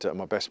Mark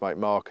my best mate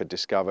Mark had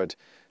discovered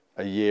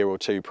a year or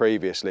two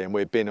previously, and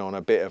we'd been on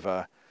a bit of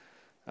a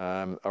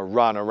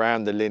run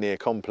around the linear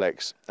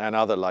complex and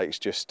other lakes,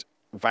 just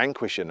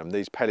vanquishing them.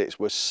 These pellets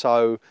were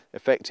so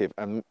effective,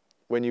 and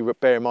when you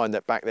bear in mind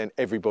that back then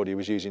everybody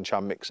was using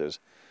chum mixers,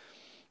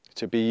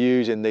 to be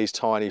using these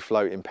tiny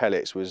floating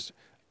pellets was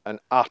an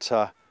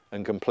utter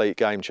and complete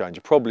game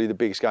changer. Probably the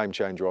biggest game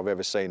changer I've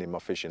ever seen in my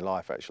fishing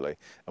life, actually,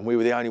 and we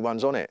were the only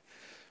ones on it.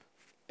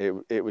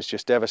 It was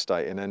just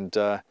devastating. And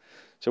so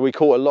we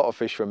caught a lot of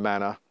fish from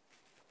Manor.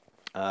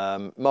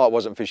 Mark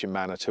wasn't fishing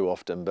Manor too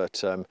often,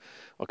 but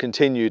I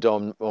continued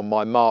on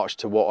my march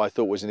to what I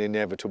thought was an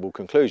inevitable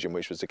conclusion,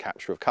 which was the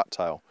capture of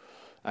Cuttail.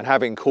 And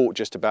having caught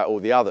just about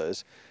all the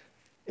others,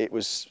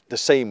 the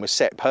scene was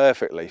set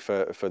perfectly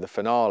for the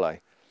finale.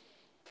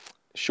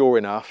 Sure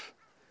enough,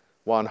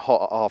 one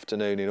hot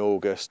afternoon in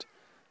August,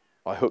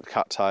 I hooked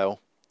Cuttail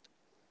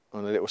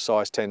on a little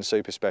size 10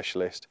 super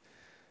specialist,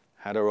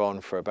 had her on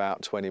for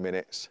about 20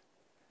 minutes,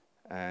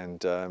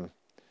 and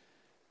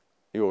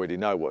you already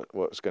know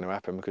what's going to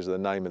happen because of the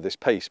name of this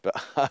piece, but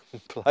I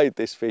played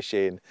this fish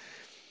in.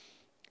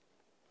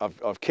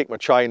 I've kicked my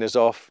trainers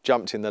off,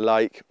 jumped in the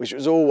lake, which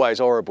was always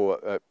horrible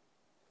at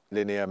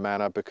Linear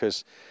Manor,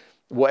 because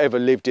whatever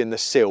lived in the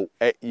silt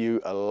ate you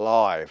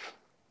alive.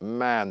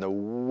 Man, the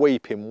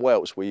weeping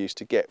welts we used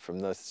to get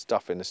from the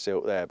stuff in the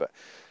silt there. But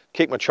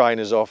kicked my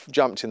trainers off,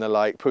 jumped in the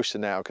lake, pushed the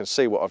net. I can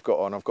see what I've got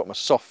on. I've got my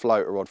soft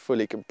floater rod,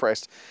 fully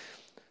compressed,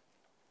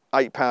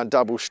 8-pound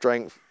double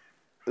strength,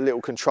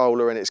 little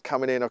controller, and it's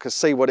coming in. I can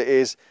see what it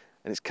is,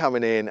 and it's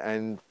coming in,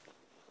 and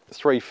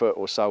 3 foot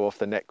or so off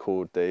the net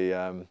cord,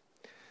 the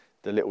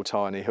little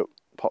tiny hook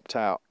popped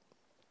out,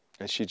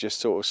 and she just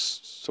sort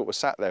of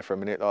sat there for a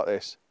minute like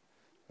this,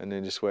 and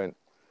then just went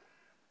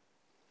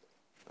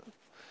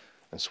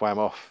and swam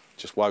off.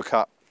 Just woke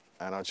up,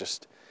 and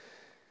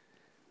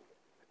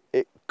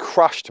it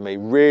crushed me,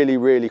 really,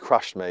 really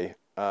crushed me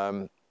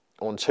on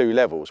 2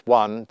 levels.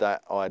 One,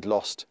 that I'd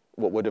lost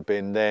what would have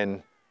been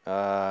then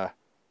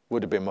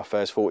would have been my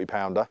first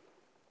 40-pounder.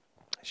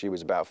 She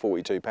was about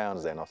 42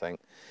 pounds then, I think.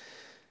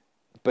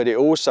 But it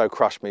also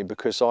crushed me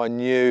because I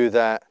knew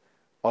that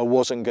I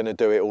wasn't going to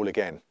do it all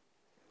again.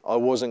 I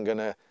wasn't going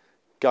to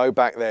go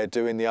back there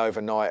doing the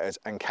overnighters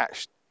and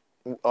catch.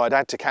 I'd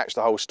had to catch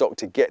the whole stock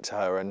to get to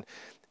her, and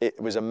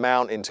it was a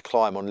mountain to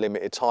climb on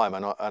limited time,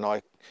 and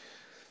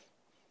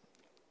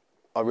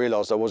I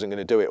realised I wasn't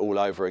going to do it all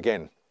over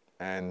again,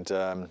 and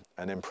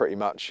then pretty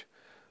much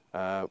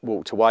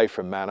walked away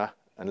from Manor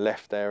and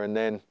left there,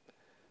 and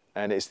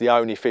it's the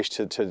only fish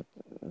to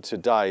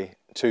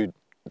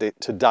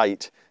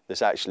date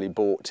that's actually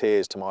brought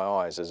tears to my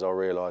eyes, as I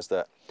realised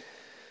that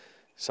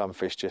some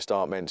fish just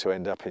aren't meant to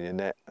end up in your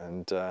net,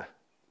 and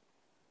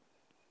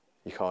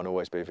you can't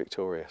always be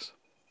victorious.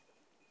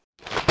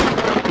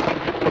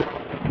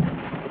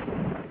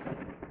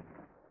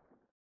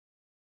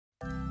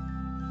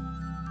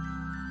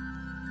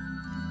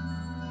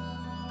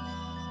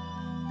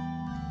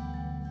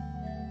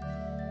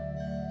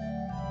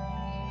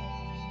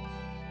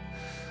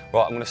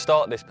 Right, I'm going to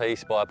start this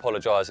piece by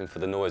apologising for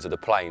the noise of the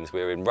planes.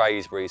 We're in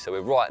Raysbury, so we're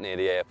right near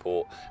the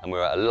airport, and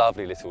we're at a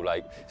lovely little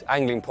lake. It's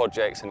Angling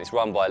Projects, and it's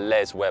run by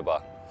Les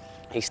Webber.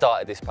 He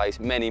started this place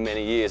many,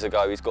 many years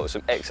ago. He's got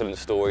some excellent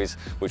stories,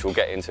 which we'll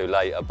get into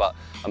later. But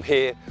I'm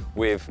here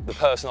with the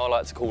person I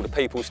like to call the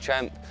People's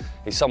Champ.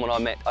 He's someone I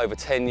met over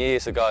 10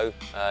 years ago,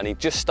 and he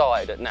just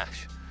started at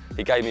Nash.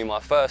 He gave me my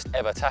first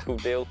ever tackle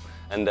deal,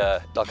 and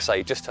like I say,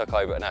 he just took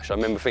over at Nash. I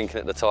remember thinking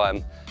at the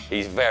time,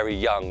 he's very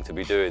young to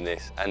be doing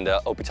this, and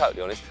I'll be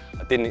totally honest,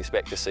 I didn't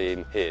expect to see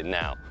him here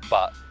now,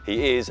 but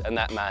he is, and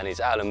that man is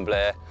Alan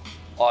Blair.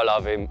 I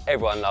love him,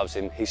 everyone loves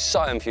him. He's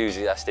so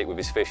enthusiastic with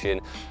his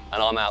fishing,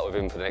 and I'm out with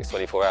him for the next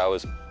 24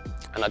 hours.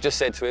 And I just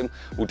said to him,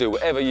 we'll do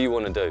whatever you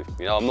want to do.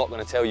 You know, I'm not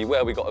going to tell you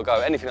where we got to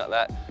go, anything like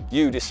that.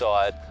 You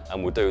decide,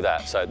 and we'll do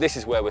that. So this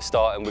is where we're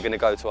starting. We're going to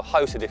go to a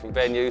host of different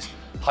venues,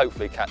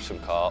 hopefully catch some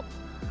carp.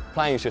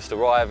 Plane's just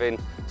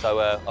arriving, so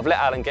I've let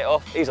Alan get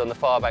off. He's on the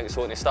far bank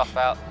sorting his stuff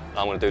out, and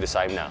I'm going to do the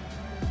same now.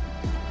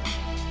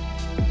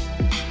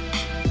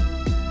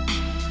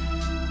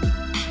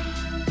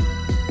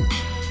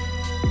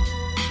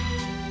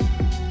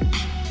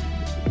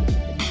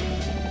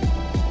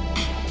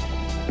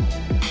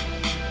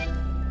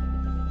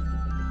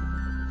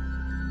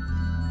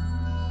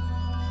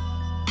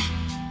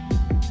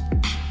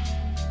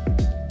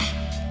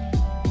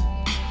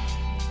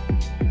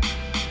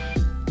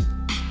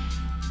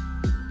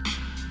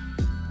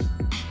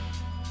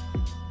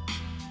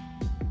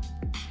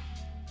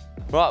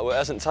 Right, well, it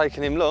hasn't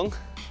taken him long,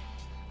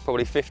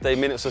 probably 15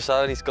 minutes or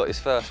so, and he's got his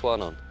first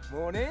one on.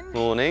 Morning.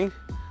 Morning.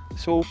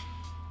 Small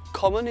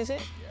common, is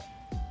it?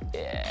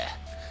 Yeah.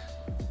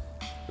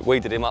 It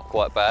weeded him up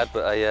quite bad,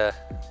 but a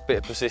bit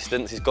of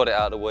persistence. He's got it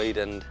out of the weed,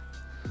 and,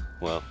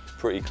 well, it's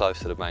pretty close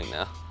to the bank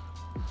now.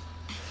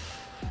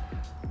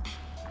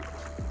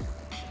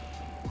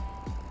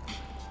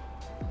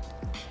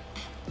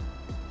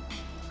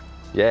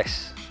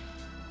 Yes.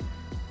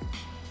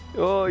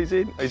 Oh, he's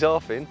in. He's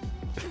half in.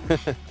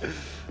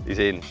 He's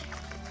in.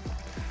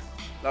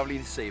 Lovely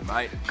to see you,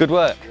 mate. Good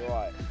work. You're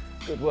right.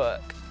 Good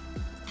work.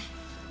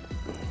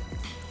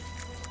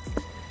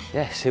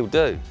 Yes, he'll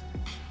do.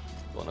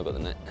 Go on, I've got the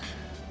net.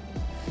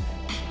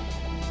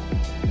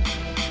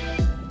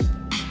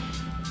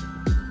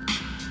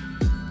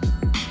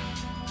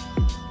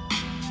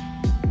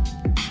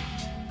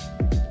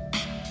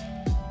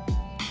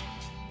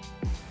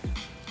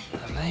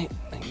 Lovely.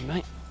 Thank you,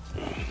 mate.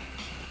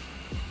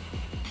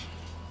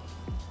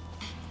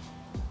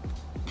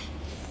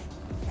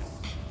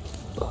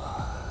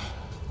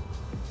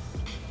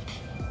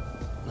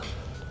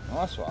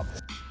 Nice one.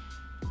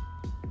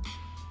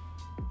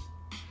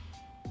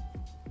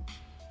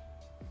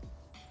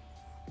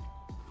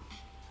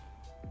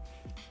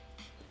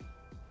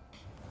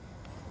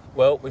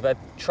 Well, we've had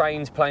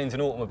trains, planes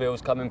and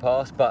automobiles coming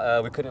past,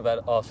 but we couldn't have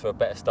asked for a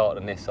better start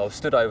than this. I was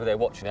stood over there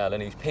watching Alan,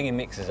 he was pinging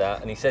mixers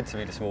out, and he said to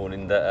me this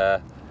morning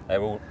that they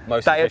were all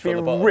mostly They had fish on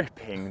the been bottom.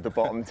 ripping the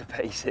bottom to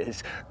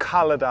pieces,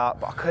 coloured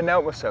up, but I couldn't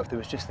help myself. There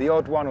was just the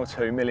odd 1 or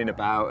 2 milling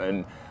about,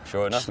 and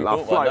sure enough, just we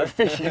love caught one, float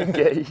fishing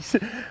geese.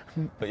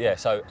 But yeah,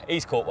 so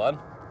he's caught one.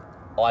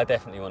 I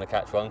definitely want to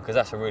catch one because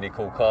that's a really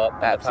cool carp.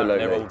 and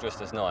Absolutely. They're all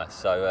just as nice.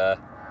 So well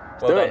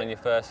do done it. on your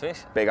first fish.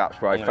 Big ups,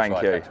 bro. I'm gonna Thank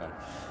try you. and catch one.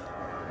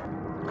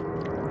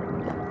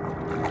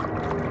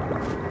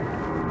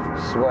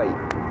 Sweet.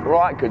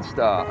 Right, good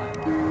start.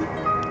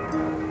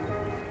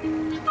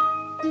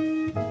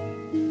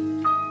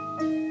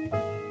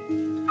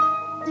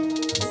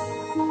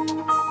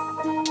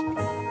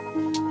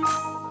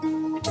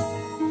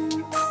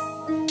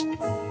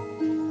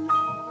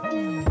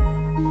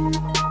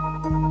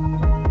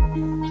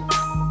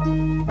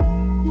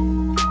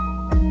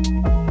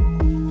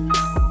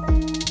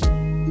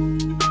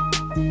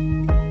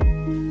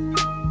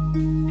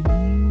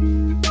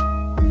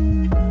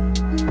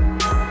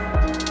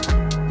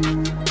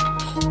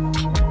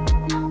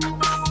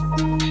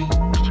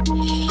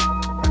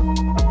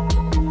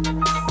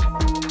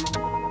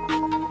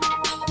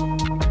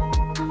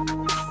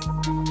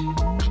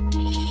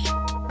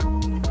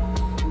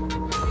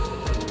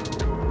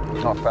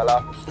 Hi,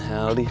 fella.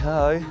 Howdy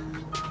ho.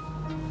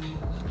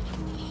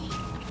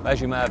 As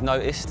you may have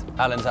noticed,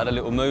 Alan's had a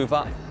little move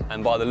up,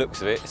 and by the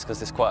looks of it, it's because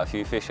there's quite a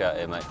few fish out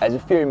here, mate. There's a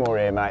few more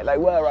here, mate. They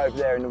were over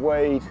there in the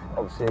weed.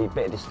 Obviously, a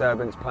bit of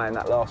disturbance playing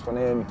that last one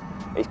in.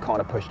 He's kind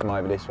of pushed them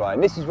over this way.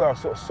 And this is where I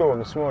sort of saw them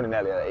this morning,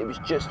 Elliot. It was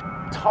just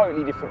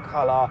totally different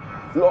colour,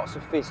 lots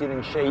of fizzing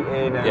and sheeting.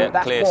 And Yeah,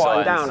 that's clear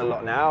quieted signs. down a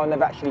lot now, and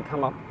they've actually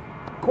come up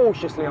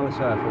cautiously on the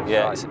surface.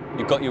 Yeah, so.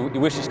 you've got your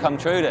wishes come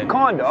true then?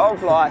 Kind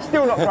of, like,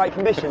 still not great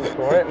conditions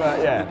for it, but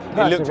yeah.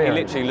 He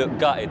literally looked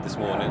gutted this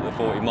morning. I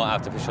thought he might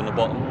have to fish on the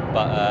bottom,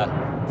 but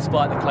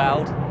despite the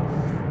cloud,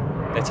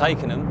 they're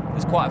taking them.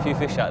 There's quite a few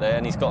fish out there,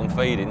 and he's got them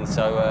feeding,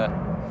 so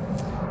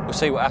we'll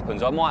see what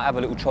happens. I might have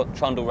a little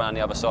trundle around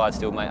the other side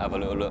still, mate, have a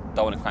little look.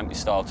 Don't want to cramp your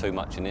style too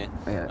much in here.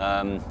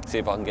 Yeah. See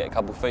if I can get a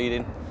couple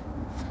feeding.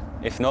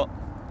 If not,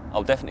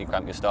 I'll definitely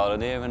cramp your style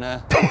in here and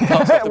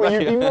well,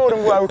 you'd be more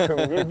than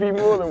welcome. You'd be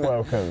more than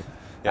welcome.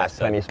 That's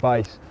plenty of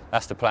space.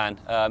 That's the plan.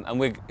 And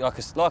we, like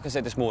I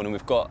said this morning,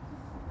 we've got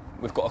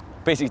a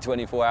busy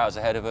 24 hours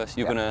ahead of us.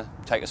 You're going to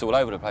take us all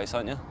over the place,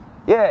 aren't you?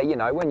 Yeah, you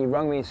know, when you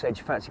rung me and said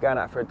you fancy going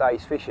out for a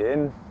day's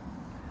fishing,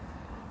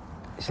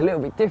 it's a little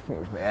bit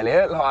different with me,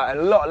 Elliot. Like, a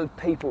lot of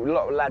people, a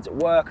lot of lads at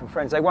work and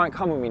friends, they won't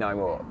come with me no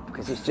more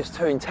because it's just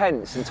too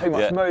intense and too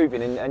much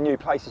moving and new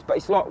places. But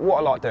it's like what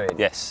I like doing.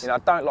 Yes. You know, I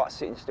don't like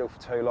sitting still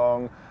for too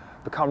long,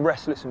 become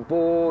restless and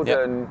bored.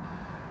 And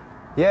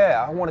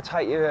yeah, I want to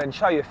take you and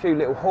show you a few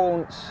little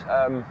haunts.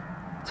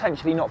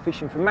 Potentially not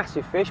fishing for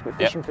massive fish, but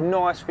fishing for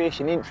nice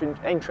fish in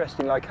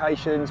interesting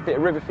locations. Bit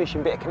of river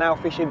fishing, bit of canal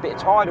fishing, bit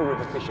of tidal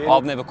river fishing.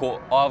 I've never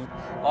caught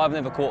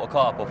a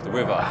carp off the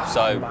river,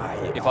 so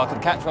if I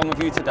could catch one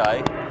with you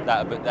today,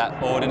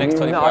 or the next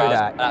 24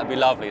 hours, that'd be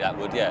lovely. That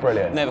would, yeah.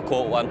 Brilliant. Never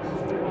caught one.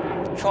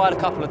 Tried a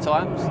couple of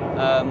times,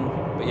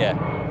 but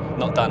yeah,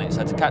 not done it.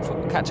 So to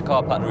catch a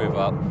carp up the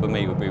river for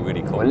me would be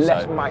really cool. Well,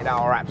 let's make that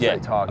our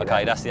absolute target.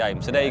 Okay, that's the aim.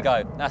 So there you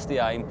go. That's the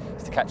aim,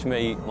 is to catch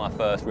me my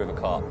first river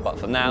carp. But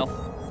for now,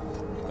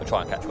 I'll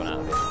try and catch one out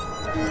of it.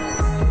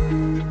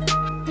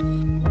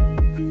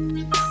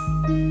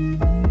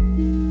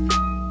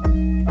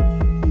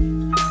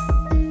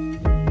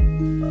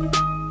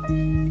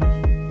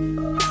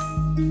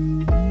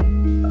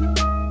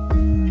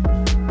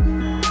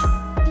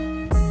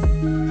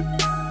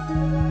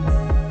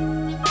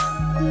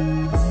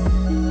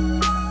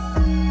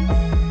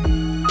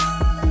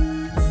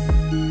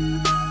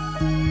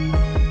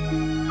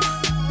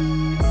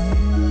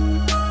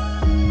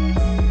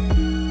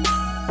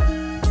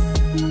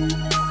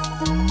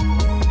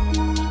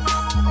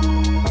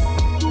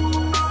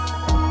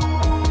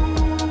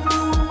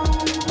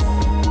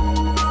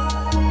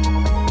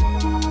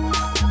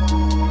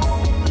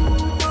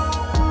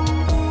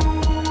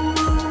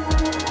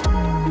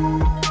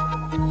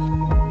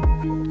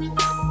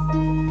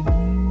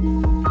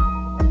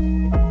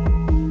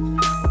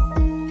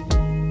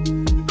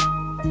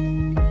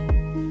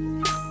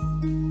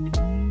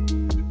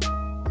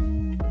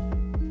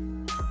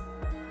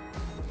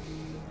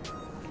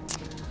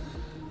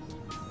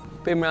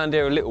 Been around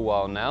here a little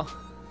while now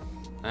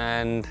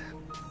and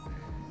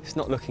it's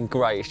not looking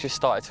great. It's just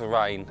started to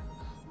rain.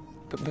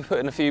 But we're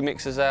putting a few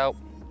mixers out,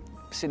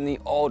 seen the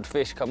odd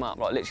fish come up.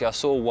 Like literally I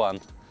saw one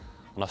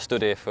and I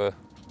stood here for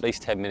at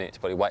least 10 minutes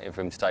probably waiting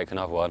for him to take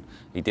another one.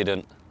 He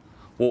didn't.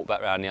 Walked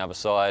back round the other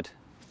side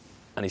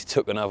and he's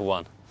took another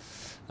one.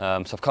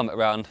 So I've come back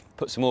round,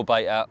 put some more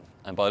bait out,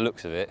 and by the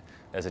looks of it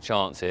there's a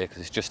chance here because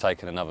it's just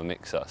taken another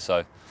mixer. So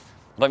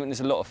I don't think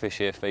there's a lot of fish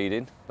here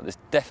feeding, but there's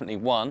definitely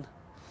one,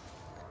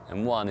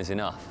 and one is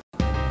enough.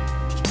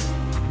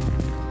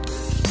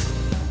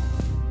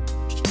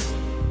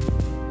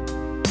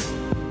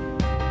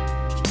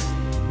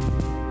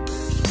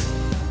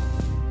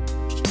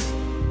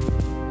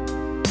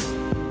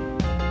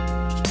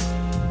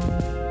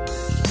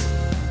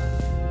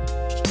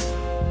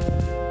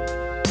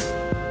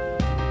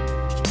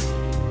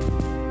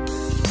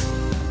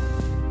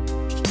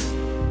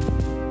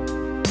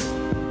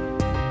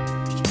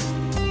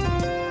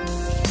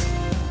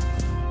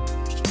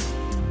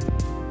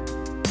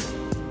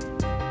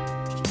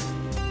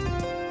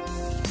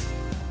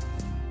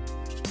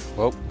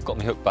 Well, I've got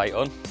my hook bait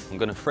on. I'm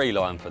going to free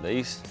line for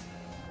these.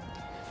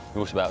 You're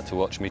also about to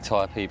watch me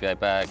tie a PVA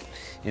bag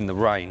in the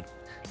rain.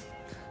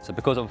 So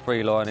because I'm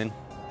free lining,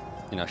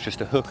 you know, it's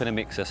just a hook and a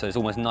mixer, so there's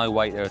almost no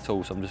weight there at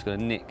all. So I'm just going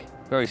to nick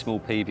a very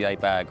small PVA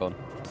bag on,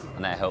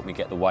 and that'll help me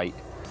get the weight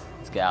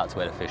to get out to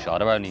where the fish are.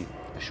 They're only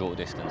a short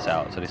distance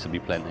out, so this will be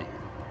plenty.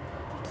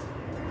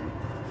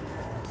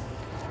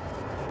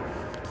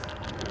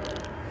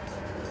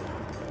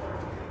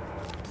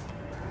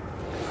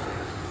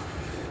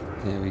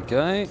 There we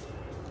go.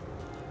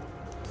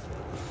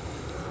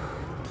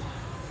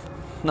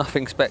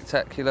 Nothing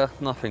spectacular,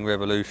 nothing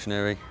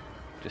revolutionary,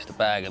 just a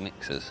bag of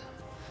mixers.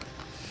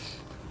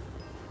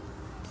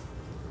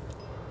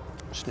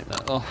 Snip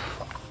that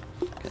off,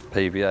 get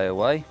PVA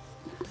away.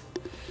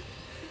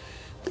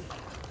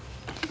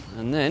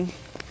 And then,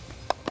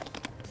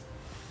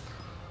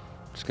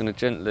 just going to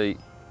gently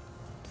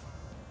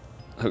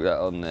hook that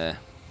on there.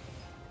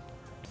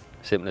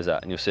 Simple as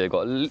that, and you'll see I've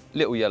got a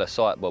little yellow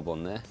sight bob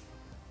on there.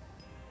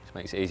 Which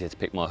makes it easier to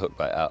pick my hook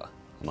bait out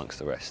amongst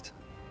the rest.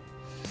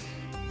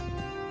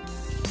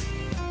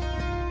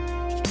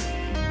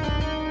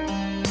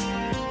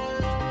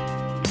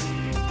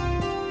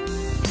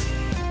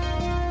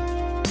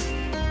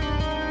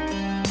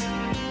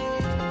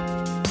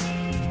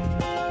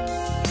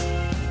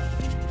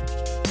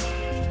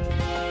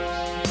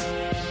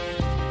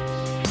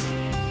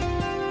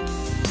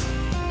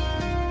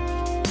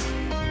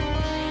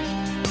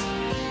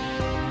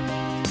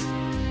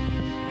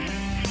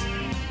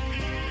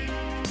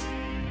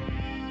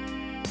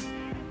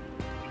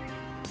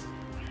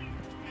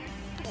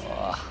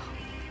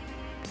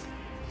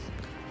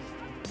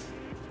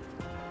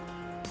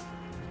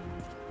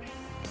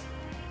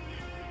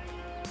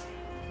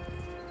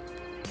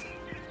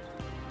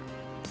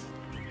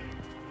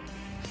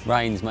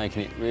 Rain's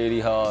making it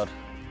really hard.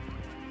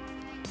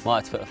 Might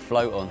have to put a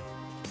float on.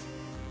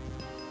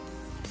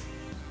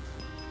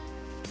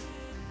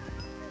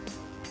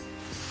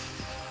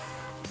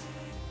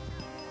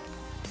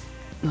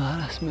 No,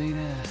 that's me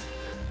there.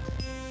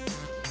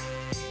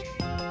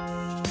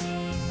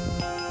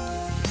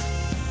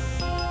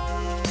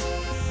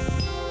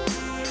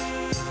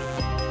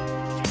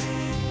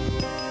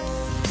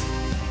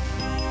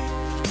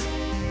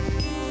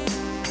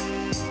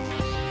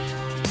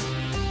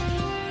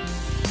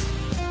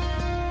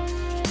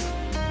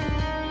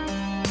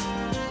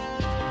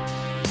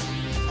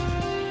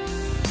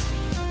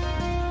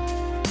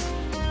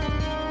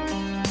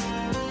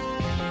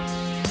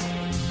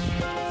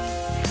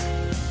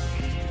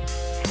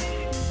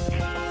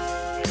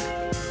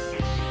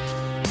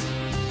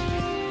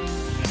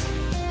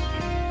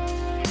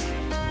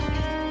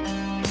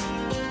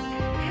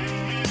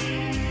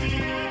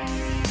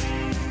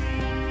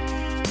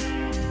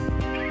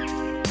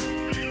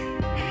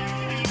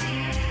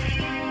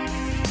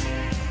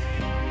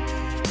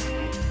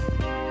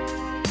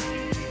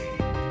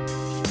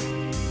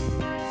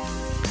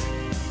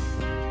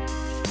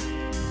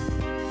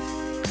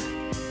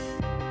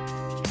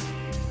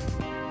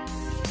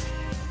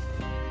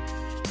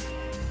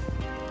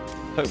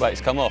 Hook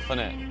bait's come off, hasn't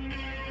it?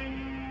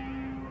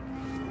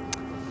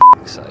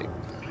 F***'s sake.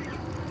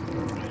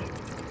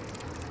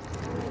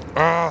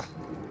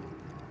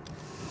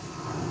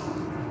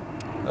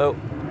 Well,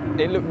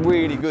 it looked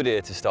really good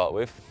here to start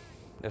with.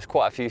 There's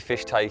quite a few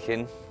fish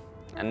taken,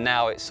 and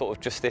now it's sort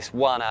of just this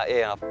one out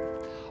here.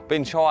 I've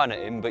been trying at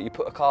him, but you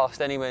put a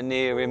cast anywhere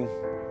near him,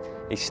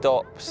 he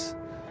stops.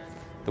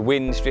 The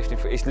wind's drifting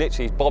through, it's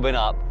literally bobbing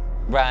up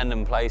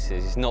random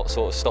places. He's not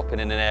sort of stopping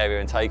in an area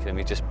and taking them.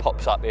 He just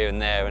pops up here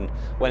and there, and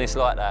when it's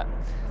like that,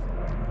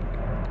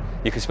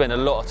 you can spend a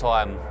lot of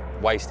time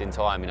wasting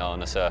time, you know,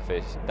 on the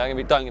surface. Don't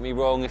get me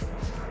wrong.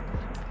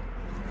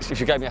 If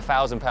you gave me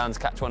 £1,000 to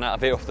catch one out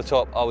of here off the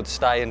top, I would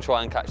stay and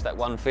try and catch that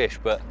one fish.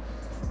 But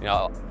you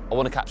know, I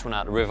want to catch one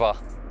out of the river,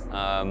 so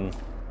I'm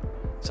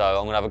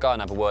going to have a go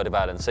and have a word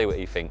about it and see what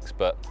he thinks.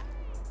 But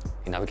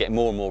you know, we're getting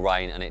more and more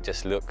rain, and it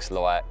just looks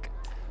like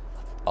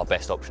our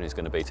best option is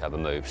going to be to have a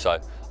move. So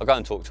I'll go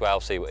and talk to Al,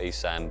 see what he's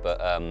saying, but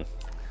I'm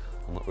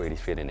not really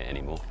feeling it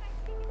anymore.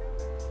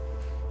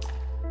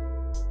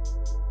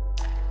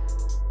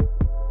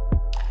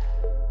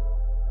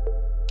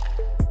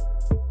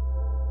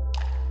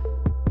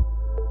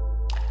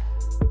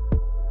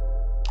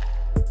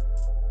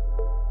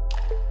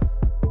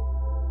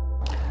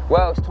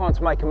 Well, it's time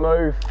to make a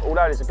move. Although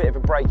there's a bit of a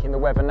break in the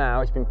weather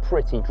now, it's been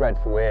pretty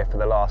dreadful here for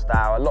the last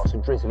hour. Lots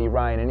of drizzly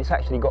rain, and it's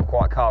actually got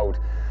quite cold.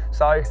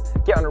 So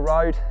get on the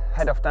road,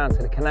 head off down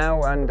to the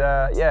canal, and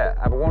yeah,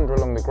 have a wander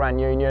along the Grand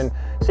Union,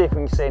 see if we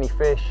can see any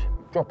fish,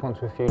 drop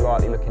onto a few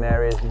likely looking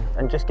areas,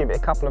 and just give it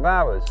a couple of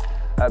hours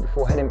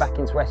before heading back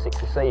into Essex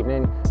this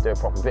evening, do a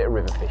proper bit of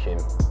river fishing.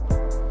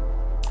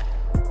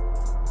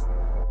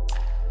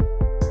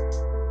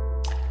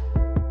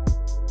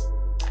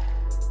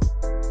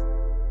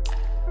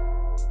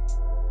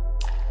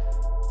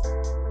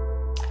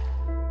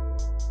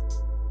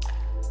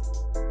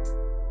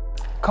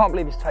 Can't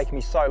believe it's taken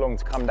me so long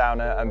to come down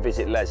and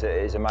visit Les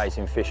at his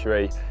amazing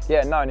fishery.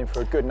 Yeah, known him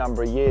for a good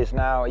number of years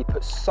now. He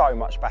puts so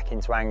much back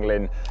into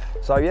angling.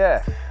 So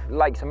yeah,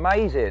 lake's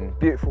amazing.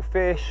 Beautiful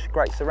fish,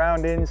 great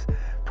surroundings.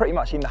 Pretty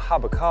much in the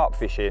hub of carp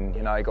fishing.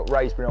 You know, you got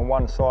Raisbury on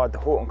one side, the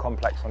Horton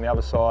complex on the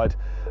other side.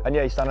 And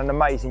yeah, he's done an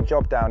amazing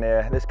job down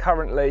here. There's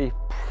currently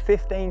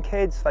 15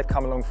 kids. They've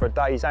come along for a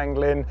day's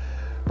angling.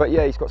 But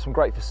yeah, he's got some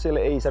great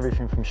facilities,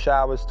 everything from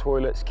showers,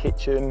 toilets,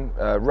 kitchen,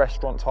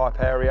 restaurant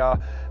type area.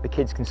 The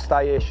kids can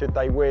stay here should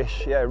they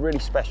wish. Yeah, really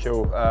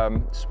special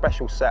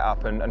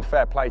setup, and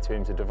fair play to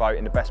him to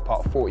devoting the best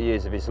part of 40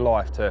 years of his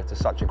life to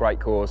such a great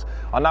cause.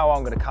 I know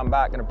I'm going to come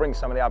back, going to bring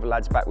some of the other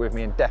lads back with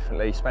me, and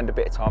definitely spend a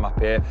bit of time up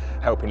here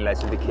helping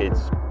Les with the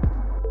kids.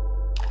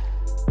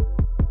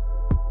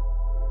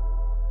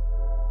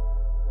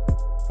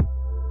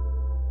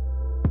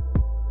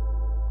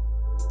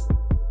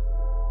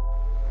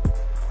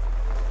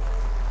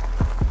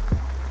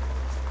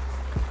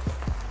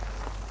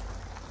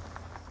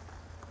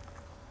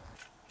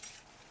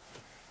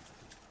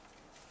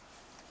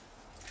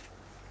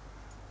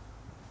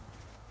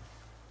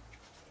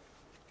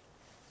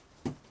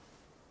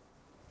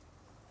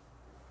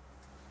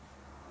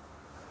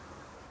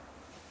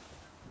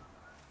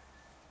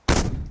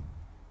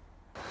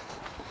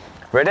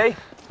 Ready?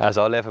 As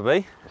I'll ever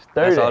be.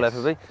 As I'll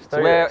ever be.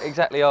 So where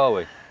exactly are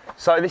we?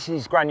 So this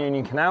is Grand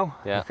Union Canal.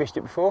 Yeah. You fished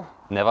it before?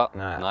 Never.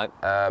 No.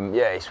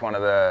 Yeah, it's one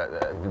of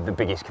the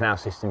biggest canal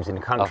systems in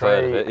the country. I've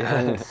heard of it, yeah.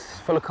 And it's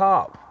full of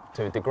carp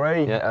to a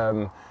degree.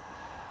 Yeah.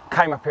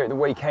 Came up here at the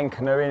weekend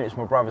canoeing. It's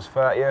my brother's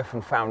 30th,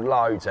 and found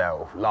loads,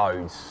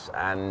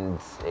 and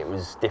it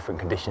was different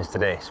conditions to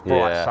this.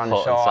 Bright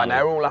sunshine.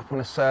 They're all up on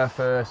the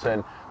surface,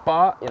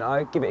 but you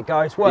know, give it a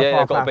go. It's worth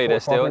half got to be there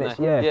still, minutes.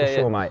 Yeah, for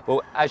sure, mate.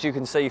 Well, as you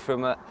can see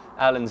from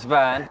Alan's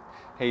van,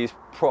 he's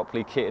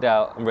properly kitted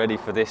out and ready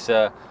for this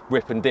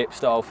rip and dip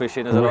style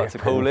fishing, as I like to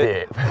call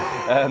it.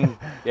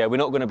 Yeah, we're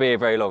not going to be here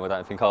very long, I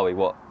don't think, are we?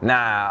 What?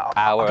 Nah,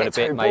 hour and a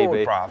bit,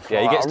 maybe. Bruv.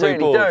 Yeah, he gets too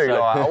bored. So.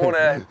 Like, I want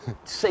to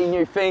see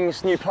new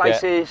things, new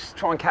places,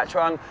 try and catch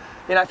one.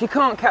 You know, if you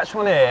can't catch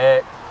one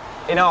here,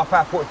 in half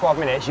hour, 45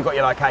 minutes, you've got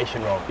your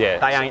location wrong. Yeah.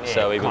 They ain't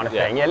so it, even, kind of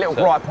yeah. thing. Yeah, little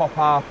so, bright pop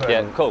up. And,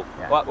 yeah, cool.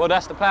 Yeah. Right, well,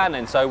 that's the plan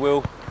then. So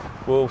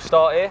we'll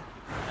start here,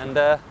 and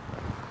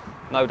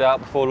no doubt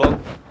before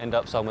long, end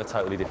up somewhere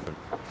totally different.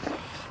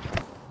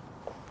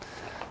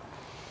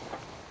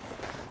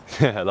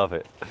 Yeah, I love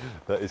it.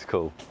 That is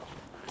cool.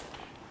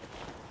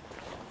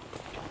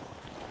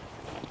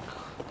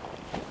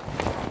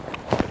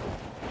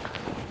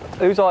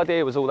 Whose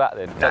idea was all that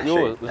then? Was that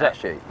yours? Was that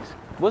Nashi's.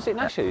 Was it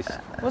Nashi's?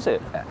 Was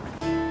it? Yeah.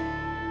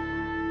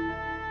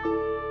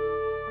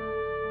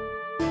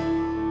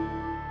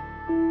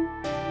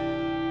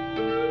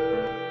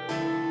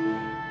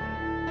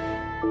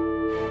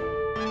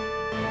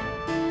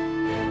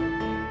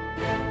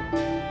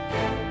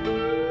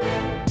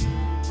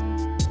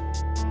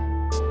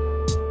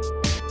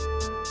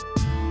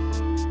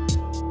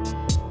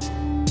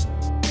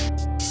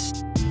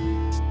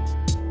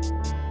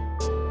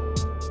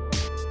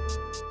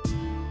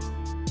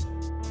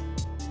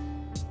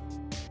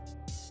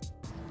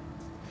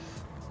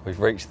 We've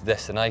reached the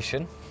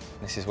destination.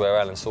 This is where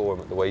Alan saw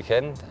him at the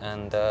weekend,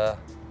 and it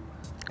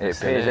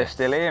appears they're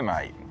still here,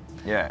 mate.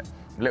 Yeah,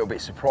 a little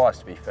bit surprised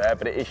to be fair,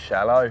 but it is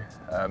shallow.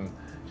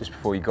 Just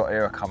before you got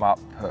here, I come up,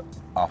 put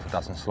half a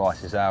dozen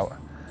slices out.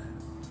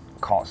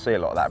 Can't see a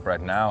lot of that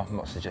bread now. I'm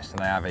not suggesting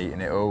they have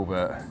eaten it all,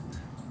 but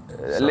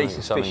at least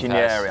there's fish in the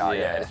area.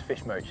 Yeah, there's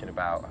fish mooching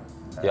about.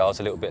 Yeah, I was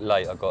a little bit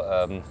late. I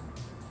got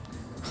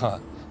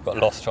got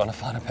lost trying to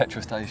find a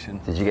petrol station.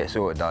 Did you get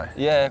sorted though?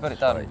 Yeah, I got it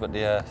done, but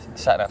the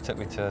sat-nav took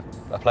me to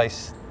a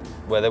place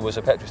where there was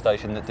a petrol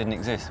station that didn't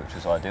exist, which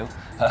was ideal.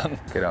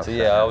 So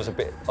yeah, I was a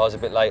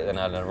bit later than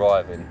Alan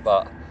arriving,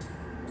 but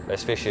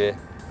there's fish here.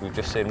 We've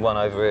just seen one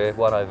over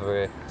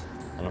here,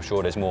 and I'm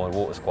sure there's more. The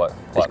water's quite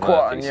It's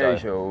quite murky,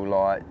 unusual.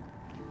 Like,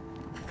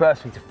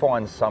 firstly to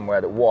find somewhere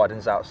that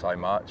widens out so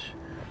much,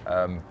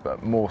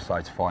 but more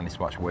so to find this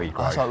much weed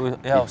growth. I was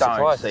you don't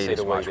surprised to see see this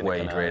the much weed in the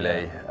weed canal,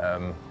 really.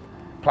 yeah.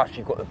 Plus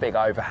you've got the big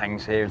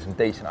overhangs here and some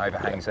decent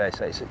overhangs there,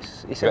 so it's Got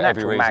a every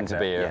natural reason magnet. to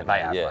be here. Yeah, they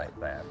have, Yeah. mate,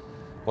 they have.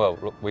 Well,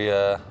 look, we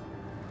 60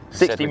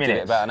 said we'd give it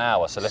minutes. about an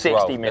hour, so let's 60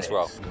 roll. minutes.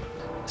 Let's roll.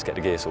 Let's get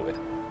the gear sorted.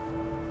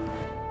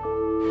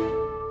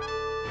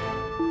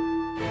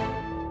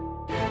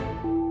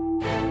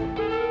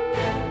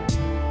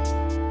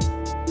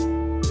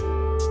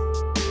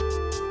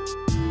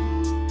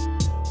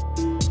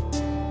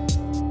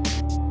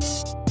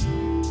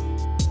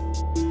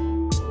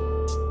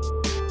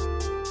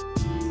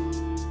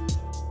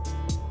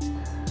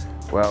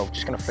 Well,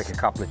 just going to flick a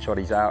couple of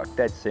choddies out,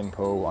 dead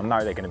simple. I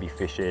know they're going to be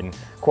fishing,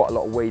 quite a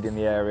lot of weed in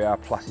the area,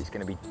 plus it's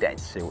going to be dead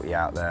silty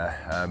out there.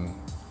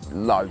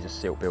 Loads of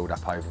silt build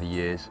up over the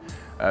years.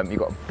 You've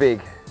got a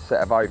big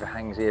set of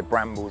overhangs here,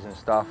 brambles and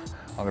stuff.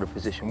 I'm going to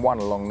position one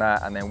along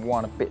that and then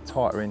one a bit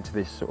tighter into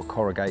this sort of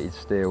corrugated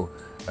steel.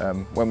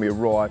 When we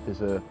arrived,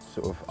 there's a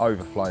sort of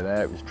overflow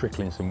there. It was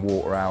trickling some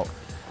water out.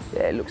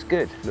 Yeah, it looks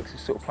good. It looks the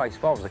sort of place,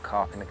 if I was a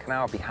carp in the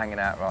canal, I'd be hanging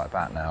out right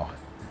about now.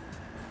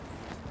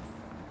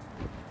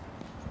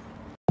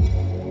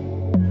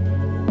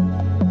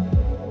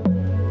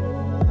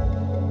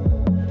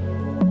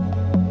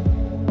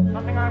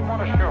 Something I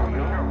want to show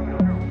you.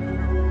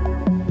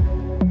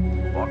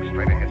 Walk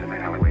straight ahead to the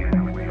alleyway.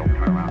 Don't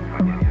turn around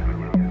for you.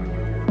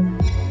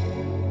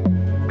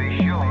 Be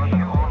sure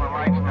that all the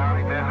lights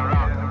downstairs are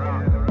out.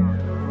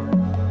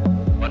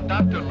 But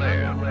Dr.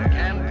 Laird,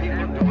 can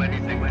people do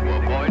anything to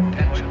avoid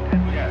tension?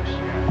 Yes.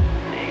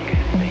 They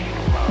can make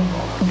love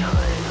all the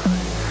time.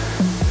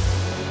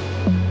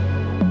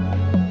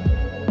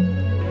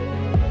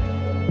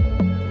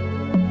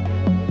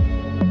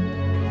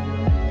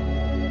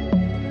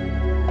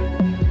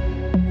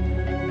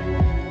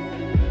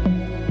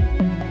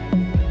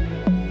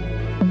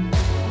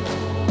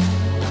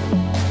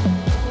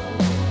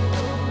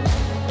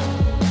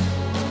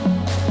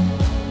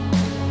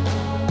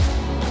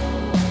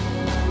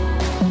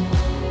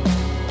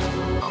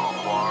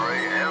 Don't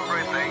worry,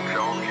 everything's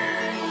okay.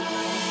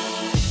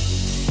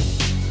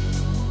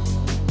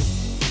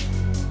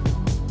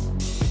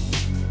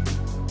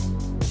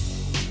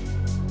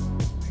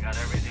 We got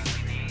everything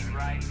we need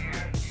right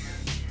here.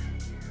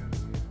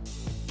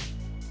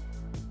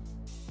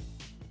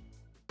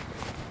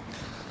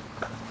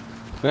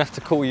 We have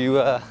to call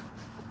you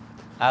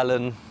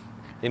Alan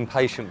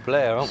Impatient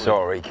Blair, aren't we?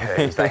 Sorry,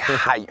 kids, they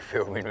hate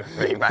filming with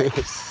me, mate.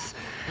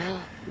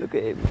 Look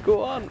at him,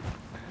 go on.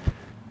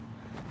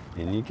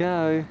 In you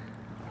go.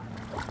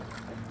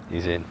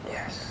 He's in.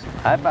 Yes.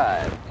 High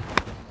five.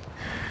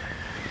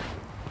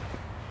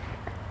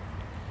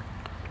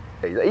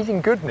 He's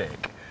in good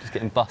nick. Just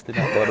getting busted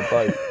up by the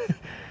boat.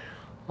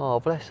 Oh,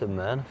 bless him,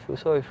 man. I feel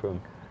sorry for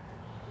him.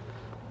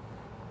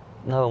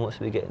 No one wants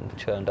to be getting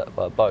churned up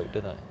by a boat,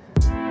 do they?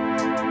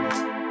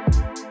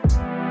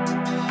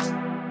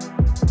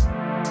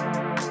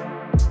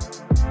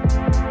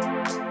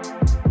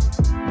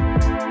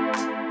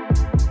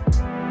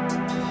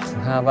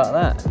 How about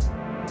that?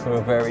 For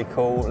a very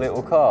cool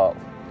little carp.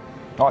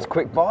 Nice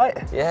quick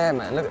bite. Yeah,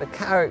 man, look at the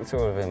character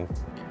of him.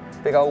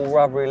 Big old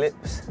rubbery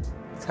lips,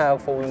 tail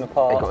falling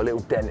apart. He got a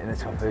little dent in the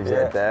top of his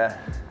head there.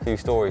 few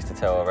stories to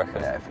tell, I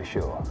reckon. Yeah, for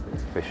sure,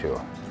 for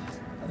sure.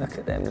 Look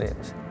at them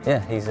lips.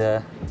 Yeah, he's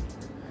a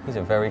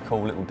very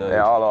cool little dude.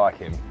 Yeah, I like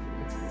him.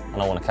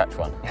 And I want to catch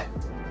one.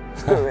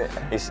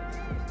 He's,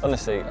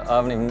 honestly, I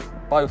haven't even,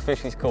 both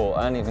fish he's caught,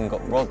 I haven't even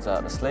got rods out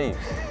of the sleeves.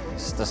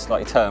 It's just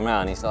like, you turn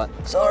around, he's like,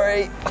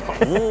 sorry.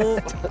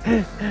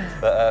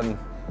 But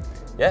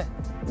yeah,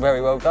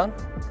 very well done.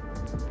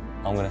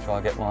 I'm going to try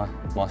and get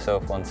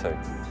myself one too.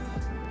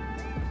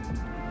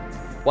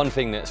 One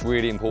thing that's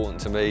really important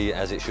to me,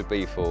 as it should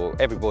be for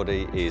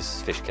everybody,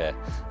 is fish care.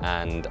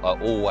 And I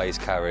always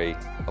carry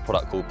a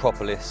product called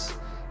Propolis.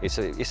 It's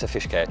a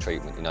fish care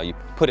treatment, you know, you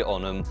put it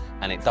on them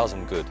and it does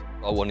them good.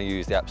 I want to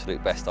use the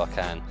absolute best I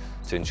can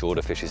to ensure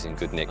the fish is in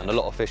good nick. And a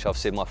lot of fish I've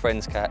seen my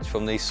friends catch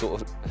from these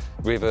sort of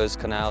rivers,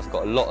 canals,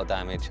 got a lot of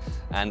damage,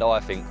 and I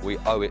think we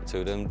owe it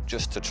to them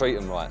just to treat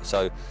them right.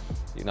 So,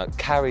 you know,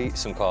 carry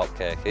some carp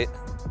care kit.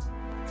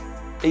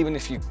 Even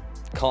if you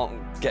can't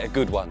get a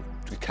good one,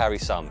 carry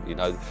some, you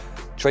know,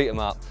 treat them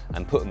up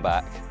and put them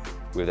back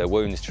with their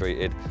wounds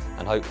treated,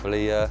 and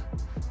hopefully our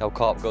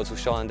carp gods will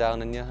shine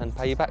down on you and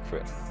pay you back for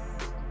it.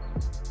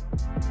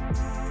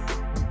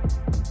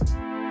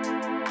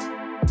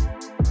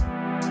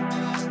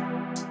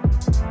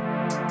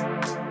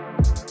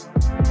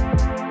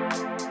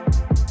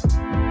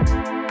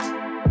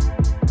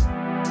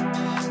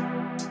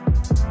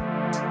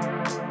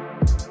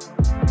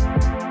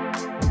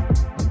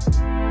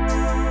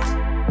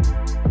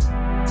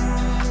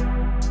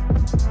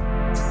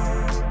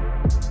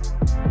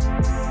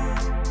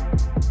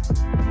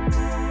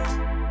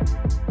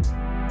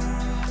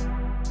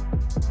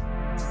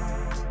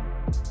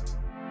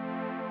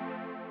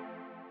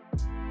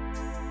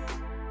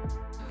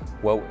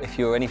 Well, if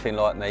you're anything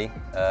like me,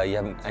 you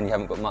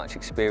haven't got much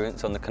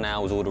experience on the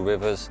canals or the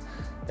rivers,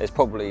 there's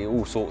probably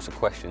all sorts of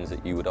questions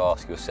that you would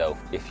ask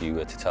yourself if you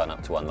were to turn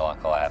up to one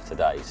like I have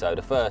today. So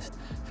the first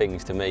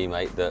things to me,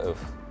 mate, that have,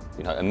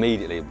 you know,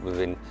 immediately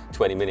within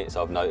 20 minutes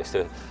I've noticed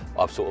that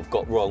I've sort of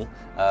got wrong.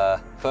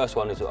 First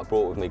one is that I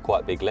brought with me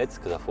quite big leads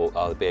because I thought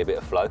there'd be a bit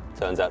of flow.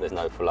 Turns out there's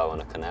no flow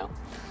on a canal.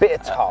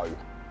 Bit of tow.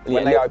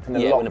 When they open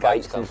the lock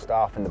gates and come.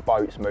 stuff and the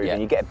boat's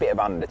moving, you get a bit of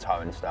undertow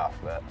and stuff.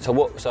 But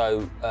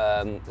So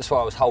as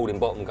far as holding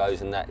bottom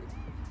goes and that,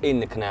 in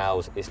the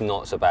canals, it's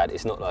not so bad.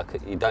 It's not like,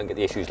 you don't get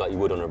the issues like you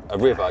would on a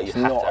river. It's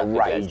not a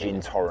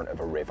raging torrent of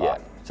a river. Yeah.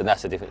 So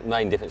that's the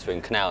main difference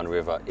between canal and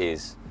river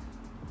is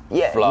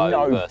yeah, flow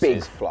no versus,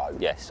 big flow,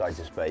 yes, so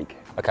to speak.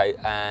 Okay,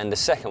 and the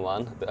second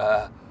one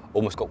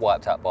almost got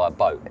wiped out by a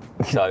boat.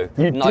 So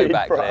You no did,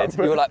 back bro. leads.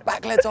 You were like,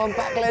 back leads on,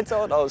 back leads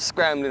on. I was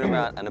scrambling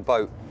around, and the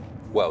boat.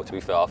 Well, to be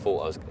fair, I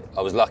thought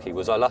I was lucky.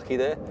 Was I lucky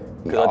there?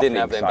 Because I didn't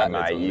have them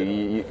back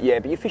leads on. Yeah,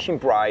 but you're fishing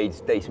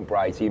braids, decent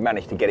braids, so you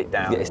managed to get it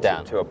down,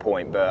 to a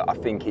point. But I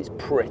think it's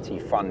pretty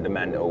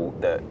fundamental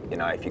that, you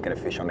know, if you're going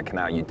to fish on the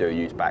canal, you do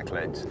use back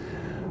leads.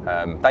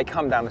 They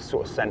come down the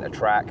sort of centre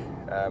track.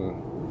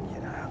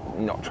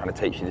 I'm not trying to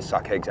teach you to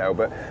suck eggs out,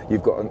 but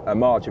you've got a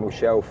marginal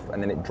shelf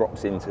and then it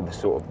drops into the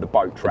sort of the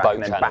boat track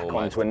and then back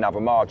onto another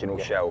marginal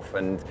shelf.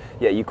 And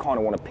yeah, you kind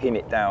of want to pin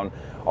it down.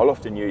 I'll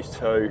often use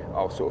two.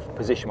 I'll sort of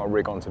position my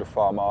rig onto the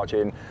far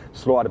margin,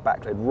 slide a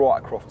back lead right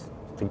across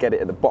to get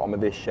it at the bottom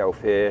of this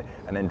shelf here,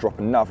 and then drop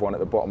another one at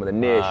the bottom of the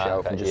near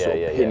shelf and just sort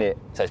of pin it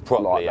so it's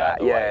properly like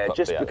that. Yeah,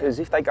 just because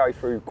if they go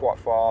through quite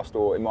fast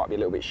or it might be a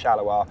little bit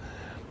shallower,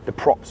 the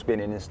prop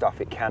spinning and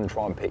stuff, it can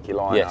try and pick your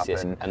line up.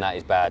 Yes, and that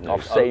is bad news.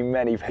 I've seen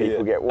many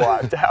people get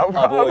wiped out.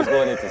 I've always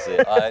wanted to see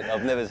it.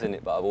 I've never seen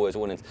it, but I've always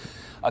wanted to.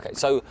 Okay,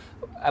 so,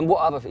 and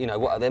what other, you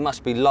know, there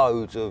must be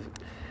loads of,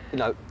 you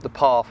know, the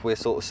path we're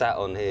sort of sat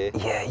on here.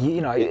 Yeah,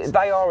 you know, it's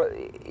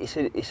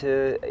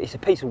a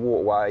piece of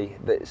waterway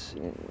that's,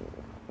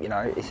 you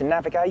know, it's a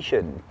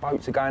navigation.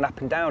 Boats are going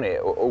up and down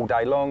it all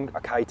day long.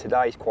 Okay,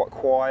 today it's quite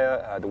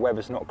quiet, the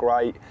weather's not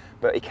great,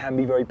 but it can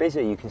be very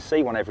busy. You can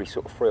see one every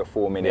sort of 3 or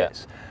 4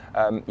 minutes.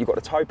 You've got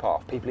the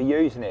towpath, people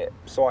are using it,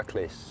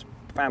 cyclists,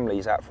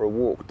 families out for a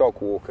walk,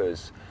 dog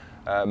walkers.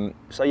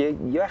 So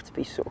you have to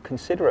be sort of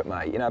considerate,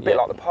 mate. You know, a bit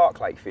like the park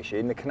lake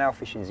fishing, the canal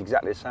fishing is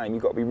exactly the same.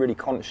 You've got to be really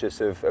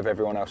conscious of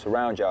everyone else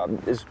around you.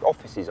 There's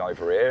offices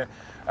over here.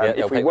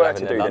 If we were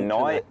to do the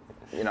night,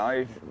 you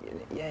know,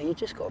 yeah, you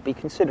just got to be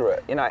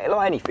considerate. You know,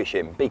 like any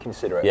fishing, be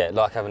considerate. Yeah,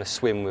 like having a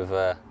swim with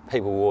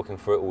people walking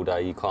through it all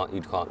day. You can't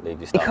leave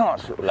your stuff. You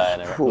can't sort of laying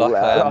around. Like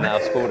I am now,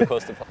 sprawled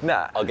across the pond.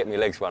 Nah. I'll get my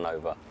legs run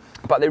over.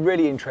 But they're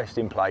really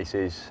interesting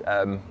places.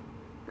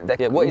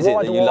 What is it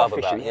that you love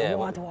about it?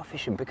 Why do I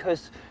fish them?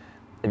 Because,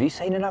 have you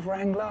seen another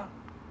angler?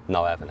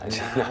 No, I haven't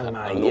actually. No, mate,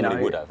 I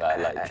normally would have at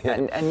a lake.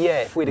 And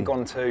yeah, if we'd have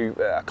gone to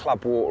a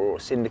club water or a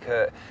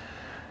syndicate,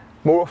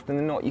 more often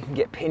than not, you can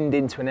get pinned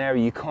into an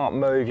area you can't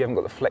move, you haven't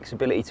got the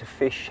flexibility to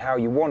fish how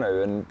you want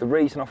to. And the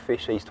reason I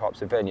fish these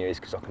types of venues is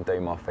because I can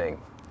do my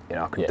thing. You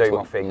know, I can do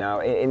my thing.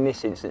 Now, in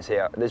this instance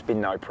here, there's been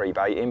no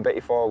pre-baiting, but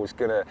if I was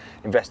going to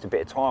invest a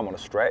bit of time on a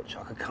stretch,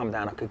 I could come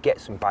down, I could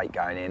get some bait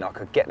going in, I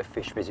could get the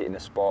fish visiting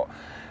the spot,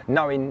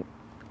 knowing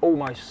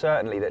almost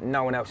certainly that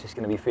no one else is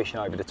going to be fishing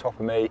over the top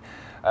of me.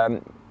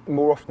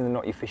 More often than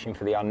not, you're fishing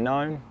for the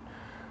unknown.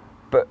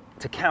 But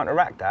to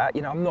counteract that,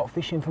 you know, I'm not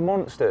fishing for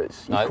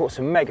monsters. You've No. caught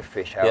some mega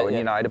fish out, Yeah, and yeah.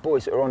 you know, the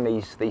boys that are on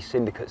these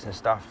syndicates and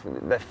stuff,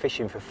 they're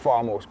fishing for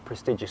far more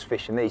prestigious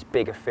fish than these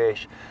bigger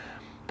fish.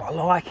 But I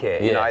like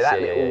it, you know, Yes,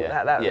 that yeah, little, yeah,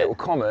 yeah. that Yeah. little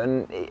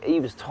common, he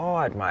was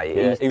tired, mate.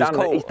 Yeah, He's he was done,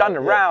 cool. he's done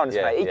the Yeah, rounds,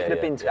 yeah, mate. He yeah, could have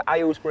yeah, been to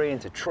Aylesbury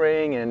and to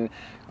Tring, and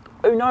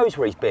who knows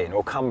where he's been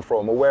or come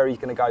from or where he's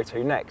going to go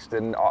to next.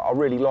 And I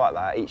really like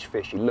that. Each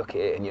fish, you look at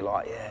it and you're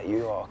like, yeah,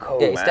 you are cool,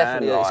 Yeah, it's man.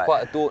 definitely, it's Like-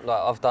 quite a daunt.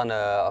 Like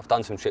I've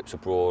done some trips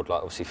abroad,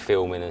 like obviously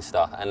filming and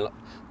stuff, and like,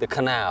 the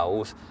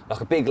canals, like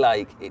a big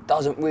lake, it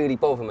doesn't really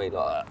bother me.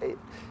 Like, you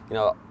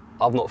know,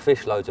 I've not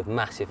fished loads of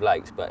massive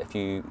lakes, but if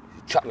you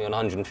chuck me on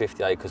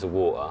 150 acres of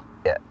water,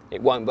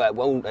 it won't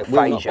will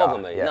not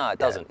bother me. Yeah, No, it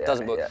doesn't. yeah, It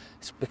doesn't. yeah.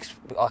 It's because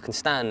I can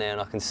stand there and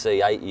I can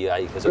see 80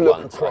 acres at Look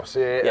once. across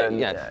like, it Yeah, and-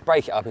 yeah, yeah.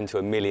 break it up into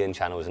a million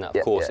channels, and that, of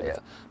Yeah, course. yeah, yeah.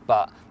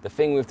 But the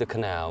thing with the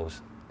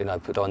canals, you know,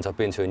 the ones I've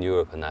been to in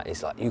Europe and that,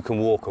 is like you can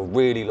walk a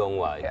really long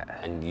way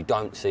and you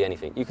don't see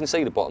anything. You can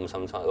see the bottom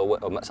sometimes,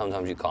 or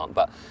sometimes you can't,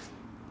 but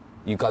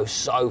you go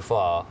so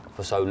far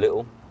for so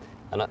little.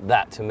 And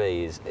that to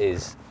me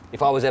is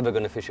if I was ever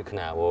going to fish a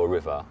canal or a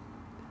river,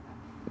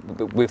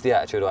 with the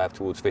attitude I have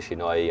towards fishing,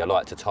 i.e. I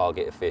like to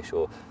target a fish,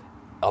 or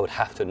I would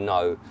have to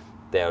know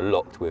they're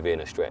locked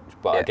within a stretch.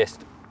 But I guess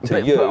to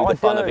you, the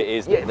fun of it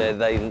is that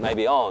they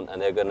maybe aren't,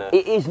 and they're going to...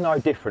 It is no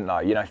different though,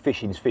 you know,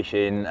 fishing's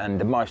fishing, and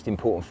the most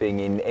important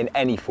thing in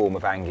any form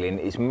of angling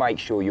is make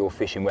sure you're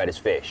fishing where there's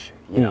fish.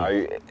 You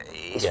know,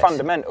 it's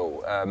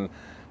fundamental.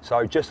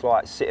 So just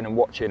like sitting and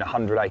watching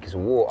 100 acres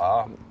of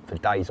water for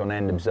days on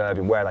end,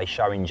 observing where they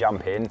showing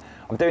jumping,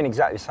 I'm doing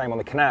exactly the same on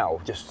the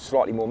canal, just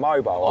slightly more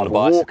mobile. On I'm the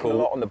bicycle. walking a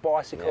lot on the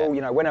bicycle.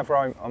 You know, whenever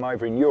I'm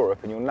over in Europe,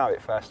 and you'll know it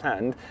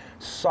firsthand,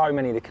 so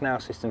many of the canal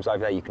systems over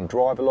there you can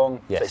drive along.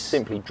 So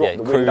simply drop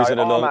the window,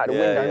 arm out the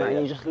window, mate,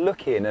 and you're just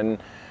looking.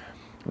 And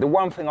the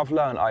one thing I've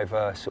learned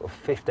over sort of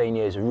 15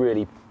 years of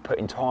really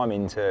putting time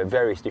into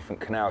various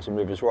different canals and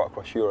rivers right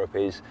across Europe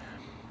is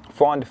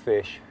find a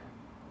fish,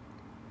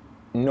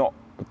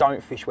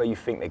 don't fish where you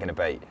think they're going to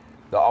be.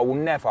 Like, I will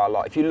never,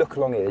 like, if you look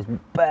along here, there's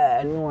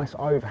bare nice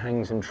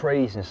overhangs and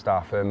trees and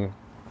stuff. To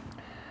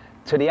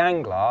the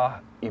angler,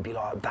 you'd be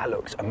like, that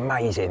looks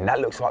amazing. That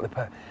looks like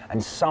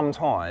and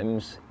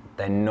sometimes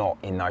they're not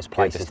in those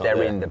places.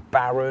 They're in the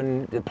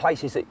barren, the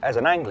places that, as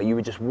an angler, you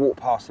would just walk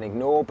past and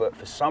ignore, but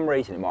for some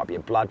reason, it might be a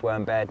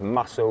bloodworm bed,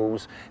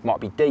 mussels, it might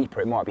be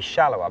deeper, it might be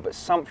shallower, but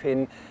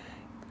something,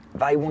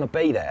 they want to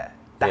be there.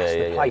 That's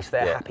the place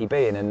they're happy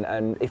being,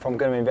 and if I'm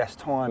going to invest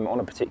time on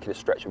a particular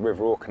stretch of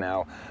river or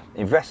canal,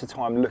 invest the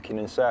time looking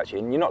and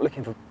searching. You're not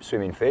looking for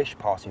swimming fish,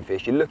 passing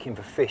fish, you're looking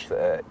for fish that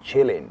are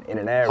chilling in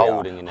an area.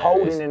 Holding in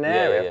an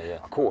area.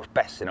 Of course,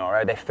 best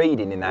scenario, they're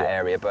feeding in that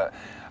area,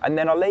 and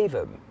then I leave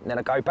them, and then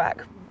I go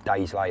back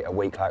days later, a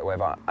week later,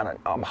 whatever, and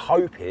I'm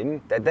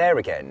hoping they're there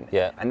again.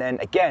 And then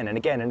again and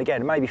again and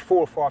again, maybe 4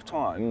 or 5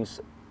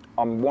 times,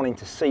 I'm wanting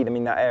to see them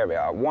in that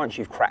area. Once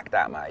you've cracked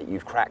that, mate,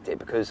 you've cracked it,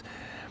 because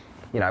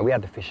you know, we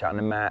had the fish out on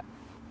the mat,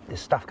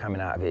 there's stuff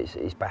coming out of it,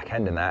 it's back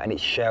end and that, and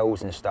it's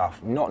shells and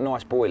stuff, not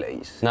nice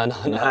boilies. No.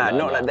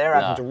 Like they're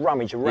having to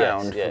rummage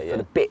around for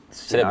the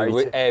bits. So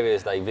there'll be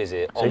areas they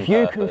visit on So if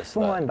you purpose,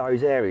 can find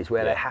those areas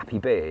where they're happy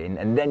being,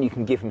 and then you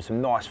can give them some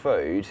nice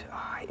food,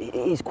 it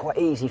is quite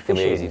easy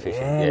fishing. Easy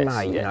fishing. Yeah,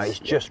 mate, you know, it's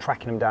just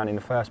tracking them down in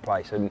the first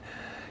place. And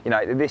you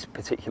know, this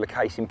particular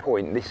case in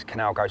point, this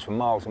canal goes for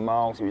miles and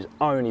miles. It was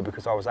only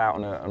because I was out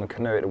on a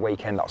canoe at the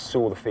weekend that I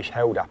saw the fish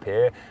held up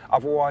here.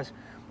 Otherwise,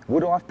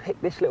 would I have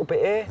picked this little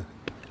bit here?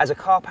 As a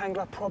carp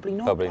angler, probably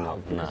not. Probably not,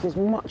 Because no. there's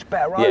much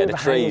better Yeah, the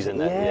overhangs. trees and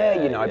that.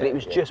 Yeah, you know, but it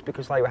was just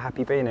because they were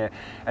happy being here.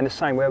 And the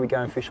same where we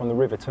go and fish on the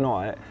river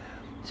tonight,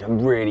 it's a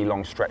really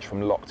long stretch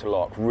from lock to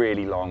lock,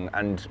 really long.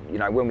 And, you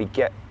know, when we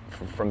get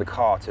from the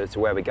car to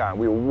where we're going,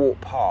 we will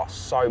walk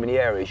past so many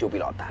areas, you'll be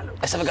like, that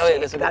looks Let's have a sick, go here,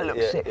 let's have a that go.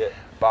 looks sick. Yeah.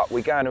 But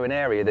we go into an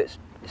area that's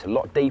it's a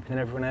lot deeper than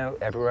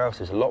everywhere else.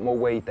 There's a lot more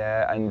weed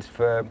there. And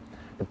for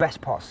the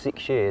best part of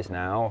 6 years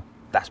now,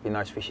 that's been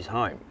those fish's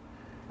home.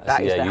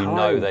 That is their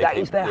home. That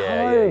is their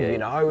home, you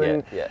know.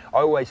 And I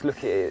always look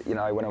at it, you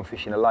know, when I'm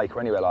fishing a lake or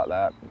anywhere like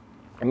that.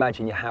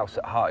 Imagine your house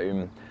at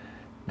home.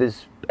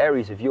 There's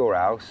areas of your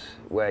house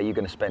where you're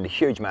going to spend a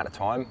huge amount of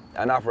time,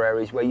 and other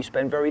areas where you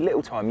spend very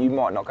little time. You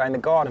might not go in the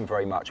garden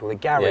very much, or the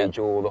garage,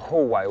 or the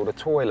hallway, or the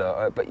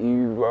toilet, but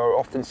you are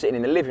often sitting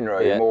in the living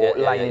room or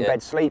laying in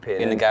bed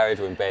sleeping. In the garage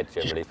or in bed,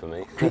 generally, for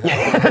me.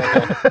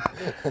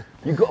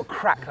 You've got to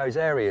crack those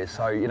areas.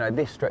 So, you know,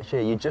 this stretch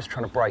here, you're just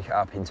trying to break it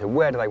up into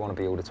where do they want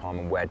to be all the time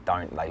and where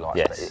don't they like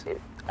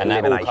it. And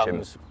that all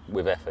comes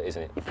with effort,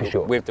 isn't it? For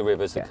sure. With the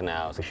rivers, the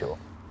canals. For sure.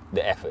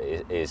 The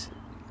effort is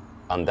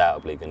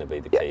undoubtedly going to be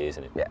the key,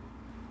 isn't it? Yeah.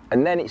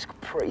 And then it's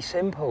pretty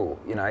simple.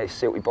 You know, it's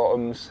silty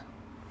bottoms,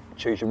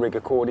 choose your rig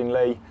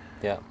accordingly.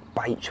 Yeah.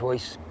 Bait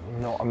choice,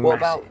 not a What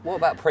massive...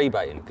 about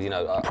pre-baiting? Because, you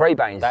know,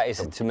 pre-baiting, that is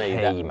to me key,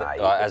 that, mate.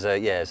 like,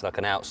 it's like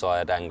an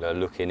outside angler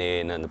looking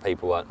in, and the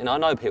people are. You know, I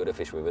know people that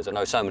fish rivers. I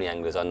know so many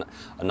anglers. I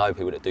know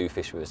people that do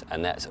fish rivers,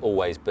 and that's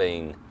always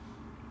been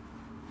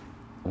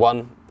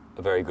one,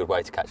 a very good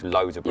way to catch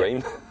loads of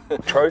bream.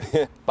 True.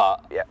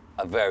 But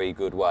a very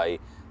good way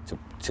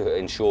to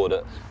ensure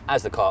that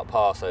as the carp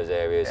pass those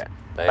areas,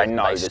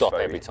 they stop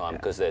every time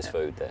because there's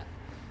food there.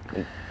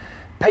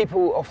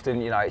 People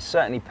often, you know,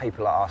 certainly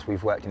people like us,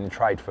 we've worked in the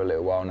trade for a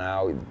little while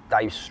now,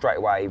 they straight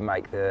away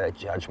make the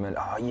judgment,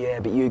 oh yeah,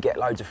 but you get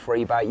loads of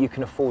free bait, you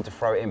can afford to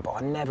throw it in, but I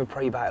never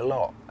pre-bait a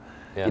lot.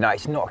 Yeah. You know,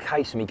 it's not a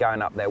case of me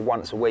going up there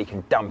once a week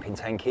and dumping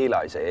 10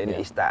 kilos in,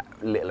 it's that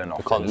little and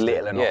often,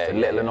 little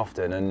and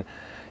often. And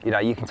you know,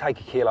 you can take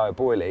a kilo of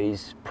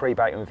boilies,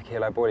 pre-bait them with a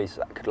kilo of boilies,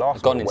 that could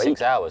last gone a in week.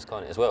 6 hours,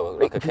 can't it, as well?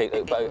 Like but at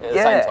the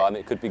same time,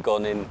 it could be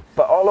gone in.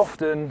 But I'll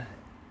often,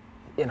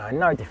 you know,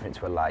 no different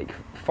to a lake,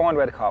 find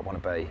where the carp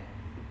want to be,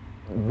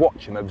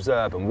 watch them,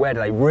 observe them, where do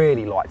they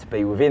really like to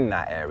be within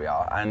that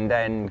area, and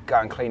then go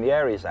and clean the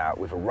areas out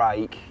with a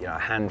rake, you know, a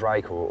hand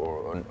rake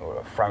or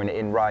a throwing it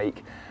in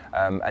rake,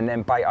 and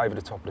then bait over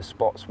the top of the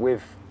spots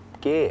with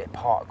gear,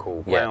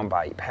 particle, ground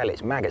bait,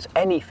 pellets, maggots,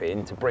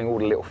 anything to bring all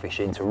the little fish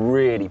in to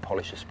really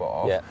polish the spot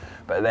off. Yeah.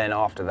 But then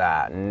after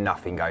that,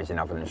 nothing goes in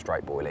other than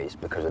straight boilies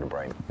because of the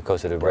bream.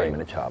 Because of the bream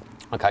and the chub.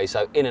 Okay,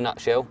 so in a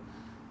nutshell,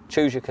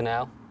 choose your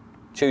canal,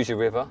 choose your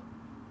river,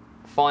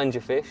 find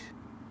your fish,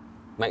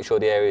 make sure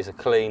the areas are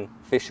clean,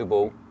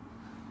 fishable,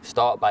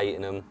 start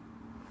baiting them.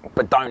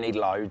 But don't need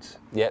loads.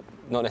 Yep,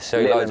 not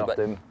necessarily loads, but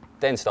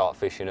then start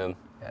fishing them,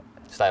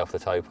 stay off the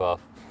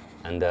towpath,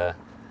 and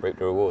reap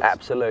the rewards.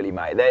 Absolutely,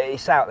 mate.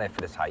 It's out there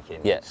for the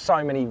taking. Yeah.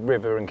 So many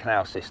river and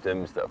canal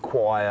systems that are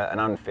quiet and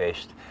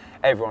unfished.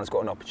 Everyone's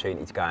got an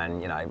opportunity to go and,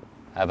 you know,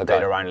 do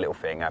their own little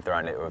thing, have their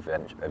own little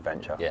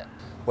adventure. Yeah.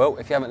 Well,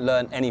 if you haven't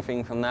learned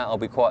anything from that, I'll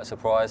be quite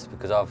surprised,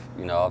 because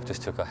I've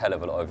just took a hell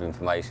of a lot of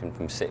information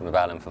from sitting with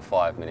Alan for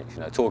 5 minutes.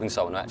 You know, talking to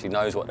someone who actually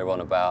knows what they're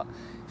on about.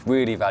 It's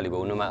really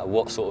valuable, no matter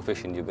what sort of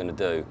fishing you're going to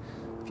do.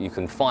 If you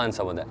can find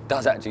someone that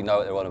does actually know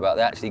what they're on about,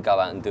 they actually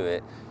go out and do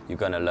it, you're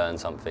going to learn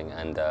something,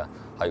 and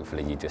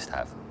hopefully you just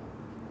have.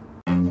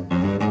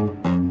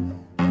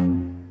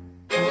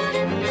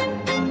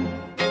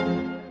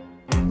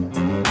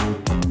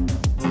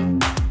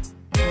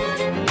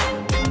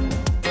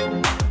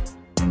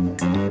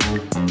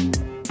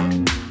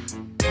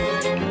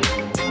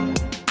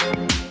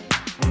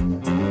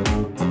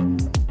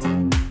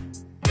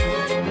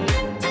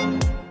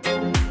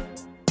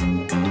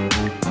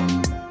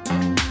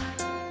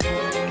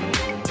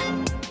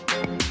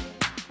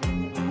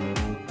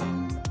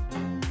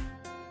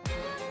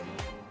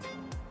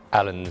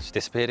 Alan's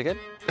disappeared again.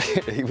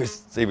 he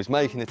was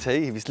making the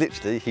tea.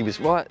 He was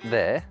right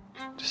there,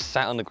 just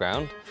sat on the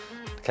ground.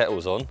 The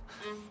kettle's on.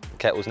 The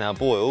kettle's now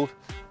boiled.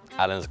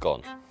 Alan's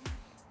gone,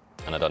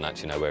 and I don't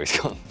actually know where he's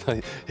gone.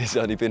 It's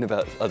only been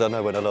about, I don't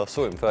know when I last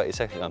saw him, 30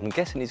 seconds. I'm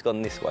guessing he's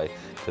gone this way,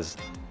 because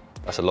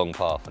that's a long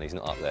path and he's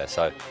not up there.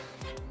 So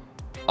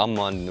I'm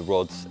minding the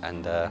rods,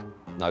 and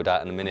no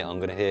doubt in a minute I'm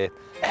going to hear,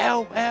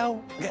 "El,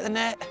 get the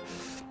net,"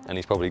 and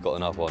he's probably got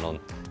another one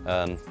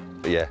on.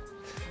 But yeah.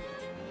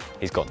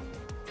 He's gone.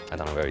 I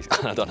don't know where he's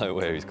I don't know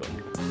where he's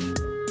gone.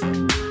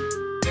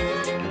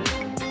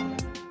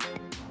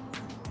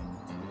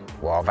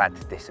 Well, I've had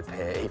to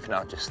disappear, even though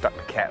I've just stuck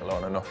the kettle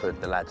on and offered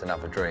the lads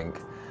another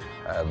drink.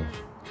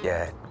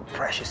 Yeah,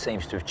 pressure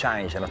seems to have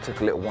changed, and I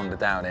took a little wander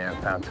down here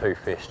and found 2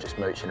 fish just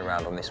mooching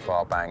around on this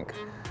far bank.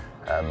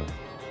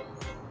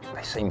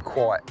 They seem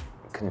quite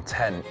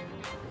content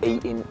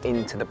eating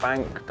into the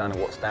bank. Don't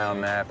know what's down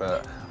there,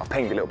 but I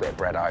pinged a little bit of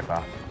bread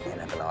over. You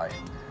never know.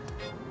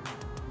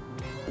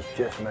 He's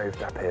just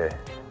moved up here.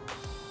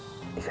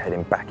 He's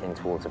heading back in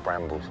towards the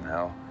brambles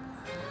now.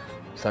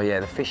 So yeah,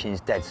 the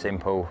fishing's dead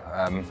simple.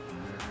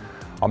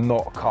 I'm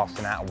not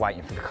casting out and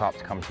waiting for the carp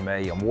to come to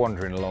me. I'm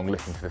wandering along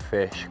looking for the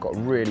fish. Got a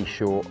really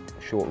short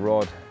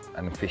rod,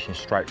 and I'm fishing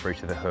straight through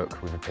to the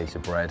hook with a piece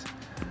of bread.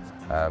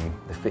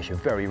 The fish are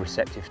very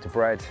receptive to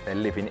bread. They're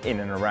living in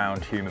and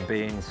around human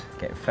beings,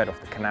 getting fed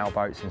off the canal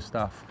boats and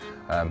stuff.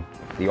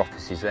 The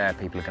office is there,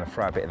 people are going to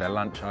throw a bit of their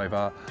lunch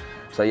over.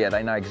 So yeah,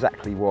 they know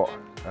exactly what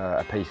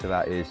a piece of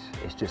that is.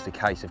 It's just a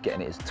case of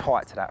getting it as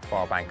tight to that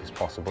far bank as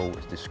possible,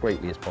 as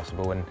discreetly as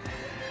possible, and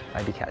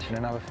maybe catching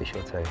another fish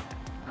or 2.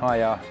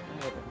 Hiya.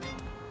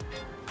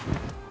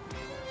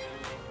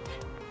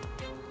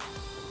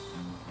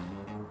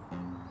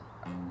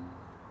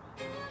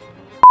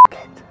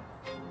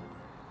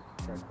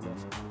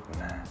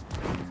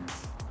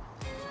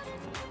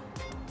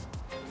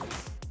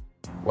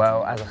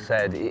 Well, as I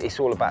said, it's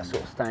all about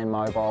sort of staying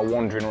mobile,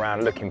 wandering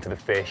around looking for the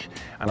fish,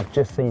 and I've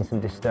just seen some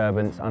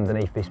disturbance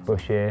underneath this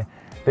bush here.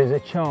 There's a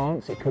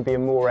chance it could be a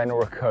moor-hen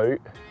or a coot,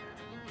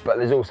 but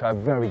there's also a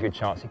very good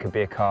chance it could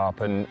be a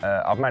carp, and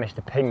I've managed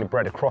to ping the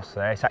bread across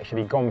there. It's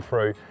actually gone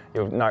through,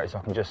 you'll notice I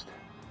can just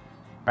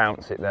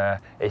bounce it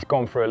there. It's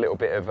gone through a little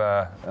bit of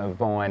a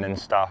vine and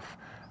stuff.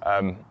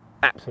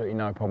 Absolutely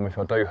no problem. If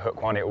I do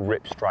hook one, it'll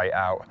rip straight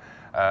out.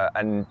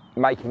 And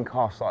making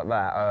casts like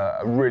that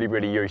are really,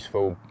 really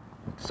useful.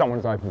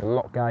 Someone's opened the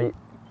lock gate,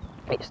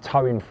 it's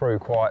towing through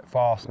quite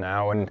fast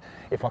now, and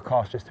if I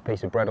cast just a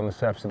piece of bread on the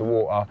surface of the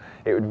water,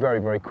 it would very,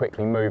 very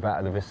quickly move out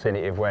of the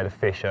vicinity of where the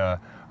fish are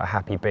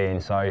happy being.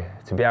 So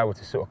to be able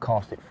to sort of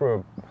cast it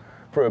through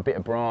a bit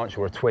of branch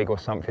or a twig or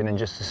something and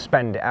just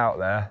suspend it out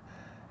there,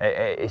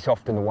 It's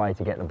often the way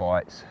to get the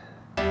bites.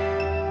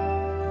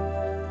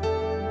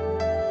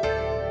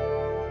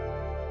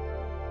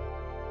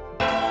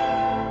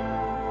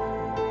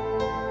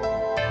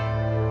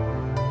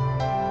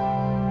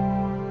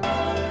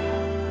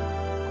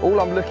 All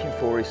I'm looking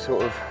for is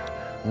sort of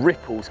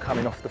ripples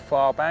coming off the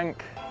far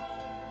bank.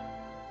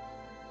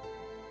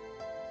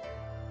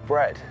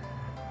 Bread,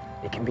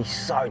 it can be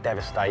so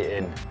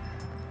devastating.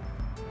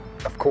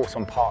 Of course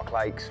on park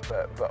lakes,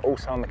 but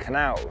also on the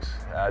canals.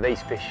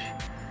 These fish,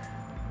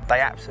 they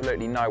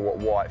absolutely know what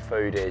white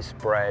food is.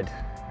 Bread,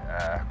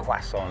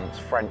 croissants,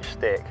 French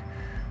stick,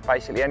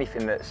 basically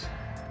anything that's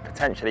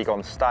potentially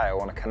gone stale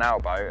on a canal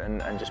boat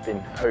and just been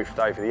hoofed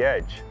over the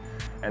edge.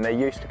 And they're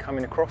used to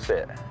coming across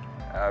it.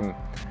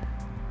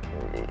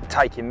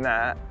 Taking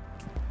that,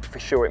 for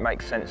sure it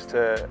makes sense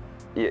to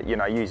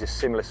use a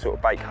similar sort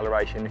of bait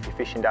coloration if you're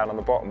fishing down on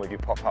the bottom with your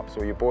pop-ups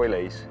or your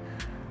boilies,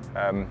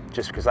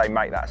 just because they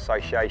make that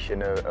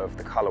association of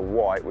the colour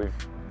white with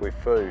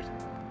food.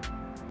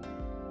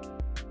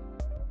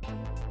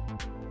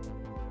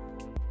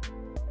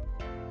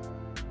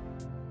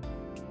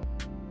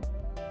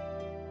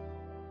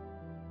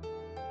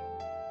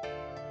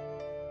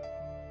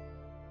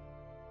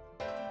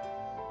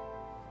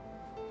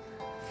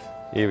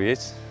 Here he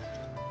is.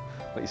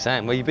 What are you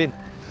saying? Where you been?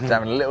 Just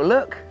having a little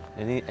look.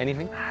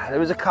 Anything? There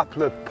was a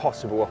couple of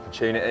possible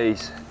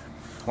opportunities.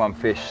 One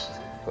fish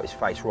got his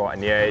face right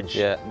in the edge,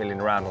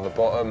 milling around on the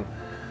bottom.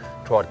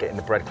 Tried getting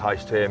the bread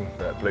close to him,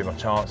 but blew my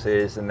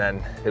chances. And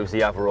then there was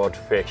the other odd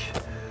fish.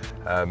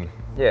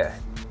 Yeah.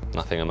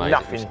 Nothing amazing.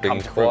 Nothing It's been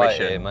come to quiet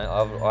fruition. here, mate.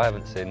 I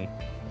haven't seen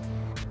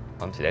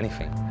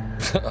anything.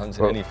 I haven't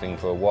seen anything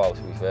for a while,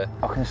 to be fair.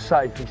 I can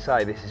safely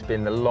say this has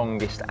been the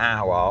longest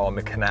hour on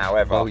the canal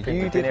ever. Well, I think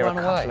you we've been did here run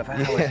a couple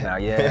away. of hours now.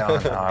 Yeah,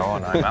 I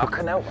know, mate. I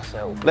couldn't help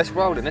myself. Let's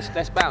roll then.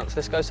 Let's bounce.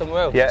 Let's go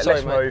somewhere else. Yeah,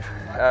 Sorry, let's mate. move.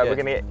 We're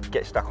going to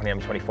get stuck on the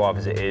M25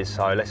 as it is,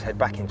 so let's head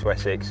back into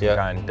Essex and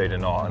go and do the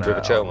night on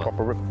River Chelmer. a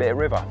proper bit of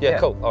river. Yeah,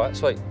 cool. All right,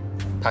 sweet.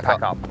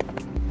 Pack up.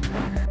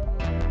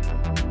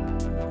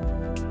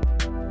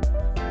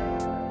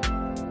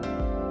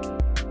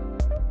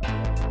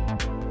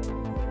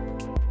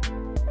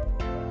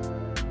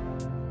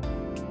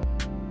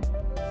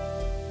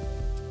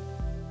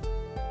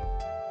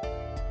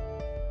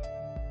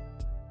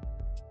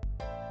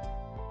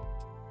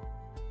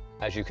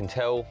 As you can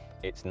tell,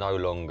 it's no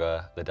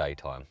longer the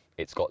daytime.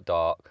 It's got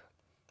dark,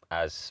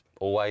 as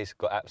always,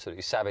 got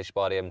absolutely savaged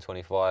by the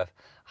M25.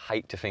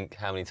 Hate to think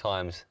how many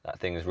times that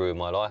thing has ruined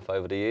my life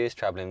over the years,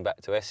 travelling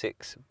back to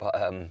Essex, but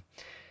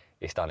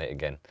it's done it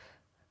again,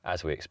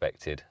 as we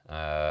expected.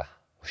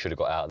 Should have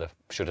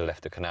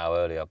left the canal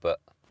earlier, but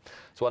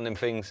it's one of them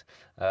things,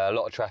 a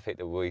lot of traffic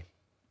that we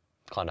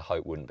kind of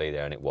hoped wouldn't be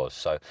there, and it was.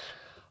 So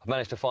I've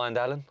managed to find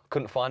Alan.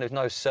 Couldn't find, there's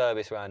no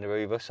service around here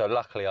either, so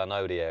luckily I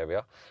know the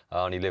area. I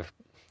only live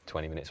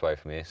 20 minutes away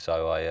from here,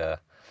 so I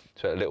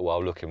spent a little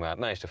while looking around,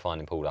 managed to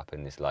find him pulled up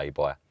in this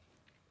lay-by.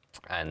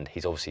 And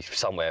he's obviously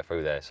somewhere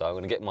through there, so I'm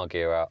going to get my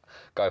gear out,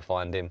 go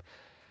find him,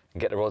 and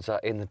get the rods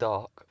out in the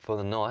dark for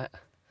the night.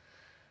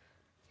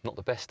 Not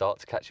the best start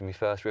to catching my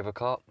first river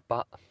carp,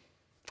 but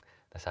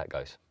that's how it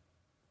goes.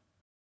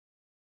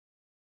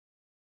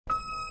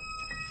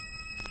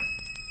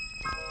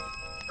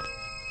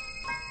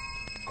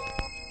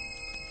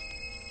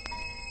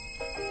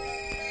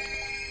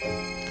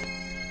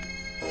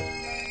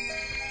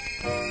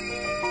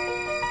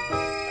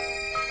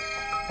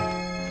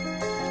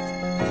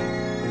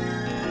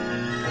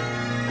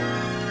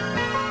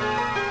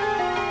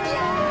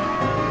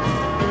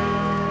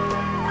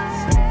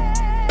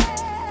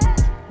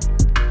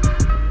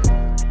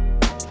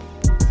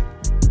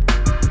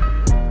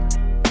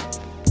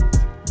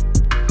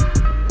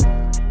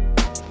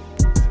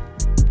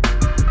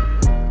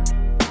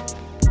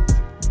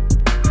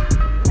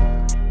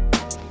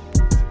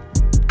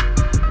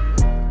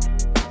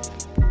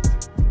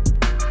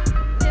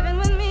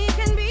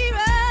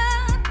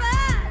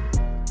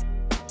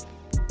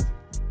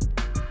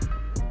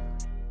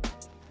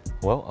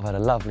 Well, I've had a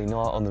lovely night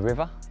on the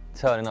river.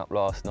 Turning up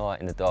last night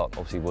in the dark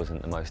obviously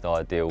wasn't the most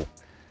ideal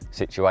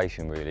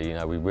situation really. You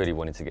know, we really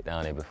wanted to get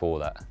down here before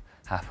that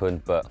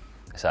happened, but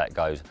that's how it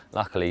goes.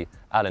 Luckily,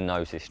 Alan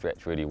knows this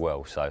stretch really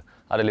well, so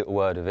I had a little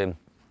word with him.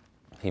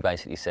 He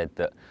basically said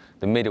that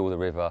the middle of the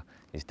river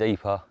is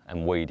deeper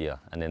and weedier,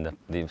 and then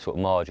the sort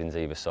of margins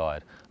either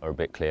side are a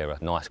bit clearer,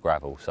 nice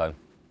gravel. So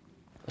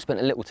I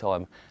spent a little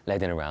time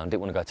leading around,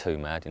 didn't want to go too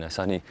mad, you know, it's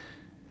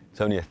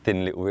only a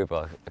thin little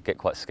river. I get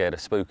quite scared of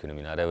spooking them,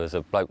 you know. There was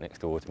a bloke next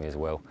door to me as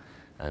well,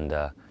 and you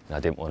know, I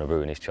didn't want to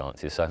ruin his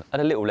chances. So I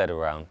had a little lead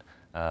around,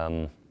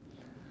 and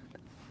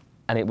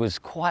it was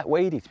quite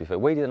weedy, to be fair,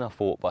 weedier than I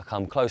thought, but I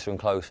come closer and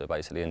closer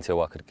basically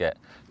until I could get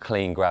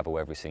clean gravel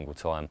every single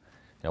time.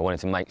 You know, I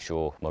wanted to make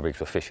sure my rigs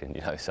were fishing,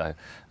 you know. So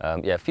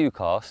yeah, a few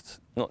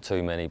casts, not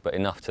too many, but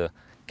enough to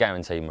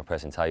guarantee my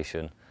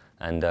presentation,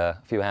 and a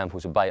few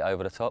handfuls of bait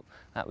over the top.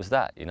 That was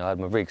that, you know. I had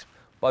my rigs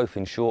both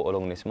in short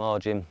along this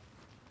margin.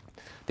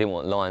 Didn't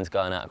want lines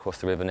going out across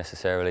the river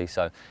necessarily,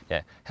 so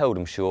yeah, held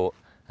them short,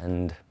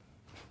 and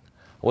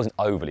wasn't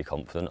overly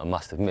confident, I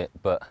must admit,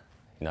 but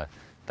you know,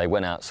 they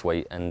went out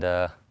sweet, and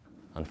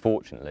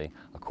unfortunately,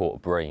 I caught a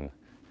bream.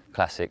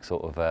 Classic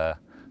sort of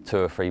 2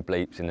 or 3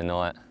 bleeps in the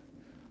night.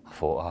 I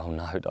thought, oh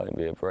no, don't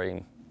be a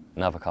bream.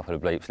 Another couple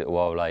of bleeps a little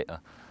while later.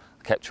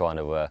 I kept trying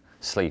to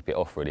sleep it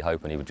off, really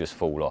hoping he would just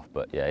fall off,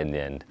 but yeah, in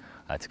the end,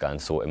 I had to go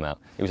and sort him out.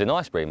 It was a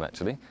nice bream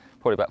actually,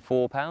 probably about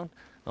 £4,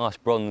 nice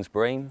bronze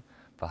bream,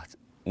 but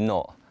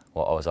not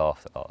what I was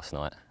after last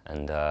night.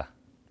 And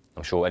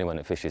I'm sure anyone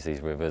that fishes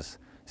these rivers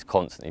is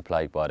constantly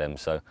plagued by them,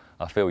 so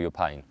I feel your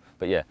pain.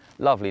 But yeah,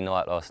 lovely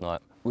night last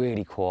night,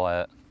 really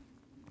quiet.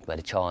 We had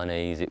a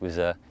Chinese, it was,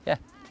 yeah,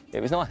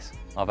 it was nice.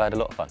 I've had a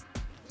lot of fun.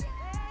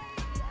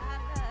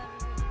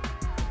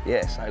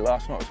 Yeah, so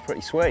last night was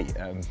pretty sweet.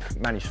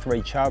 Managed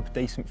 3 chub,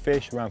 decent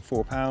fish, around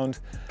 £4,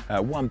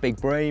 1 big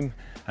bream,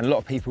 and a lot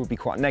of people would be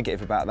quite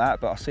negative about that,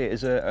 but I see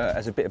it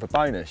as a bit of a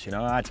bonus, you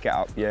know. I had to get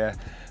up, yeah,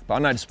 but I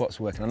know the spots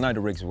are working, I know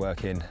the rigs are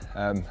working.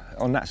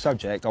 On that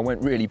subject, I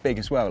went really big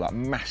as well, like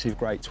massive,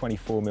 great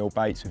 24mm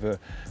baits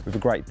with a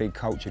great big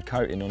cultured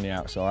coating on the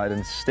outside,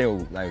 and still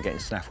they were getting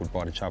snaffled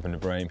by the chub and the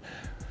bream.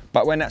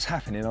 But when that's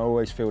happening, I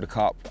always feel the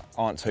carp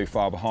aren't too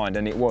far behind,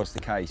 and it was the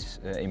case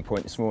in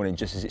point this morning.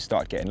 Just as it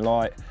started getting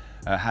light,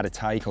 had a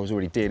take, I was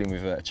already dealing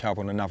with a chub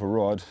on another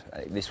rod.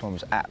 This one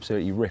was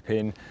absolutely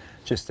ripping,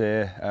 just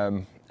there,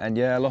 and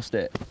yeah, I lost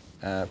it.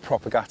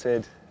 Proper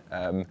gutted.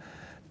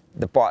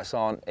 The bites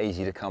aren't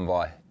easy to come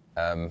by.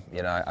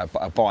 You know,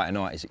 a bite a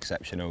night is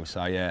exceptional,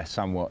 so yeah,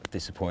 somewhat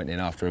disappointing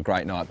after a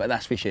great night, but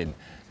that's fishing.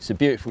 It's a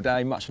beautiful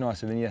day, much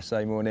nicer than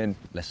yesterday morning.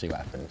 Let's see what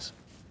happens.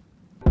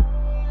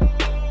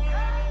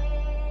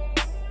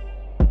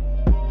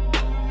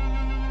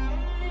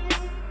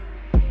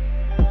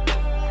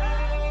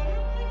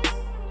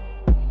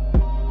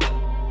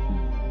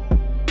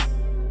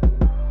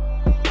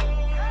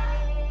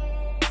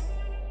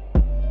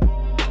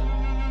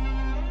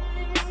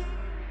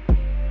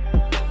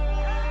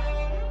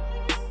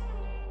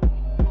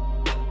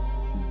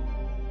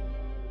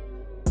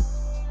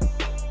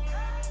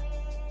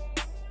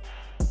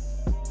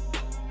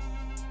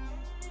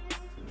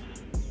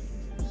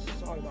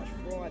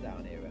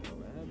 Down here, man.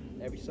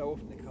 Every so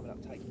often they're coming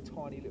up taking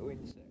tiny little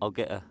insects. I'll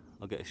get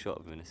a shot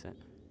of him in a sec.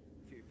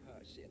 A few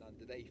perch sitting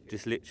underneath.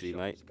 Just literally,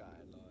 mate. Going,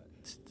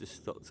 like... Just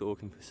stop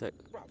talking for a sec.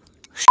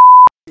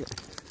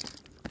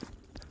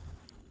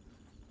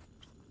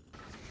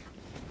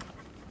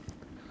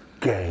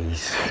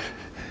 Gaze.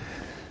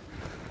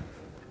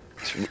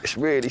 It's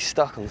really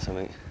stuck on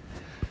something.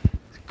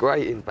 It's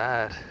grating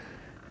bad.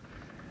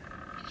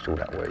 It's all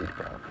that weed,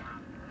 bro.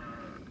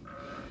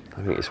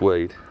 I think it's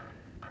weed.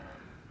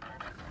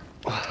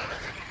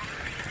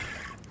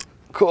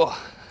 Cool.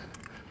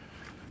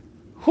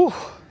 Whew.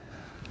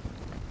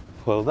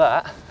 Well,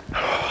 that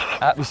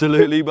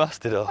absolutely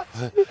busted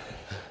off.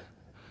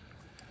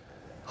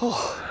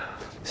 Oh.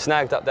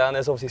 Snagged up down,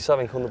 there's obviously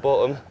something on the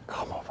bottom.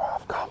 Come on,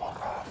 bruv, come on,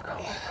 bruv, come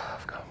on,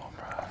 bruv, come on,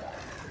 bruv.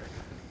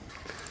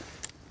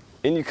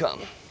 In you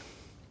come.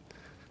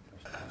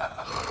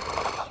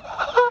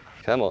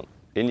 Come on,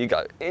 in you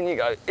go, in you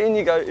go, in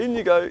you go, in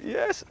you go.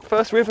 Yes,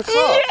 first river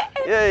carp.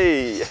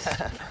 Yay.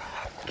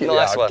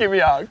 Nice one. Give me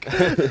a hug.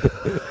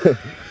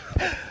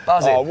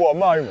 Buzzing. Oh, what a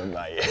moment,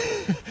 mate.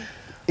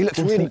 He looks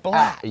really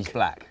black. He's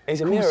black.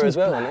 He's a mirror as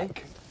well, isn't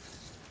he?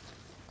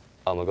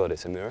 Oh my God,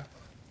 it's a mirror.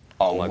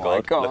 Oh my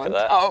God, look at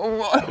that.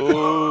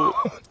 Oh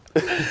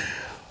my.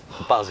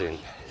 Buzzing.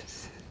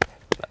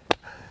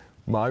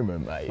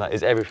 Moment, mate. That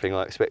is everything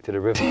I expected a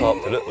river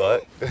carp to look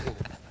like.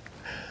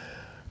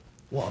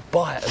 What a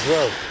bite as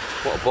well.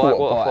 What a bite,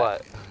 what a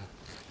bite.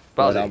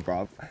 Buzzing. Well done,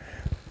 bruv.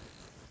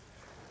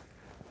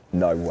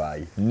 No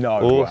way. No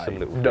awesome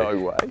way. No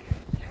way.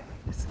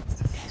 Yes.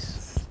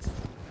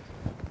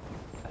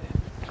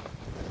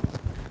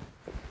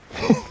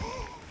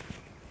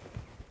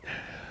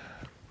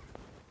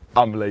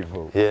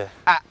 Unbelievable. Yeah.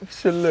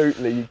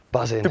 Absolutely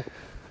buzzing.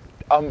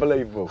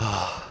 Unbelievable.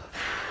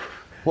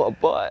 What a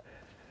bite.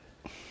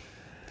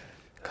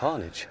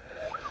 Carnage.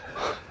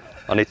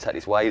 I need to take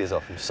these waders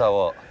off, I'm so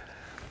hot.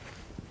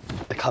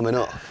 They're coming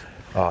off.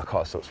 Oh, I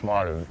can't stop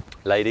smiling.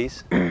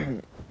 Ladies,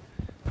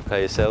 prepare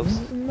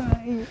yourselves.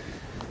 Mate.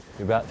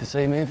 You're about to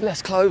see me with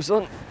less clothes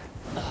on.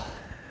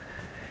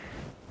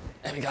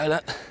 There we go,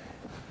 look.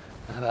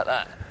 How about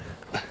that?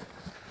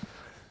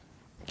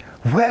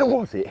 Where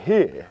was it?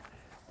 Here?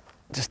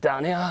 Just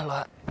down here,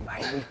 like.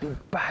 Mate, we've been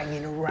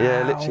banging around.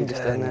 Yeah, literally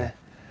just down there.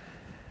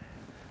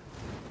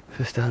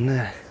 Just down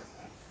there.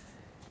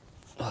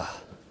 Oh.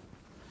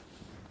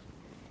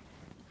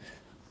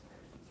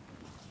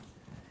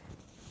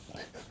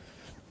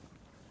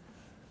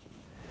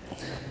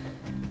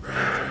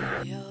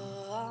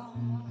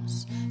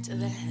 To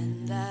the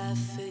hand that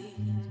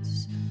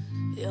feeds,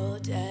 you're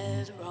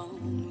dead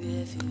wrong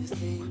if you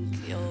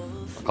think you're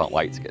I can't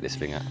wait to get this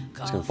thing out.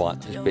 It's going to bite,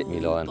 just bit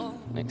me line,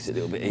 makes it a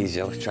little bit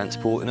easier with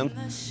transporting them.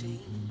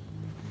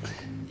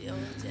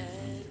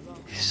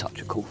 It's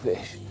such a cool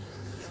fish.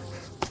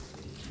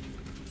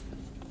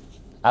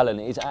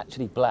 Alan, it is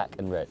actually black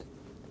and red.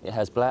 It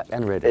has black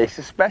and red. It's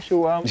a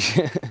special one.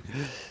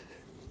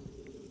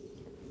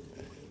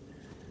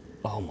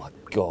 Oh my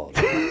God.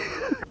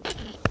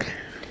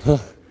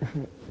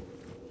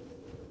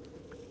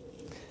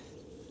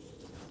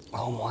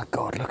 Oh my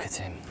God, look at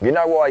him. You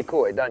know why he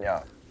caught it, don't you?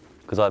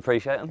 Because I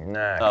appreciate him?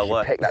 Nah, oh,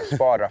 you picked that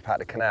spider up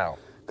out of the canal.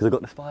 Because I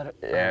got the spider?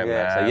 Yeah,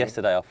 yeah. So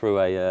yesterday I threw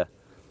a...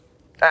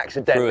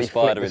 accidentally threw a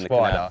spider flipped in the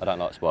spider. canal. I don't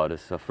like spiders,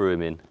 so I threw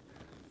him in.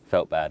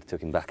 Felt bad,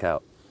 took him back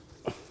out.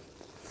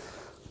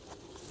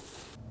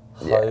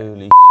 Yeah.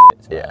 Holy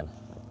shit, man.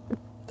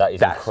 That is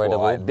That's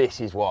incredible. Why,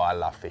 this is why I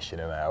love fishing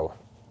them, Al.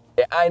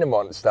 It ain't a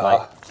monster.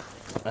 Mate,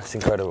 that's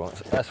incredible.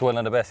 That's one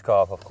of the best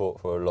carp I've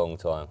caught for a long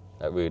time.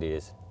 That really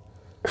is.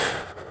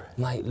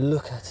 Mate,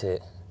 look at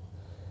it.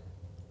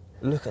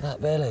 Look at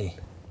that belly.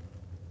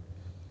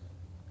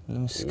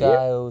 Them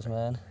scales,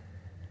 man.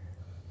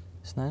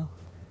 Snail?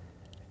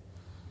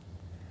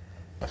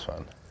 That's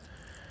fun.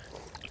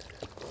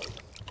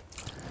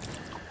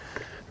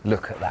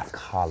 Look at that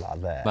colour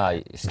there.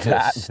 Mate, it's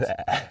that just...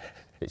 there.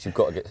 You've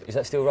got to get... Is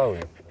that still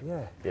rolling?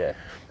 Yeah. Yeah.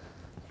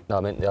 No, I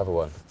meant the other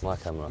one, my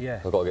camera.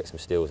 Yeah. I've got to get some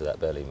stills of that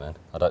belly, man.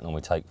 I don't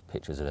normally take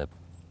pictures of them.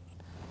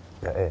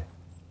 Yeah, here.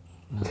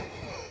 No.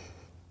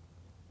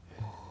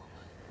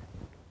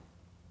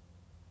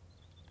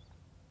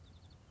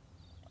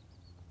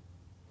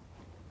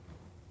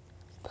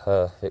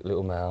 Perfect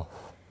little mouth.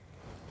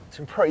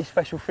 Some pretty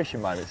special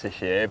fishing moments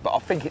this year, but I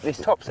think this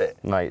tops it.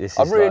 Mate, this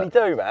I is really like...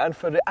 do, man,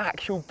 for the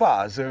actual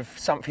buzz of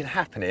something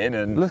happening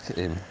and... Look at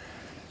him.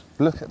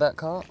 Look at that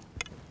carp.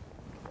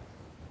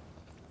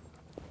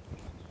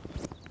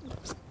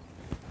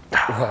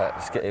 Right,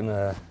 let's get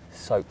him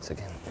soaked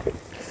again.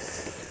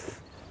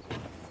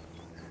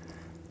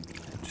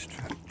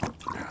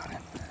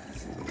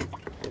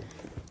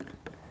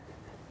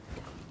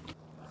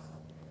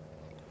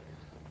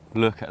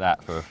 Look at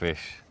that for a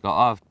fish.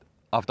 Like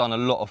I've done a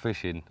lot of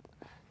fishing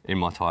in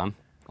my time.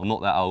 I'm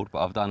not that old,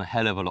 but I've done a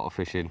hell of a lot of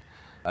fishing.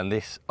 And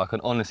this, I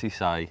can honestly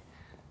say,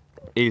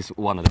 is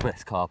one of the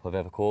best carp I've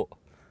ever caught.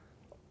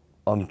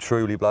 I'm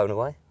truly blown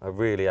away, I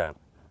really am.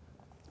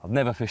 I've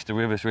never fished the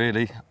rivers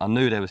really. I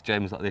knew there was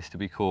gems like this to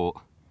be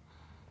caught.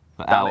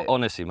 But Al,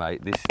 honestly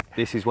mate,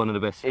 this is one of the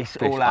best fish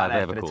all out I've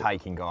there ever for the caught.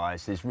 taking,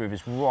 guys. There's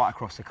rivers right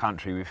across the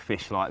country with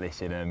fish like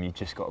this in them. You've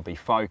just got to be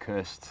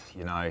focused,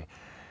 you know,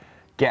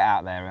 get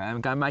out there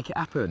and go and make it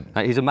happen.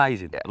 Mate, he's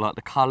amazing. Yeah. Like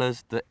the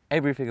colours,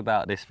 everything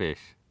about this fish.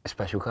 A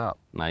special carp.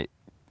 Mate,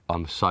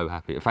 I'm so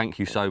happy. Thank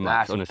you so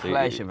much, honestly.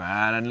 That's a pleasure,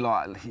 man. And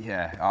like,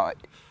 yeah,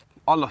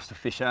 I lost a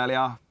fish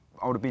earlier.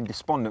 I would have been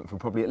despondent for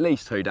probably at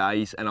least 2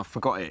 days and I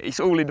forgot it. It's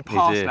all in the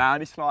past now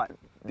and it's like,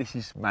 this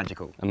is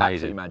magical. Amazing.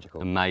 Absolutely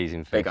magical.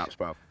 Amazing fish. Big ups,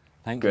 bruv.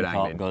 Thank Good you,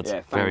 Carp angling. gods,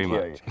 yeah, very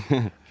you.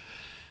 much.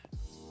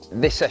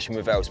 This session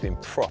with El's been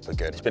proper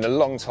good. It's been a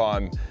long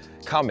time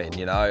coming,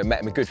 you know. I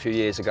met him a good few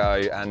years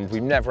ago and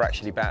we've never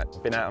actually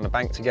been out on the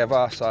bank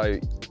together, so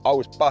I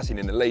was buzzing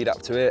in the lead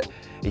up to it.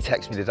 He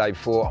texted me the day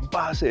before, I'm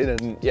buzzing,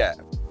 and yeah,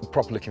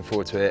 proper looking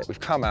forward to it. We've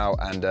come out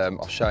and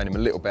I've shown him a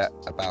little bit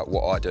about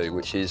what I do,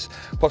 which is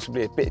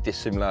possibly a bit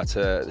dissimilar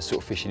to the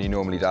sort of fishing he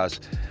normally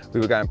does. We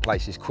were going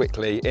places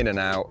quickly, in and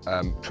out,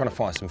 trying to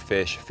find some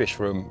fish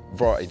for them,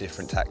 variety of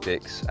different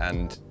tactics,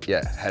 and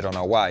yeah, head on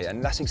our way.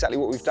 And that's exactly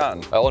what we've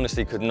done. I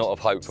honestly could not have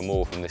hoped for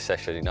more from this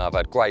session. You know, I've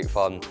had great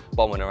fun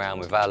bombing around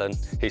with Alan.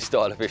 His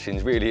style of fishing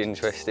is really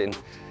interesting,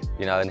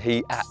 you know, and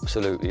he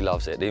absolutely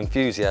loves it. The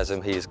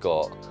enthusiasm he has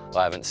got,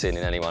 I haven't seen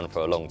in anyone for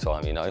a long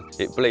time, you know.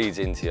 It bleeds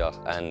into you,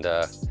 and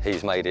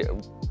he's made it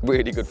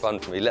really good fun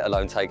for me, let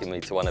alone taking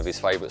me to one of his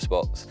favourite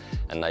spots,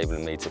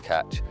 enabling me to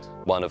catch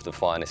one of the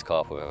finest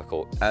carp I've ever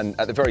caught. And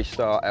at the very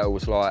start, El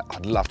was like,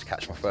 I'd love to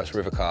catch my first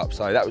river carp.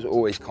 So that was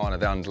always kind of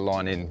the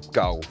underlining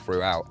goal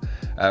throughout.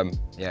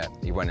 Yeah,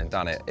 he went and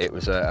done it. It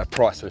was a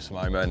priceless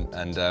moment,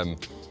 and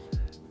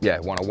yeah,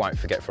 one I won't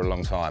forget for a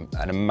long time.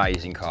 An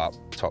amazing carp,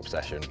 top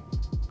session.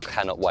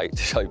 Cannot wait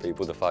to show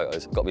people the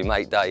photos. I've got my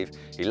mate Dave,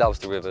 he loves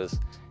the rivers.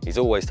 He's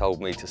always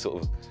told me to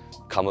sort of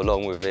come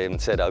along with him,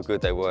 said how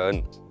good they were.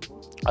 And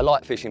I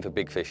like fishing for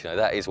big fish, you know,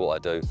 that is what I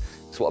do.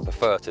 It's what I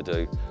prefer to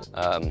do.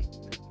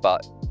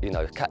 But, you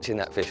know, catching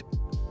that fish,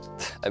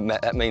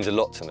 that means a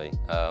lot to me.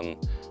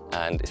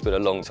 And it's been a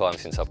long time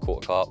since I've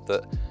caught a carp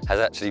that has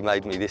actually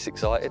made me this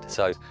excited.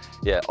 So,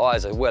 yeah,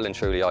 eyes are well and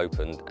truly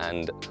opened,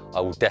 and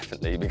I will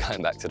definitely be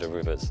going back to the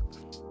rivers.